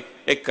अंत में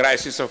एक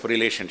क्राइसिस ऑफ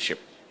रिलेशनशिप।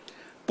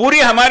 पूरी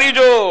हमारी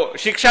जो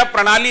शिक्षा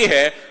प्रणाली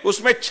है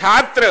उसमें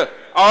छात्र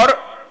और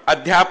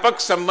अध्यापक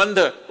संबंध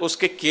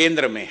उसके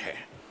केंद्र में है।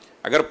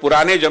 अगर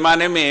पुराने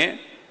जमाने में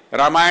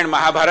रामायण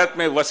महाभारत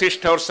में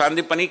वशिष्ठ और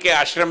सांदीपनी के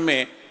आश्रम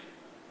में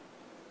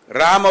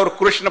राम और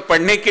कृष्ण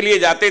पढ़ने के लिए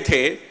जाते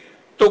थे,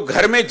 तो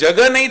घर में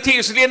जगह नहीं थी,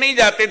 इसलिए नहीं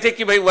जाते थे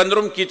कि भाई वन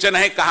रूम किचन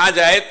है, कहां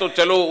जाए, तो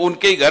चलो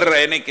उनके ही घर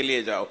रहने के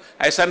लिए जाओ।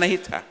 ऐसा नहीं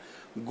था।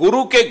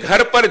 गुरु के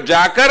घर पर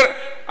जाकर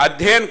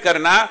अध्ययन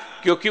करना,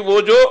 क्योंकि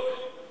वो जो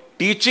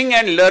teaching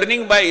and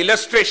learning by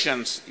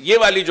illustrations, ये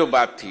वाली जो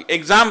बात थी,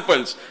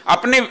 एग्जाम्पल्स,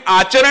 अपने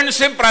आचरण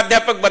से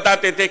प्राध्यापक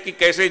बताते थे कि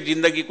कैसे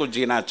जिंदगी को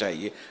जीना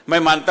चाहिए। मैं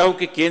मानता हूं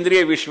कि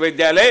केंद्रीय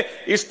विश्वविद्यालय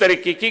इस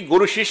तरीके की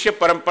गुरु शिष्य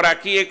परंपरा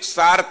की एक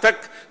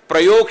सार्थक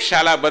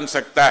प्रयोगशाला बन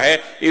सकता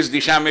है। इस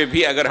दिशा में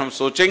भी अगर हम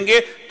सोचेंगे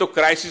तो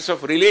क्राइसिस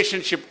ऑफ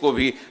रिलेशनशिप को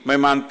भी मैं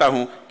मानता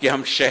हूं कि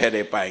हम शह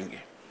दे पाएंगे।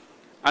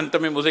 अंत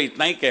में मुझे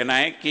इतना ही कहना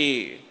है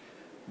कि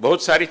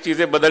बहुत सारी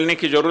चीजें बदलने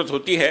की जरूरत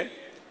होती है,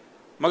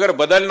 मगर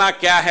बदलना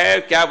क्या है,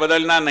 क्या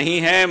बदलना नहीं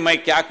है, मैं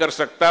क्या कर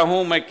सकता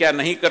हूं, मैं क्या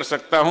नहीं कर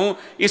सकता हूं,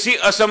 इसी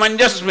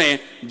असमंजस में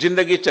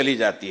जिंदगी चली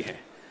जाती है।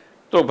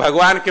 तो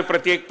भगवान के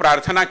प्रति एक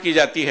प्रार्थना की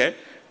जाती है।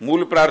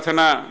 मूल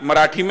प्रार्थना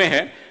मराठी में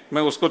है,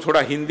 मैं उसको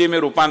थोड़ा हिंदी में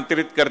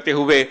रूपांतरित करते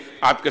हुए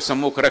आपके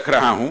सम्मुख रख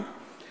रहा हूं।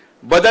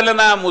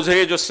 बदलना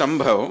मुझे जो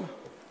संभव,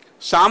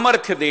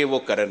 सामर्थ्य दे वो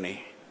करने।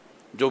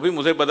 जो भी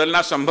मुझे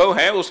बदलना संभव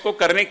है उसको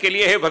करने के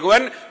लिए, हे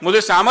भगवान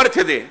मुझे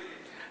सामर्थ्य दे।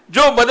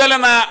 जो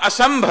बदलना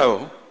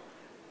असंभव,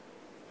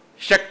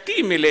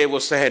 शक्ति मिले वो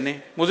सहने।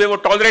 मुझे वो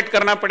टॉलरेट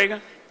करना पड़ेगा,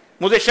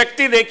 मुझे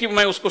शक्ति दे कि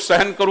मैं उसको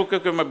सहन करूं,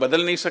 क्योंकि मैं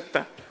बदल नहीं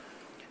सकता।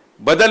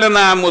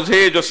 बदलना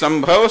मुझे जो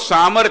संभव,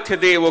 सामर्थ्य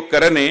दे वो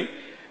करने।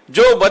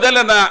 जो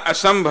बदलना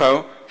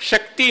असंभव,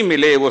 शक्ति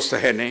मिले वो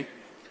सहने।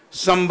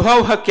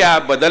 संभव है क्या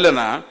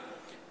बदलना,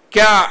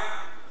 क्या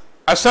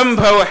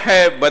असंभव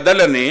है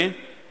बदलने।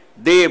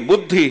 दे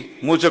बुद्धि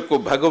मुझको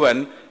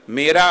भगवन,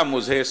 मेरा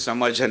मुझे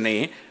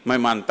समझने। मैं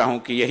मानता हूं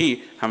कि यही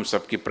हम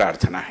सबकी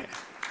प्रार्थना है।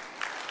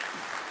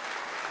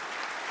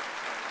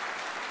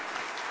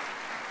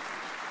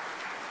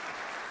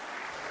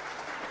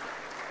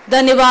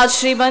 धन्यवाद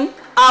श्रीमन,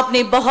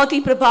 आपने बहुत ही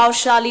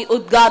प्रभावशाली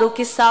उद्गारों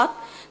के साथ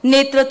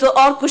नेतृत्व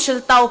और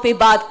कुशलताओं पे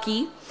बात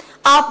की।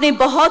 आपने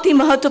बहुत ही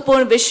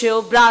महत्वपूर्ण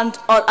विषयों, ब्रांड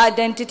और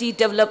आइडेंटिटी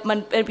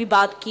डेवलपमेंट पर भी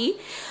बात की।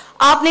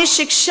 आपने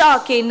शिक्षा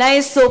के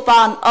नए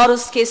सोपान और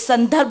उसके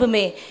संदर्भ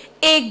में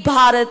एक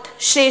भारत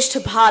श्रेष्ठ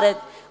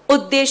भारत,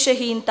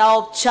 उद्देश्यहीनता,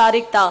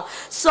 औपचारिकता,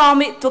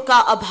 स्वामित्व का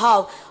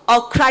अभाव और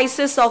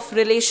क्राइसिस ऑफ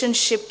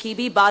रिलेशनशिप की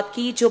भी बात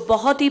की, जो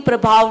बहुत ही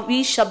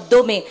प्रभावी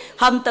शब्दों में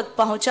हम तक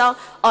पहुंचा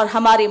और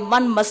हमारे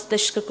मन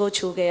मस्तिष्क को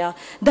छू गया।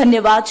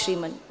 धन्यवाद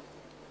श्रीमन।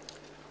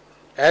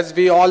 As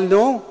we all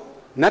know,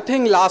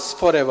 nothing lasts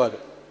forever.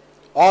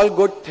 All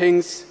good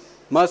things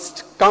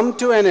must come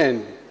to an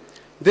end.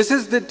 This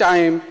is the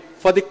time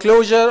for the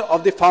closure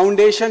of the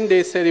Foundation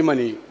Day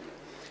ceremony.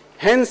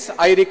 Hence,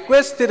 I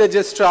request the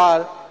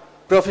Registrar,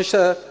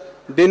 Professor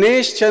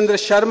Dinesh Chandra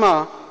Sharma,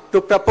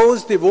 to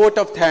propose the vote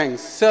of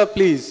thanks. Sir,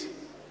 please.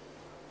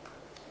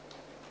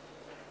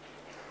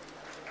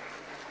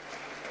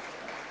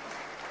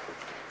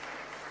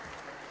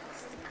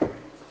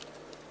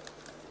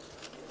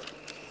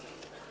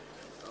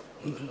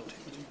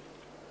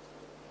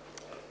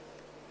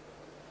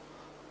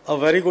 A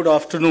very good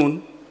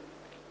afternoon.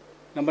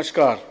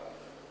 Namaskar.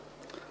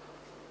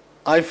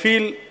 I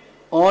feel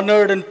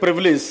honored and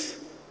privileged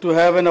to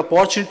have an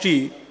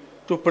opportunity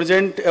to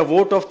present a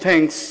vote of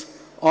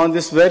thanks on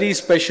this very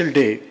special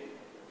day.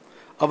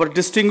 Our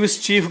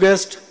distinguished chief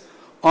guest,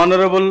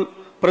 Honorable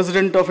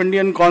President of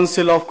Indian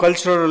Council of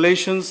Cultural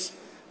Relations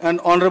and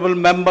Honorable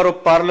Member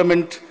of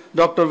Parliament,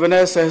 Dr.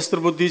 Vinay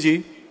Sahasrabuddhe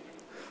ji,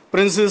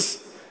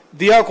 Princess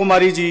Diya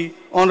Kumari ji,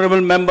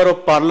 Honorable Member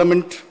of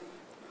Parliament,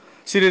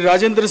 Shri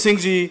Rajendra Singh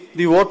ji,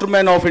 the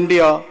Waterman of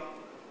India,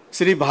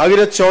 Shri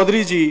Bhagirath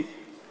Chaudhary ji,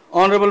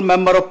 Honorable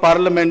Member of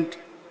Parliament,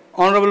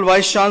 Honorable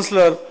Vice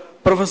Chancellor,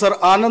 Professor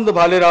Anand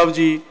Bhalerao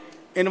ji,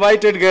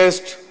 invited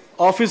guests,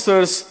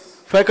 officers,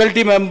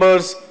 faculty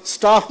members,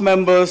 staff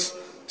members,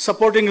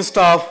 supporting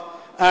staff,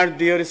 and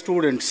dear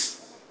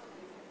students.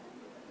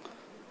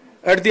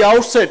 At the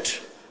outset,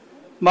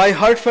 my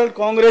heartfelt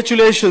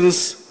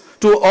congratulations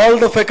to all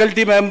the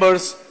faculty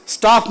members,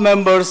 staff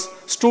members,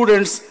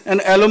 students,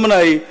 and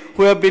alumni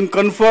who have been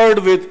conferred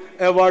with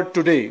award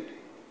today.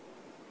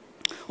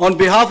 On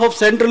behalf of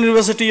Central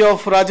University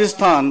of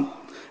Rajasthan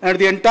and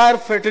the entire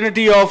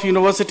fraternity of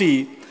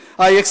university,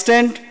 I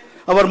extend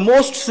our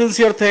most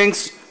sincere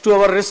thanks to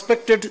our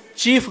respected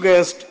chief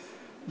guest,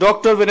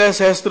 Dr. Vinay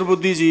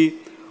Sahasrabuddhe ji,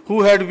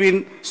 who had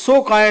been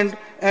so kind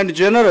and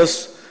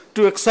generous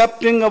to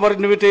accepting our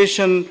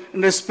invitation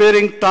and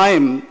sparing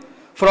time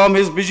from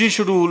his busy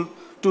schedule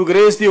to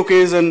grace the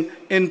occasion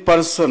in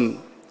person.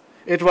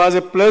 It was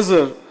a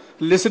pleasure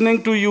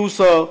listening to you,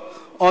 sir,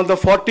 on the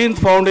 14th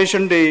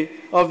Foundation Day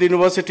of the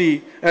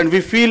university, and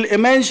we feel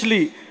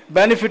immensely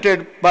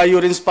benefited by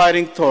your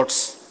inspiring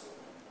thoughts.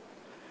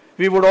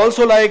 We would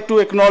also like to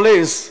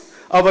acknowledge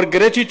our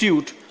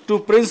gratitude to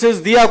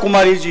Princess Diya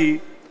Kumari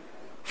ji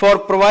for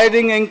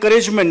providing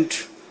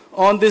encouragement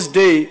on this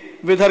day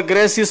with her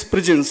gracious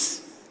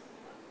presence.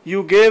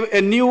 You gave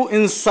a new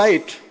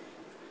insight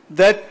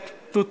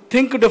that to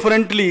think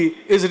differently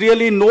is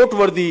really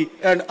noteworthy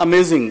and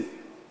amazing.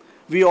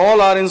 We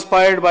all are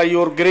inspired by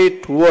your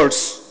great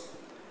words.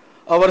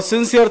 Our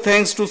sincere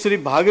thanks to Shri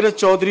Bhagirath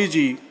Chaudhary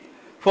ji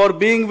for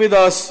being with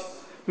us.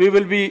 We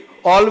will be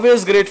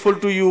always grateful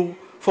to you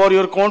for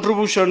your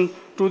contribution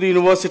to the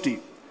university.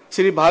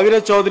 Shri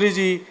Bhagirath Chaudhary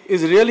ji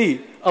is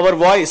really our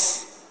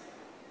voice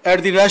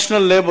at the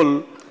national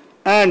level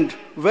and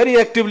very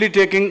actively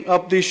taking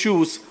up the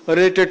issues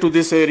related to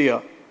this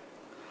area.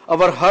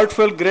 Our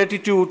heartfelt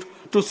gratitude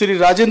to Shri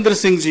Rajendra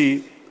Singh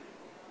ji,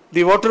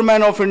 the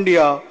Waterman of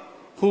India,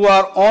 who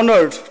are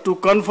honored to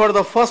confer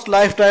the first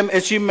Lifetime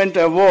Achievement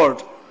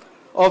Award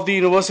of the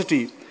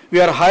university. We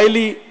are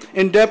highly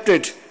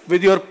indebted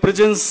with your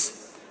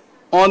presence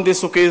on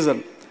this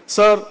occasion.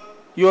 Sir,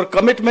 your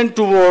commitment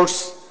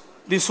towards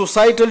the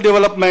societal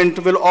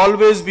development will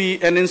always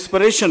be an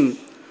inspiration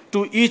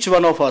to each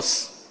one of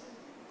us.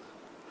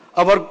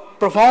 Our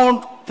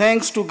profound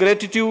thanks to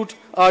gratitude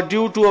are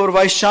due to our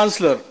Vice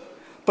Chancellor,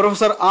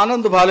 Professor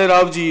Anand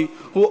Bhalerao ji,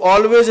 who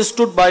always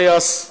stood by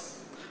us,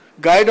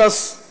 guided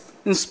us,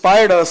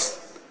 inspired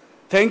us.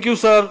 Thank you,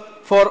 sir,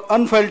 for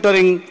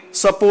unfaltering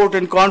support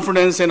and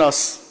confidence in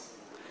us.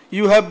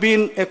 You have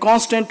been a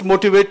constant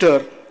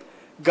motivator,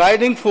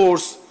 guiding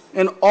force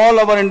in all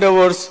our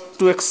endeavors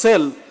to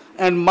excel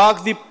and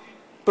mark the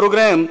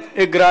program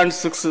a grand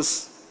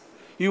success.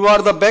 You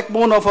are the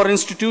backbone of our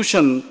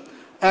institution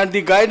and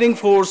the guiding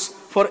force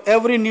for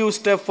every new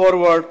step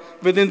forward.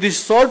 Within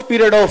this short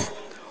period of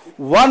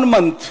 1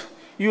 month,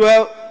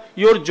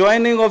 your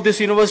joining of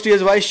this university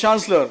as Vice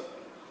Chancellor,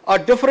 a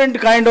different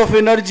kind of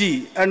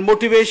energy and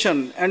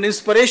motivation and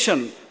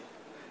inspiration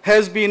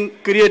has been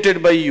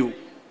created by you.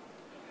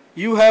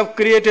 You have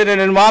created an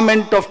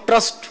environment of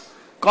trust,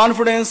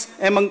 confidence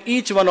among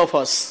each one of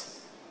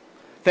us.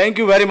 Thank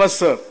you very much,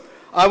 sir.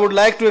 I would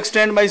like to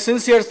extend my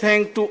sincere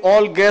thanks to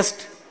all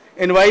guests,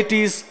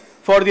 invitees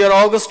for their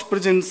august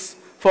presence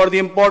for the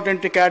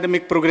important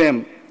academic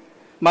program.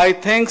 My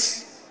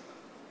thanks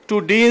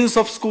to deans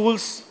of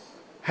schools,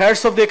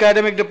 heads of the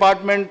academic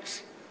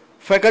departments,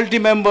 faculty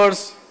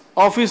members,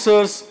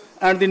 officers,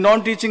 and the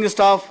non-teaching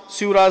staff,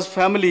 Shivraj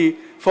family,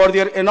 for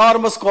their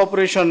enormous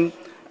cooperation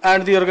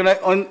and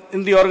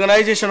in the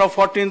organization of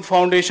 14th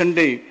Foundation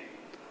Day.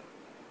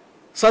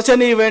 Such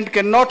an event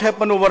cannot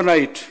happen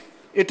overnight.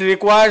 It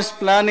requires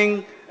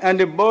planning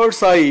and a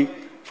bird's eye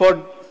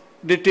for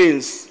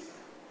details.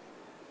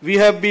 We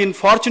have been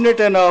fortunate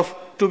enough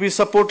to be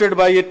supported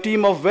by a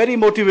team of very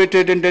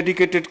motivated and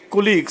dedicated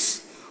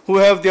colleagues who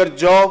have their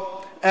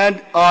job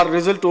and are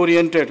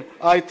result-oriented.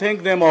 I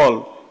thank them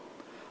all.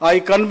 I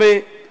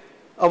convey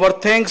our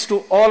thanks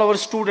to all our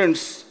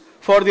students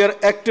for their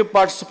active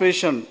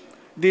participation.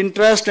 The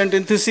interest and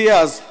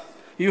enthusiasm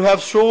you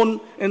have shown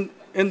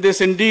in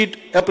this indeed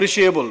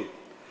appreciable.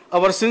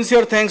 Our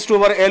sincere thanks to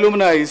our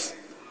alumni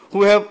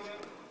who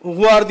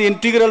are the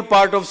integral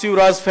part of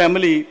Shivraj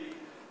family,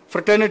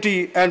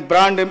 fraternity, and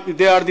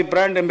they are the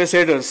brand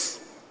ambassadors.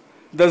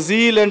 The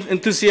zeal and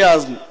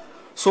enthusiasm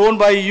shown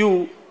by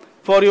you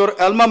for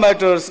your alma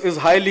maters is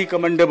highly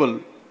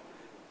commendable.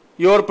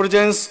 Your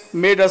presence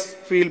made us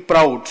feel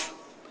proud.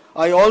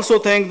 I also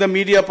thank the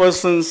media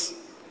persons,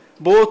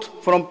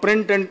 both from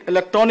print and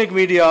electronic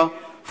media,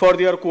 for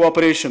their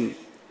cooperation.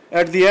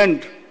 At the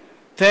end,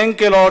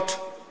 thank a lot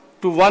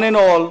to one and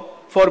all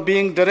for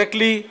being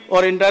directly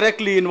or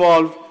indirectly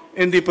involved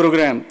in the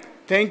program.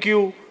 Thank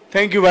you.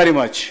 Thank you very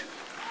much.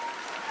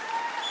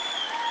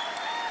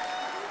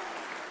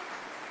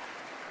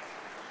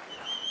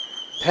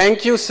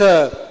 Thank you,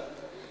 sir.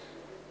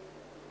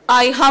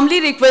 I humbly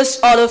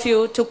request all of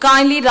you to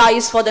kindly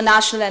rise for the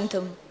national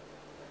anthem.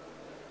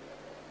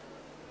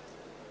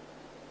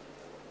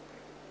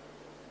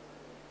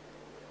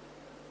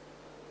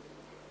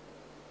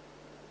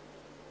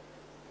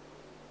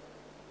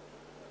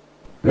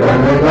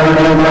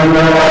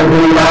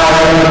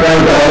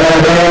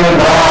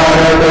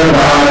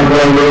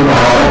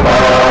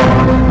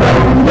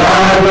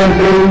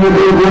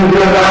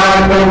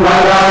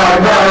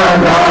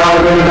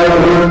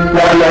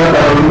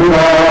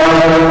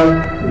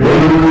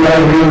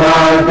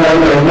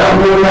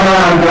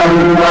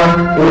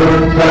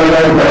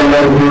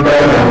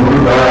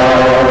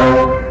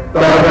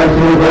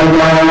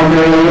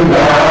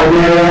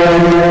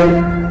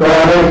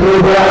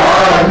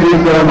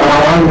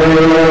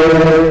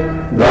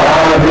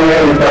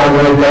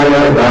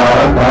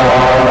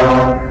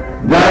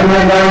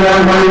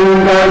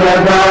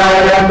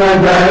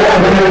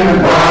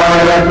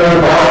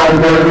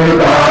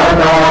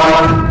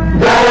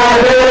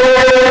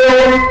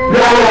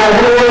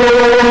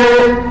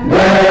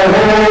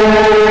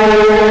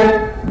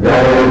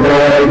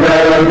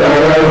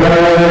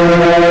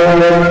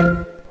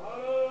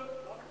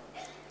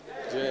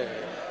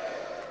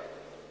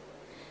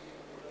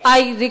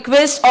 I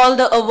request all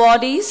the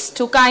awardees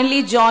to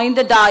kindly join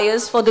the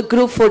dais for the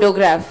group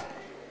photograph.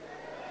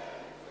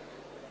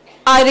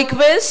 I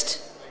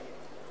request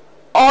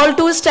all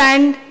to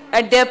stand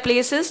at their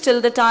places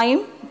till the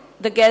time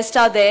the guests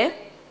are there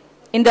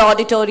in the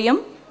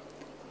auditorium.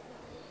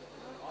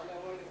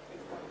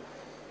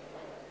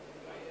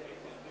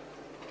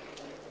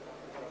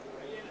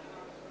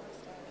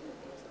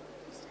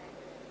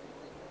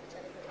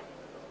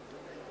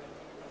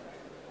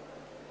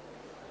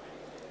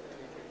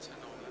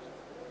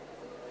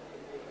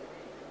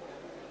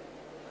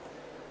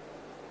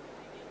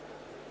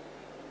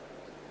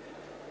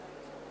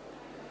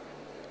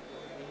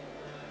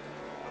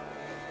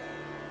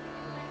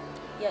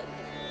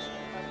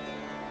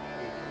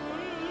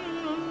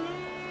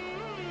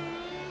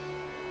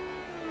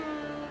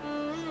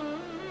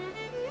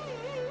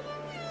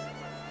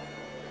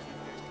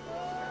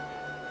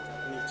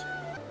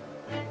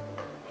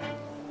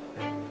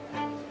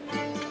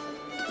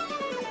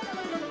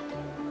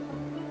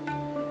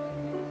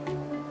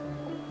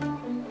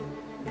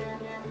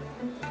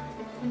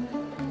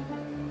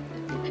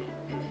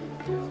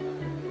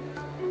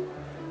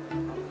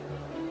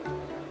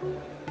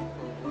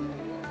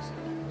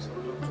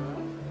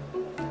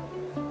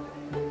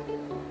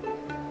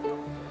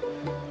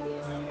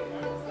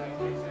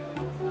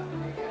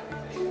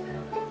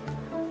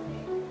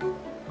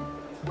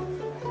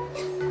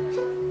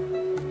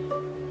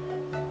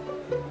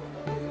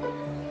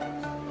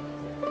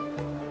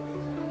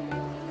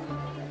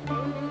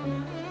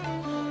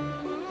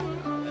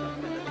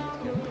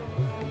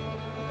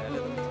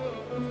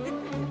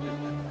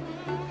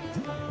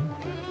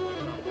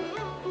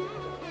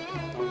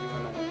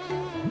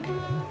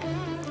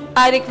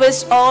 I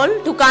request all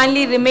to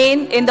kindly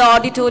remain in the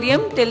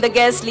auditorium till the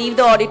guests leave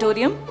the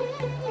auditorium.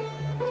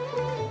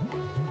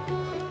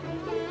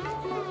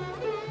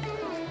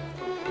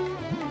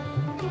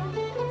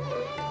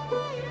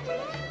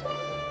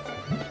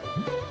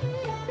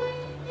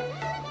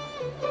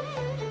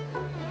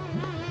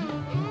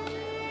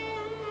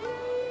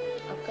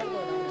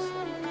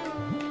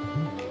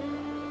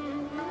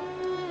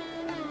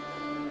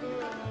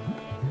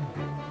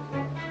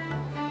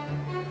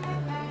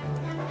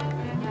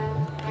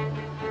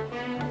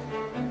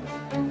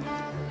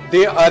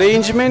 The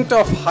arrangement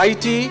of high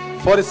tea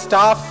for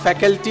staff,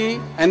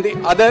 faculty and the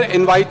other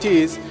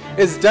invitees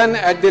is done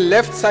at the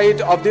left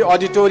side of the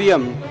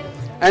auditorium,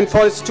 and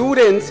for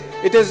students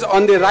it is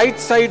on the right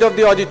side of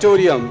the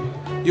auditorium.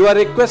 You are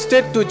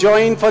requested to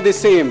join for the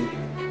same.